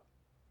check it out.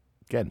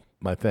 Again,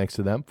 my thanks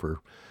to them for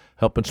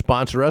helping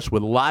sponsor us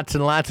with lots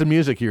and lots of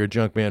music here at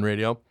Junkman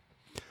Radio.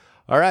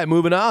 All right,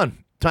 moving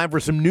on. Time for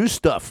some new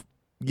stuff.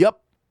 Yep.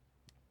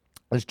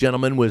 This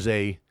gentleman was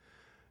a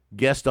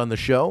guest on the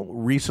show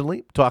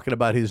recently talking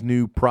about his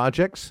new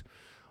projects.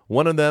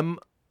 One of them,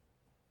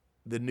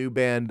 the new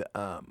band,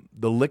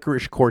 the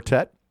Licorice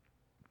Quartet.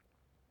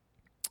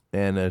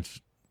 And it's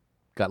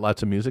got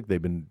lots of music. They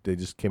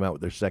just came out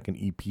with their second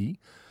EP.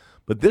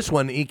 But this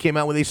one, he came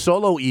out with a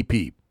solo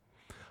EP.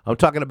 I'm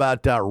talking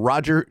about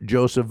Roger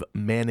Joseph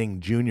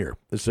Manning Jr.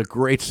 This is a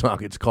great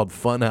song. It's called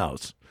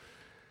Funhouse.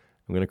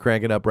 I'm going to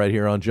crank it up right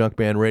here on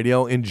Junkman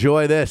Radio.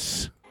 Enjoy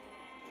this.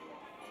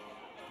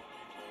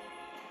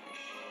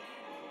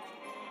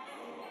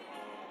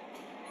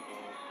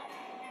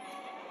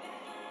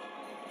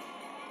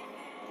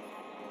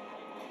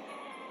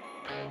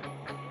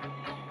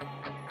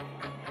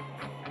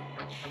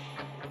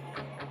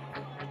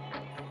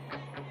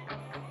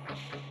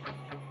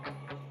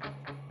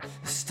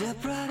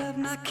 Step right up,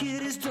 my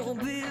kiddies, don't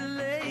be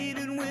late.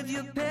 And with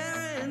your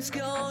parents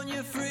gone,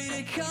 you're free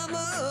to come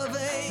of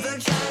age.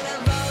 The kind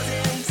of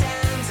olden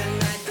times, and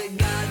like the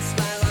gods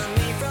smile on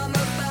me from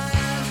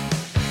above.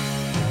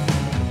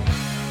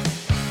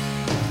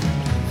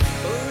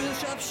 A real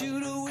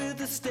sharpshooter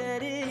with a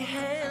steady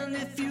hand.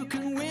 If you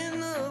can win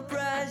the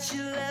prize,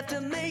 she'll have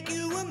to make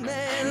you a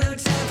man. No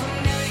time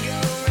for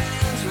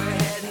merry-go-rounds, we're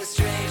heading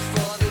straight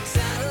for the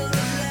tunnel of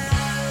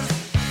love.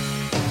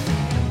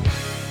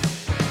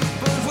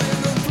 But when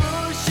the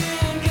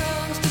pushing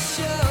comes to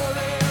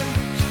shoving,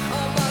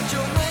 about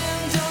your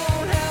man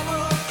don't have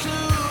a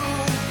clue.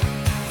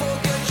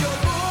 Forget your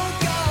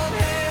book on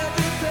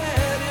heavy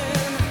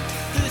petting.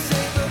 This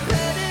ain't the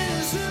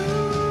petting zoo.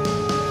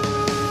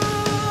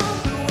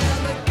 When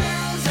the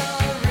girls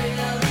all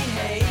really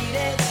hate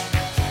it,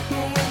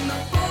 when the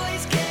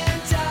boys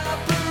can't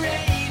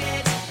operate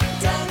it,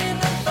 down in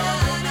the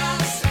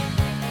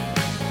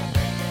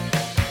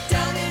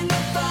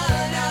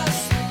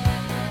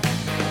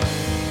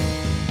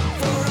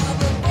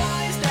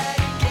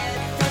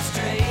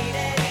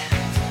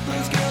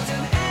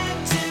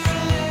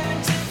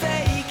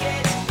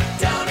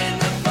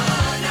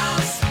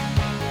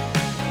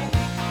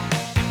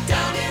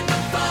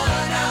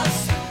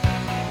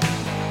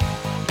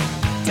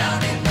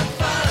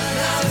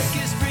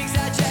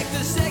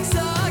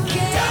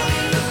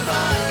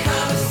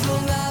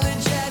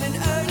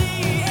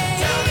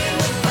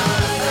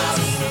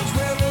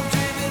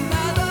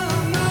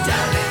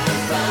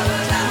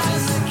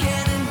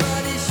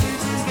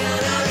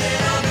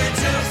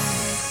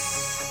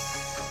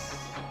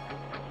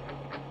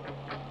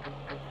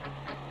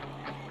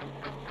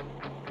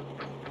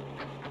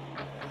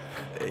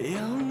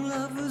Young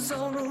lovers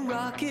on a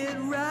rocket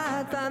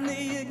ride, find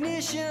the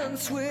ignition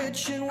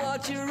switch and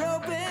watch her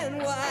open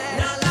wide.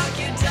 Not like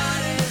your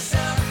daughter's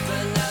up,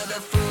 another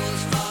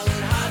fool's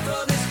falling hard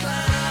for this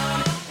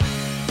clown.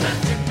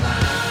 Plastic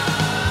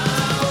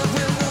clown. But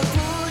when the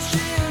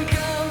pushing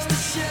comes to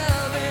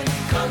shoving,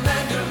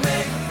 Commander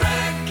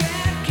McBrack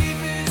can't keep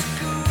his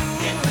cool.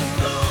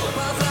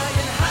 While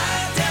flying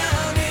high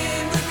down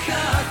in the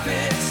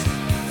cockpits,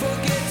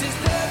 forgets his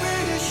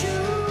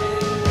parachute.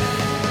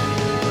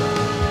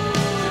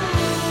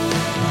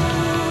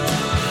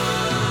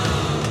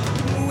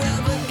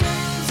 Well, the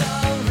girls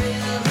all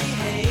really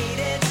hate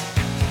it.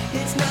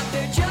 It's not their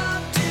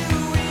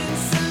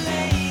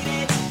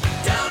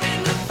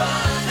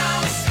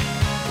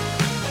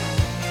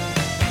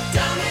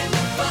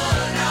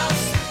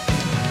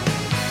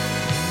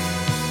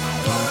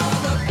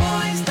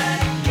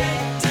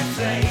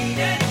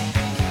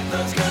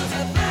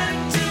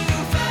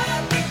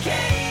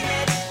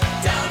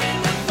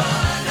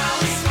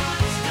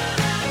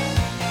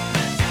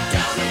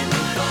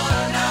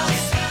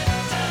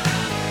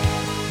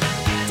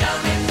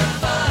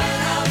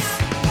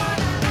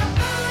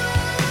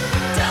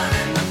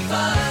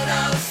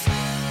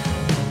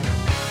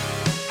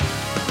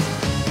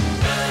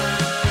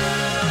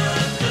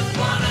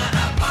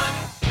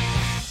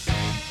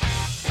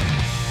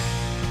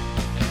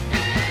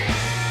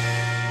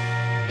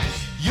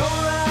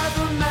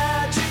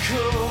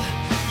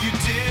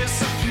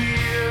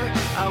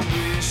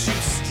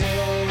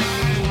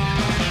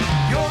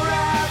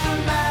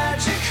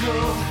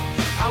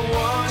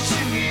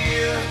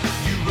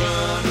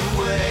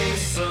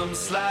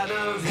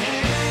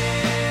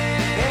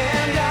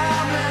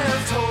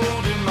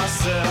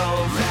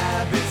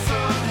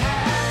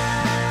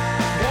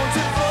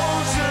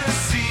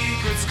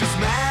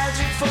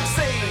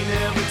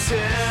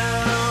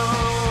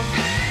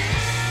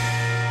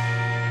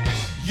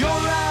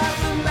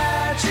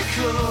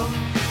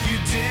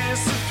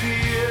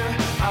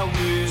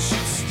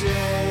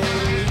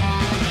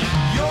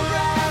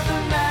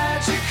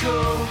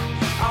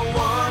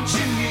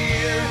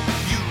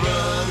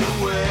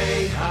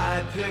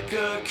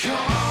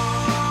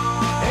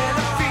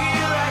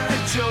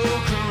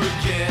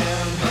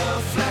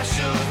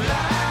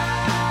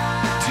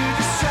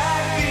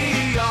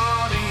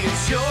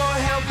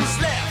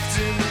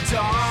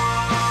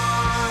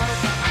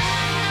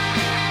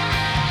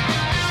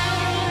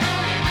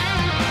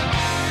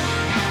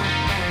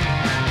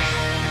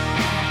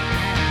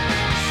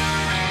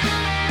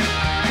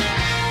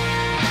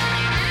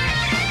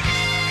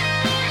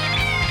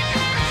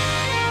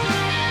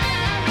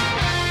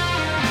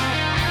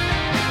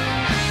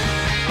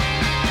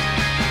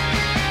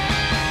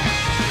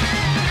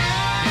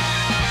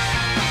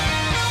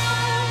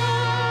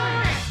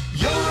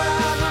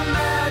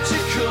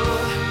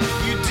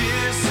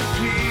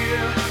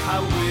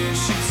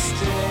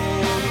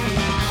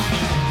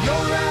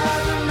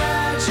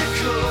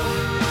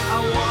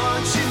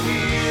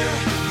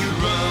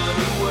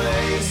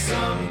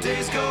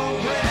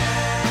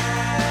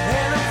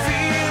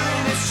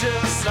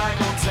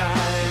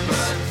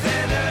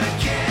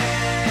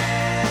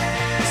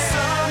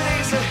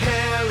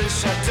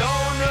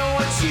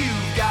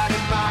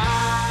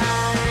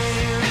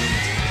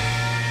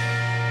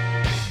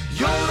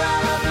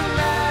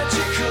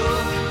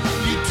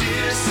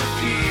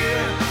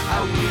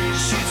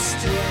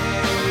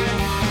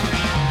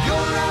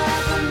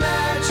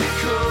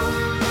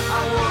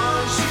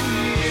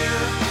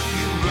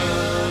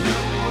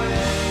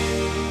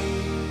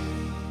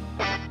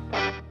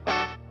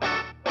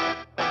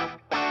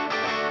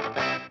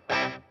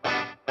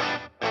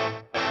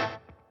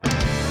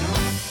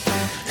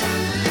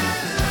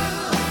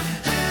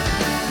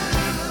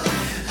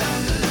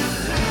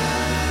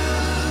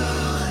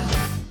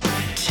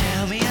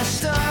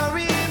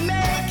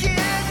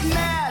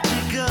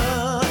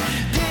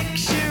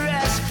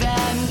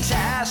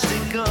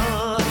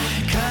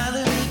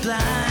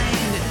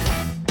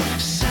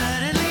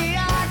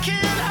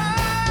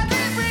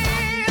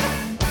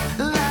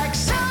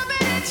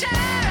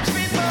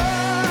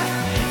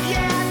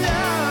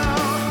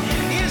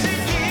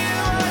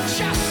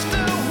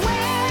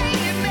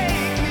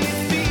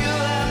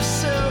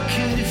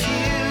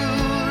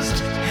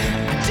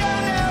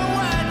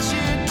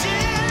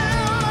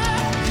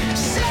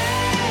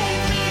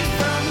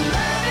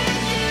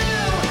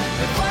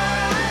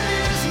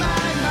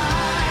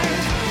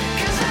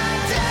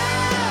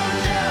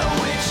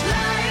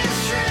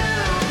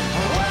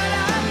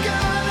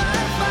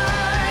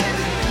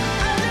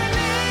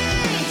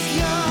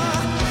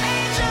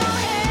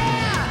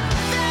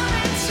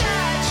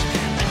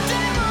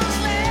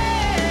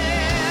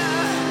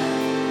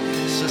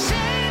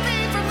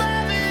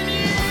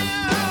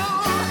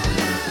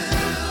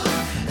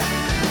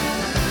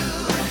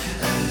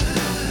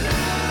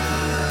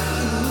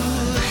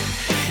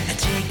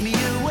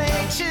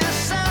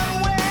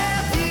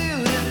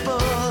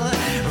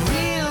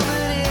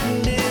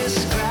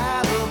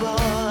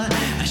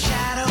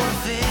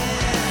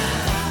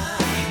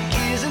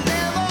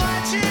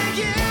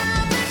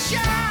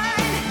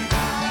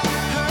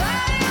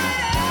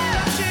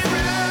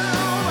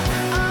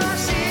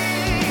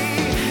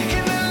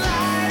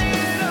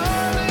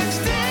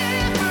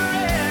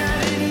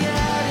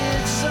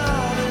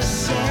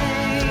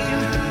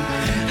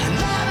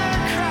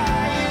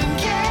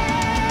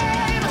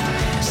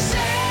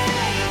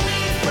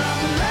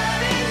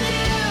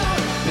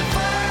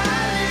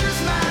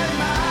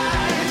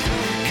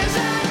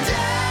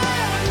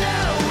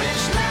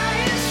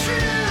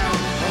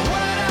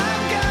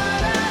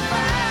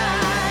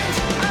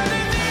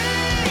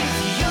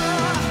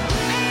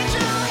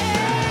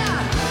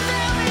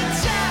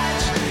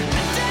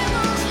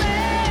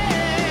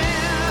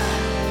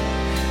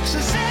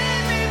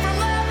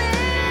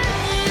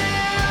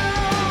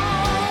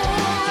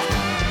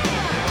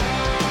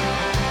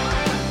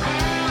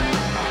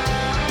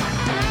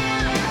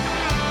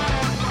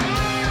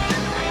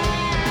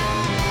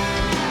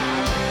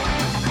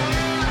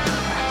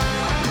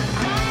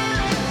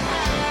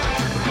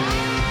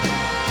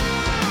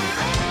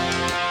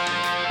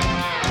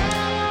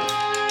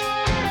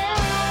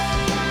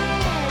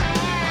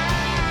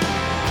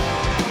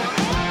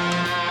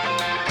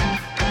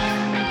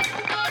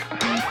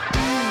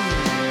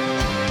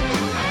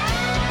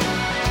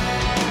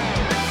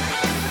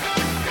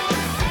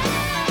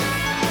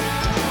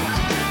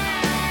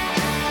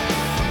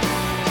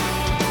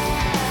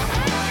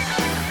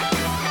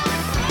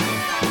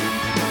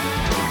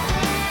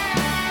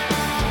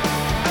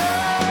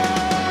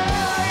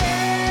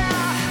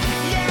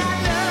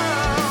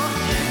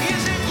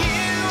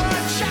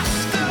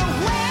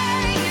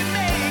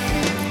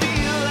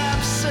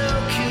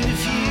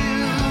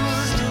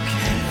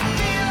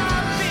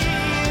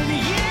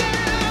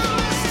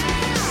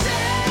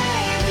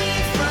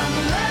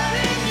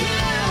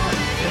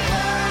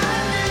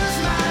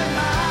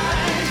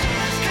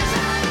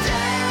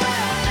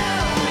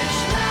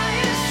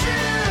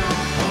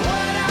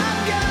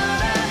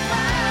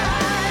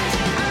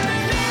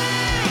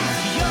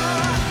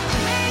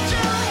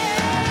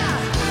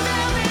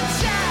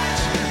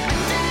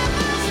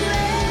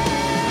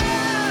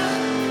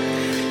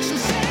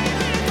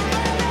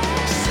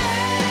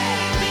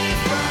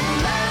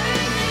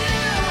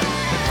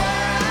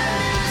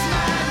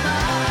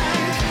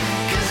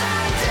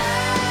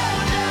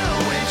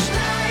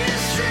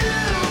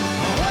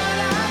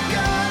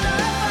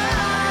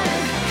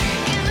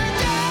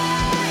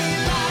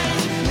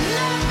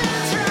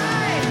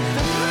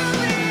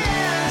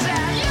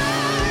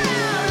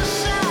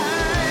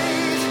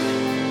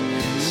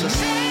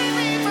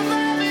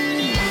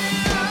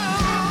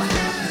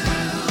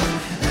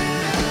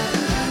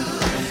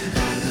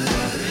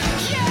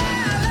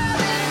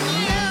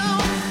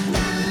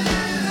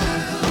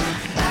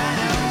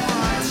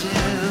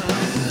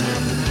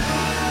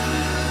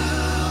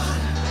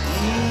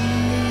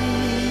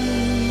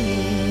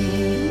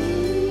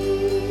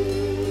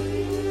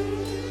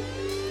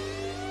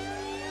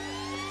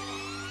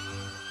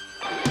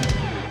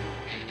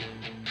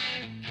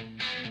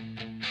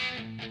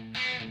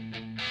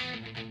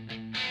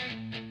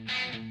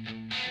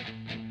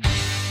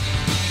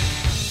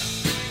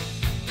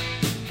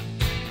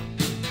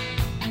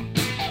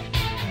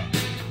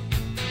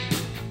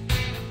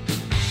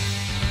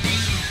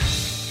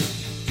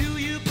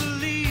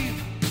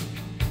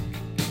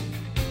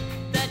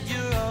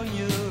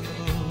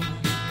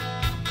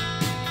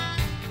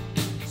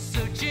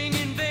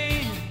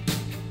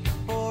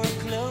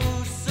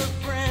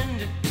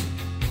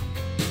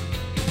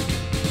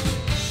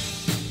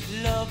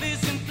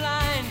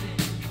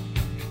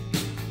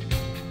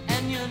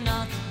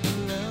not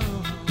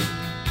alone.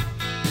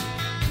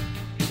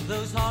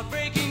 Those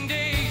heartbreaking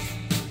days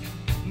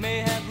may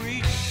have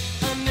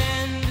reached an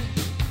end.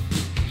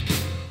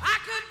 I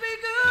could be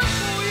good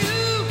for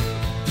you,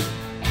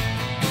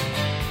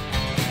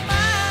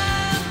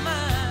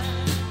 my.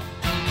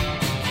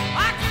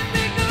 I could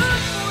be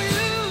good for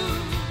you,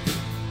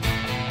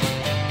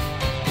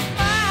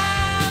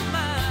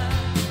 my.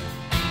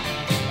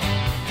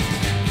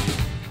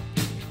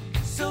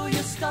 So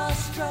you're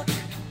starstruck,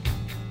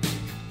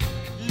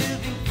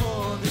 living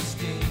for the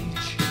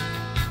stage.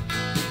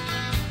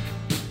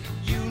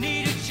 You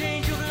need a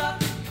change of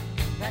luck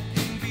that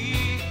can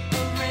be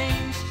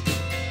arranged.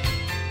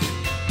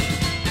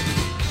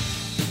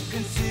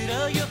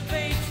 Consider your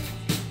fate.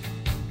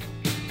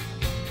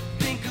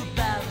 Think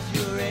about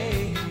your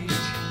age.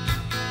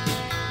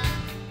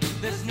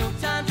 There's no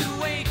time to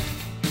wait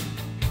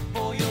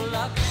for your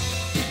luck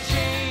to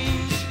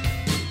change.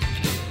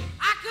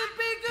 I could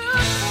be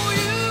good for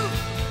you,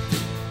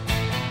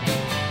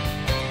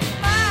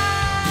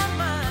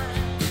 my.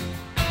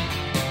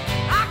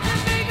 I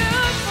could be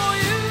good for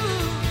you,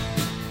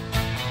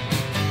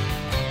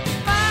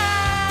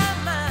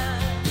 my.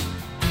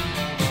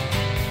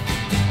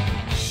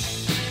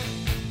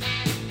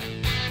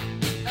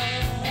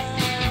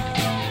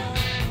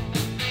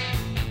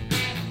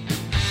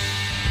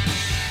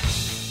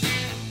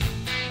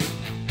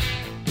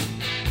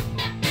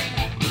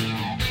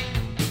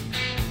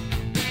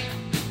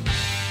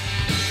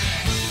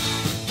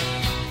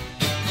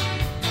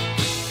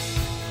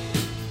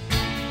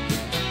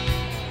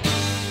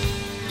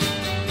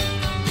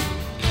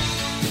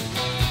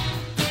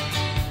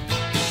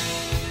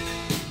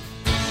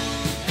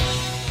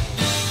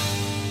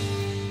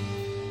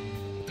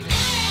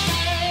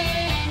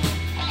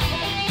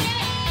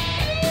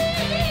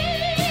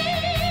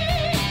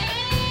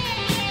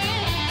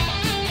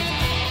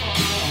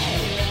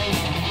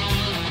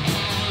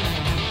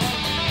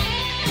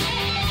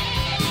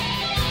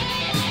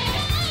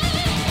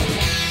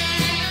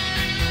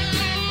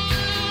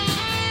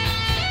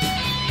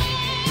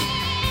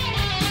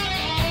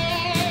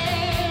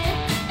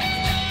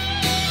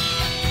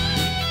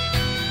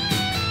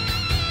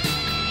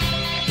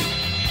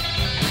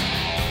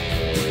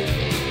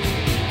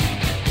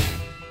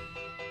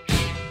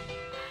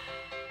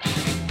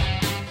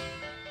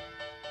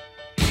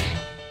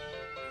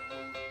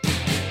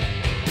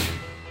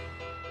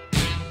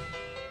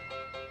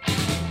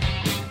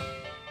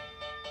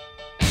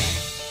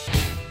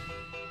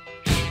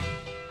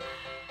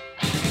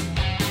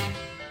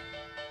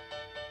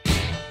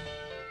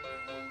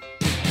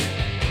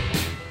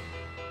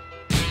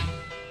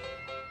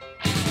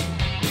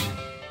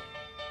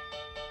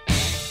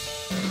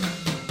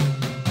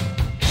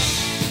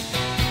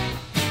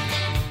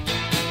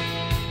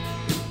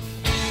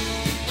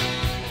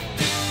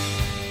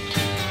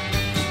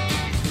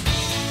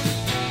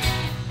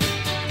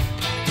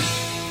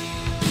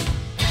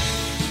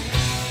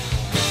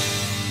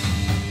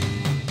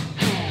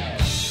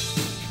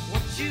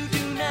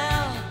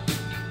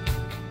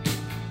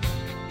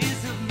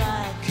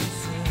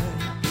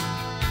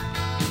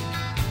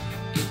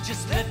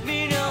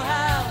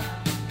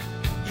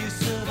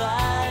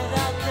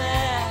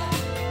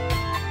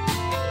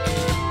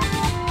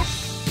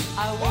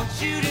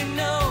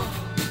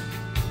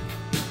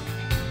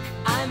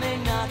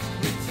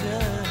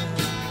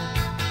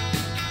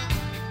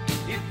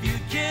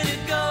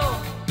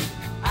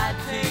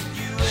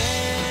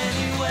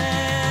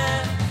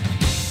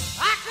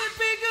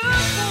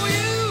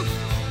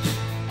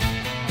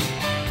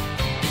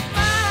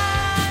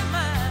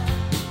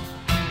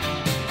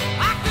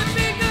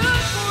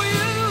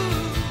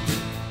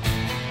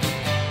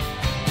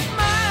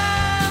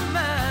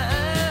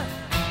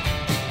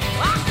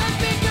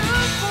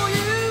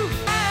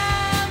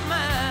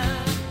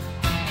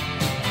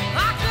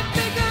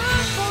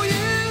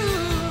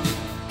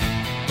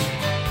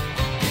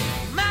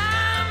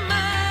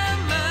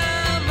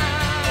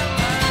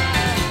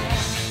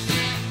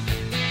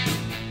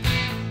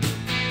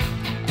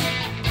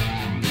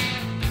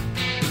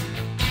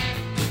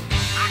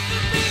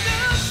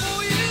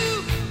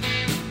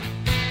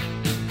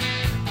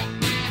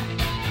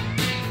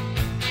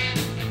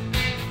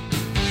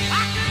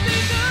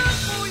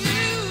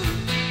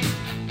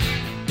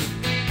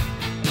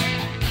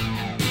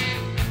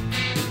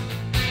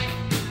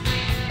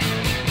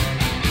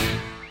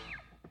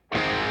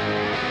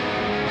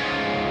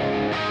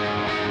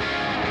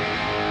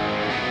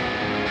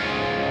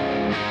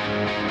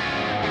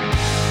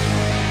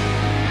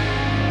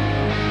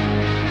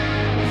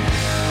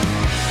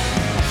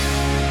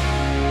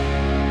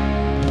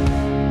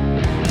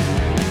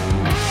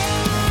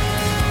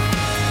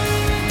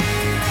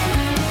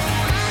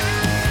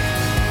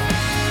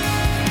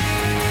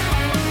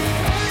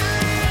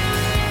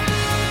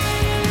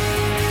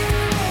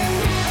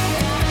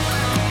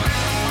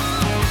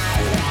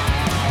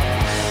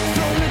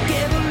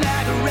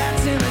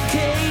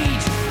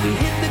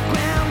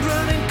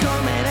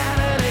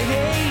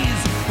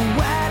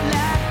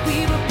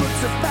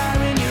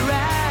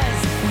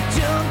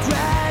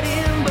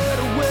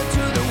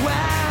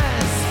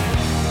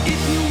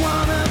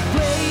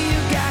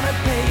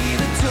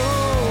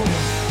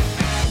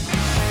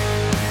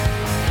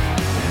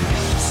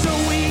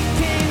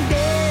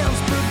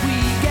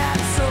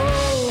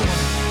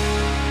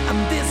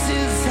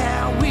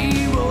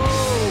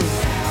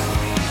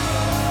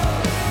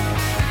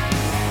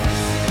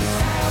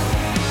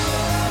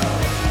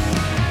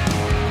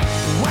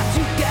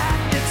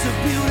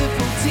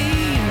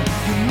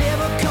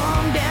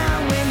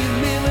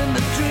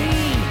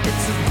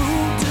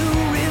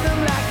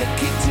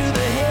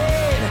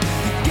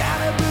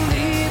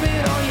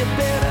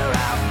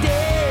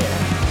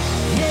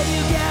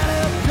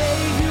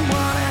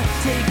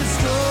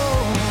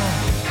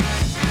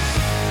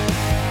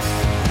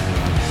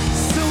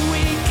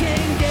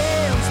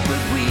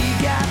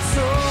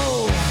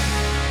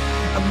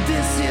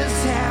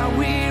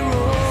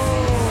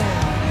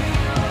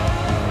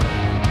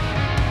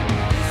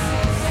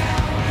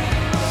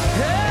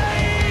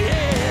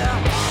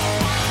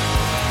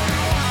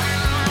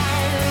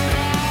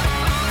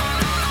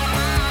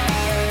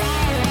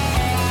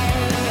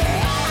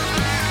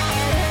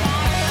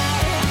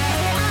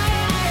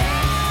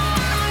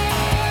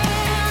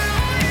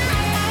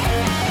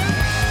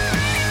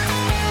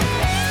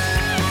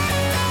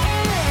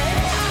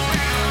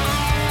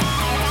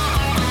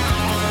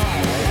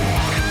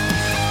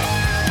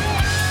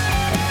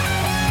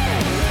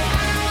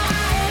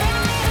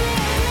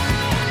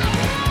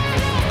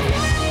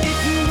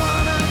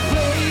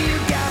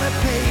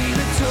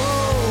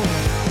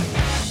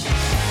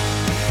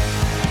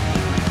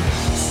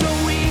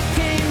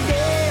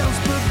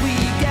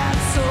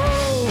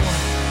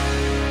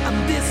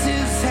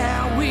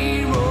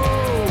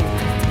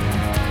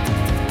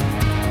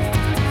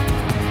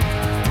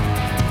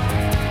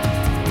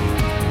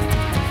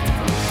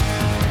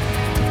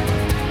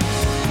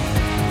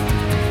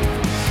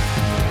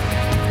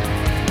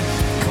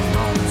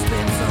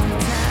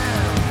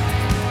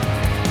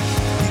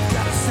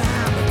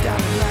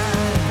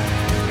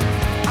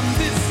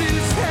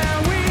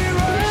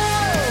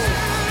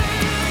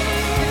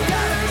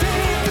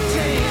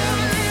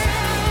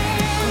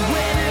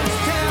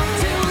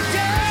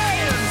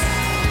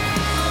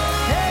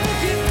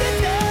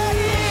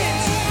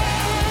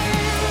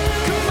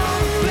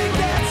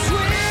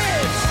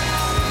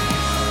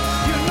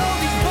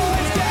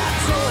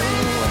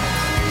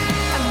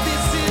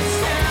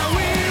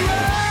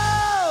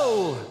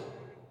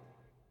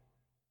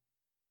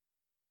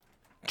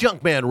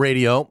 Junkman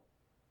Radio.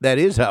 That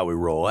is how we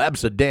roll.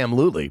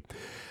 Abso-damn-lutely.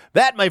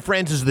 That, my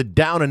friends, is the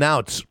Down and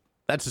Outs.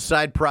 That's a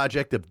side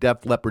project of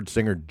Def Leppard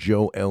singer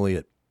Joe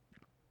Elliott.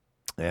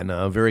 And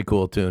a very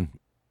cool tune.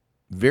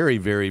 Very,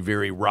 very,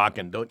 very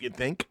rockin', don't you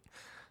think?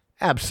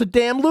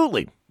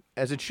 Abso-damn-lutely.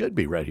 As it should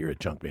be right here at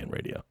Junkman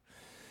Radio.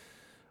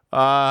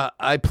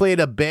 I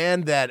played a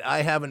band that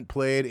I haven't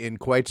played in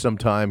quite some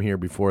time here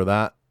before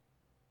that.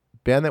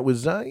 Band that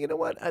was, you know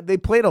what? They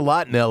played a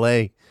lot in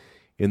L.A.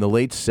 in the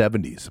late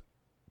 70s.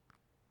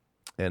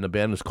 And the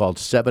band was called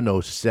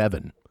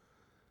 707.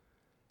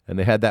 And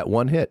they had that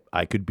one hit,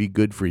 I Could Be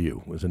Good For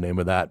You, was the name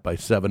of that by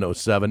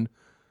 707.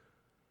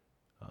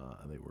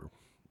 They were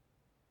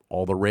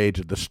all the rage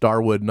at the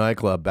Starwood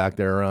nightclub back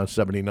there around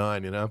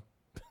 79, you know?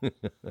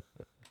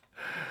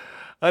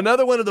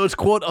 Another one of those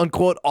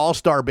quote-unquote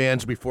all-star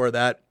bands before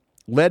that,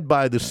 led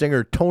by the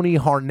singer Tony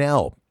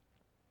Harnell.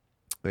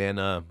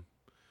 And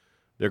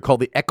they're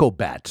called the Echo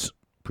Bats,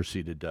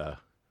 preceded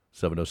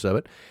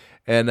 707.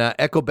 And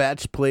Echo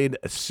Bats played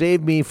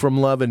Save Me From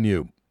Lovin'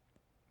 You.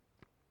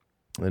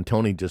 And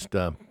Tony just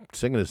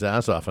singing his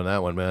ass off on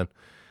that one, man.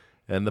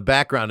 And the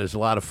background is a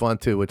lot of fun,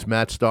 too. It's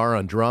Matt Starr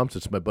on drums.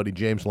 It's my buddy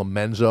James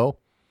Lomenzo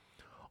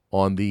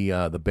on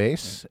the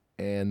bass.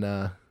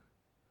 And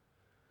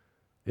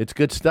it's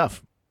good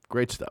stuff.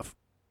 Great stuff.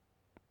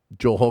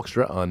 Joel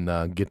Hoekstra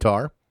on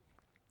guitar.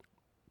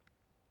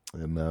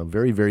 And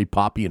very, very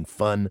poppy and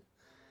fun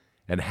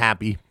and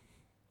happy.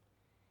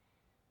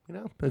 You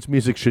know, as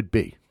music should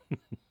be.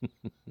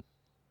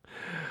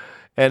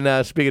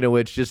 And speaking of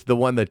which, just the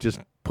one that just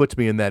puts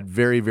me in that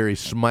very, very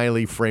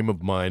smiley frame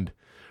of mind.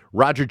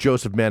 Roger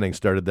Joseph Manning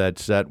started that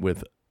set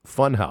with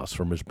Funhouse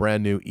from his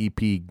brand new EP,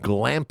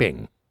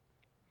 Glamping.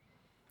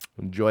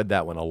 Enjoyed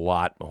that one a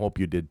lot. I hope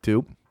you did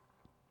too.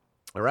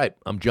 All right,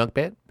 I'm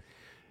Junkman.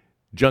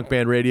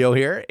 Junkman Radio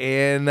here,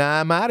 and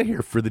I'm out of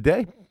here for the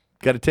day.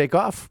 Got to take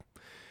off.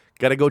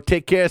 Got to go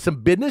take care of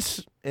some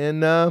business,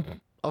 and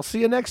I'll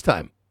see you next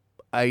time.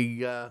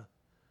 I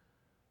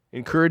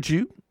encourage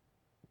you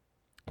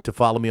to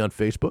follow me on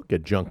Facebook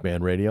at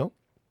Junkman Radio.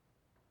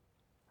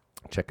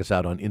 Check us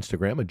out on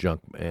Instagram at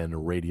Junkman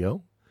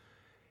Radio.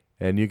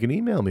 And you can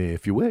email me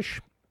if you wish.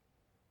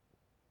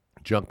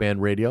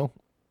 Junkmanradio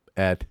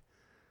at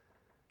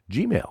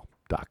gmail.com.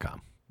 How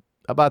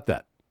about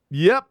that?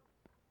 Yep.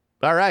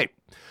 All right.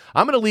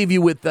 I'm going to leave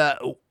you with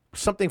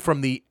something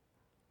from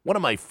one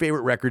of my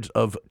favorite records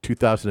of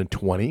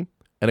 2020,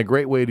 and a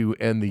great way to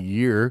end the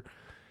year,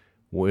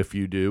 if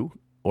you do,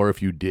 or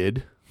if you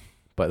did,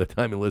 by the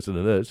time you listen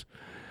to this.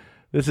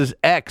 This is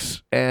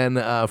X, and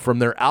from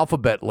their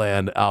Alphabet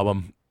Land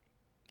album,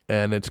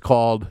 and it's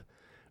called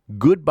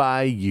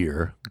Goodbye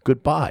Year,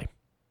 Goodbye.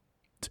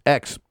 It's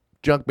X,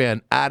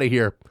 Junkman, out of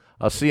here.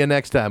 I'll see you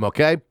next time,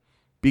 okay?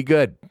 Be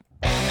good.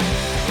 Beats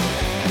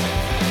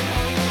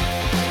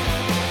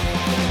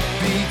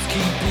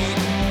keep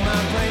beating, my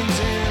brain's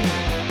in.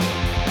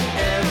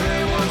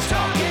 Everyone's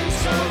talking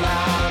so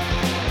loud.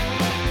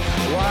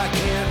 Why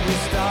can't we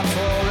stop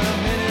for a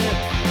minute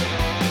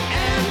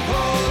and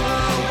pull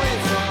away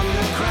from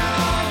the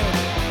crowd?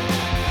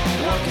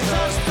 What gives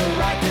us the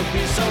right to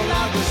be so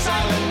loud this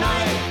silent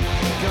night?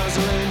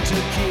 Guzzling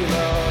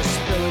tequila,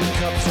 spilling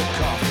cups of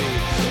coffee.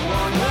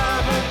 One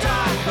lover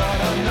died, but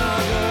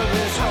another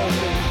is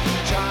hoping.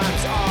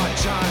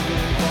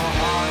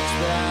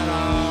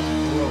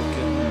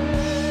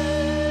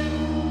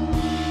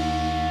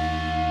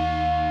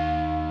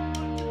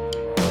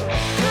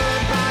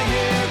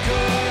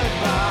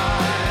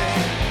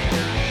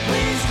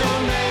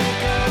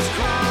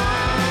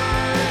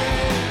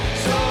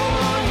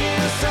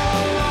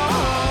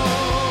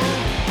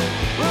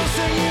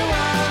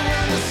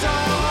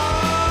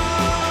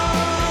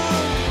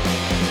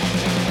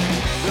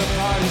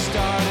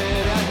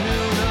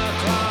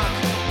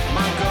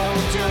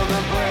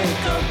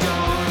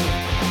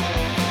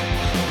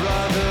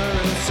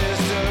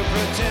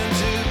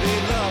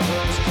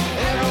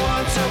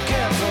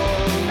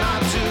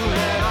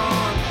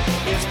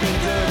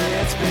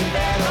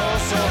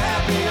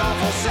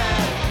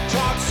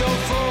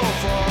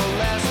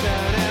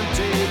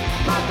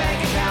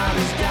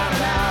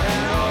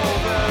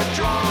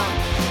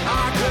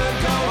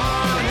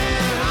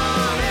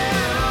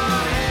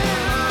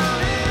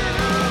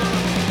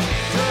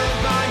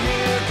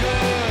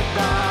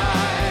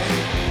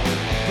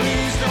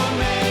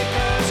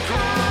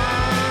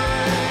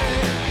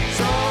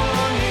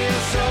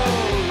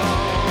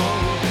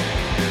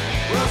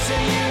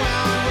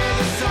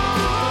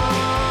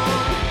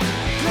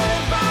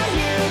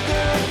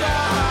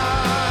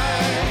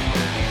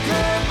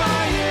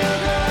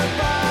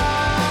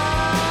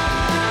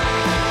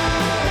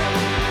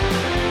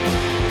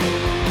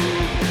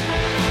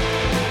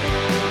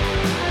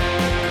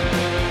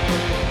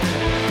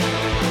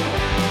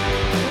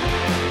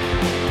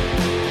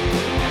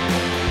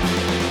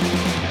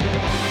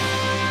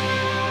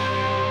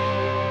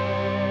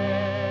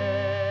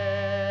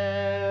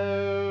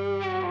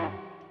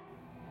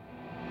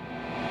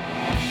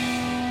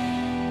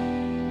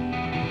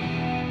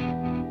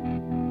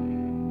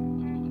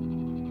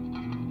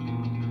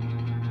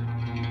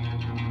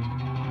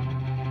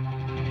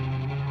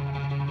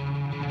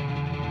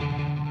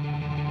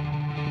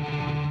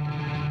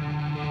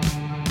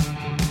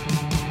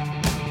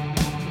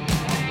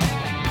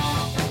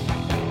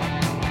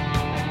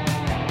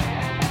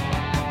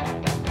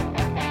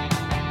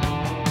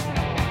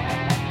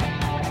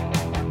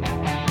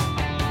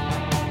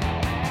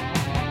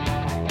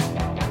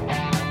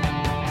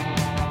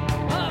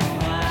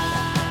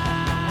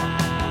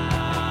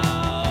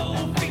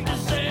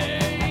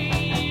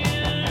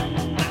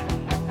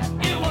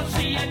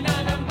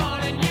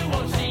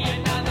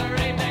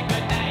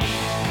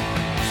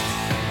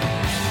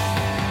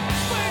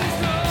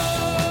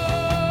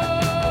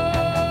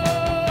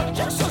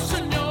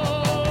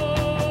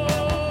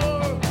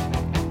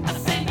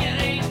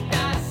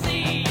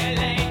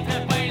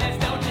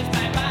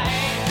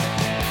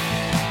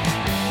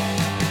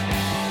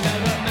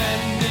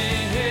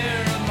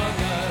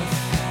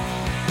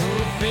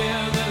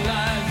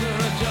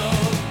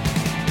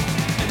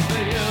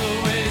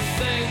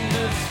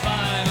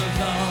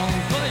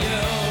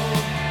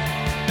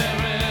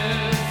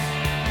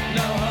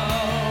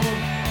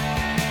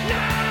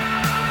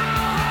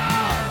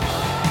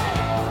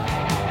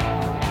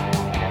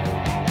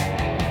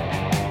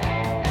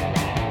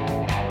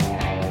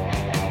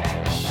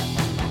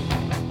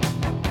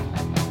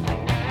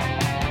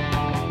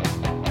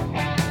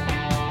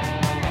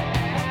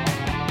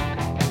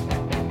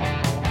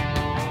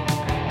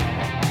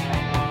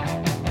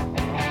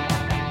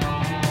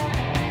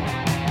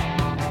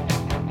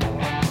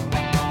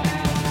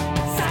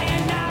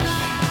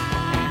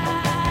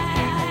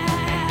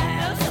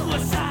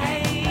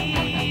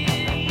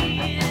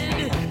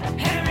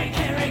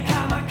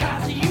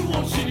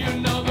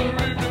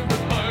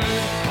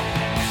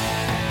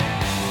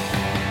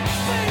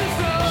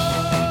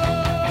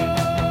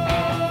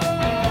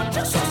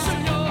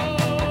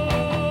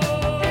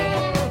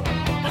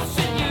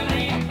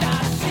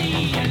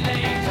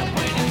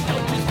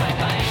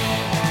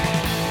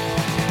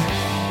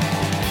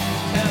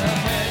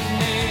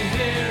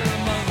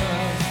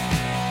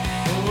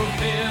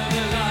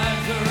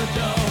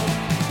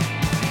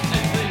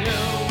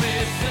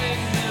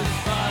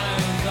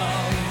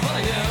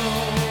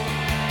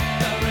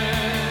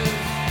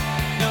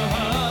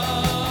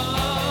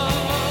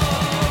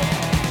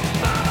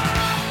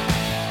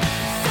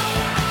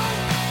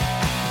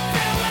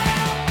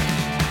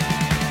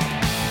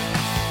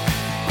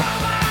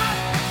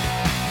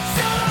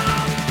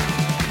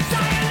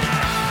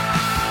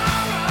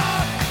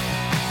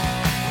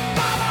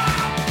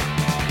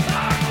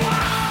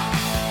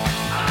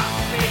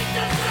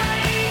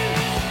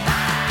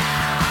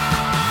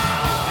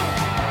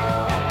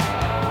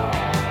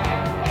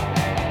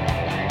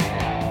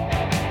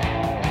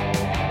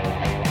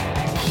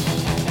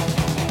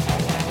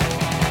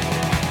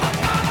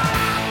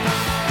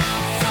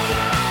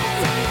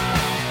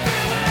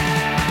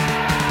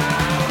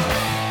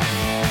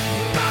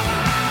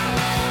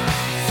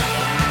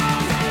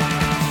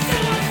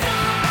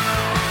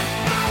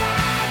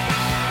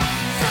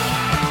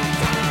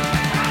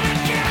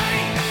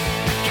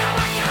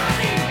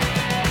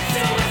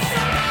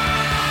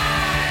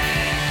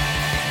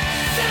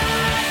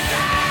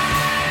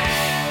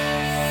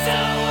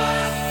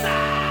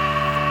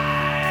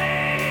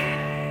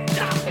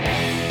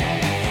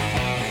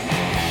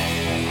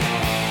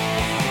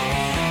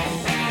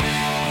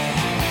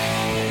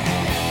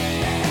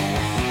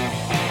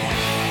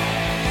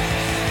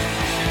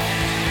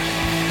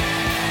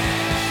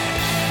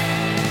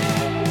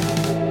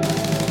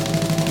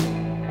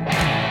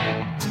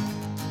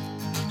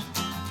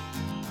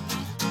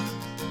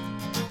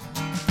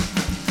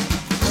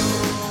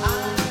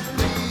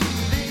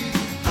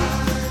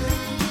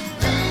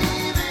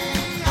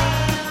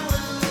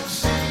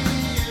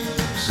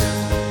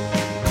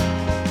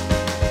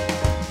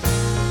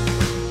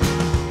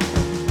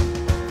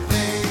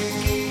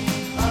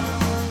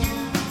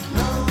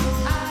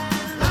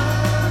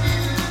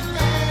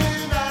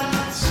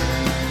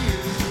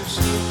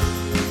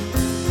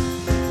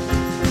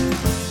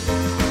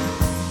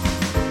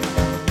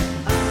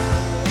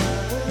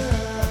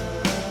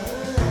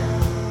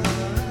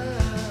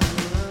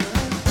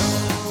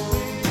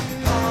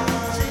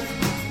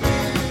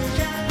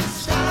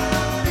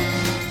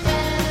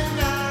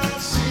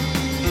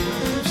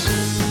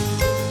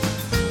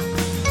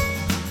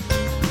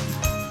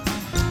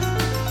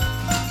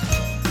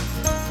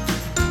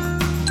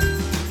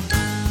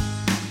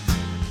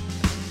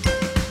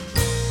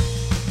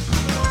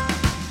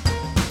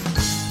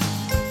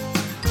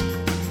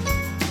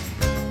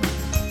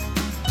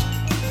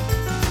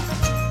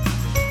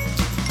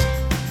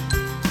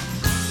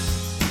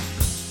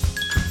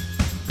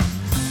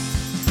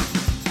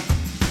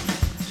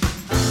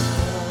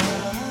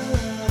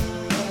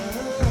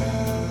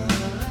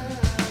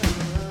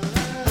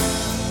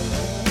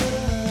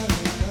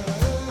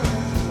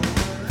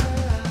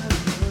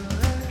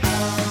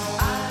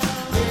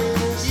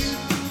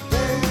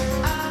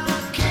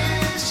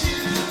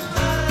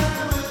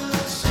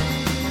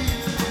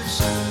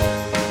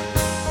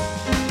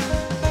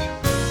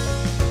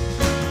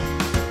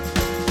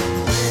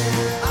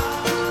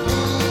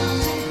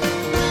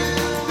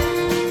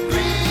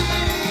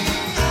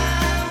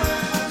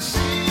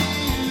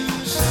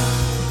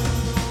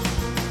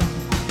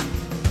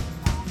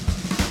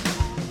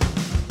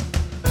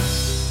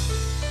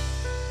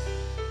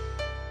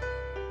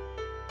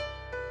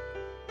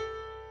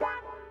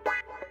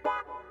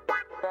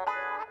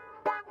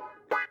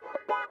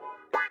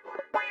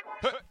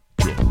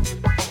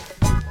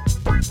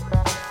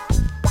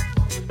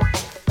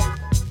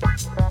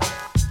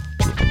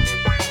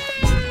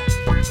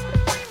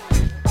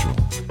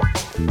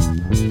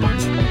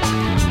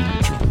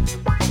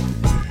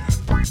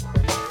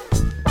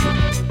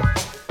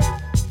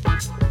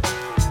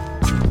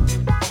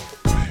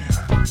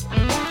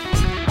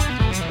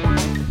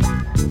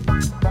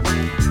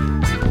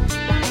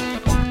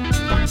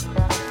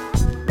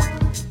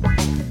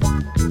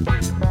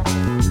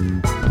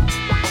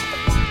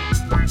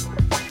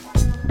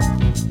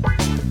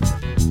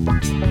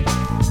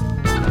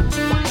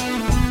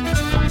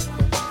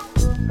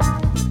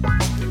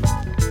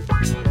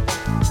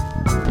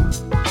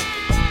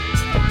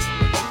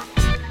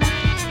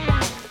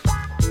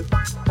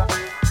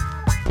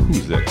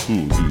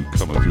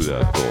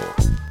 that door.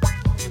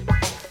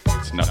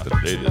 It's not the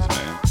latest,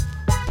 man.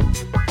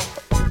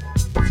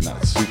 It's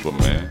not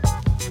Superman.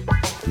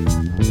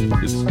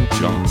 It's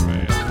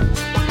Junkman.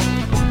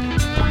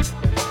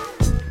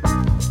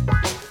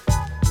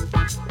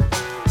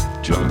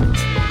 Junkman.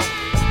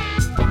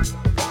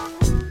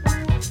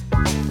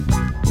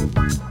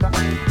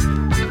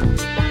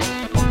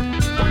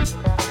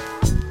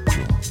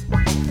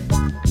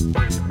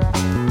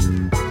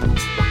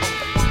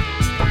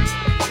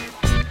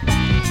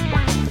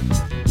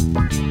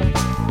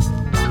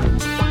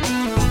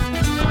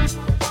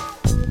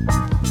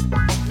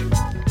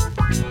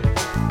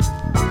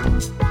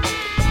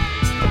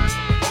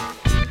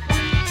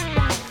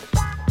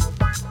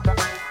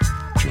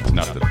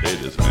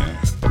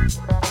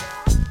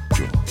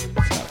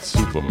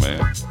 Man,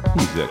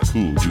 who's that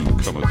cool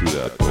dude coming through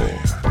that door?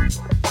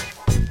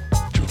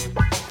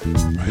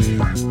 Right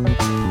here.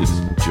 It's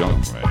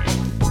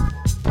Junkman.